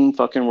steam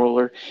fucking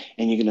roller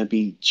and you're going to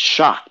be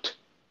shocked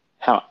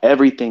how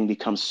everything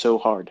becomes so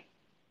hard.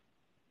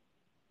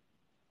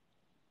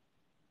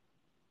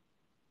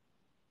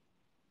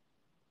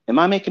 Am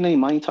I making any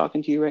money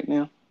talking to you right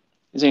now?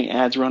 Is there any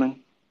ads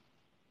running?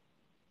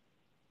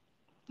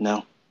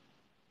 No.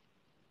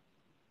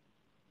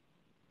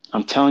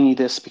 I'm telling you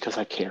this because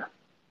I care.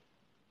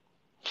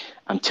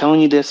 I'm telling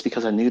you this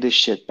because I knew this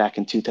shit back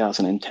in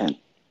 2010.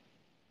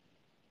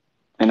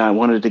 And I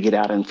wanted to get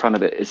out in front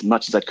of it as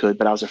much as I could,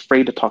 but I was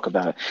afraid to talk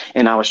about it.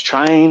 And I was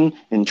trying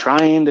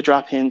to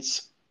drop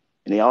hints,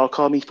 and they all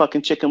called me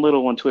fucking Chicken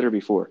Little on Twitter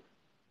before.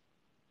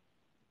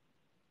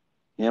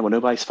 Yeah, well,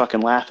 nobody's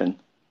fucking laughing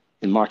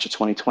in March of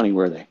 2020,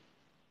 were they?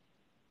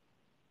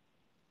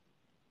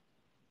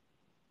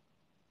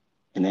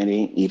 And that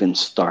ain't even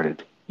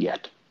started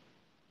yet.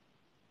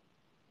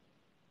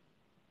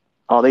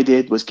 All they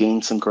did was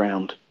gain some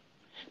ground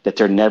that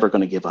they're never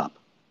going to give up.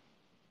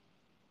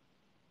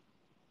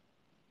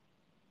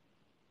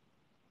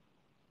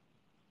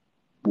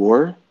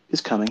 War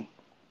is coming.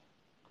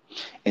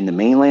 In the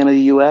mainland of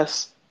the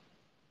U.S.,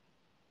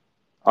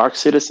 our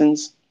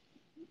citizens,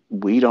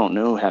 we don't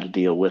know how to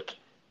deal with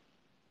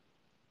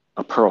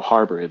a Pearl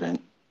Harbor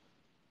event.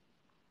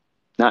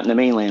 Not in the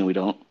mainland, we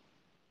don't.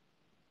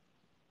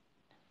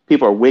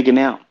 People are wigging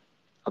out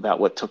about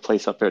what took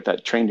place up there at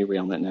that train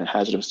derailment and that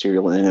hazardous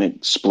material and then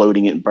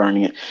exploding it and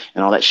burning it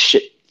and all that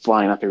shit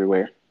flying up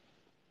everywhere.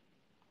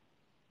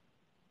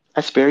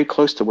 That's very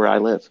close to where I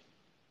live.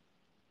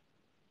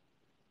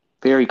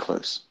 Very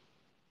close.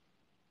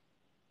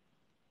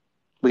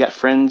 We got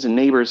friends and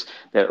neighbors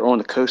that are on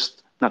the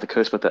coast, not the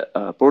coast, but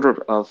the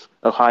border of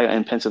Ohio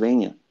and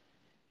Pennsylvania,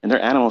 and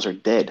their animals are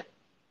dead.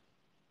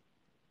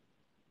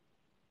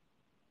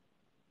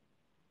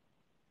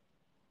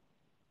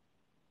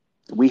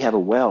 We have a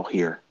well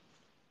here.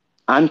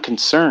 I'm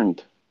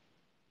concerned.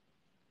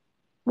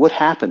 What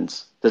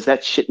happens? Does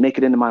that shit make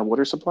it into my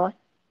water supply?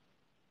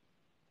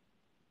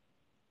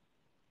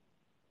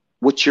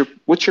 What's your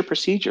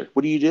procedure?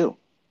 What do you do?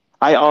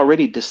 I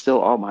already distill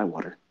all my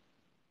water.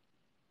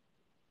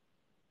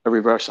 A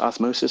reverse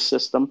osmosis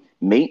system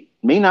may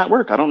not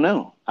work. I don't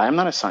know. I'm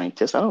not a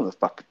scientist. I don't know the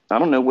fuck. I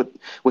don't know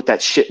what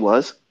that shit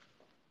was.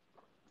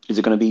 Is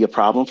it going to be a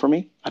problem for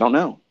me? I don't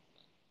know.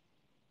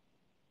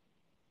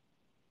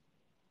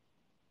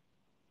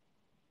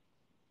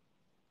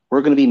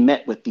 We're going to be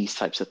met with these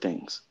types of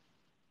things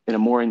in a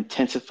more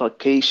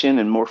intensification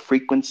and more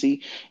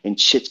frequency, and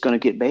shit's going to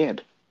get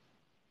bad.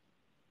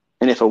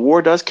 And if a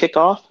war does kick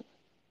off,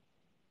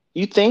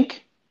 you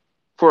think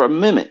for a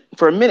minute,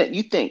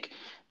 you think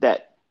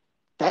that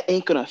that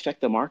ain't going to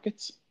affect the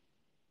markets.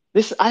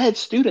 I had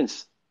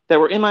students that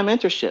were in my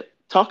mentorship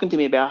talking to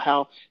me about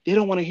how they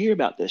don't want to hear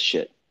about this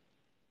shit.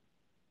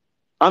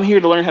 I'm here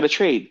to learn how to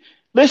trade.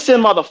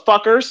 Listen,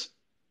 motherfuckers,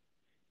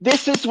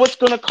 this is what's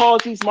going to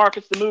cause these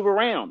markets to move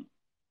around.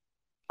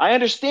 I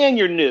understand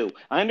you're new.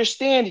 I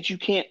understand that you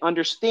can't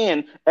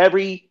understand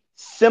every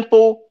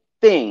simple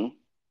thing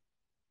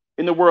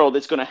in the world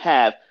that's going to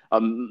have a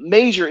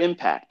major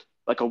impact,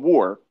 like a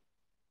war.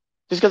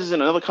 Just because it's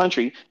in another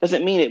country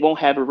doesn't mean it won't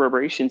have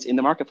reverberations in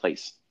the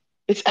marketplace.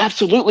 It's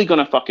absolutely going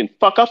to fucking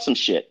fuck up some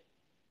shit.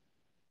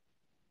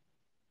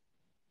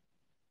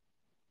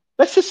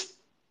 Let's just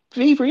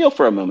be real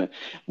for a moment.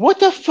 What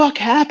the fuck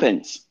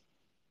happens?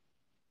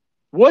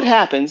 What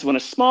happens when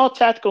a small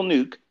tactical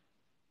nuke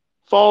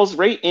falls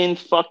right in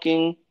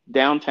fucking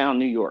downtown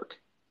New York?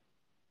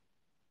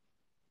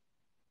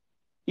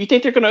 You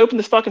think they're going to open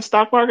this fucking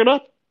stock market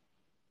up?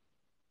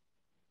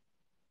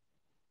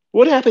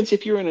 What happens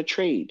if you're in a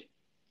trade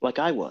like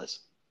I was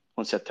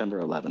on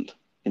September 11th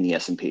in the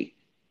S&P?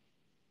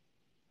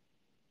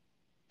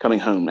 Coming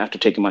home after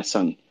taking my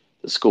son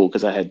to school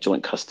because I had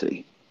joint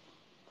custody.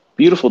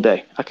 Beautiful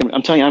day.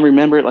 I'm telling you, I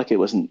remember it like it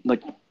was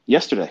like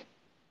yesterday.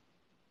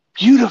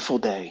 Beautiful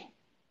day.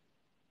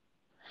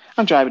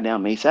 I'm driving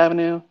down Mace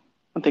Avenue.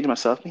 I'm thinking to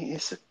myself, man,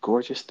 it's a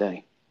gorgeous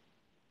day.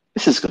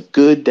 This is a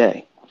good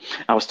day.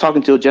 I was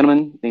talking to a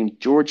gentleman named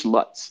George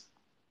Lutz.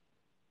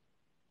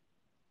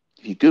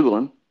 If you Google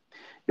him,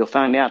 you'll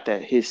find out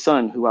that his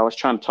son, who I was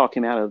trying to talk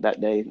him out of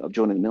that day of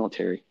joining the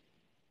military,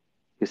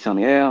 he was telling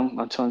me, yeah,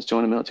 my son's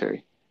joining the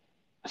military.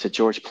 I said,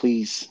 George,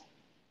 please.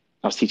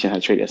 I was teaching how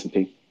to trade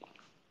S&P.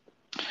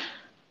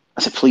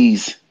 I said,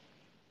 please,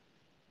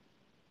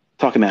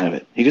 talk him out of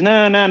it. He goes,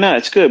 no,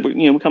 it's good.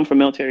 We come from a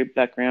military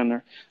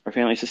background. Our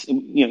family says,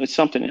 it's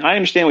something. I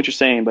understand what you're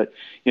saying, but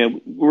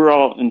we're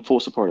all in full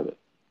support of it.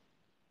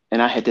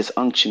 And I had this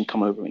unction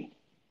come over me,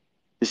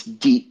 this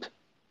deep,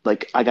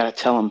 like I gotta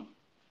tell him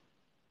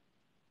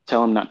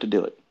not to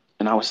do it.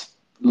 And I was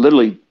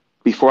literally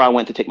before I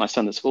went to take my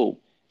son to school,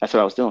 that's what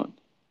I was doing.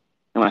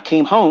 And when I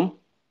came home,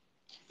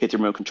 hit the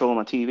remote control on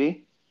my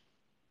TV,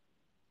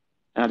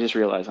 and I just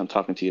realized I'm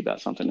talking to you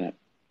about something that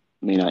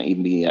may not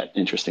even be that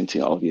interesting to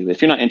all of you.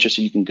 If you're not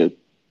interested, you can go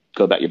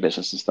about your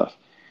business and stuff.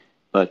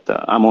 But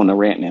I'm on a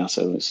rant now,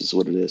 so this is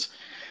what it is.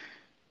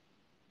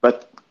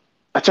 But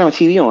I turn my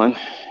TV on,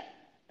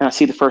 and I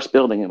see the first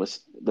building.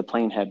 The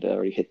plane had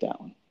already hit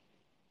that one.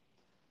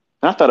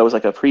 And I thought it was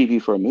like a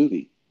preview for a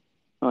movie.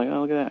 I'm like,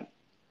 oh, look at that.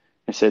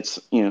 It said,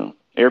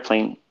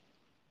 airplane,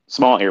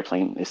 small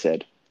airplane, it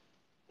said,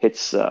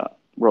 hits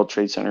World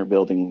Trade Center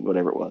building,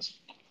 whatever it was.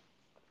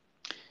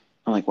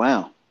 I'm like,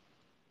 wow,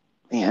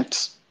 man,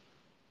 it's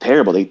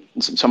terrible.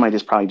 Somebody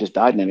probably just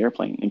died in that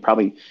airplane and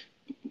probably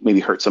maybe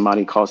hurt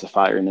somebody, caused a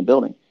fire in the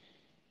building.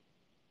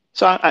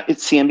 So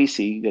it's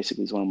CNBC,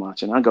 basically, is what I'm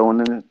watching. I go in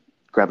there,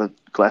 grab a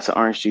glass of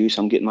orange juice.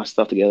 I'm getting my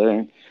stuff together.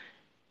 And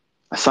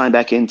I sign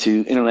back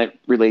into Internet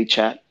Relay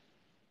Chat.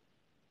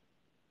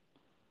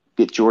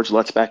 Get George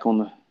Lutz back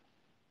on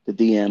the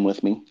DM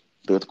with me,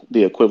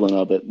 the equivalent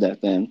of it back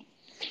then.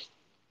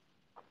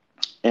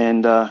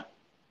 And I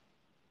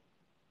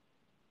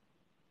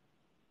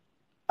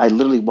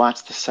literally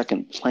watched the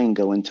second plane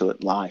go into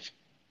it live.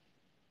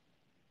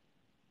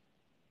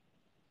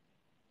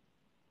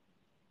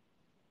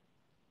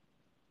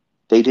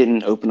 They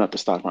didn't open up the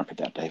stock market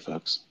that day,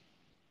 folks.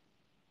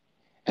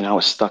 And I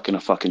was stuck in a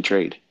fucking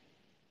trade.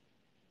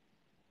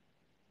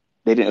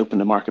 They didn't open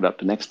the market up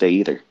the next day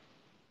either.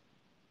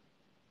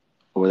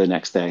 Or the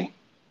next day.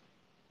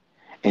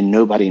 And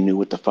nobody knew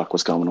what the fuck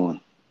was going on.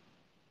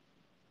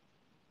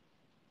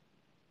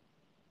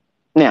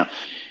 Now,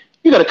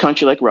 you got a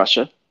country like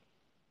Russia.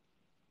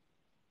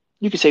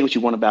 You can say what you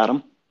want about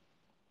them.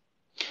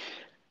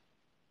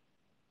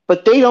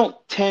 But they don't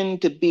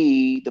tend to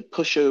be the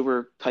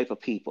pushover type of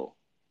people.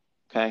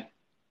 Okay?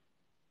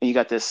 And you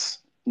got this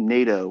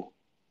NATO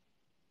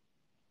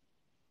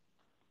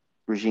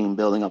regime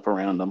building up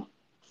around them.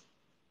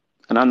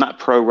 And I'm not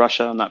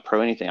pro-Russia. I'm not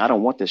pro anything. I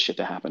don't want this shit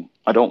to happen.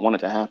 I don't want it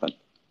to happen.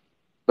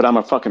 But I'm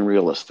a fucking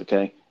realist,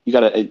 okay? You got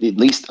to at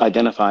least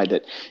identify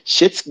that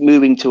shit's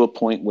moving to a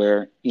point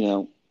where,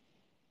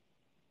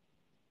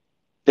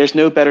 there's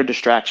no better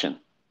distraction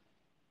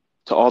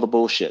to all the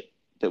bullshit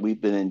that we've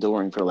been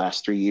enduring for the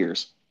last 3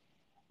 years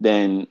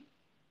than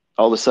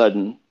all of a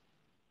sudden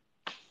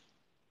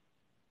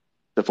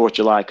the 4th of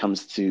July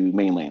comes to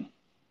mainland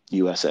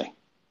USA.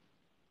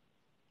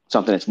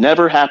 Something that's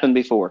never happened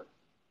before.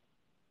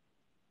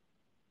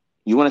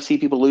 You want to see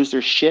people lose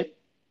their shit?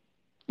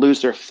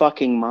 Lose their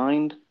fucking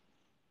mind?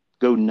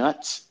 go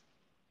nuts,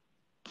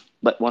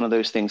 let one of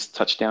those things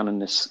touch down in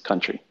this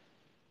country.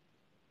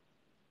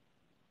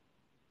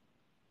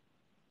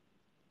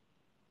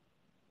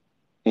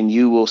 And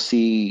you will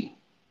see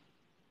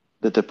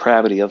the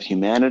depravity of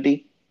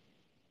humanity,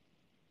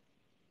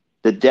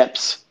 the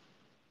depths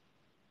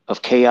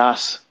of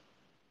chaos,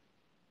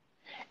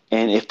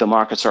 and if the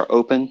markets are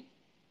open,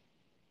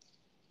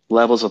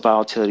 levels of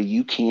volatility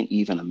you can't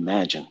even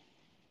imagine.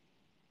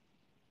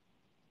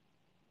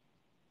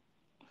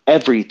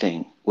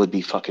 Everything would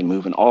be fucking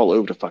moving all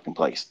over the fucking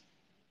place.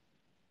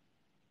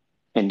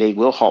 And they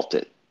will halt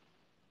it.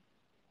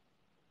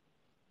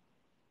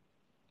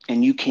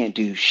 And you can't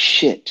do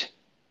shit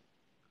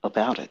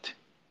about it.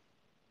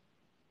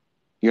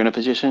 You're in a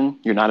position,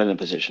 you're not in a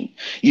position.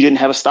 You didn't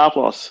have a stop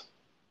loss.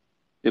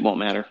 It won't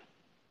matter.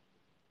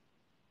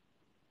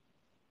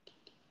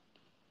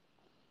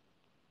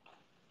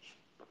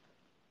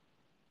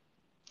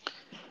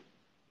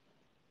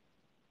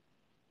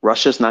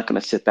 Russia's not going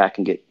to sit back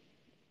and get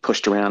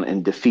pushed around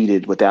and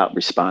defeated without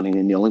responding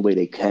in the only way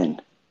they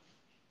can.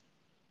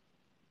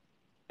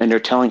 And they're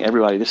telling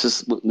everybody, this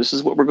is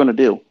what we're going to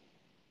do.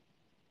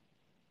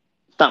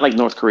 It's not like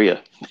North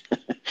Korea.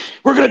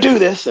 We're going to do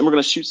this, and we're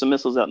going to shoot some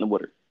missiles out in the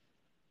water.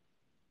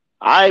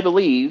 I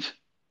believe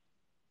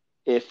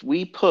if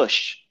we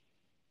push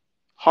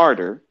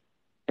harder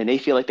and they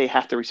feel like they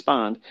have to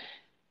respond,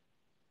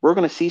 we're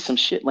going to see some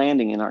shit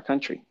landing in our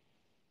country.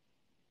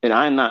 And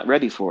I'm not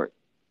ready for it.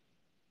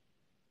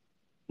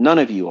 None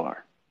of you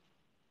are.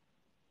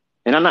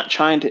 And I'm not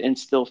trying to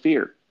instill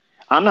fear.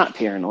 I'm not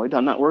paranoid.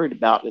 I'm not worried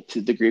about it to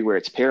the degree where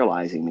it's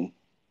paralyzing me.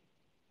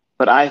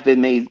 But I've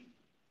been made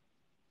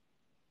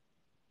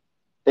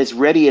as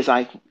ready as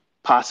I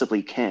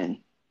possibly can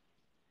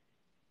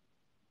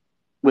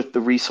with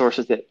the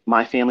resources that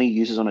my family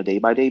uses on a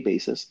day-by-day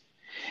basis.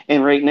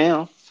 And right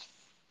now,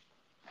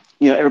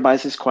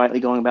 everybody's just quietly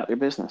going about their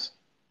business.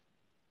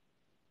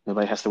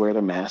 Nobody has to wear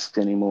their masks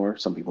anymore.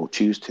 Some people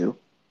choose to.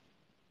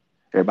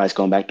 Everybody's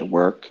going back to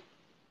work.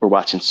 We're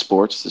watching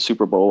sports, the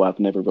Super Bowl. I've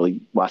never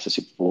really watched the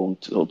Super Bowl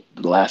until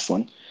the last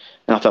one.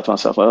 And I thought to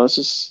myself, well, this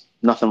is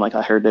nothing like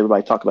I heard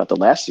everybody talk about the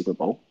last Super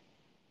Bowl.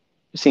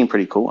 It seemed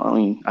pretty cool. I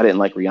mean, I didn't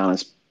like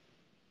Rihanna's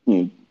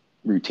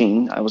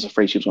routine. I was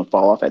afraid she was going to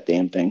fall off that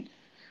damn thing.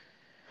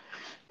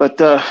 But,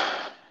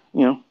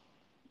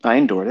 I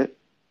endured it.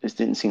 It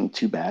didn't seem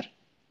too bad.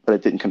 But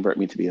it didn't convert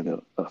me to be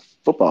a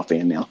football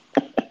fan now.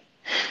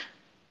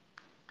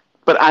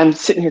 But I'm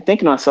sitting here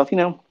thinking to myself,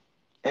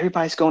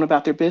 everybody's going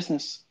about their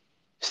business,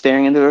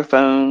 staring into their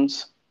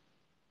phones,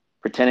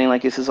 pretending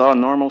like this is all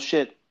normal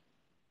shit.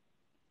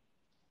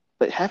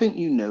 But haven't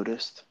you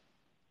noticed?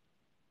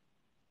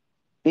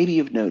 Maybe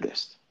you've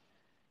noticed.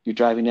 You're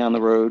driving down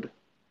the road.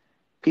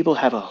 People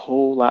have a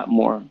whole lot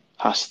more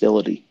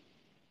hostility,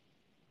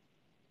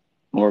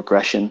 more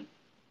aggression,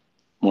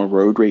 more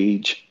road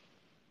rage,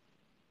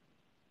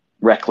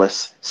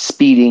 reckless,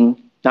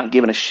 speeding, not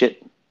giving a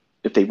shit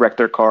if they wreck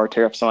their car,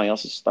 tear up somebody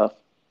else's stuff.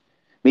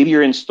 Maybe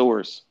you're in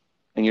stores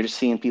and you're just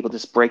seeing people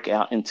just break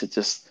out into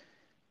just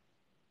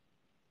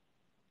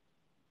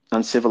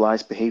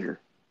uncivilized behavior,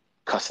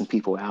 cussing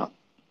people out,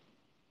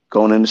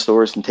 going into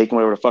stores and taking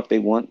whatever the fuck they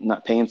want, and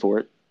not paying for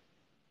it.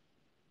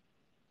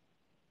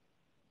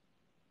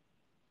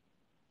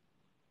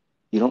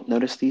 You don't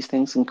notice these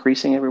things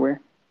increasing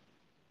everywhere?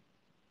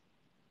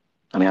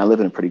 I mean, I live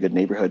in a pretty good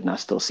neighborhood and I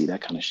still see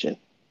that kind of shit.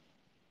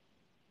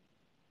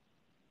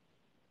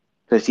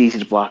 But it's easy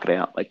to block it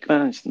out. Like,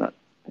 it's not,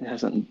 it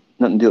has nothing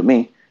to do with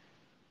me.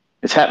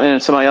 It's happening in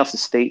somebody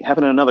else's state,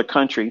 happening in another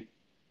country.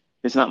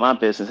 It's not my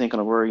business. It ain't going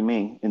to worry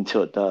me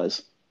until it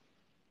does.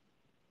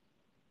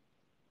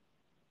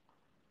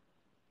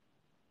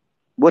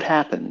 What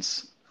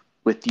happens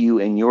with you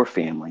and your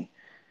family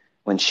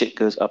when shit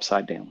goes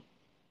upside down?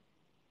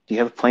 Do you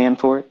have a plan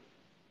for it?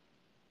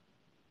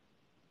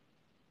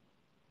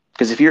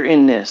 Because if you're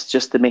in this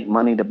just to make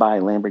money to buy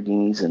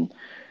Lamborghinis and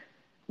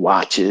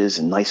watches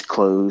and nice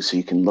clothes so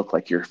you can look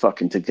like you're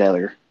fucking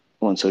together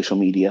on social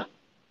media,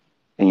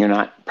 and you're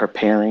not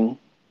preparing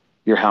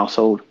your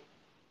household.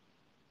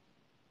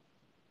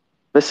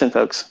 Listen,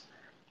 folks,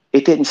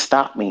 it didn't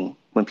stop me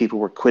when people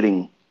were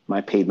quitting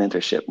my paid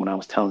mentorship when I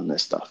was telling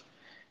this stuff.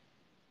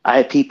 I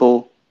had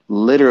people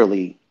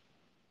literally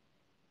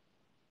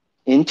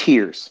in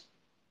tears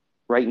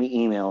write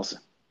me emails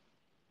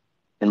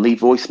and leave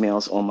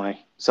voicemails on my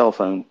cell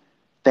phone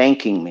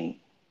thanking me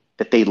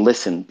that they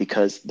listened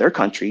because their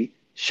country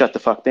shut the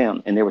fuck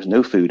down and there was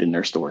no food in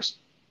their stores.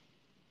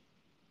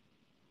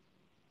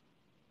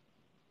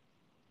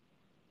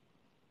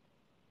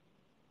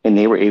 And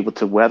they were able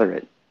to weather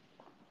it.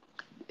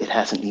 It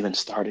hasn't even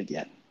started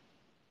yet.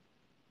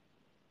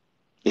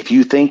 If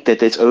you think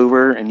that it's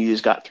over and you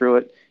just got through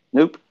it,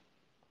 nope.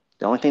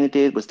 The only thing it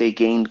did was they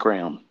gained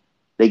ground.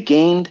 They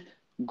gained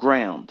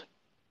ground.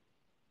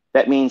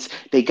 That means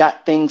they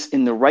got things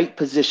in the right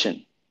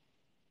position,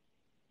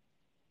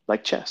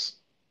 like chess.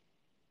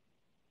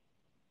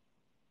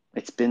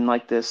 It's been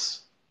like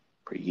this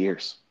for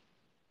years.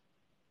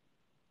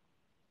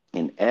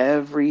 And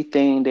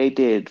everything they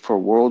did for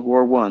World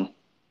War I,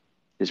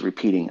 is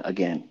repeating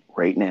again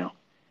right now.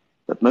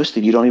 But most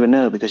of you don't even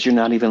know because you're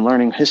not even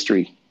learning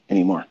history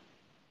anymore.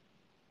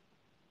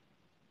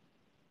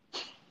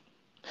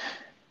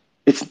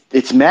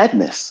 It's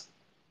madness.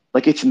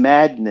 Like it's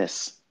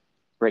madness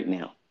right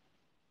now.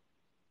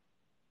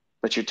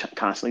 But you're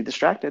constantly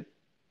distracted.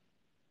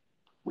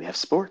 We have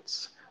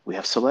sports. We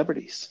have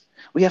celebrities.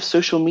 We have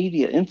social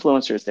media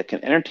influencers that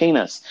can entertain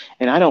us.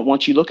 And I don't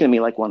want you looking at me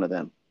like one of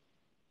them.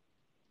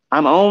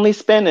 I'm only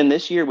spending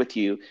this year with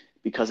you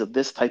because of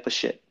this type of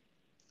shit.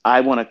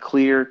 I want a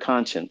clear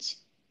conscience.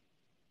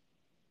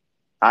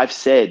 I've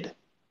said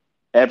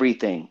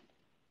everything.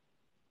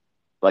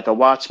 Like a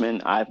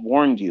watchman, I've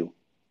warned you.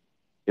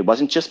 It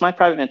wasn't just my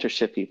private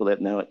mentorship people that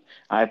know it.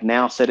 I've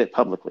now said it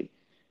publicly.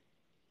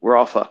 We're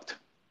all fucked.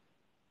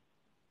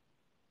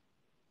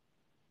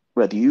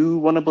 Whether you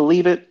want to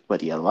believe it,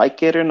 whether you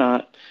like it or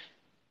not,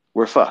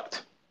 we're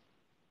fucked.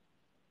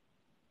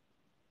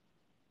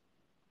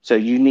 So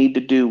you need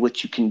to do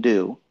what you can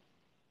do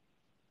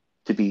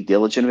to be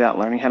diligent about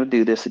learning how to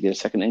do this to get a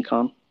second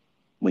income.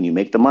 When you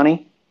make the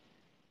money,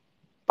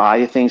 buy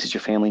the things that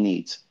your family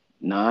needs,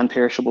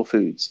 non-perishable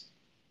foods,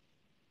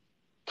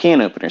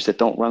 can openers that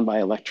don't run by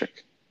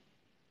electric,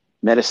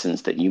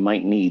 medicines that you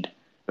might need,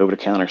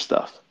 over-the-counter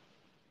stuff.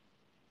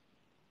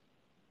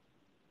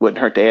 Wouldn't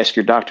hurt to ask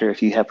your doctor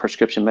if you have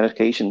prescription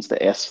medications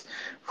to ask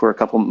for a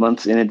couple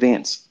months in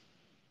advance.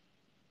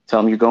 Tell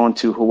them you're going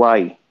to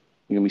Hawaii.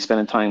 You're going to be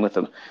spending time with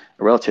a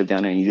relative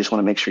down there, and you just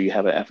want to make sure you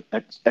have an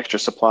extra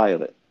supply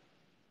of it.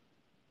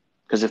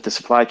 Because if the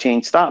supply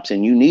chain stops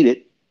and you need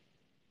it,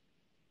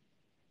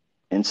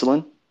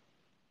 insulin,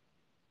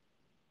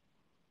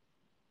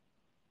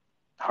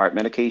 heart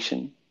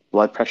medication,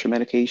 blood pressure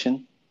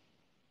medication.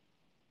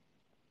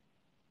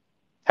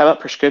 How about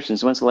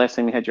prescriptions? When's the last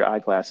time you had your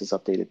eyeglasses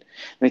updated?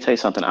 Let me tell you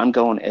something. I'm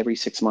going every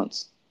 6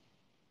 months.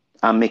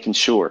 I'm making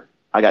sure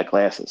I got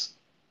glasses.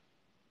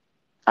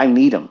 I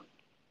need them.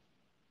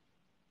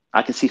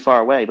 I can see far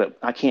away, but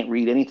I can't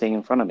read anything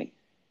in front of me.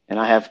 And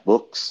I have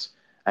books.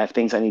 I have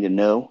things I need to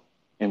know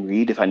and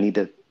read if I need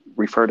to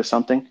refer to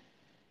something.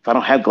 If I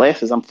don't have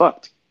glasses, I'm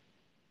fucked.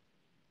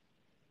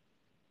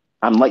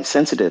 I'm light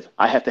sensitive.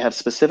 I have to have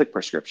specific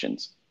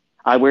prescriptions.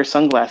 I wear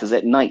sunglasses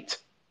at night.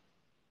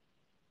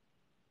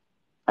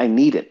 I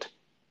need it.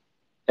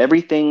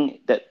 Everything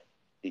that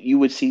you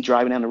would see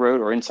driving down the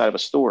road or inside of a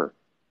store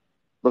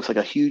looks like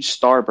a huge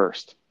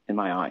starburst in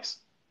my eyes.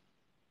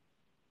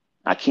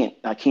 I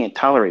can't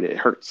tolerate it. It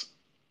hurts.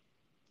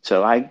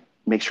 So I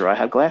make sure I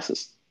have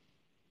glasses.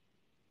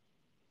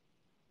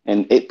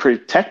 And it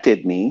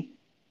protected me.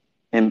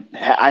 And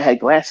I had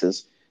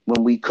glasses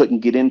when we couldn't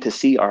get in to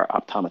see our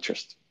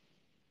optometrist.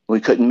 We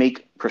couldn't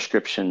make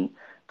prescription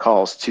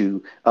calls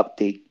to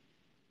update,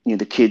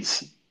 the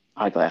kids'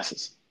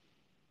 eyeglasses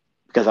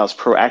because I was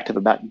proactive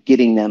about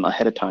getting them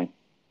ahead of time.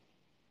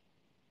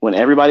 When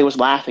everybody was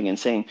laughing and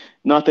saying,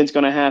 nothing's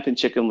going to happen,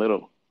 Chicken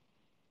Little.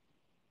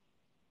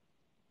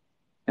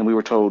 And we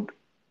were told,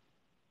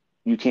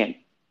 you can't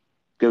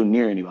go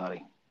near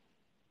anybody.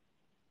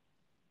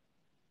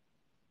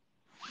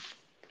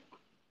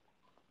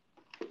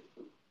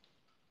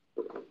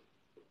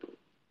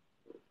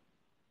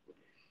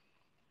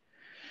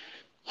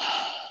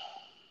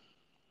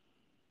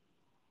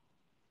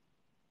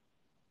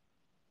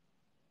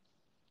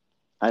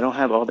 I don't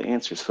have all the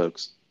answers,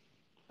 folks.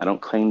 I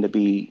don't claim to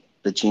be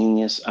the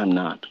genius. I'm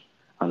not.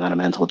 I'm not a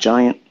mental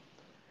giant.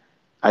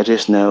 I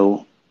just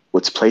know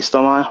what's placed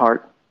on my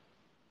heart.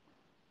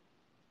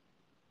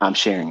 I'm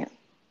sharing it.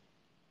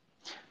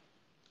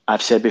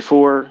 I've said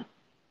before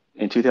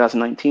in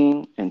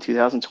 2019 and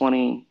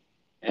 2020,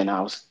 and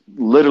I was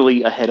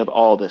literally ahead of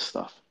all this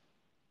stuff.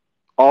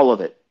 All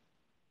of it.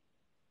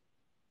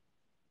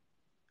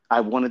 I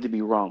wanted to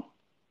be wrong.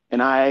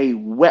 And I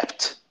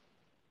wept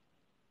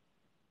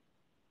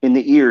in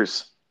the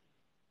ears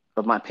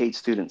of my paid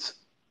students.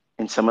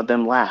 And some of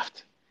them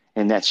laughed.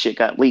 And that shit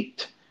got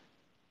leaked.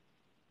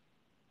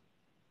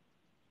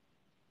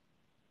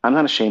 I'm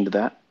not ashamed of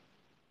that.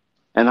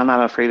 And I'm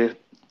not afraid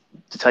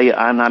to tell you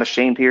I'm not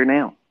ashamed here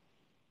now.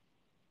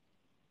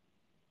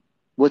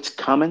 What's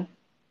coming,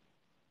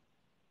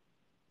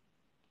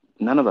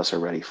 none of us are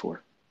ready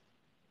for.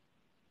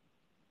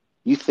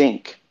 You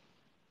think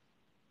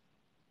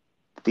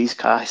these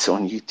guys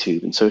on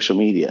YouTube and social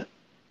media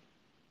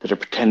that are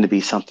pretending to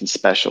be something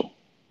special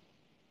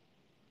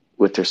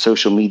with their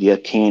social media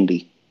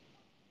candy,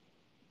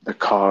 their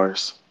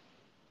cars,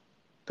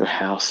 their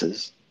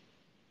houses,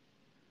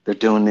 they're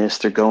doing this,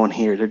 they're going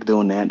here, they're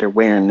doing that, they're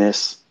wearing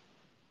this.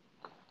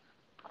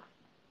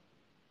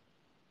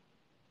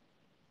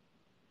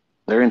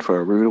 They're in for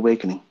a rude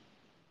awakening.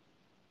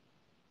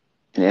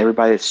 And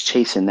everybody that's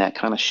chasing that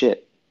kind of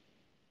shit,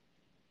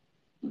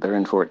 they're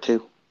in for it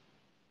too.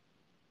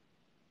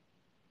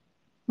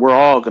 We're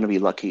all going to be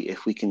lucky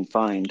if we can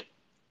find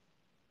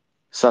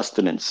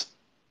sustenance.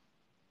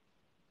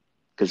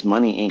 Because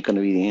money ain't going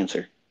to be the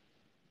answer.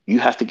 You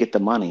have to get the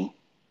money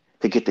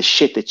to get the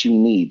shit that you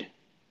need.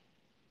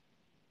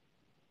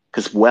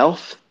 Because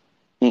wealth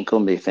ain't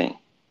going to be a thing.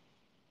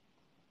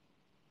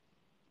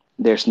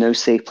 There's no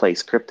safe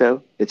place.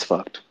 Crypto, it's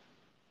fucked.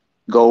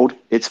 Gold,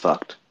 it's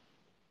fucked.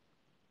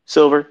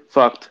 Silver,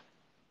 fucked.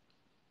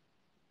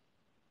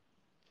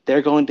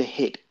 They're going to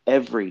hit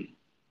every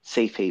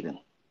safe haven.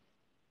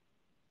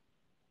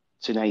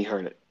 So now you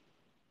heard it.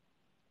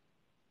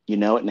 You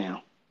know it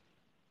now.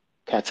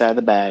 Cat's out of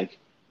the bag.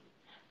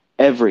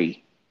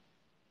 Every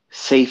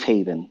safe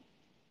haven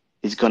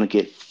is going to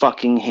get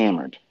fucking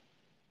hammered.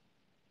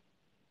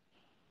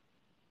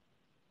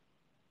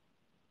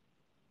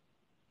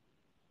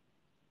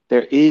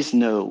 There is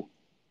no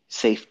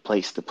safe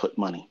place to put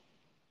money.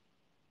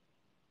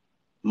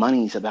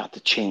 Money's about to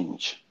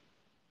change.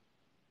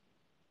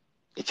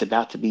 It's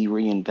about to be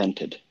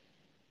reinvented.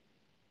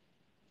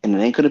 And it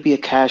ain't going to be a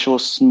casual,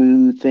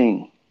 smooth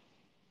thing.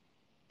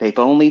 They've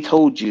only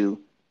told you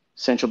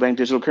central bank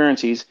digital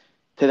currencies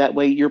to that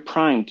way you're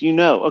primed. You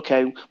know,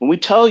 okay, when we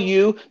tell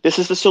you this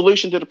is the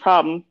solution to the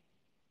problem,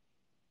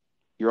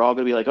 you're all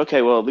going to be like,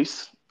 okay, well, at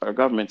least our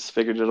government's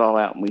figured it all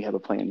out and we have a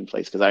plan in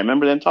place. Because I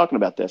remember them talking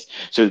about this.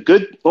 So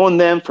good on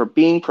them for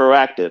being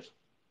proactive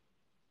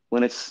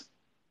when it's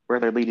where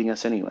they're leading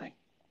us anyway.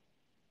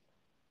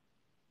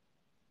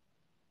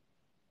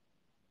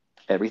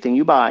 Everything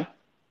you buy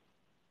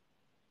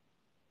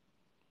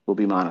will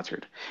be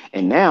monitored.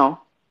 And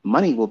now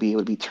money will be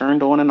able to be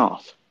turned on and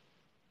off.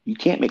 You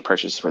can't make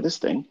purchases for this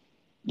thing.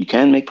 You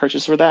can make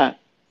purchases for that.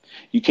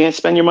 You can't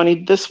spend your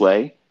money this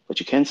way,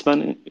 but you can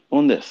spend it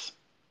on this.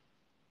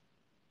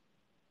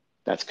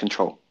 That's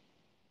control.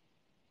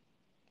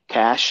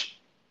 Cash.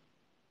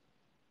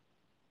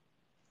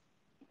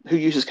 Who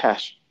uses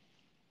cash?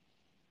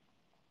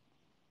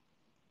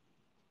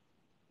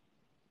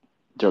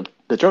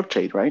 The drug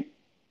trade, right?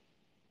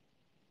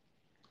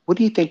 What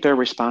do you think their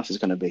response is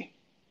going to be?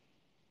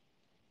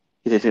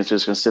 You think they're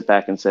just going to sit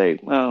back and say,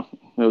 well,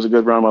 it was a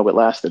good run while it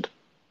lasted?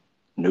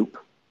 Nope.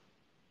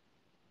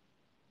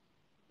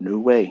 No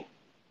way.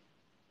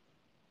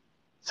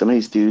 Some of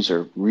these dudes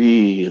are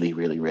really,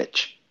 really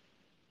rich.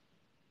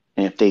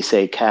 And if they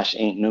say cash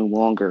ain't no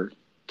longer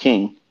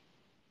king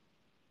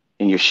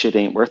and your shit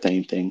ain't worth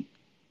anything,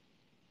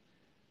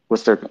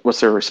 what's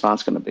their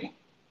response going to be?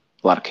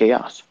 A lot of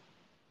chaos,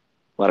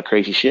 a lot of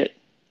crazy shit.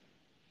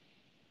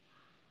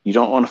 You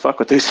don't want to fuck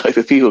with those type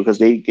of people because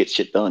they get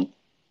shit done.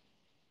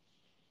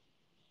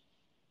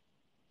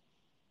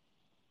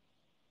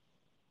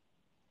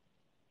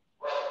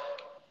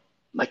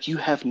 Like you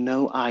have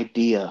no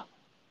idea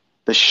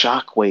the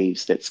shock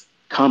waves that's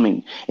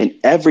coming and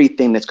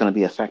everything that's going to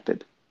be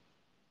affected.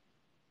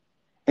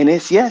 And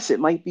it's yes, it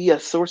might be a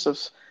source of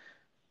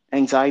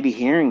anxiety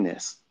hearing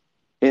this.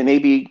 It may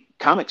be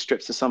comic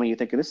strips to some of you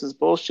thinking this is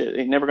bullshit. It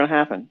ain't never going to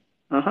happen.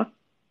 Uh-huh.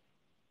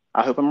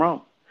 I hope I'm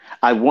wrong.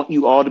 I want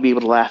you all to be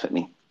able to laugh at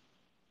me.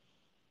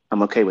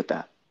 I'm okay with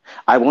that.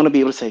 I want to be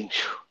able to say,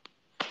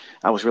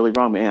 I was really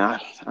wrong, man.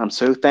 I'm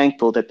so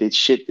thankful that this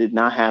shit did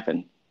not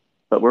happen.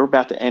 But we're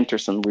about to enter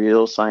some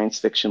real science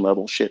fiction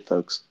level shit,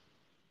 folks.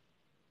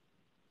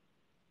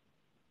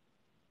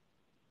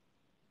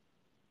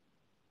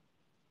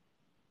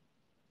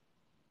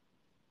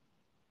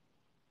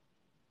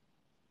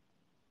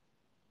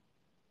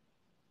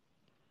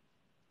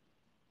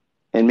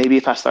 And maybe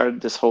if I started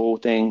this whole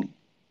thing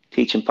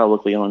teaching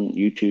publicly on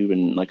YouTube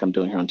and like I'm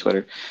doing here on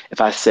Twitter,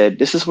 if I said,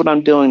 this is what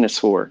I'm doing this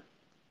for,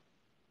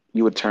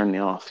 you would turn me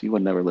off. You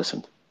would never listen.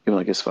 You'd be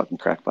like, this fucking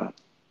crackpot.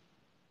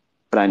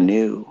 But I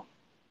knew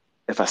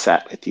if I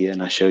sat with you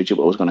and I showed you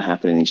what was going to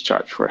happen in these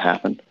charts before it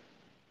happened,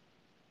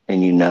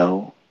 and you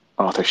know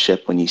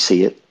authorship when you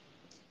see it,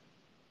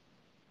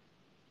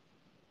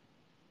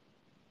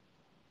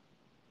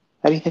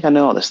 how do you think I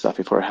know all this stuff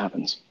before it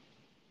happens?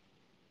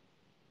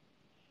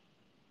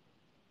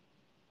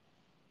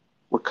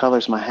 What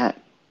color's my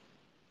hat?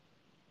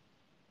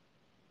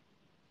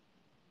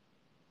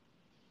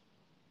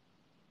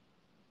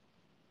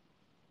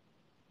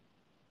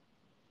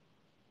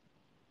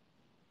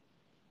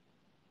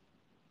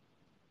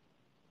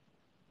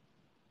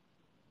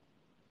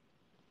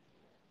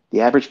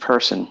 The average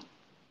person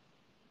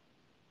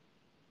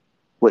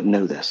wouldn't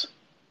know this.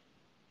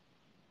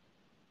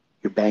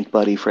 Your bank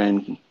buddy,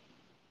 friend,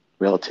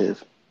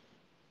 relative,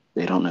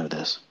 they don't know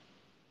this.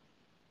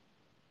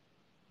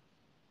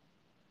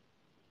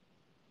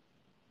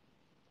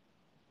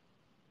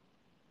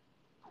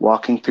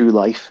 Walking through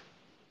life,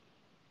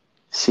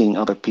 seeing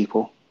other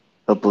people,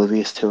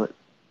 oblivious to it,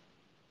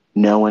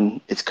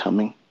 knowing it's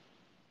coming,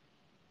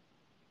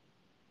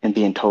 and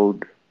being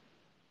told,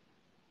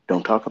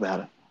 don't talk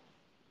about it.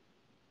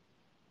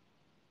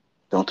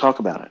 Don't talk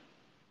about it.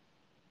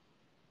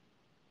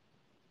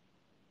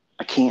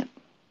 I can't.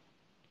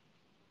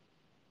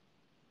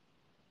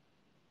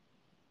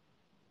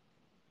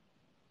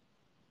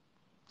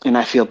 And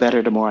I feel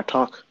better the more I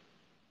talk.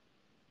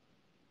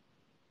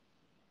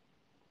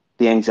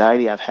 The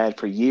anxiety I've had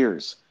for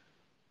years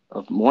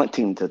of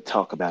wanting to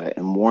talk about it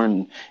and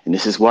warn, and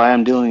this is why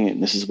I'm doing it,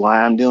 and this is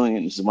why I'm doing it,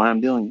 and this is why I'm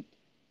doing it.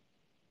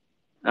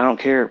 I don't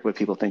care what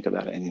people think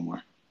about it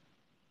anymore.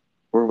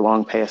 We're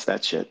long past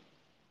that shit.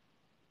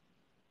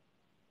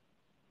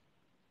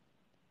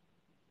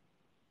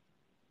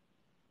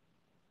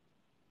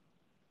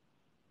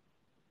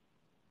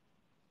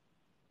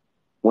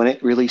 when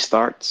it really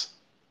starts,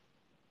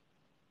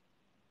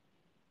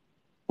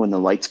 when the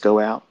lights go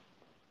out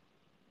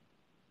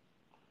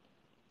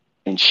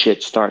and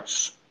shit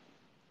starts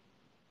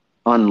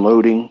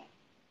unloading,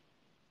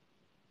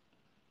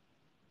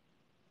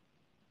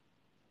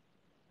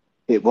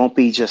 it won't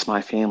be just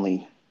my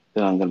family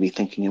that I'm going to be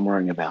thinking and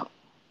worrying about.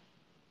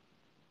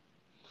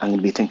 I'm going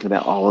to be thinking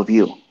about all of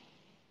you.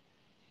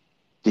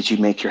 Did you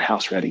make your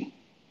house ready?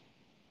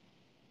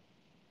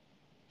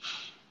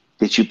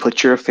 Did you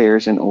put your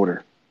affairs in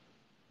order?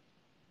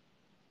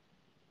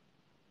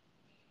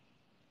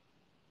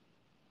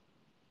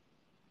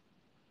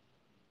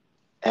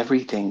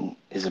 Everything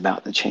is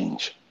about to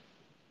change.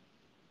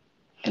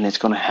 And it's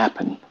going to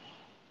happen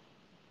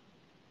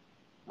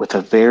with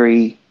a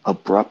very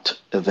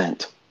abrupt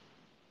event.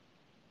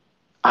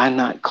 I'm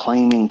not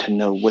claiming to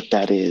know what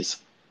that is,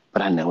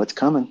 but I know it's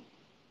coming.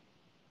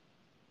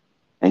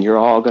 And you're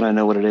all going to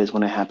know what it is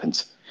when it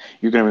happens.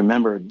 You're going to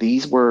remember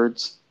these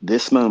words,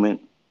 this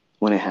moment,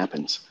 when it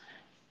happens.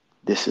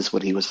 This is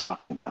what he was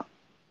talking about.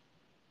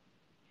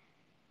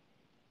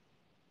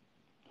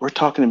 We're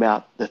talking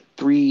about the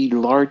 3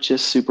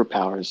 largest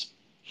superpowers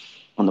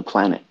on the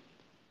planet.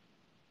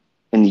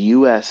 And the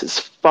U.S. is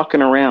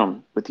fucking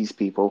around with these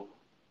people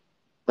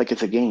like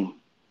it's a game.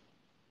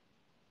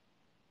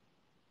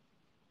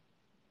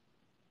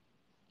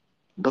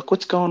 Look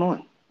what's going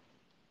on.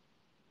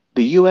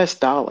 The U.S.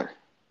 dollar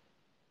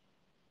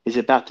is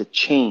about to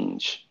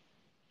change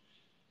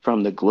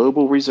from the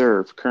global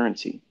reserve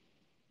currency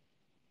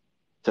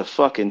to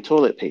fucking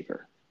toilet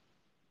paper.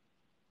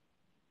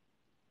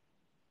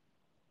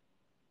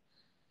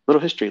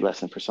 Little history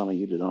lesson for some of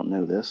you that don't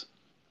know this.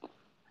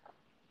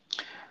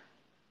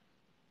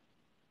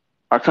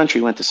 Our country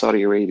went to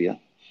Saudi Arabia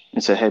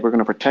and said, hey, we're going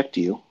to protect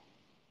you.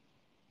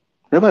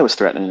 Nobody was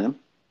threatening them.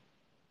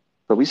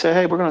 But we said,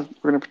 hey, we're going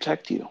to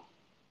protect you.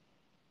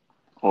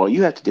 All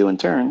you have to do in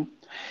turn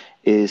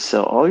is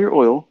sell all your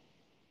oil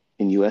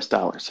in U.S.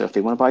 dollars. So if they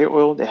want to buy your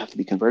oil, they have to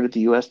be converted to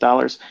U.S.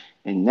 dollars.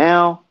 And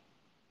now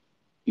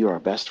you're our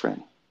best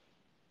friend.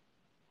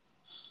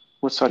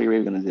 What's Saudi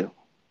Arabia going to do?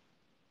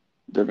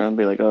 They're going to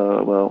be like,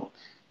 oh, well,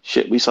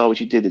 shit, we saw what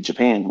you did to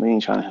Japan. We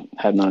ain't trying to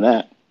have none of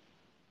that.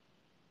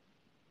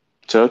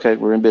 So, okay,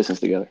 we're in business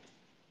together.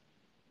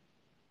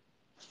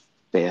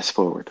 Fast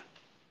forward.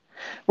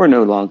 We're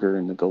no longer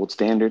in the gold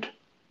standard.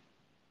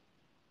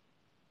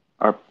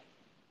 Our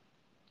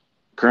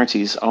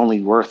currency is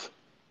only worth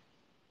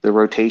the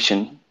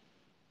rotation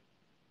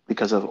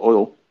because of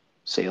oil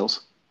sales.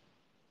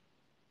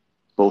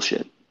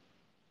 Bullshit.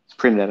 It's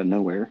printed out of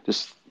nowhere.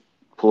 Just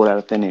pull it out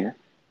of thin air.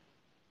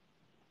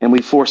 And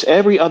we force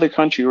every other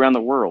country around the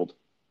world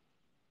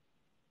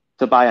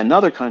to buy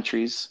another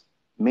country's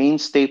main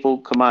staple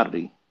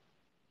commodity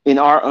in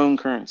our own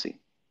currency,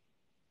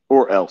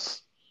 or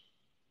else.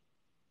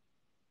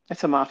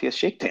 That's a mafia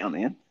shakedown,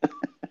 man.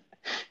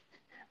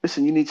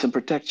 Listen, you need some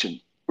protection.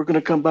 We're going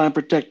to come by and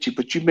protect you,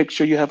 but you make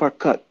sure you have our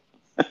cut.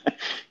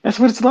 That's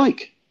what it's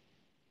like.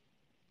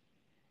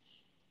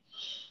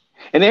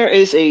 And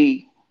there's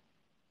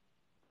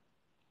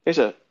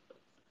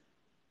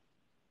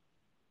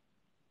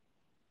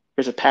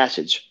a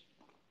passage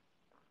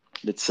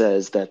that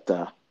says that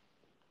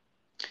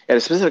at a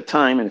specific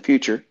time in the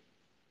future,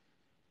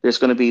 there's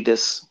going to be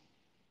this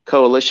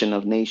coalition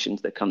of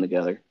nations that come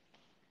together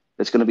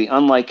that's going to be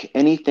unlike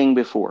anything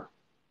before.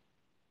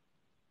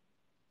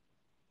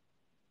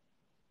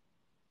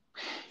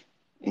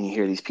 And you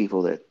hear these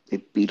people that they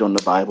beat on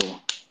the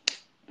Bible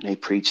and they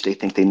preach, they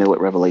think they know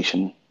what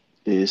Revelation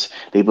is.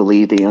 They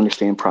believe they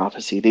understand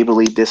prophecy. They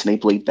believe this and they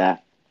believe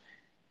that.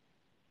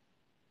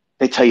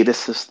 They tell you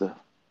this is the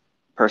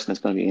person that's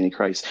going to be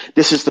Antichrist.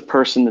 This is the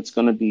person that's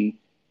going to be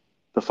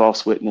the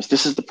false witness.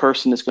 This is the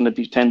person that's going to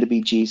pretend to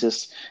be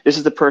Jesus. This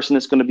is the person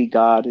that's going to be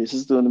God. This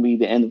is going to be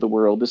the end of the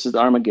world. This is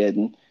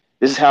Armageddon.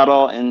 This is how it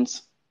all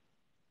ends.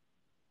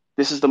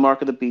 This is the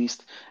mark of the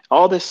beast.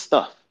 All this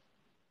stuff.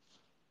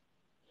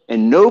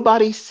 And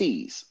nobody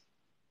sees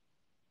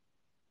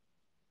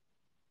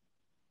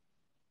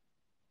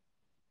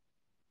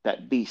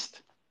that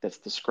beast that's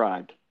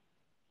described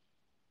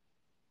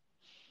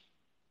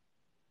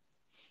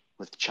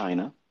with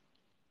China,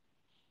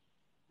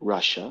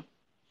 Russia,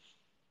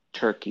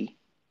 Turkey,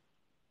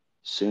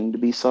 soon to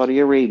be Saudi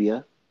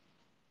Arabia,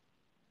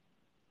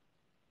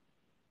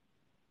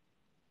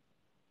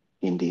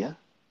 India.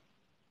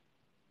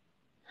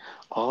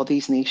 All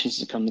these nations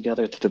that come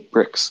together to the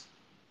BRICS.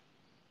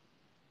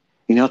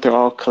 You know what they're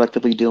all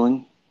collectively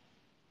doing?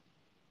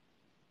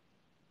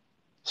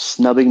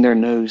 Snubbing their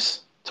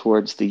nose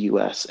towards the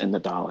U.S. and the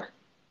dollar.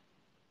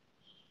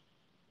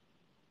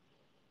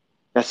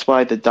 That's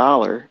why the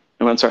dollar,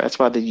 that's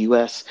why the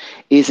U.S.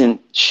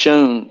 isn't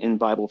shown in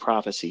Bible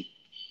prophecy.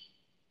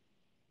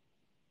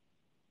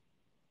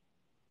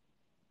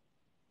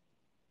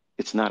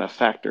 It's not a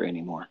factor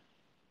anymore.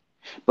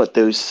 But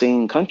those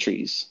same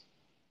countries,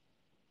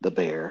 the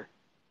bear,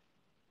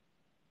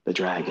 the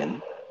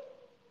dragon,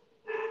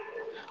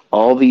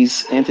 all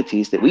these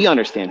entities that we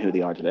understand who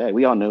they are today.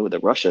 We all know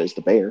that Russia is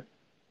the bear.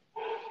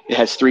 It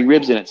has 3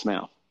 ribs in its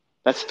mouth.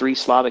 That's 3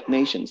 Slavic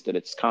nations that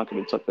it's conquered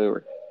and took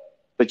over.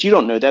 But you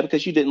don't know that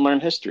because you didn't learn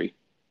history.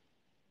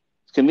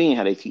 It's convenient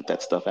how they keep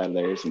that stuff out of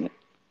there, isn't it?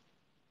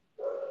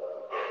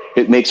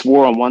 It makes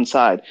war on one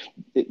side.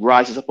 It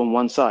rises up on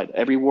one side.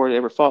 Every war they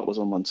ever fought was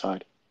on one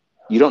side.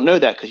 You don't know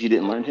that because you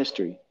didn't learn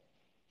history.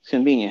 It's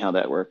convenient how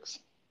that works.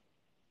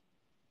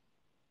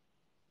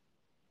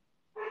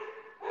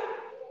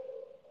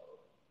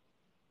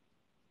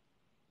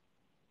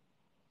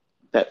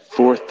 That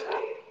fourth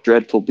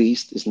dreadful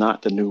beast is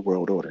not the New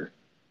World Order.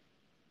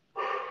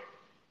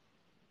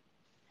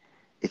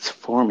 It's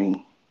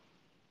forming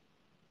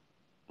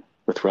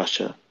with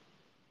Russia,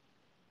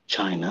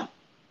 China,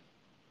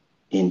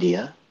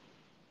 India,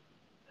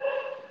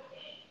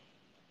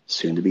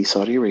 soon to be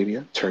Saudi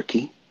Arabia,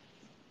 Turkey.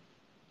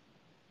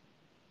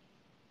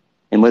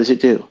 And what does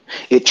it do?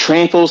 It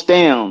tramples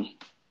down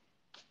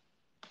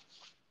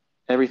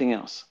everything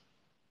else.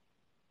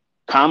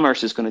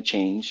 Commerce is going to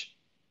change.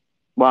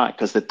 Why?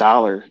 Because the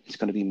dollar is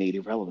going to be made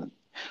irrelevant.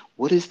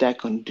 What is that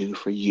going to do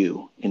for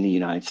you in the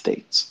United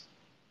States?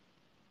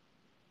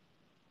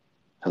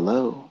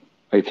 Hello?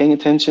 Are you paying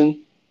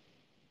attention?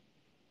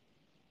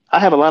 I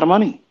have a lot of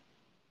money.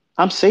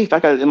 I'm safe. I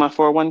got it in my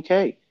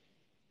 401k.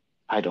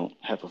 I don't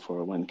have a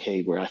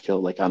 401k where I feel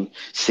like I'm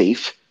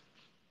safe.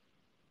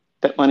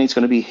 That money's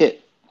going to be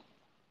hit.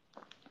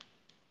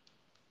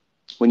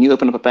 When you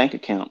open up a bank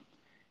account,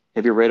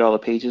 have you read all the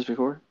pages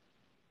before?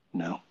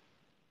 No.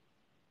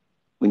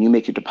 When you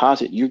make your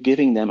deposit, you're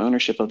giving them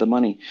ownership of the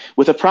money.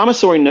 With a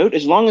promissory note,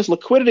 as long as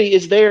liquidity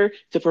is there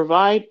to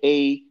provide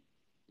a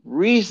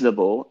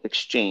reasonable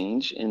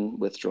exchange and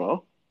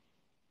withdrawal,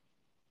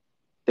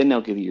 then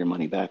they'll give you your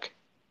money back.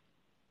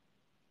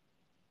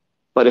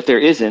 But if there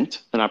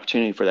isn't an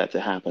opportunity for that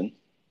to happen,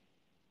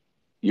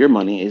 your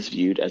money is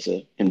viewed as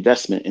an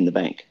investment in the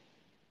bank.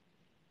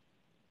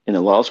 And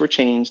the laws were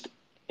changed,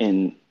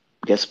 and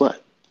guess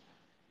what?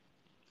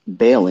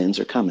 Bail-ins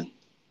are coming.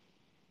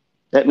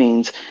 That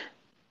means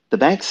the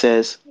bank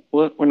says,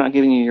 well, we're not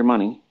giving you your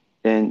money,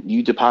 and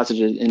you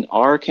deposited in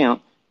our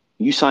account,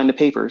 you signed the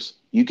papers,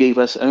 you gave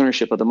us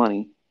ownership of the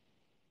money,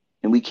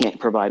 and we can't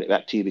provide it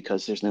back to you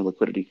because there's no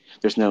liquidity.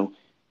 There's no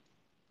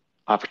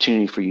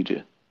opportunity for you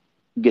to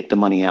get the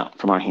money out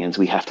from our hands.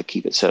 We have to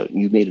keep it. So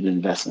you made an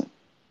investment.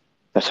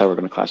 That's how we're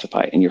going to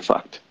classify it, and you're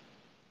fucked.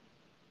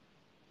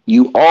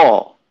 You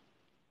all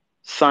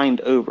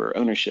signed over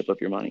ownership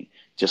of your money,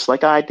 just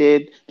like I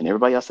did and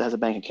everybody else that has a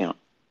bank account.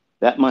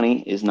 That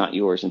money is not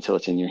yours until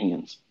it's in your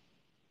hands.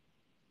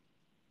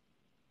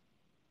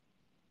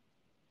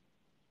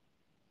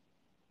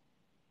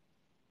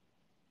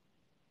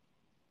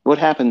 What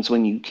happens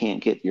when you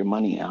can't get your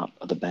money out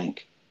of the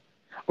bank?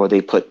 Or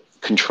they put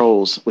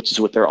controls, which is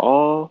what they're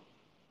all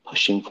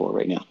pushing for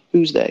right now.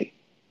 Who's they?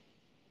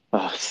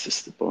 Oh, it's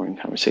just a boring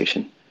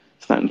conversation.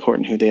 It's not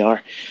important who they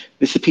are.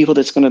 It's the people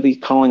that's going to be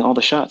calling all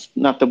the shots,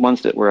 not the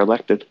ones that were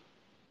elected.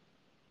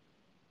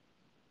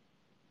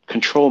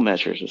 Control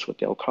measures is what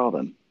they'll call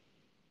them.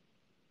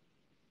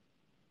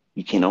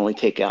 You can only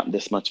take out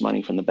this much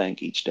money from the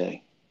bank each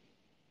day.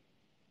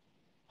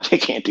 They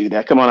can't do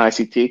that. Come on,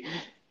 ICT.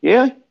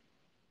 Yeah,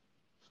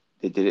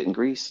 they did it in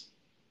Greece.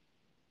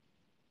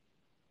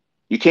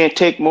 You can't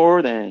take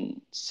more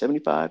than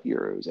 75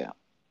 euros out.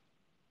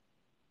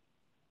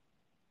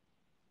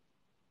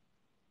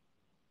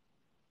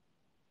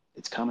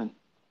 It's coming.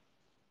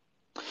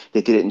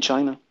 They did it in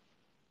China.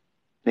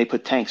 They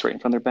put tanks right in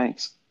front of their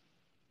banks.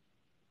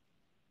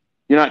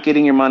 You're not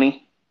getting your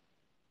money.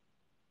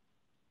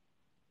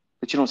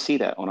 But you don't see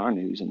that on our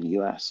news in the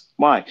US.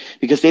 Why?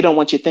 Because they don't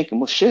want you thinking,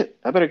 well, shit,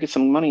 I better get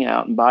some money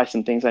out and buy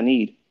some things I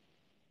need.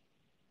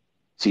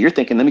 So you're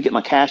thinking, let me get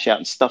my cash out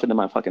and stuff it in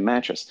my fucking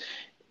mattress.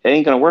 It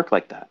ain't going to work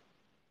like that.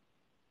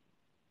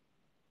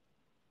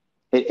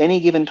 At any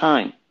given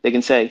time, they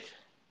can say,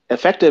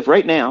 effective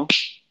right now,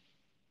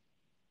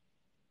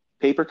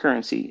 paper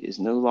currency is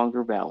no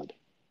longer valid.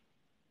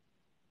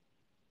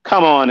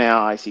 Come on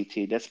now,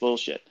 ICT. That's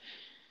bullshit.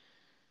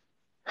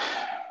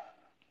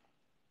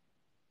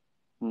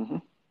 Mm-hmm.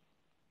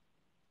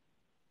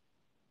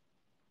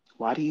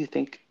 Why do you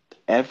think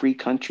every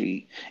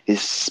country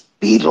is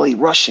speedily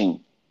rushing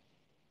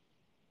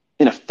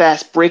in a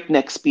fast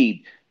breakneck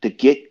speed to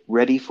get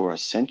ready for a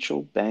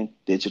central bank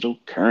digital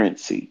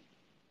currency?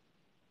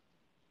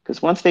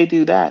 Because once they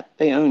do that,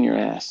 they own your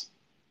ass.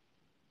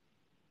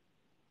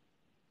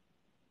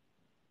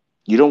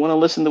 You don't want to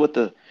listen to what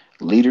the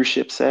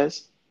leadership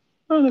says?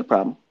 Oh, no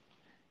problem.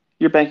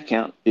 Your bank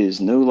account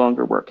is no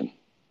longer working.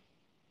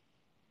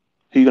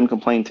 Who are you going to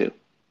complain to? It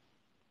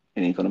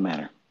ain't going to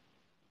matter.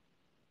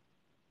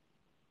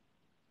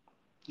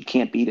 You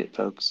can't beat it,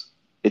 folks.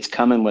 It's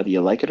coming whether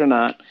you like it or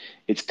not.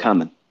 It's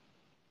coming.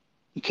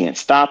 You can't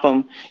stop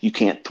them. You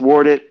can't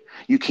thwart it.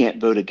 You can't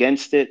vote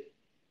against it.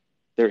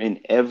 They're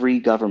in every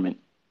government.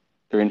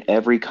 They're in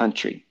every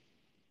country.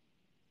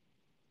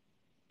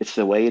 It's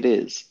the way it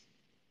is.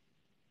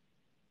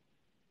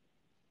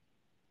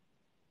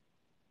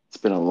 It's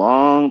been a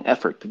long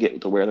effort to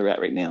get to where they're at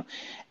right now,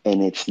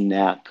 and it's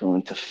not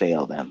going to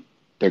fail them.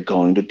 They're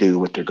going to do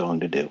what they're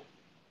going to do.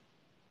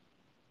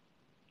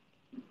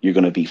 You're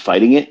going to be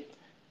fighting it.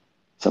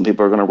 Some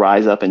people are going to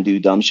rise up and do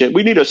dumb shit.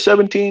 We need a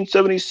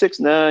 1776.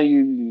 Nah,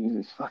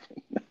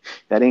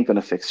 that ain't going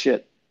to fix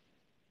shit.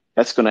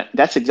 That's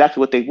exactly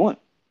what they want.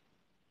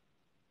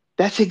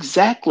 That's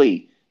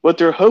exactly what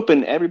they're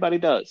hoping everybody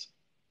does.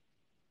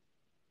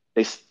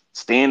 They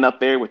stand up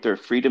there with their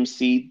freedom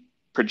seed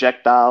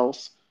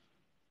projectiles.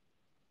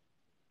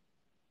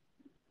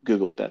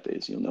 Google what that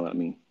is. You'll know what I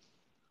mean.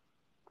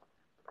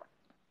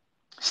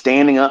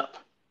 Standing up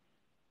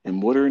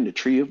and watering the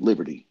tree of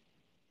liberty.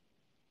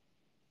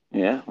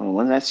 Yeah, well,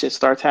 when that shit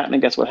starts happening,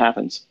 guess what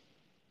happens?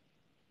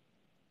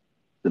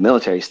 The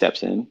military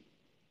steps in.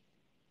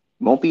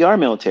 Won't be our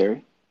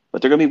military,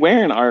 but they're going to be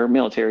wearing our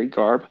military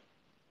garb,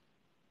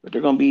 but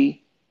they're going to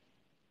be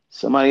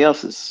somebody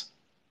else's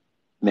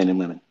men and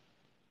women.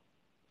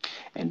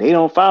 And they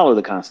don't follow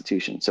the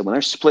Constitution. So when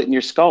they're splitting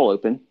your skull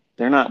open,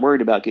 they're not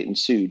worried about getting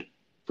sued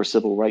for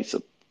civil rights,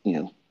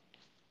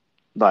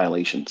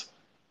 violations.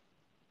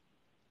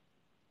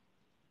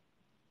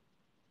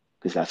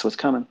 Because that's what's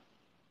coming.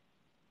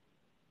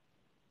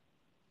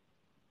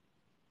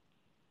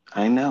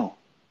 I know.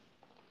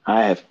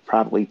 I have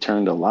probably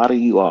turned a lot of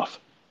you off.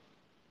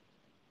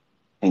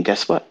 And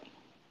guess what?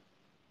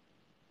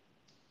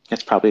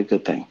 That's probably a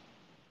good thing.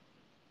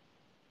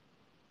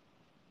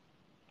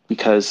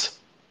 Because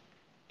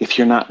if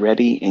you're not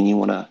ready and you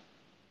want to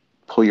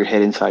pull your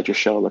head inside your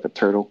shell like a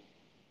turtle,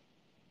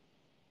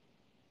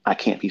 I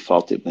can't be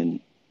faulted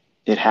when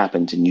it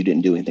happens and you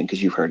didn't do anything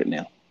because you've heard it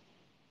now.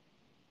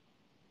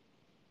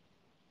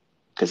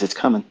 Because it's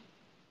coming.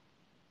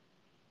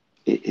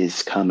 It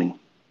is coming.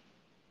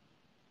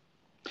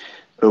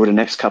 Over the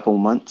next couple of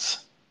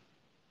months,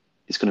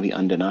 it's going to be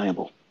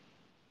undeniable.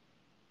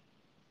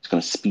 It's going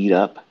to speed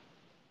up.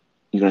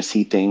 You're going to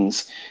see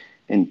things,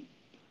 and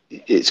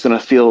it's going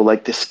to feel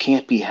like this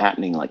can't be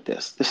happening like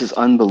this. This is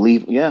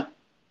unbelievable. Yeah.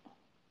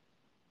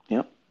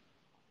 Yep.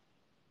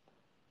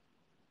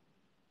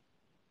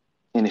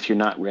 And if you're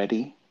not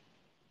ready,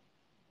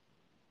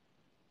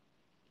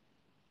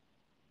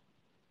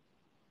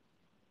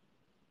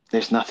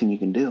 there's nothing you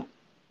can do.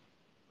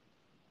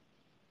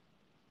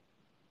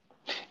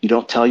 You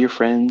don't tell your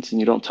friends and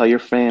you don't tell your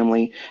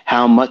family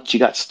how much you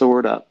got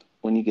stored up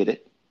when you get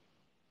it,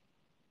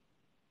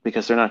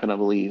 because they're not going to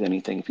believe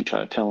anything if you try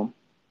to tell them.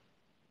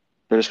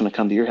 They're just going to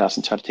come to your house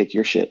and try to take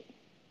your shit.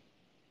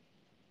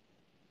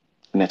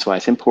 And that's why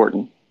it's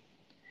important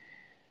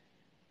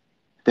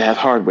to have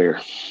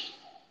hardware,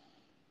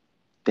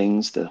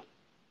 things to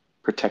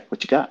protect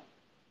what you got.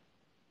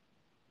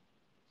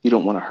 You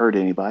don't want to hurt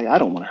anybody. I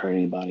don't want to hurt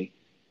anybody.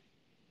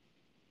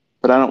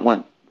 But I don't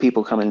want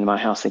people coming into my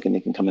house thinking they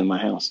can come in my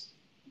house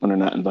when they're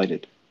not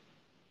invited.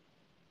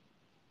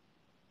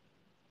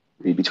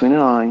 Read between the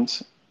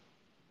lines,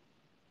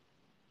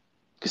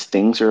 because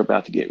things are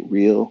about to get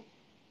real,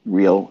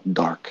 real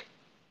dark.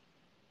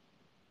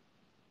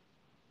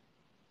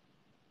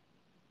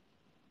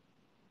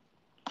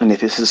 And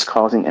if this is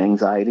causing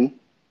anxiety,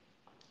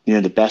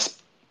 the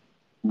best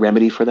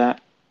remedy for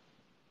that?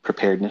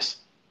 Preparedness.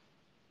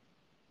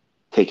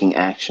 Taking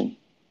action.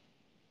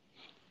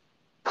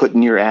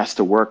 Putting your ass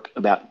to work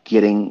about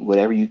getting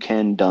whatever you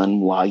can done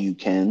while you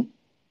can.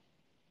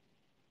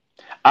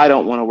 I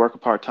don't want to work a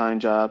part-time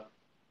job.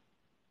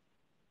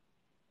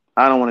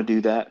 I don't want to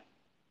do that.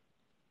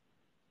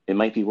 It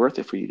might be worth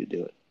it for you to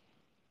do it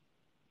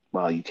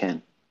while you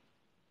can.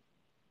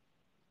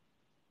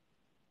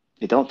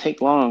 It don't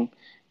take long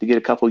to get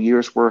a couple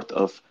years worth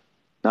of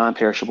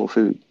non-perishable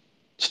food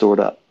stored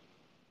up.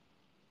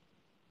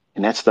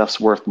 And that stuff's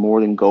worth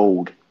more than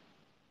gold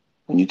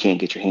when you can't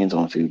get your hands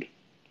on food.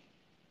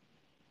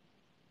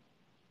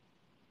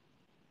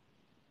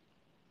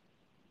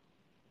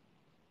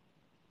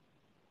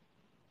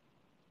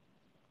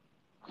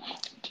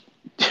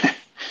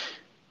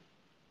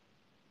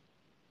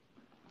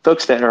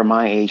 Folks that are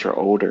my age or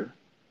older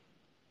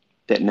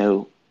that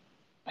know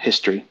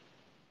history,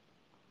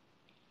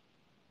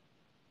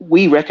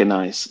 we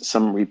recognize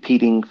some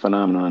repeating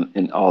phenomenon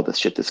in all the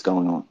shit that's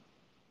going on.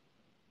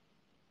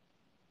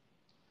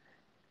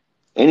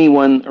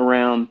 Anyone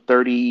around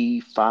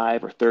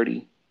 35 or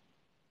 30,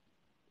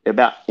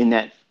 about in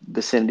that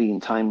vicinity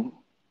and time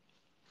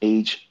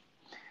age,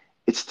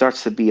 it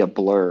starts to be a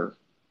blur.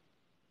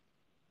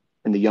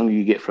 And the younger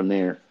you get from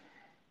there,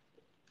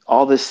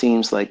 all this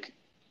seems like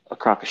a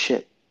crock of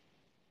shit.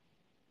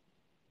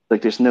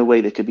 Like there's no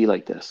way that could be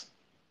like this.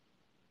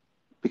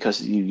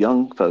 Because you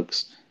young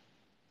folks,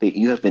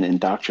 you have been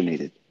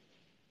indoctrinated.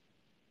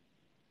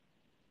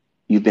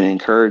 You've been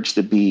encouraged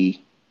to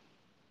be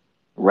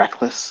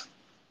reckless,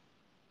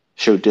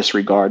 show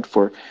disregard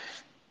for,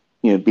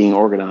 being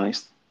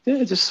organized.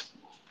 Yeah, just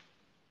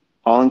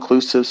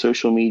all-inclusive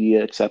social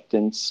media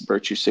acceptance,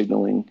 virtue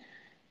signaling,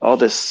 all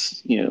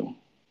this,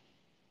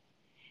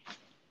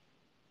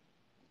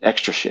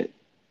 extra shit.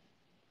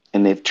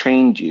 And they've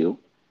trained you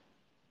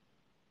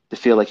to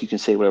feel like you can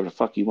say whatever the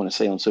fuck you want to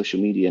say on social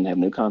media and have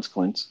no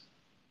consequence.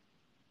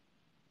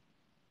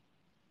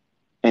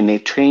 And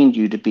they've trained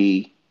you to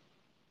be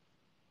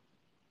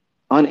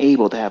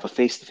unable to have a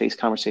face-to-face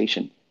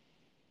conversation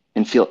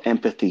and feel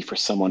empathy for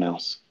someone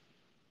else.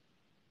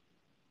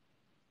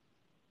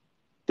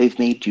 They've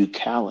made you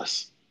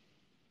callous.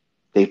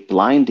 They've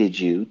blinded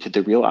you to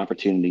the real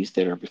opportunities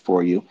that are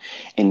before you,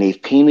 and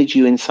they've painted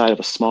you inside of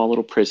a small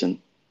little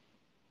prison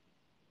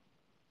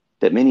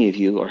that many of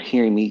you are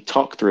hearing me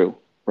talk through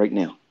right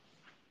now.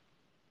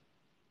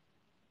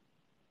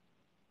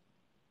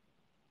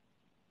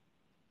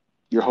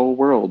 Your whole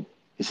world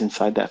is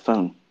inside that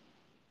phone.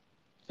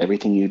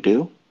 Everything you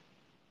do,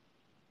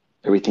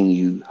 everything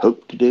you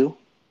hope to do,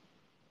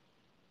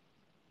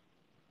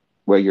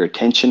 where your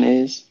attention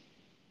is,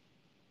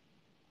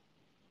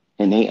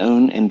 and they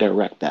own and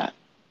direct that,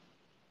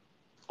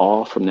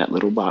 all from that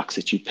little box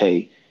that you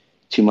pay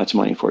too much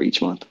money for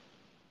each month.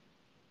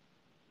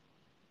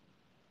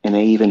 And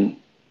they even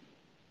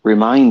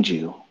remind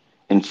you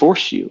and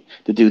force you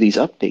to do these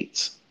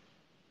updates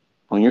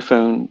on your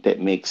phone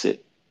that makes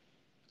it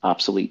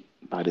obsolete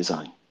by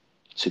design.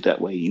 So that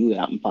way you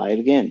go out and buy it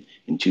again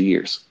in 2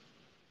 years.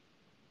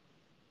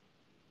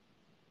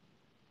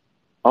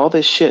 All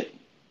this shit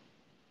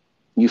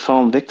you've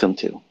fallen victim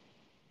to.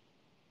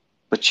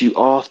 But you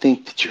all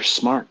think that you're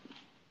smart.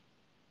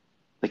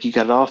 Like you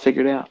got it all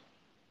figured out.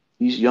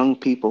 These young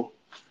people,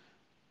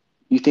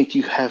 you think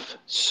you have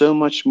so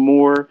much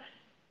more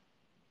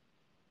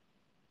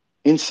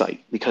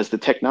insight because the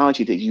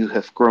technology that you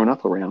have grown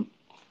up around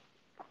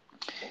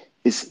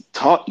is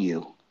taught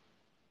you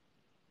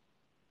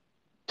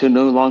to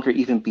no longer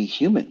even be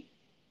human.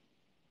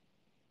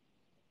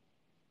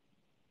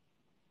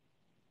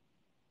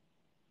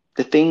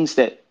 The things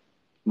that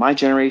my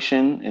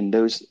generation and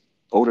those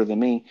older than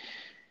me,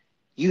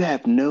 you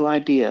have no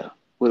idea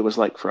what it was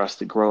like for us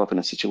to grow up in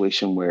a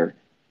situation where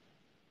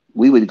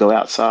we would go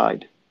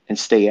outside and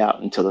stay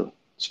out until the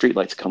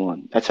streetlights come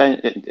on. That's how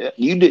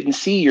you didn't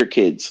see your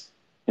kids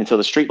until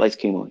the streetlights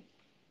came on.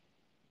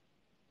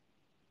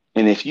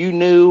 And if you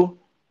knew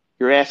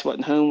your ass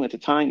wasn't home at the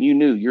time, you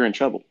knew you're in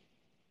trouble.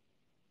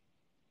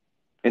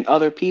 And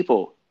other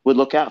people would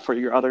look out for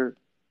your other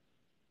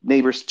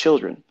neighbors'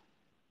 children.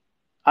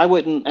 I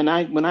wouldn't, and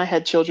I when I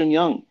had children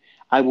young,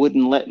 I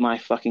wouldn't let my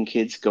fucking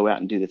kids go out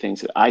and do the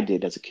things that I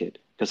did as a kid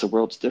because the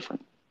world's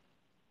different.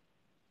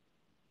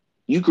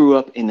 You grew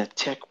up in a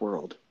tech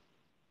world.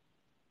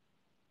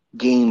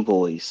 Game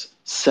Boys,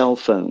 cell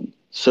phone,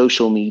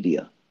 social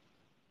media.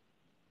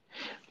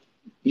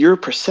 Your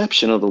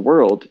perception of the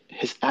world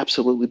has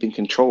absolutely been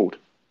controlled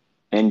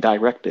and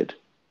directed,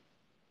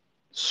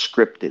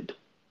 scripted.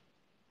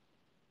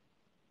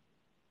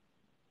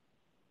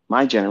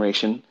 My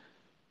generation,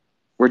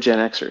 we're Gen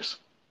Xers.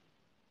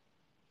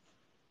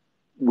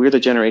 We're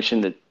the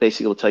generation that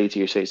basically will tell you to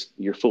your face,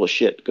 you're full of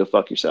shit, go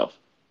fuck yourself.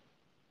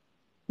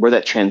 We're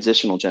that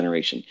transitional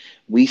generation.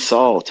 We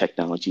saw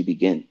technology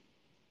begin.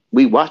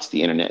 We watched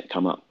the internet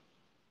come up.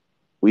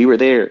 We were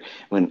there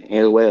when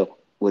AOL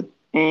would,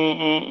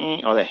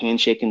 all that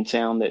handshaking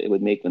sound that it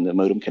would make when the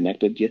modem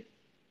connected you.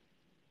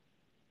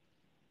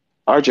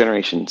 Our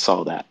generation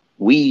saw that.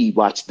 We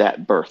watched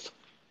that birth.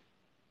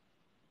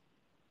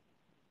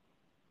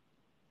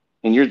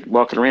 And you're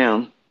walking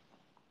around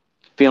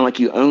feeling like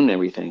you own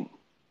everything.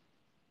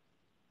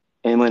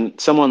 And when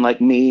someone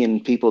like me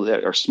and people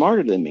that are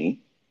smarter than me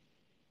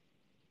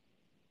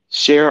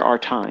share our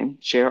time,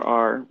 share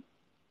our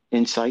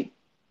insight,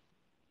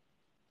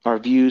 our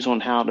views on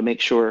how to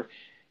make sure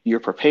you're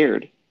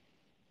prepared,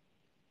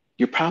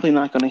 you're probably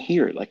not going to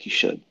hear it like you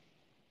should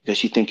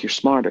because you think you're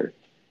smarter.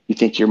 You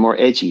think you're more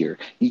edgier.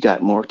 You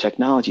got more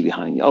technology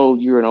behind you. Oh,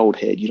 you're an old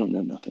head. You don't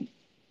know nothing.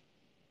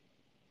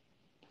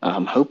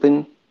 I'm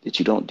hoping that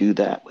you don't do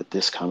that with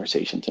this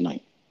conversation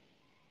tonight.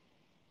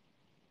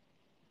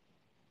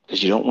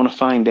 Because you don't want to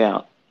find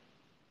out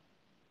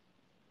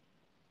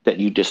that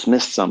you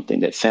dismissed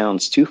something that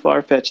sounds too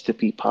far-fetched to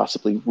be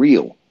possibly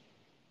real.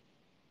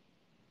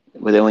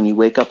 But then when you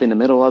wake up in the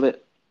middle of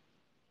it,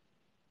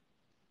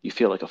 you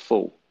feel like a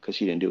fool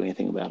because you didn't do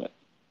anything about it.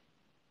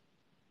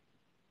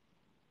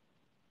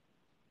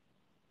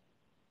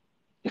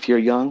 If you're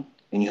young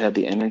and you have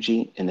the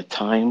energy and the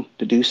time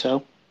to do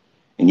so,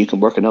 and you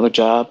can work another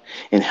job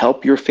and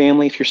help your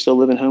family if you're still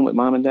living home with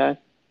mom and dad,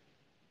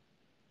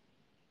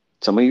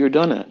 some of you are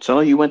doing that. Some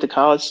of you went to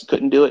college,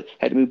 couldn't do it,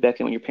 had to move back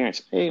in with your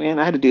parents. Hey, man,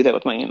 I had to do that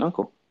with my aunt and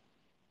uncle.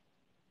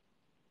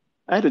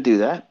 I had to do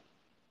that.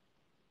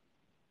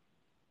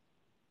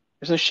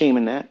 There's no shame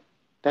in that.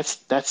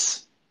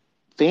 That's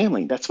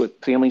family. That's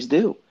what families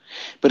do.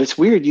 But it's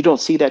weird you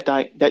don't see that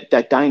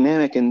that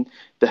dynamic in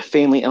the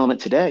family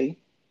element today.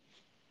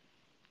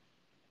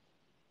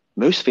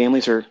 Most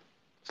families are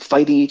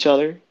fighting each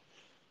other,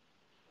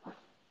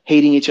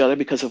 hating each other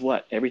because of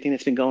what? Everything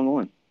that's been going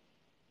on.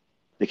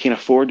 They can't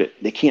afford it.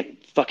 They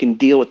can't fucking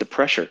deal with the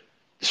pressure,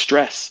 the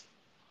stress.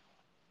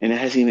 And it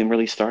hasn't even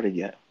really started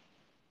yet.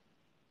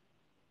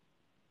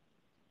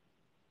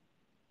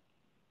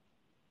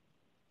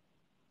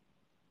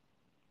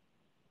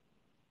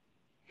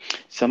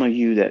 Some of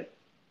you that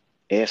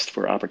asked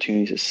for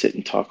opportunities to sit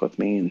and talk with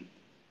me, and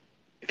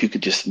if you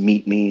could just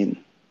meet me and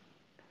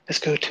let's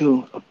go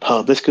to a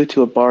pub, let's go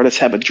to a bar, let's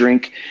have a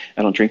drink.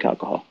 I don't drink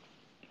alcohol.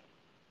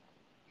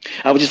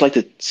 I would just like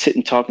to sit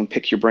and talk and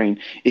pick your brain.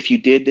 If you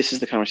did, this is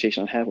the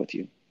conversation I'd have with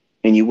you.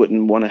 And you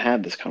wouldn't want to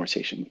have this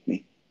conversation with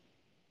me.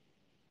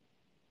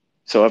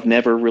 So I've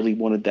never really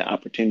wanted the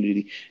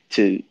opportunity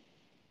to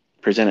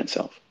present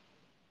itself.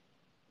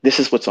 This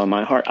is what's on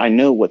my heart. I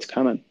know what's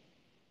coming.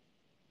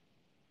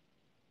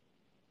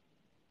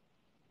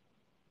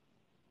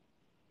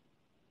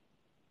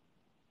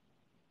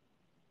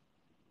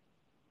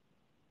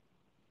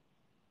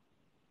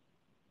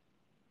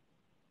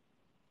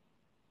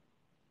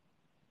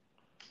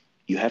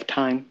 You have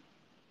time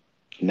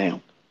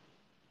now.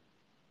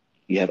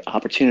 You have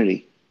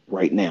opportunity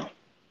right now.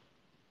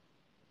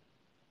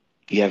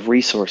 You have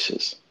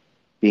resources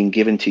being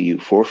given to you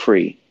for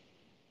free,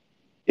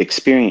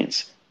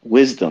 experience,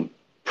 wisdom,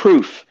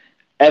 proof,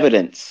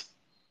 evidence.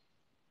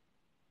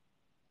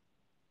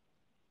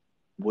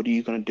 What are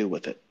you going to do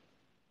with it?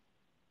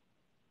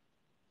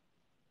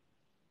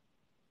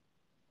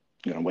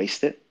 You're going to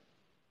waste it?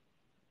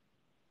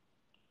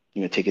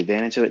 You're going to take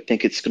advantage of it?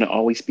 Think it's going to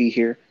always be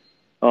here?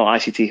 Oh,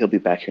 ICT, he'll be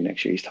back here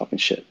next year. He's talking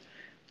shit.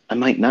 I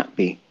might not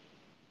be.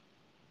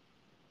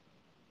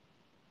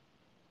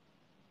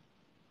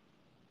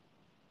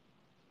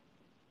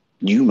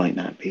 You might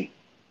not be.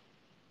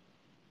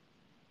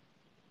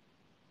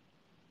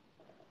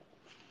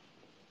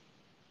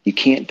 You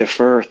can't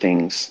defer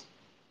things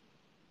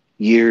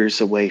years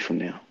away from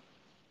now.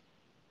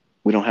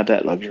 We don't have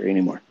that luxury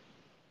anymore.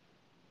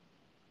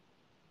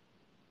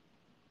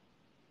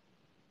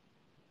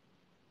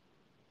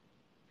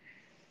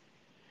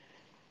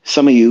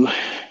 Some of you, I'm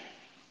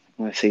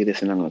going to say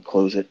this and I'm going to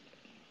close it.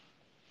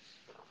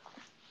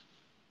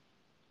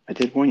 I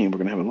did warn you we're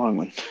going to have a long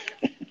one.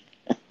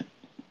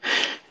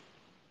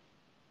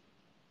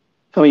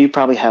 Some of you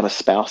probably have a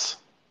spouse,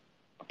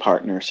 a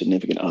partner, a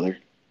significant other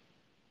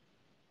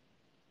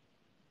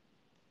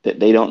that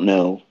they don't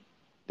know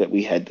that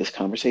we had this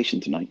conversation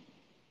tonight.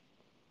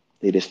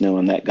 They just know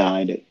I'm that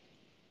guy that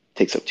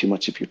takes up too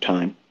much of your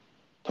time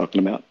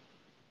talking about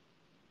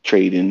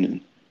trading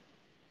and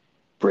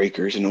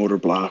breakers and order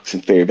blocks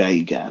and fair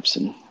value gaps.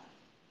 And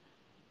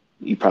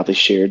you probably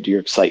shared your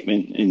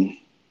excitement and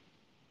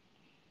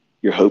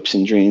your hopes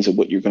and dreams of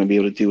what you're going to be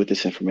able to do with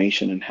this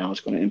information and how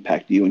it's going to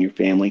impact you and your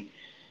family.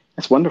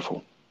 That's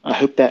wonderful. I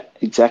hope that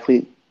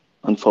exactly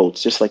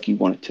unfolds just like you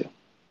want it to.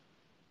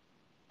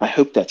 I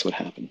hope that's what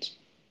happens.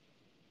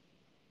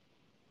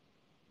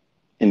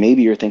 And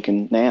maybe you're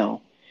thinking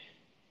now,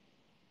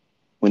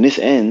 when this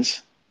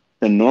ends,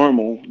 the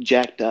normal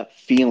jacked up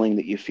feeling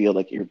that you feel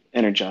like you're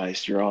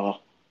energized, you're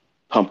all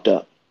pumped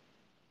up.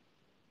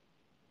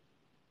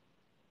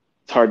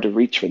 It's hard to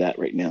reach for that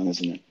right now,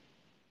 isn't it?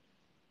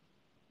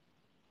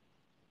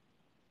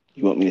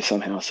 You want me to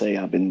somehow say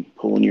I've been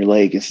pulling your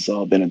leg, this has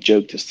all been a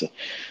joke just to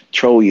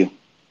troll you.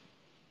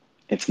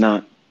 It's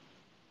not.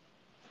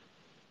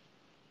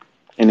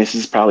 And this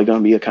is probably going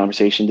to be a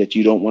conversation that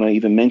you don't want to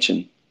even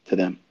mention to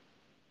them.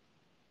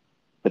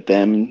 But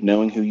them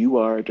knowing who you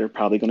are, they're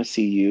probably going to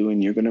see you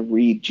and you're going to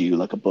read you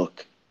like a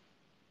book.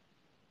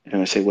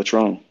 And I say, what's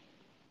wrong?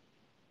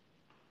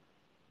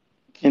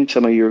 And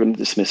some of you are going to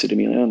dismiss it and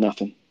be like, oh,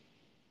 nothing.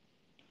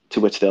 To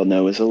which they'll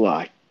know is a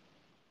lie.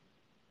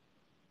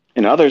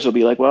 And others will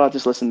be like, well, I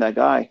just listened to that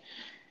guy.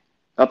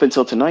 Up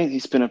until tonight,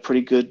 he's been a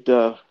pretty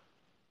good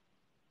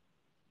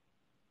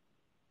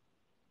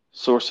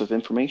source of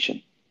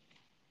information.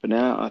 But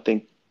now I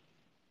think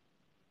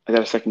I got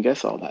to second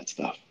guess all that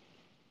stuff.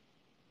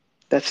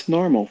 That's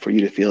normal for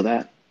you to feel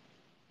that.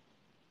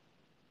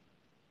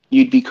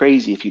 You'd be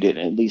crazy if you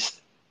didn't at least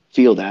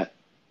feel that.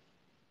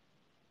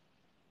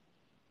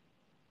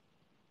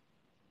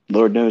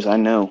 Lord knows I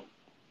know.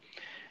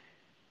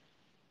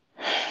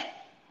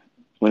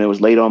 When it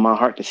was laid on my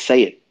heart to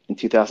say it in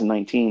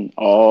 2019,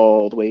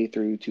 all the way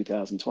through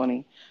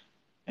 2020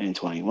 and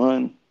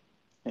 21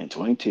 and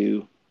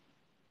 22,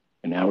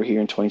 and now we're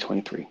here in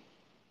 2023.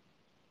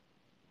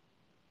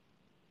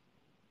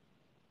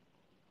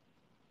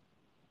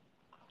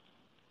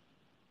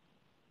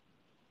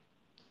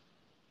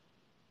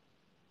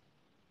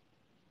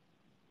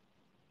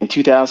 In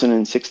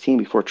 2016,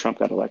 before Trump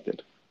got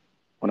elected,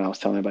 when I was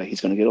telling everybody he's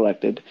going to get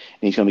elected and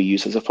he's going to be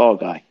used as a fall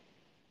guy,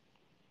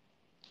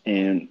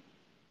 and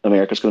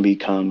America's going to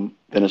become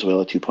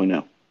Venezuela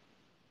 2.0.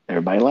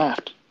 Everybody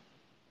laughed.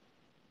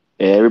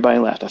 Everybody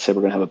laughed. I said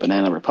we're going to have a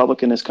banana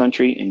republic in this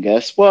country, and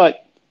guess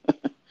what?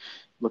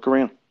 Look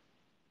around.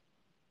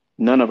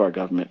 None of our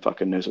government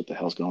fucking knows what the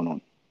hell's going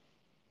on.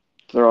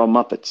 They're all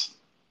Muppets.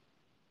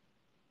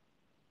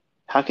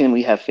 How can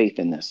we have faith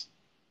in this,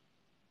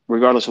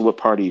 regardless of what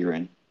party you're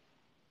in?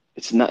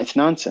 It's not. It's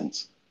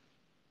nonsense,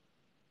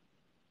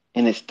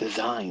 and it's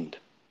designed.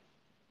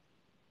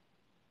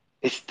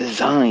 It's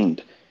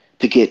designed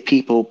to get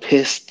people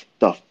pissed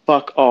the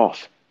fuck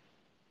off,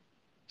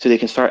 so they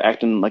can start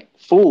acting like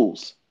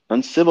fools,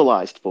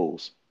 uncivilized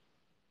fools.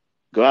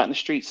 Go out in the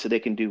streets so they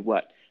can do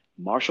what?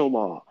 Martial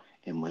law.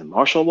 And when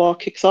martial law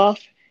kicks off,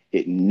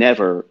 it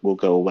never will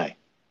go away.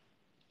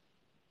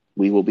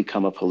 We will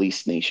become a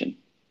police nation,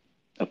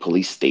 a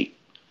police state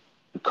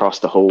across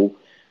the whole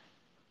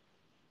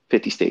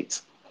 50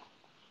 states.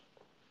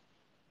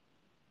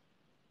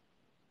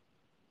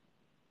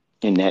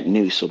 and that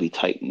noose will be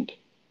tightened.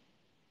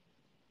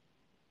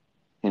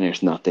 And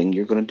there's nothing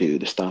you're going to do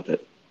to stop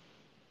it.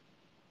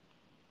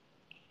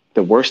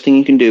 The worst thing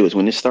you can do is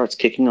when this starts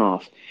kicking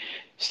off,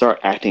 start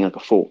acting like a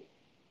fool.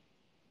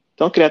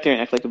 Don't get out there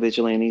and act like a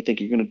vigilante. You think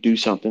you're going to do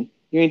something.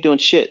 You ain't doing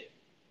shit.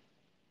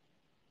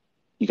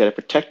 You got to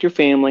protect your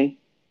family.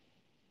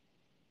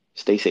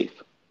 Stay safe.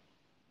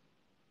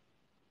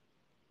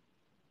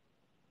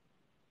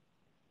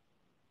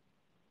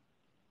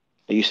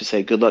 I used to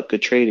say, good luck,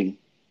 good trading.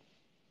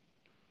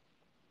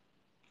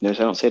 Notice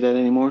I don't say that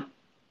anymore.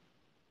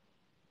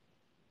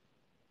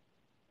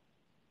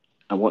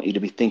 I want you to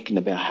be thinking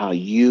about how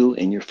you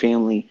and your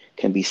family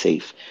can be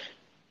safe.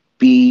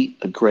 Be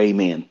a gray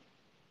man.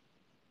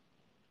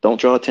 Don't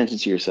draw attention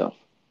to yourself.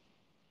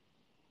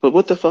 But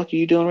what the fuck are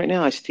you doing right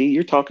now, ICT?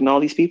 You're talking to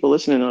all these people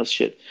listening to this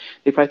shit.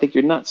 They probably think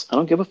you're nuts. I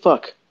don't give a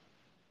fuck.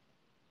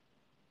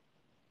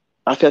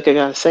 I feel like I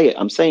gotta say it.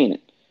 I'm saying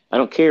it. I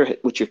don't care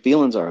what your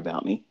feelings are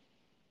about me.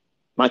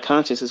 My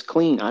conscience is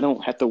clean. I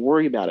don't have to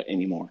worry about it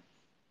anymore.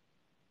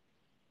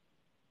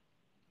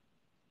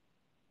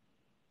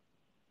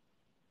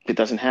 If it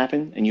doesn't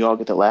happen and you all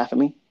get to laugh at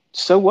me,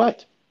 so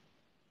what?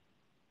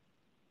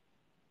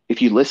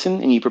 If you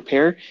listen and you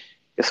prepare,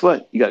 guess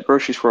what? You got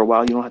groceries for a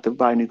while. You don't have to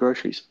buy new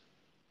groceries.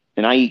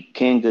 And I eat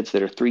canned goods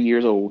that are 3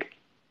 years old,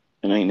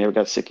 and I ain't never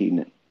got sick eating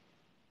it.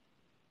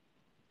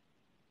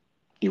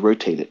 You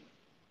rotate it.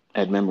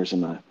 Add members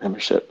in my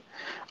membership.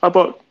 I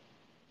bought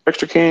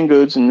extra canned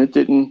goods, and it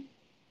didn't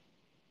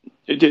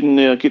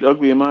get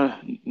ugly in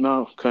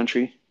my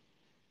country.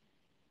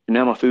 And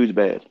now my food's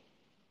bad.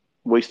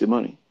 Wasted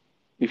money.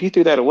 If you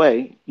threw that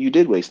away, you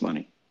did waste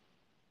money.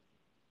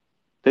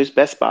 Those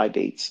Best Buy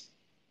dates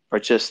are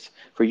just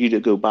for you to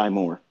go buy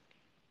more.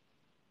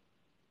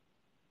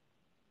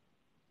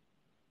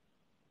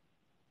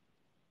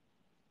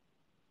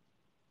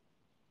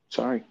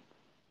 Sorry.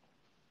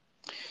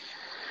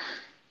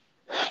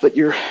 But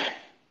you've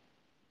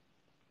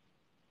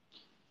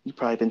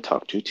probably been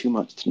talked to too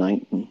much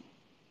tonight, and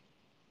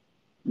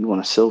you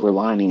want a silver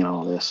lining in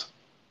all this.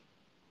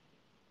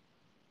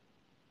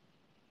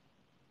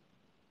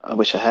 I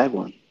wish I had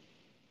one.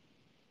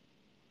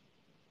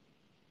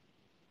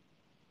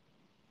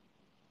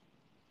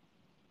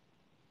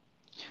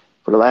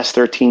 For the last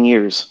 13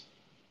 years,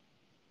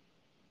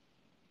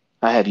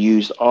 I have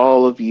used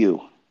all of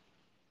you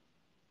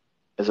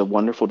as a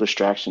wonderful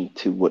distraction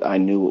to what I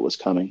knew what was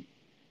coming.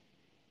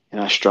 And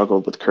I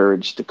struggled with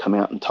courage to come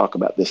out and talk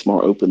about this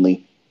more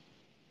openly.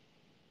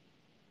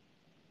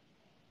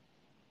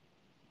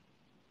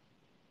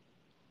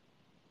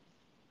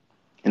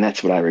 And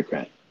that's what I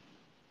regret.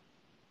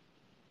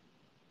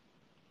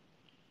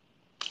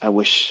 I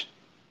wish,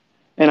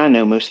 and I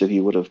know most of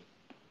you would have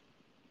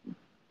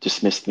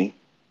dismissed me,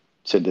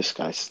 said this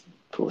guy's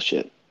full of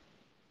shit.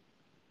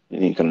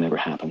 It ain't gonna never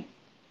happen.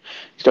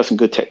 He's got some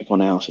good technical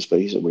analysis, but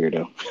he's a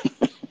weirdo.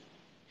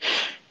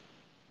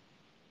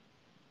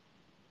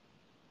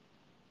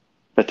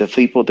 But the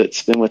people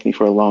that's been with me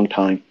for a long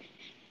time,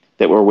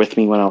 that were with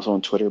me when I was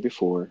on Twitter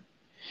before,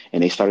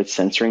 and they started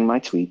censoring my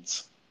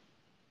tweets,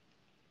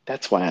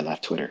 that's why I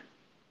left Twitter.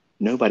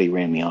 Nobody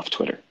ran me off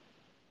Twitter,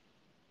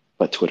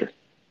 but Twitter.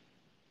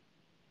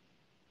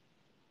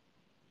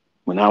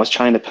 When I was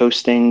trying to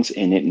post things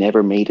and it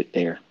never made it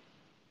there,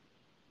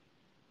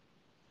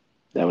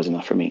 that was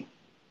enough for me.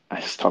 I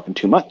was talking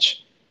too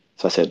much.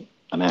 So I said,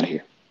 I'm out of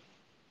here.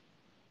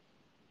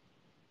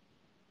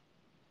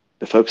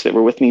 The folks that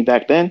were with me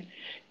back then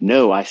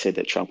know I said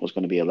that Trump was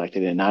going to be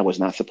elected and I was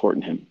not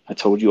supporting him. I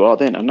told you all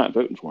then, I'm not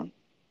voting for him.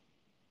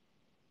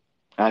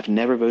 I've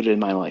never voted in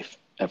my life,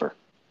 ever.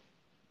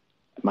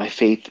 My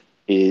faith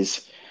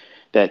is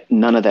that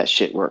none of that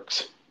shit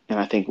works. And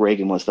I think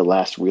Reagan was the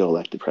last real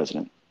elected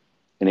president.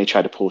 And they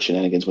tried to pull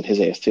shenanigans with his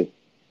ass too.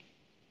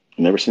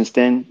 And ever since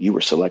then, you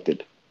were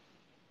selected.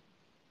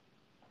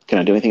 Can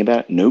I do anything about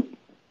it? Nope. I'm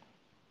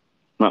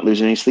not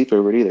losing any sleep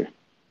over it either.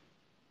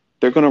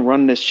 They're going to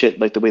run this shit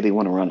like the way they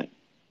want to run it.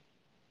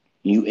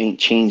 You ain't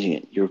changing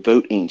it. Your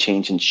vote ain't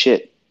changing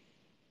shit.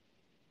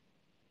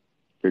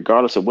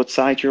 Regardless of what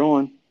side you're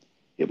on,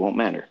 it won't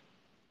matter.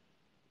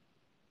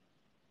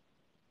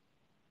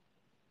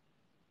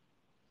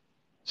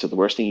 So the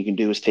worst thing you can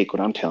do is take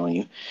what I'm telling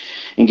you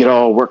and get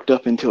all worked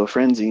up into a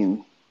frenzy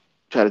and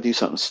try to do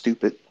something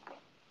stupid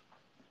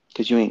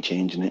because you ain't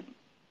changing it.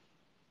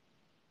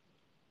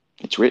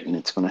 It's written.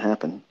 It's going to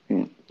happen.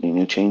 You ain't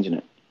no changing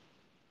it.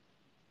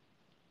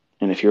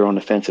 And if you're on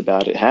the fence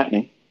about it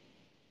happening,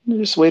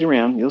 just wait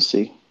around. You'll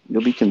see.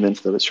 You'll be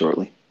convinced of it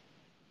shortly.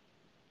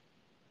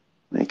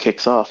 When it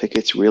kicks off, it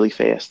gets really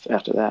fast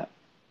after that.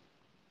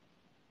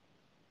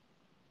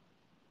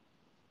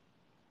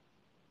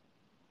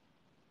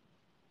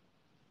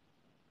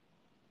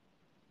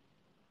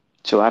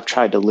 So I've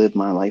tried to live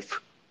my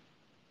life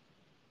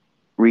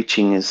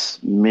reaching as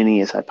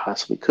many as I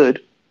possibly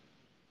could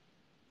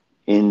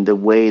in the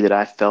way that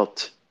I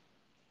felt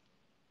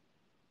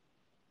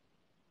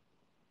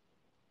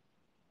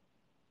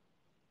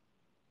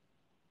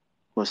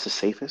was the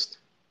safest.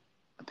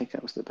 I think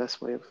that was the best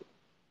way of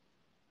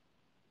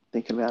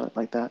thinking about it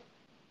like that.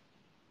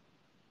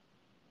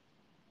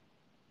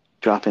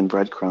 drop in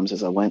breadcrumbs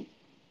as I went,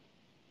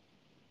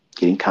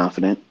 getting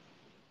confident,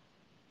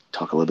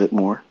 talk a little bit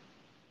more,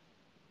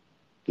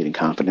 getting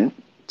confident,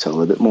 tell a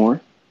little bit more.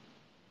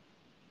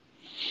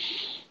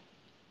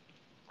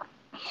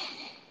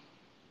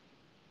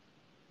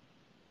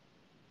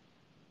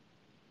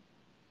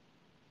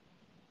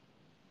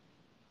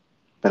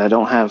 But I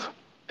don't have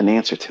an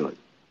answer to it.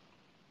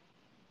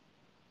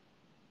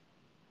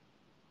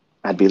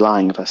 I'd be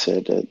lying if I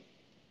said that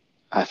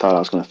I thought I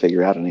was going to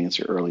figure out an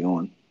answer early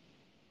on.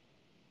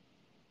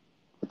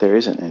 But there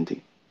isn't,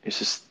 Andy.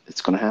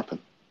 It's going to happen.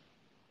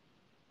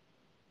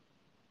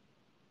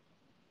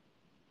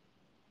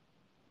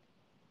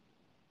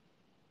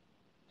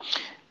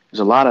 There's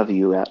a lot of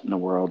you out in the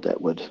world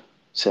that would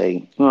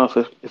say, well,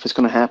 if it's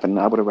going to happen,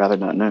 I would have rather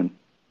not known.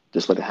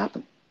 Just let it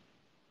happen.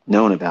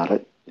 Knowing about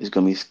it is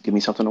going to give me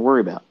something to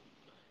worry about.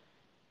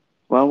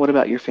 Well, what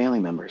about your family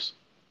members,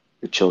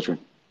 your children?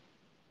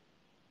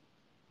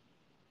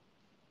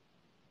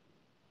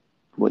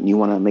 Wouldn't you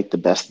want to make the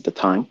best at the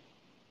time?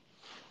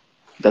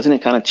 Doesn't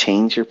it kind of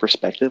change your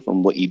perspective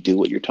on what you do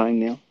with your time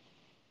now?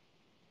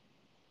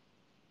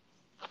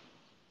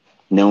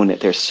 Knowing that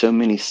there's so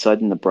many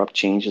sudden, abrupt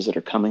changes that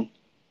are coming,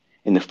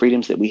 and the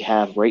freedoms that we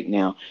have right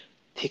now,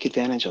 take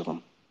advantage of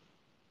them.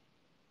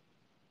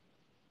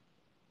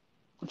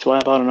 That's why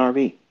I bought an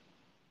RV.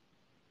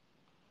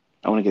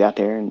 I want to get out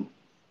there and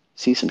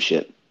see some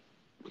shit,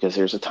 because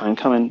there's a time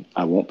coming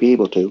I won't be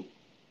able to.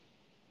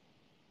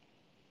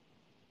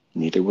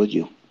 Neither would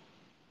you.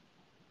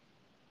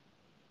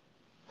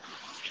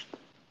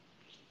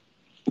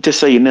 Just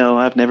so you know,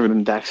 I've never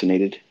been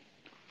vaccinated.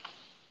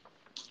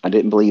 I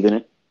didn't believe in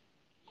it.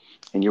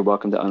 And you're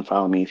welcome to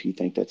unfollow me if you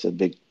think that's a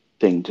big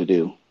thing to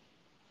do.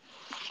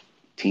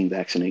 Team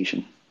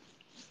vaccination.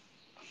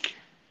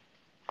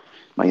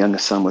 My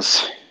youngest son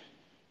was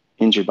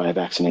injured by a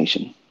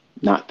vaccination,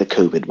 not the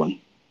COVID one,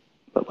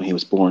 but when he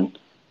was born,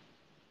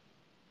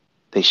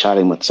 they shot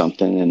him with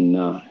something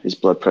and his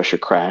blood pressure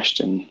crashed,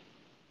 and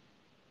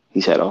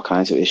he's had all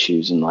kinds of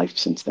issues in life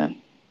since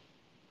then.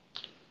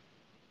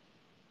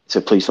 So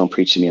please don't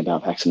preach to me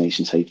about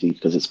vaccination safety,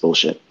 because it's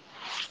bullshit.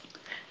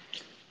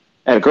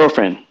 I had a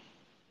girlfriend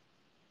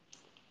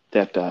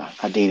that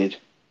I dated.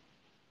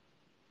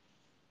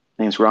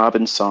 Her name's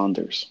Robin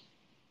Saunders.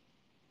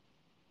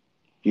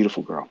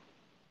 Beautiful girl.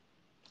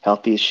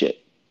 Healthy as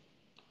shit.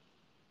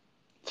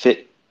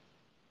 Fit,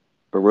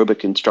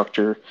 aerobic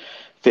instructor,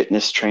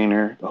 fitness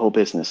trainer, the whole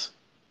business.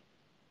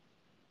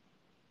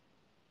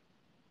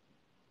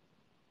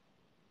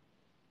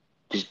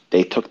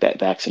 They took that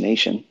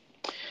vaccination.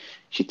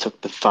 She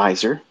took the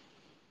Pfizer,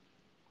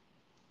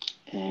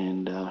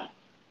 and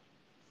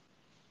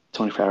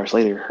 24 hours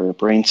later, her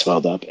brain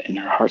swelled up and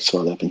her heart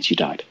swelled up, and she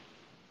died.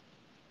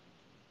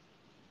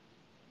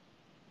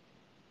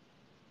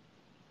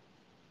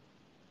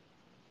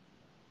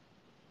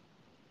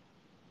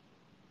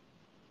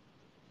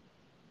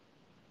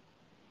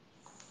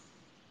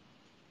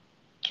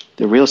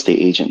 The real estate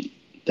agent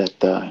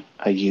that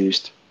I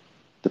used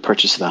to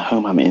purchase the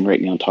home I'm in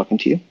right now talking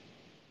to you,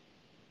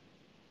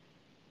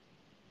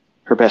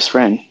 her best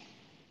friend's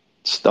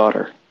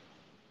daughter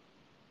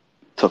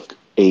took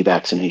a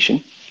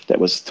vaccination that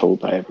was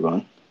told by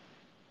everyone.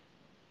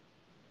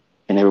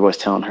 And everybody's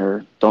telling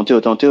her, don't do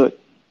it, don't do it.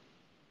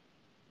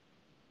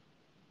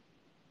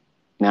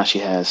 Now she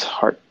has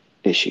heart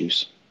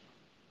issues,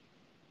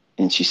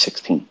 and she's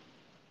 16.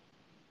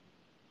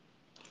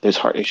 Those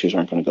heart issues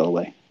aren't going to go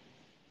away.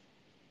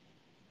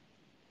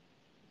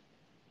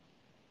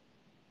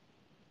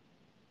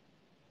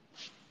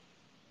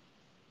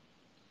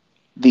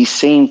 These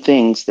same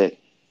things that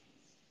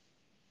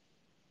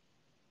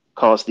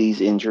cause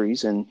these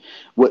injuries, and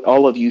what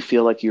all of you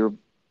feel like you're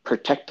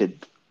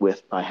protected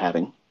with by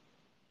having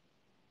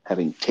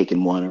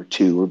taken one or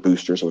two or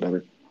boosters or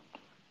whatever,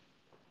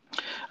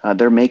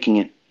 they're making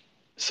it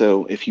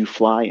so if you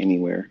fly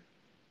anywhere,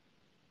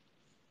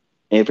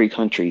 every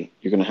country,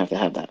 you're going to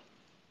have that.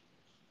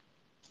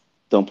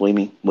 Don't believe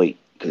me? Wait,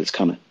 because it's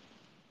coming.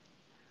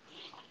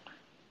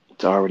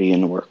 It's already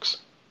in the works.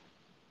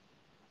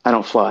 I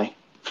don't fly,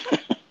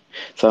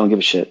 so I don't give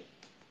a shit.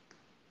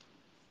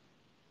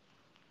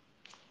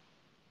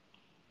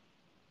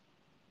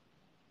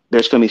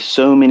 There's going to be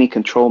so many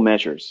control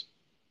measures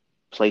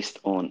placed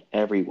on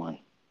everyone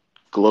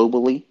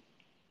globally.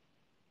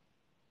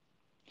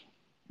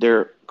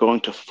 They're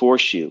going to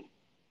force you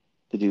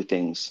to do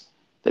things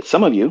that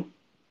some of you,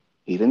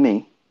 even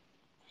me,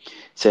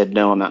 said,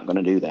 no, I'm not going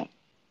to do that.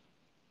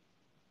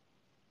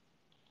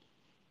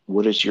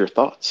 What is your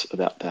thoughts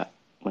about that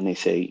when they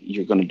say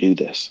you're going to do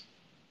this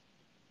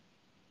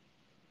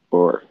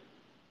or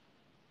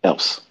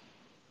else?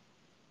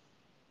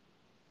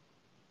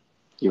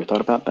 You ever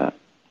thought about that?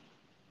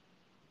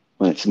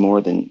 When it's more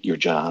than your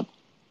job,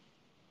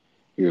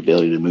 your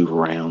ability to move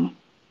around.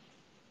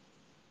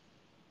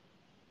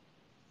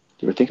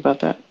 You ever think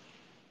about that?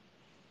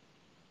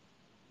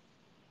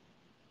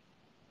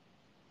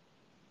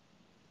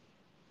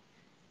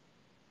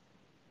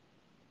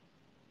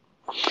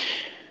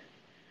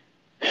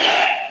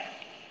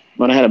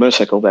 When I had a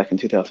motorcycle back in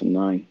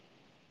 2009,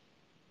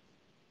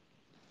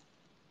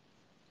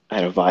 I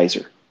had a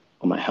visor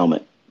on my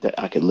helmet that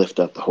I could lift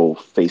up the whole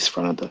face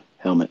front of the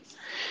helmet.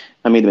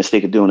 I made the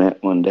mistake of doing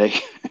that one day.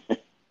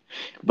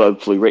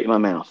 Bug flew right in my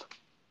mouth,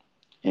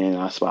 and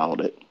I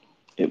swallowed it.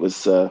 It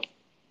was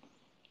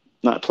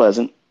not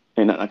pleasant,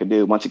 and nothing I could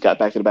do. Once it got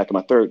back to the back of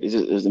my throat,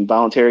 it was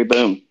involuntary.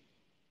 Boom!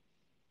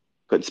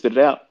 Couldn't spit it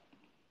out.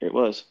 There it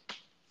was.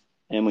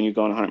 And when you're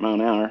going 100 miles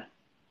an hour,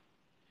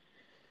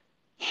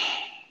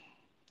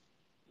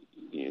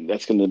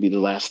 that's going to be the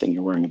last thing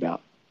you're worrying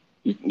about.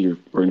 You're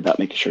worrying about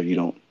making sure you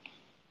don't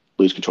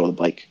lose control of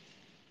the bike.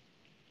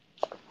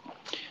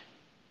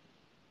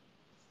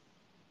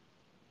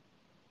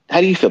 How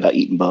do you feel about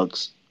eating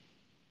bugs?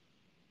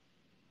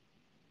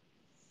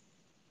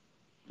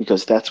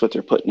 Because that's what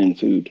they're putting in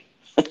food.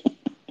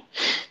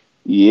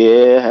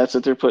 Yeah, that's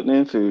what they're putting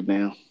in food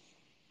now.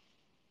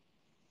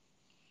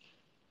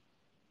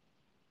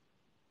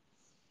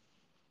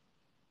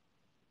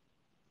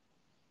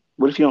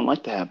 What if you don't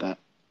like to have that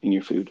in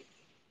your food?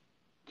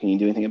 Can you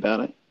do anything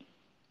about it?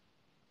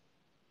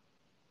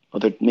 Well,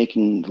 they're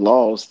making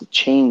laws to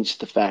change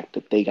the fact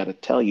that they got to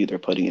tell you they're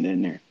putting it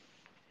in there.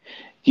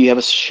 Do you have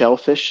a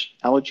shellfish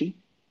allergy?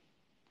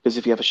 Because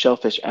if you have a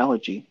shellfish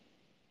allergy,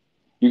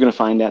 you're going to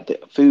find out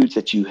that foods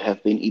that you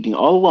have been eating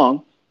all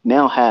along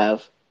now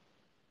have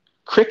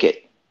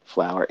cricket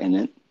flour in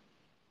it.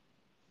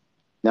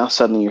 Now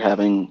suddenly you're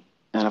having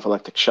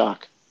anaphylactic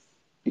shock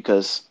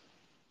because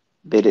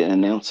they didn't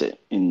announce it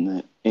in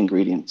the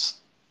ingredients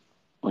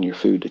on your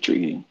food that you're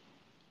eating.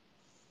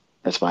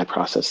 That's why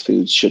processed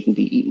foods shouldn't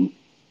be eaten.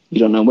 You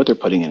don't know what they're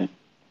putting in it.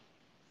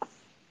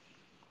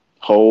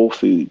 Whole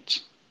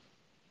foods.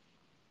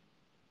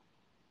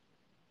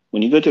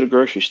 When you go to the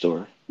grocery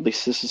store, at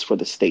least this is for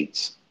the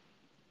States,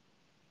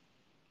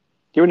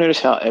 you ever notice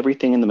how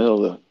everything in the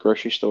middle of the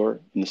grocery store,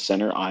 in the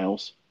center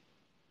aisles,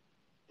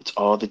 it's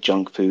all the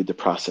junk food, the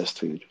processed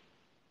food.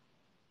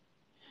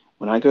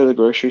 When I go to the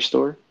grocery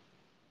store,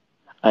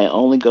 I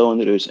only go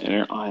into those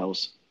inner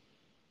aisles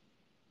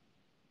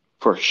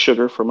for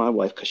sugar for my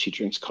wife because she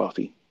drinks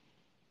coffee.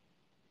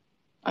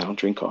 I don't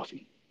drink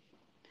coffee.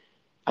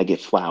 I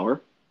get flour,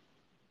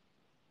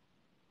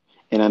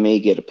 and I may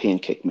get a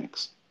pancake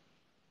mix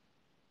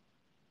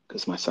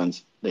because my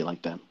sons, they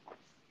like them.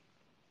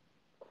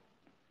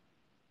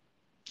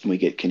 And we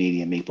get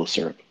Canadian maple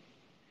syrup.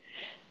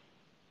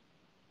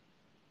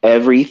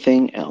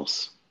 Everything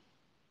else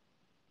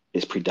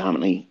is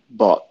predominantly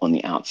bought on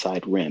the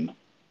outside rim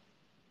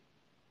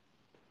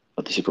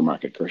of the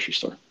supermarket grocery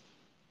store.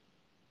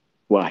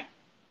 Why?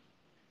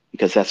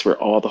 Because that's where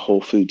all the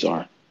whole foods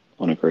are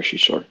on a grocery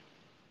store.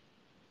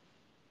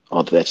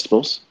 All the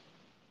vegetables,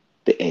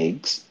 the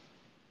eggs,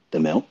 the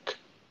milk,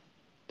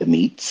 the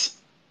meats.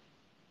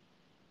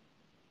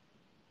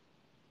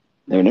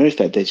 Never noticed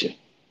that, did you?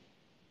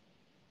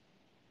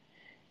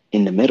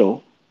 In the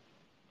middle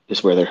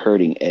is where they're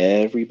herding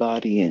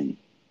everybody in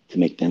to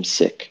make them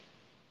sick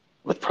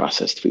with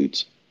processed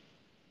foods.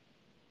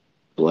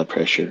 Blood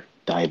pressure,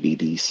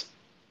 diabetes,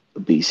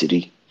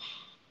 obesity,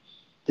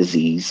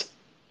 disease.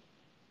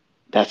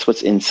 That's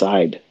what's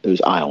inside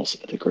those aisles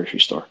at the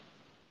grocery store.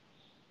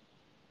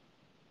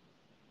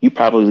 You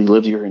probably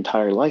lived your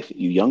entire life,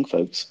 you young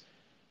folks,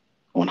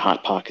 on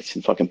Hot Pockets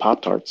and fucking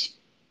Pop-Tarts.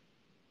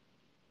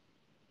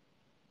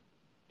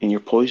 And you're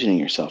poisoning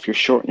yourself. You're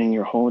shortening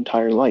your whole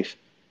entire life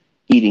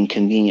eating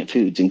convenient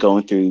foods and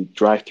going through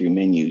drive-through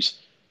menus,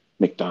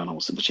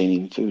 McDonald's, which ain't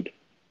even food.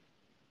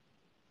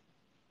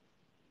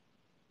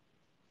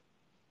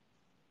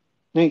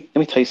 Let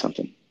me tell you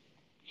something.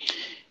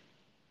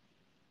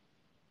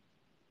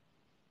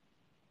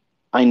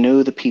 I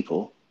know the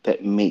people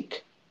that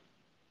make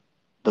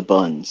the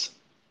buns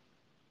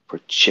for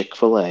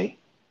Chick-fil-A,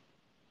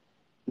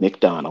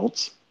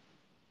 McDonald's,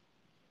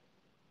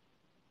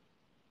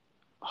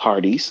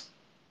 Hardee's,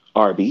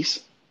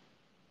 Arby's,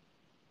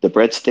 the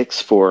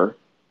breadsticks for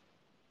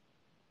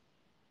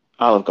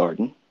Olive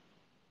Garden,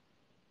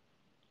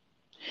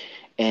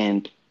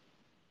 and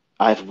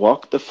I've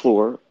walked the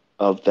floor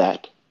of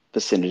that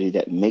vicinity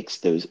that makes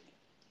those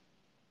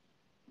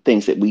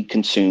things that we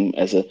consume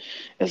as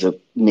a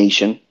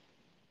nation.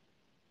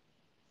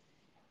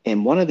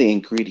 And one of the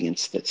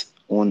ingredients that's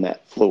on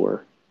that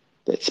floor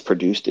that's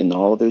produced in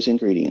all of those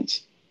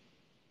ingredients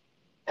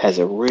has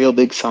a real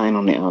big sign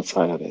on the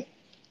outside of it.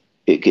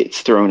 It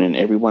gets thrown in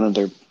every one of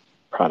their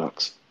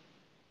products.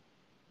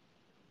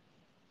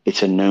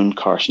 It's a known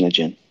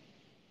carcinogen.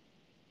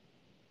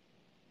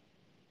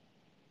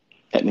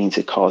 That means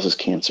it causes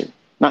cancer.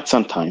 Not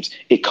sometimes,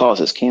 it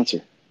causes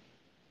cancer.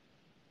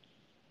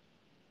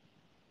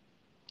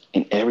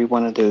 And every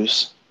one of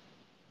those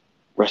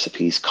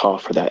recipes call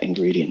for that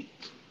ingredient.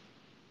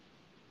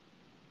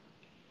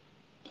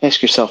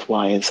 Ask yourself,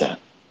 why is that?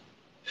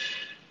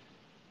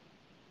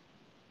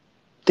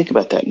 Think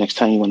about that next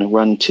time you want to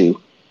run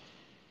to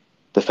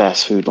the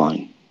fast food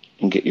line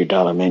and get your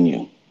dollar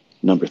menu,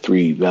 number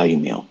 3 value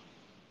meal.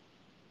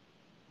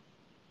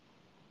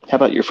 How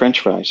about your French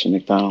fries from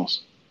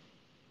McDonald's?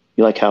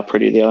 You like how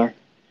pretty they are?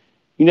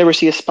 You never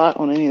see a spot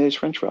on any of those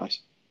French fries.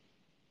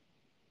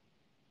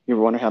 You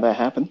ever wonder how that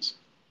happens?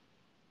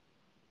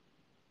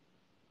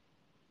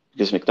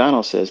 Because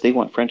McDonald's says they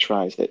want French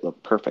fries that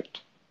look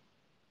perfect.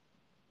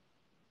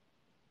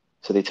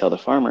 So they tell the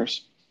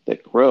farmers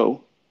that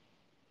grow,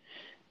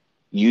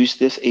 use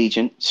this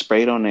agent,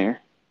 spray it on there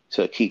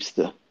so it keeps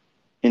the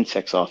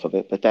insects off of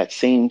it. But that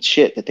same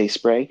shit that they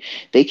spray,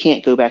 they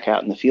can't go back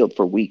out in the field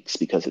for weeks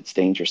because it's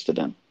dangerous to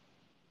them.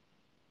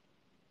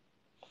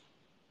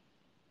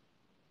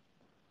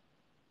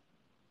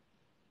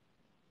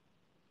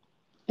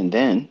 And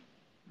then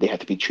they have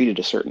to be treated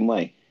a certain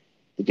way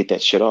to get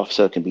that shit off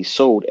so it can be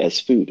sold as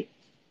food.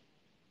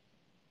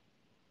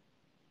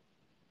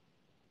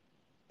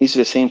 These are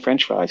the same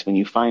French fries. When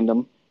you find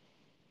them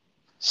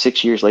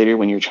 6 years later,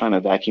 when you're trying to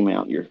vacuum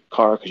out your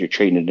car because you're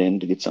trading it in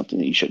to get something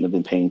that you shouldn't have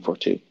been paying for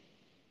too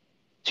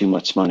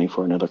much money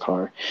for another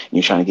car, and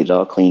you're trying to get it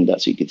all cleaned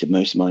up so you get the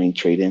most money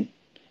trade in,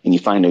 and you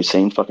find those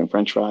same fucking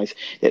French fries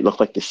that look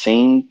like the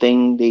same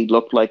thing they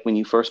looked like when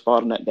you first bought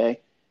them that day.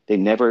 They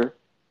never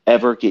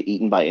ever get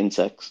eaten by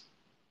insects.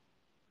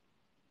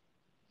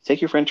 Take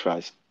your French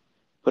fries,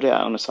 put it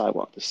out on the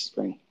sidewalk this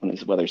spring when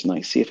the weather's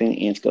nice. See if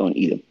any ants go and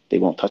eat them. They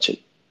won't touch it.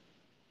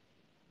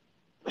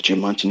 But you're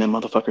munching them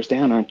motherfuckers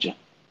down, aren't you?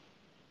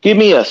 Give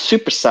me a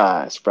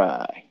supersized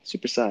fry.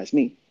 Supersize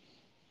me.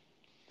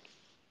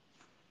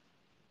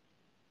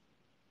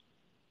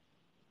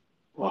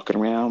 Walking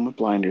around with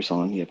blinders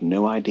on, you have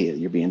no idea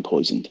you're being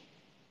poisoned.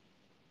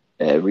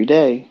 Every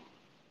day.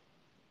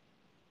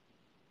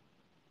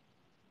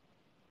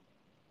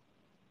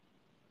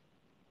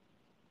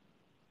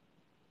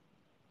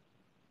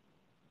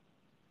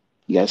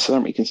 You got to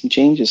start making some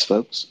changes,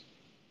 folks.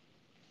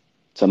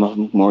 Some of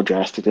them more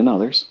drastic than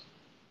others.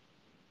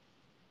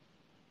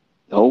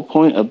 The whole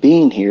point of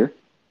being here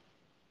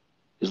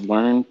is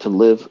learn to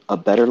live a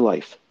better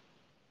life.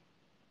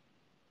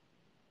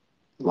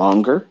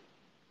 Longer,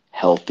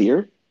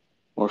 healthier,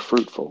 more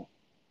fruitful.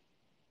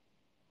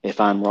 If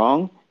I'm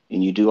wrong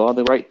and you do all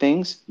the right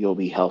things, you'll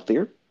be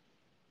healthier,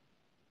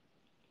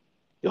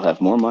 you'll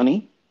have more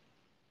money,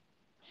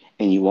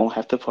 and you won't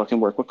have to fucking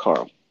work with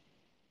Carl.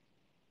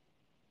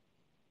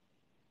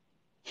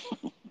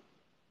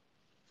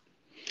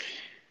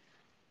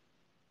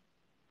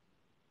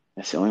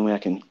 That's the only way I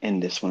can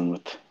end this one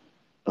with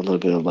a little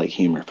bit of light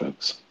humor,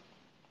 folks.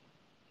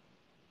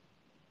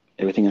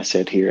 Everything I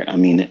said here, I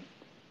mean it.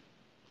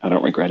 I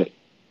don't regret it.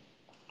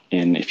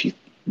 And if you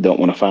don't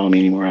want to follow me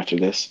anymore after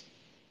this,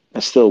 I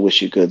still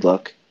wish you good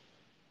luck.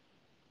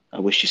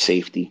 I wish you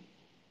safety.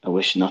 I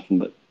wish nothing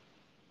but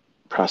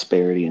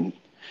prosperity and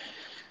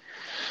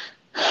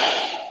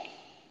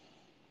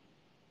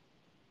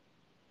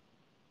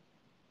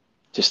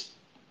just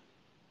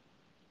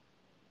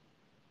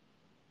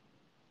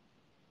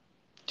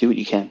do what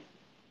you can.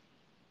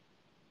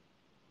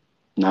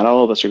 Not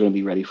all of us are going to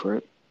be ready for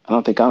it. I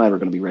don't think I'm ever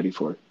going to be ready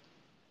for it.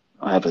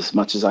 I have as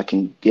much as I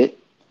can get.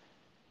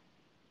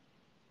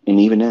 And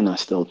even then, I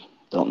still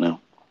don't know.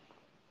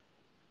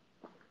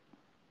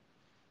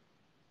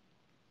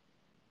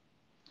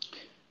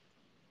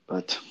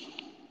 But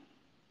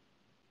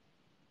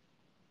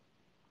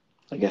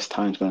I guess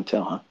time's going to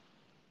tell, huh?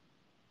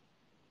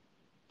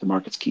 The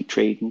markets keep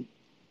trading.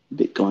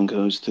 Bitcoin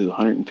goes to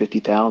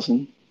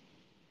 150,000.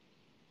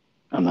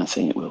 I'm not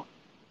saying it will.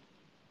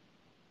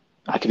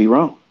 I could be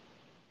wrong.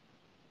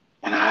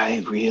 And I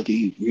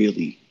really,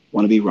 really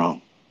want to be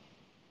wrong.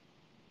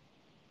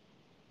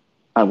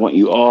 I want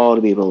you all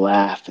to be able to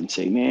laugh and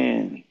say,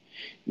 man,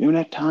 remember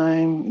that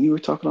time you were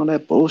talking all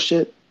that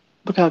bullshit?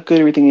 Look how good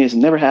everything is. It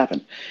never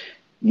happened.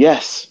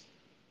 Yes,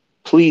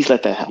 please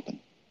let that happen.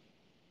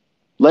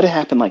 Let it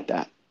happen like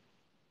that.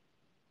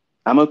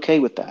 I'm okay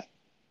with that.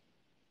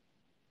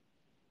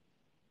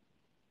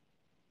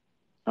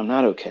 I'm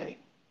not okay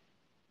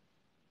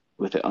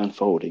with it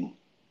unfolding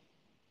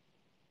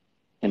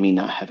and me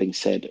not having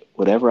said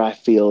whatever I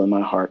feel in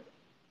my heart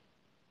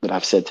that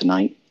I've said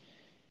tonight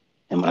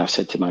and what I've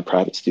said to my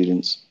private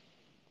students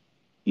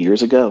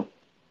years ago.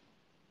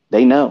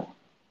 They know.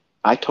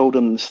 I told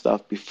them this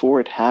stuff before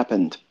it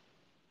happened.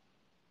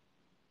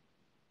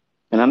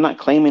 And I'm not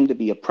claiming to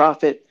be a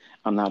prophet.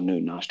 I'm not no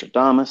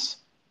Nostradamus.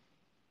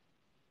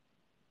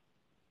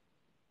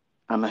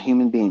 I'm a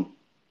human being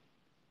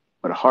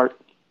with a heart,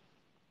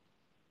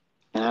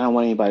 and I don't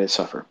want anybody to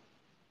suffer.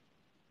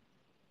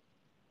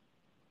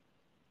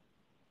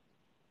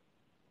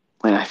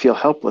 And I feel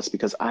helpless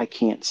because I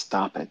can't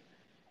stop it,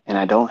 and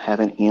I don't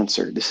have an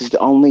answer. This is the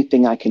only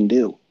thing I can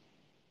do.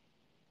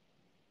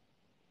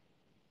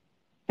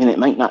 And it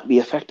might not be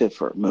effective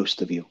for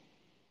most of you,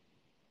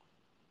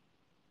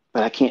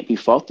 but I can't be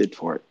faulted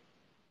for it.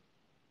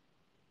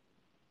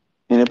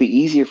 And it'll be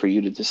easier for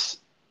you to just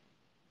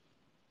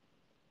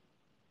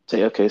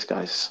say, okay, this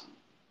guy's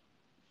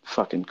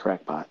fucking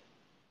crackpot.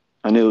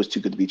 I knew it was too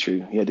good to be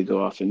true. He had to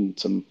go off in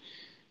some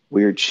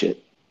weird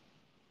shit.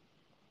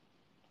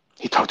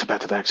 He talked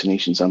about the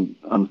vaccinations.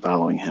 I'm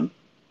following him.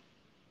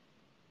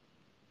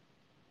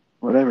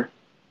 Whatever.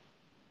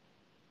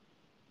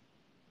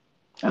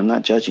 I'm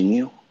not judging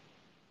you.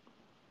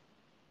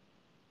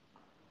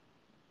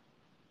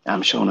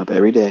 I'm showing up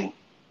every day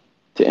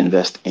to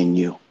invest in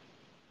you.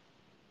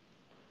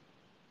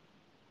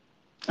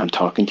 I'm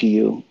talking to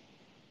you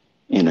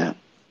in a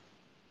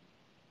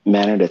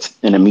manner that's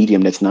in a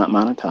medium that's not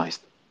monetized.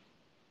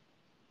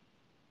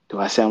 Do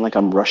I sound like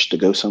I'm rushed to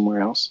go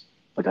somewhere else?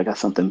 Like I got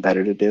something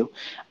better to do?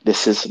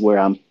 This is where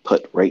I'm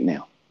put right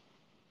now.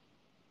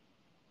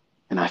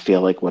 And I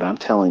feel like what I'm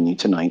telling you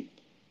tonight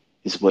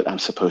is what I'm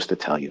supposed to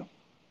tell you.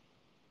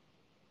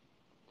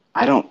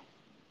 I don't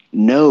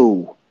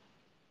know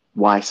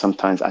why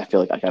sometimes I feel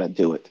like I got to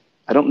do it.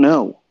 I don't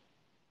know.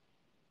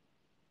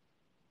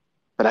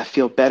 But I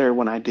feel better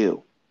when I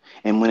do.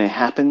 And when it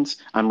happens,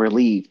 I'm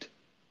relieved.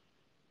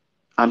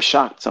 I'm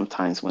shocked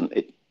sometimes when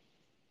it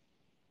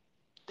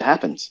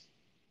happens.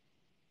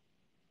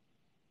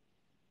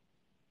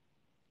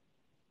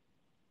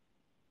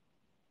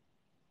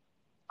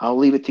 I'll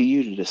leave it to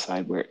you to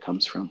decide where it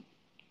comes from.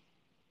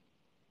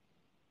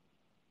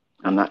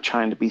 I'm not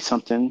trying to be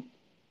something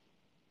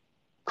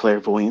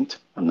clairvoyant.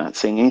 I'm not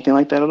saying anything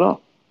like that at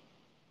all.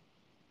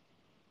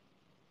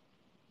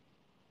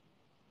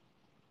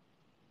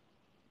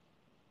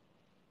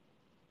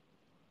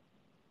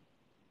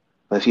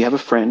 But if you have a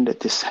friend that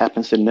just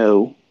happens to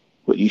know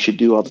what you should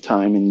do all the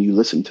time and you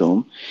listen to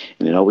them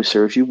and it always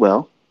serves you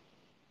well,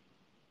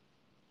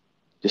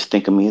 just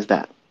think of me as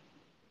that.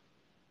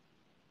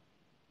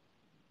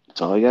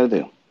 That's all you got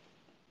to do.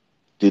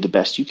 Do the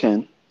best you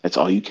can. That's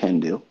all you can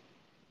do.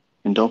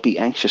 And don't be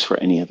anxious for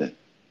any of it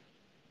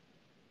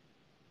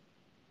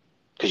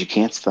because you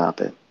can't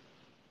stop it.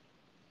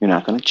 You're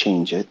not going to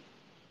change it.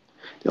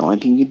 The only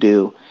thing you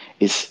do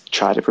is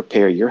try to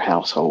prepare your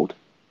household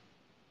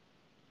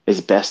as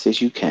best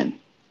as you can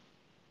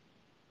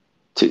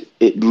to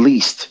at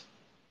least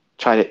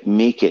try to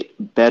make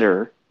it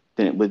better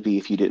than it would be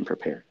if you didn't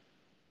prepare.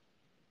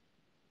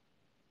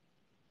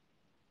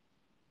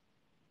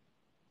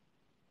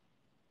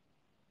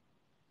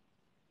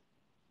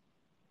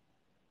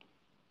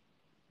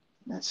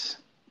 That's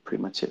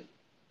pretty much it.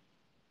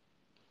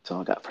 That's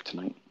all I got for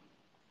tonight.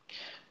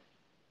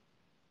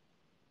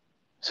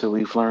 So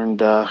we've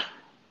learned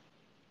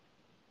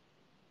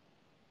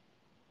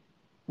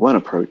one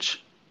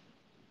approach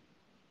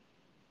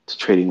to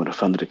trading with a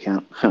funded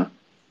account. Huh.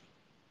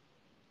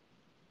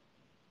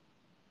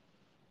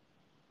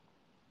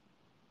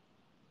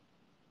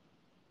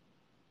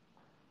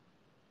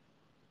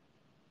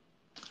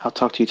 I'll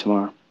talk to you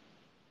tomorrow.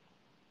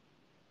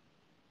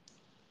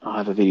 I'll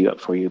have a video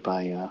up for you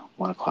by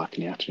 1 o'clock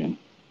in the afternoon,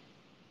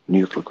 New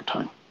York local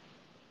time.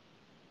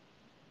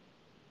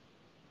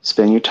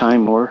 Spend your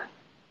time more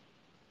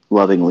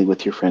lovingly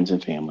with your friends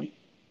and family.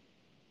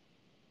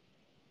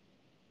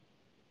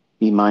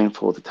 Be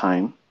mindful of the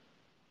time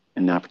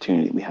and the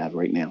opportunity that we have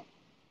right now.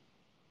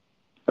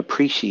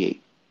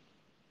 Appreciate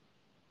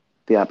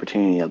the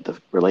opportunity of the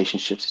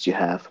relationships that you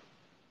have.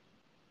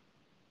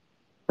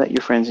 Let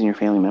your friends and your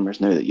family members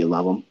know that you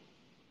love them.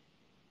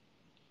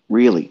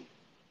 Really,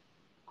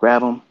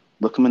 grab them,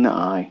 look them in the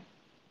eye,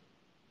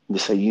 and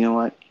just say, you know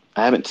what?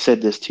 I haven't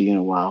said this to you in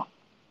a while,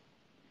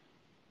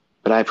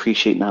 but I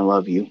appreciate and I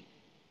love you.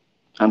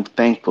 I'm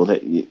thankful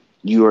that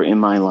you are in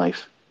my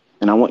life,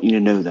 and I want you to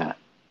know that.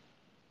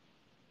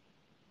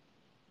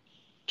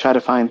 Try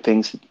to find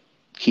things that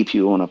keep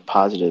you on a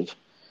positive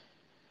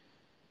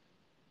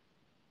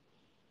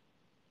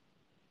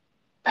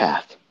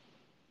path,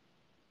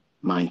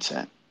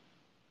 mindset.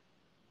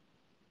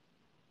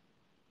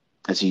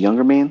 As a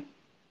younger man,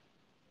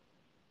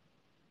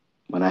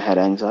 when I had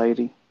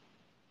anxiety,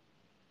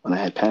 when I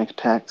had panic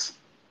attacks,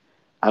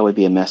 I would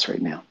be a mess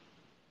right now.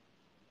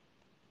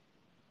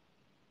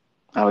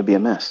 I would be a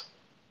mess.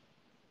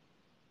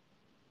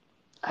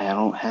 I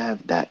don't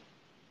have that.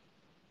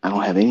 I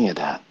don't have any of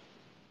that.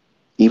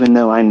 Even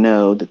though I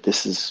know that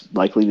this is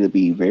likely to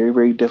be very,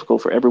 very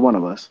difficult for every one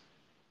of us,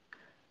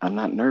 I'm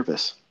not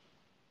nervous.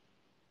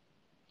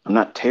 I'm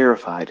not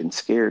terrified and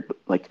scared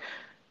like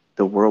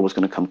the world was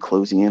going to come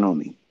closing in on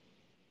me.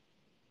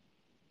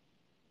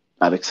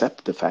 I've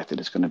accepted the fact that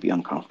it's going to be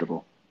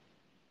uncomfortable.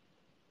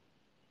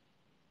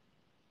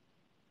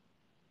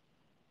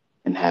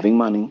 And having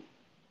money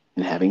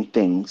and having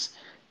things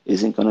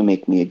isn't going to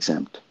make me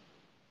exempt.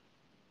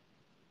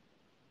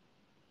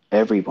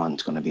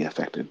 Everyone's going to be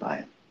affected by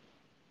it.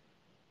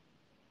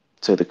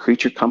 So the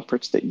creature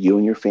comforts that you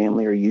and your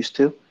family are used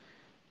to,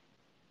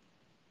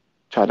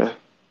 try to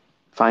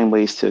find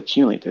ways to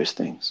accumulate those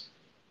things.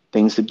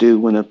 Things to do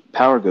when the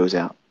power goes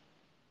out.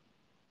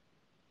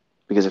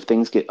 Because if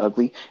things get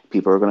ugly,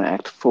 people are going to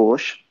act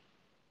foolish,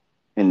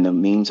 and the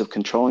means of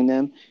controlling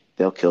them,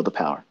 they'll kill the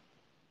power.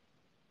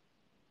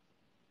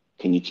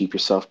 Can you keep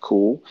yourself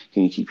cool?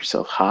 Can you keep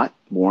yourself hot,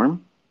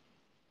 warm?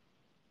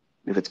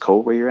 If it's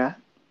cold where you're at?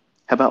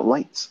 How about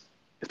lights?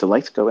 If the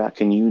lights go out,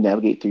 can you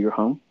navigate through your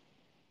home?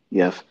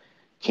 You have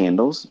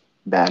candles,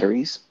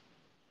 batteries,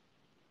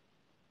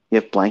 you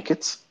have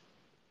blankets,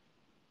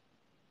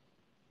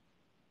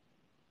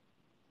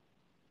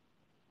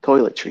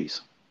 toiletries,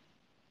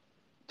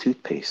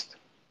 toothpaste,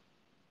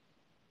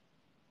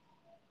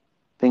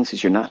 things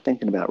that you're not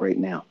thinking about right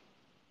now.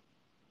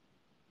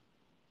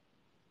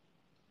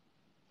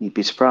 You'd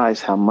be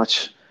surprised how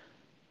much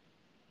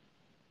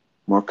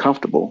more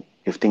comfortable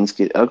if things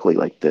get ugly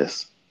like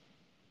this,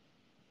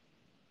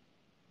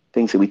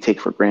 things that we take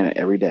for granted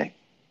every day.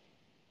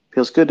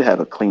 Feels good to have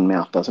a clean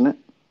mouth, doesn't it?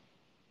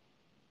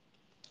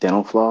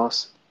 Dental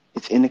floss,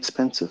 it's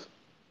inexpensive.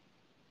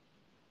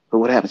 But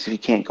what happens if you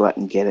can't go out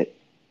and get it?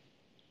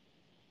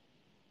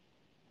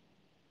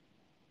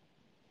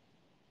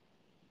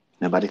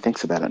 Nobody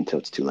thinks about it until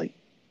it's too late.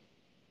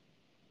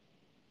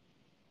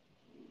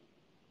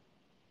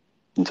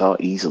 It's all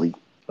easily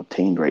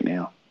obtained right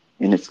now,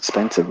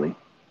 inexpensively.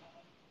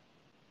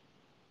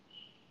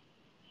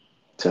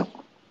 So,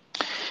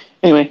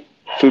 anyway,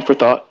 food for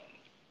thought.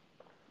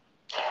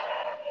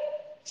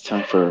 It's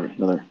time for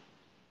another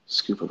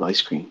scoop of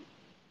ice cream.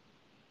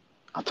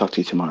 I'll talk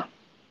to you tomorrow.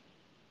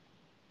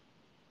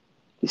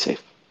 Be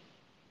safe.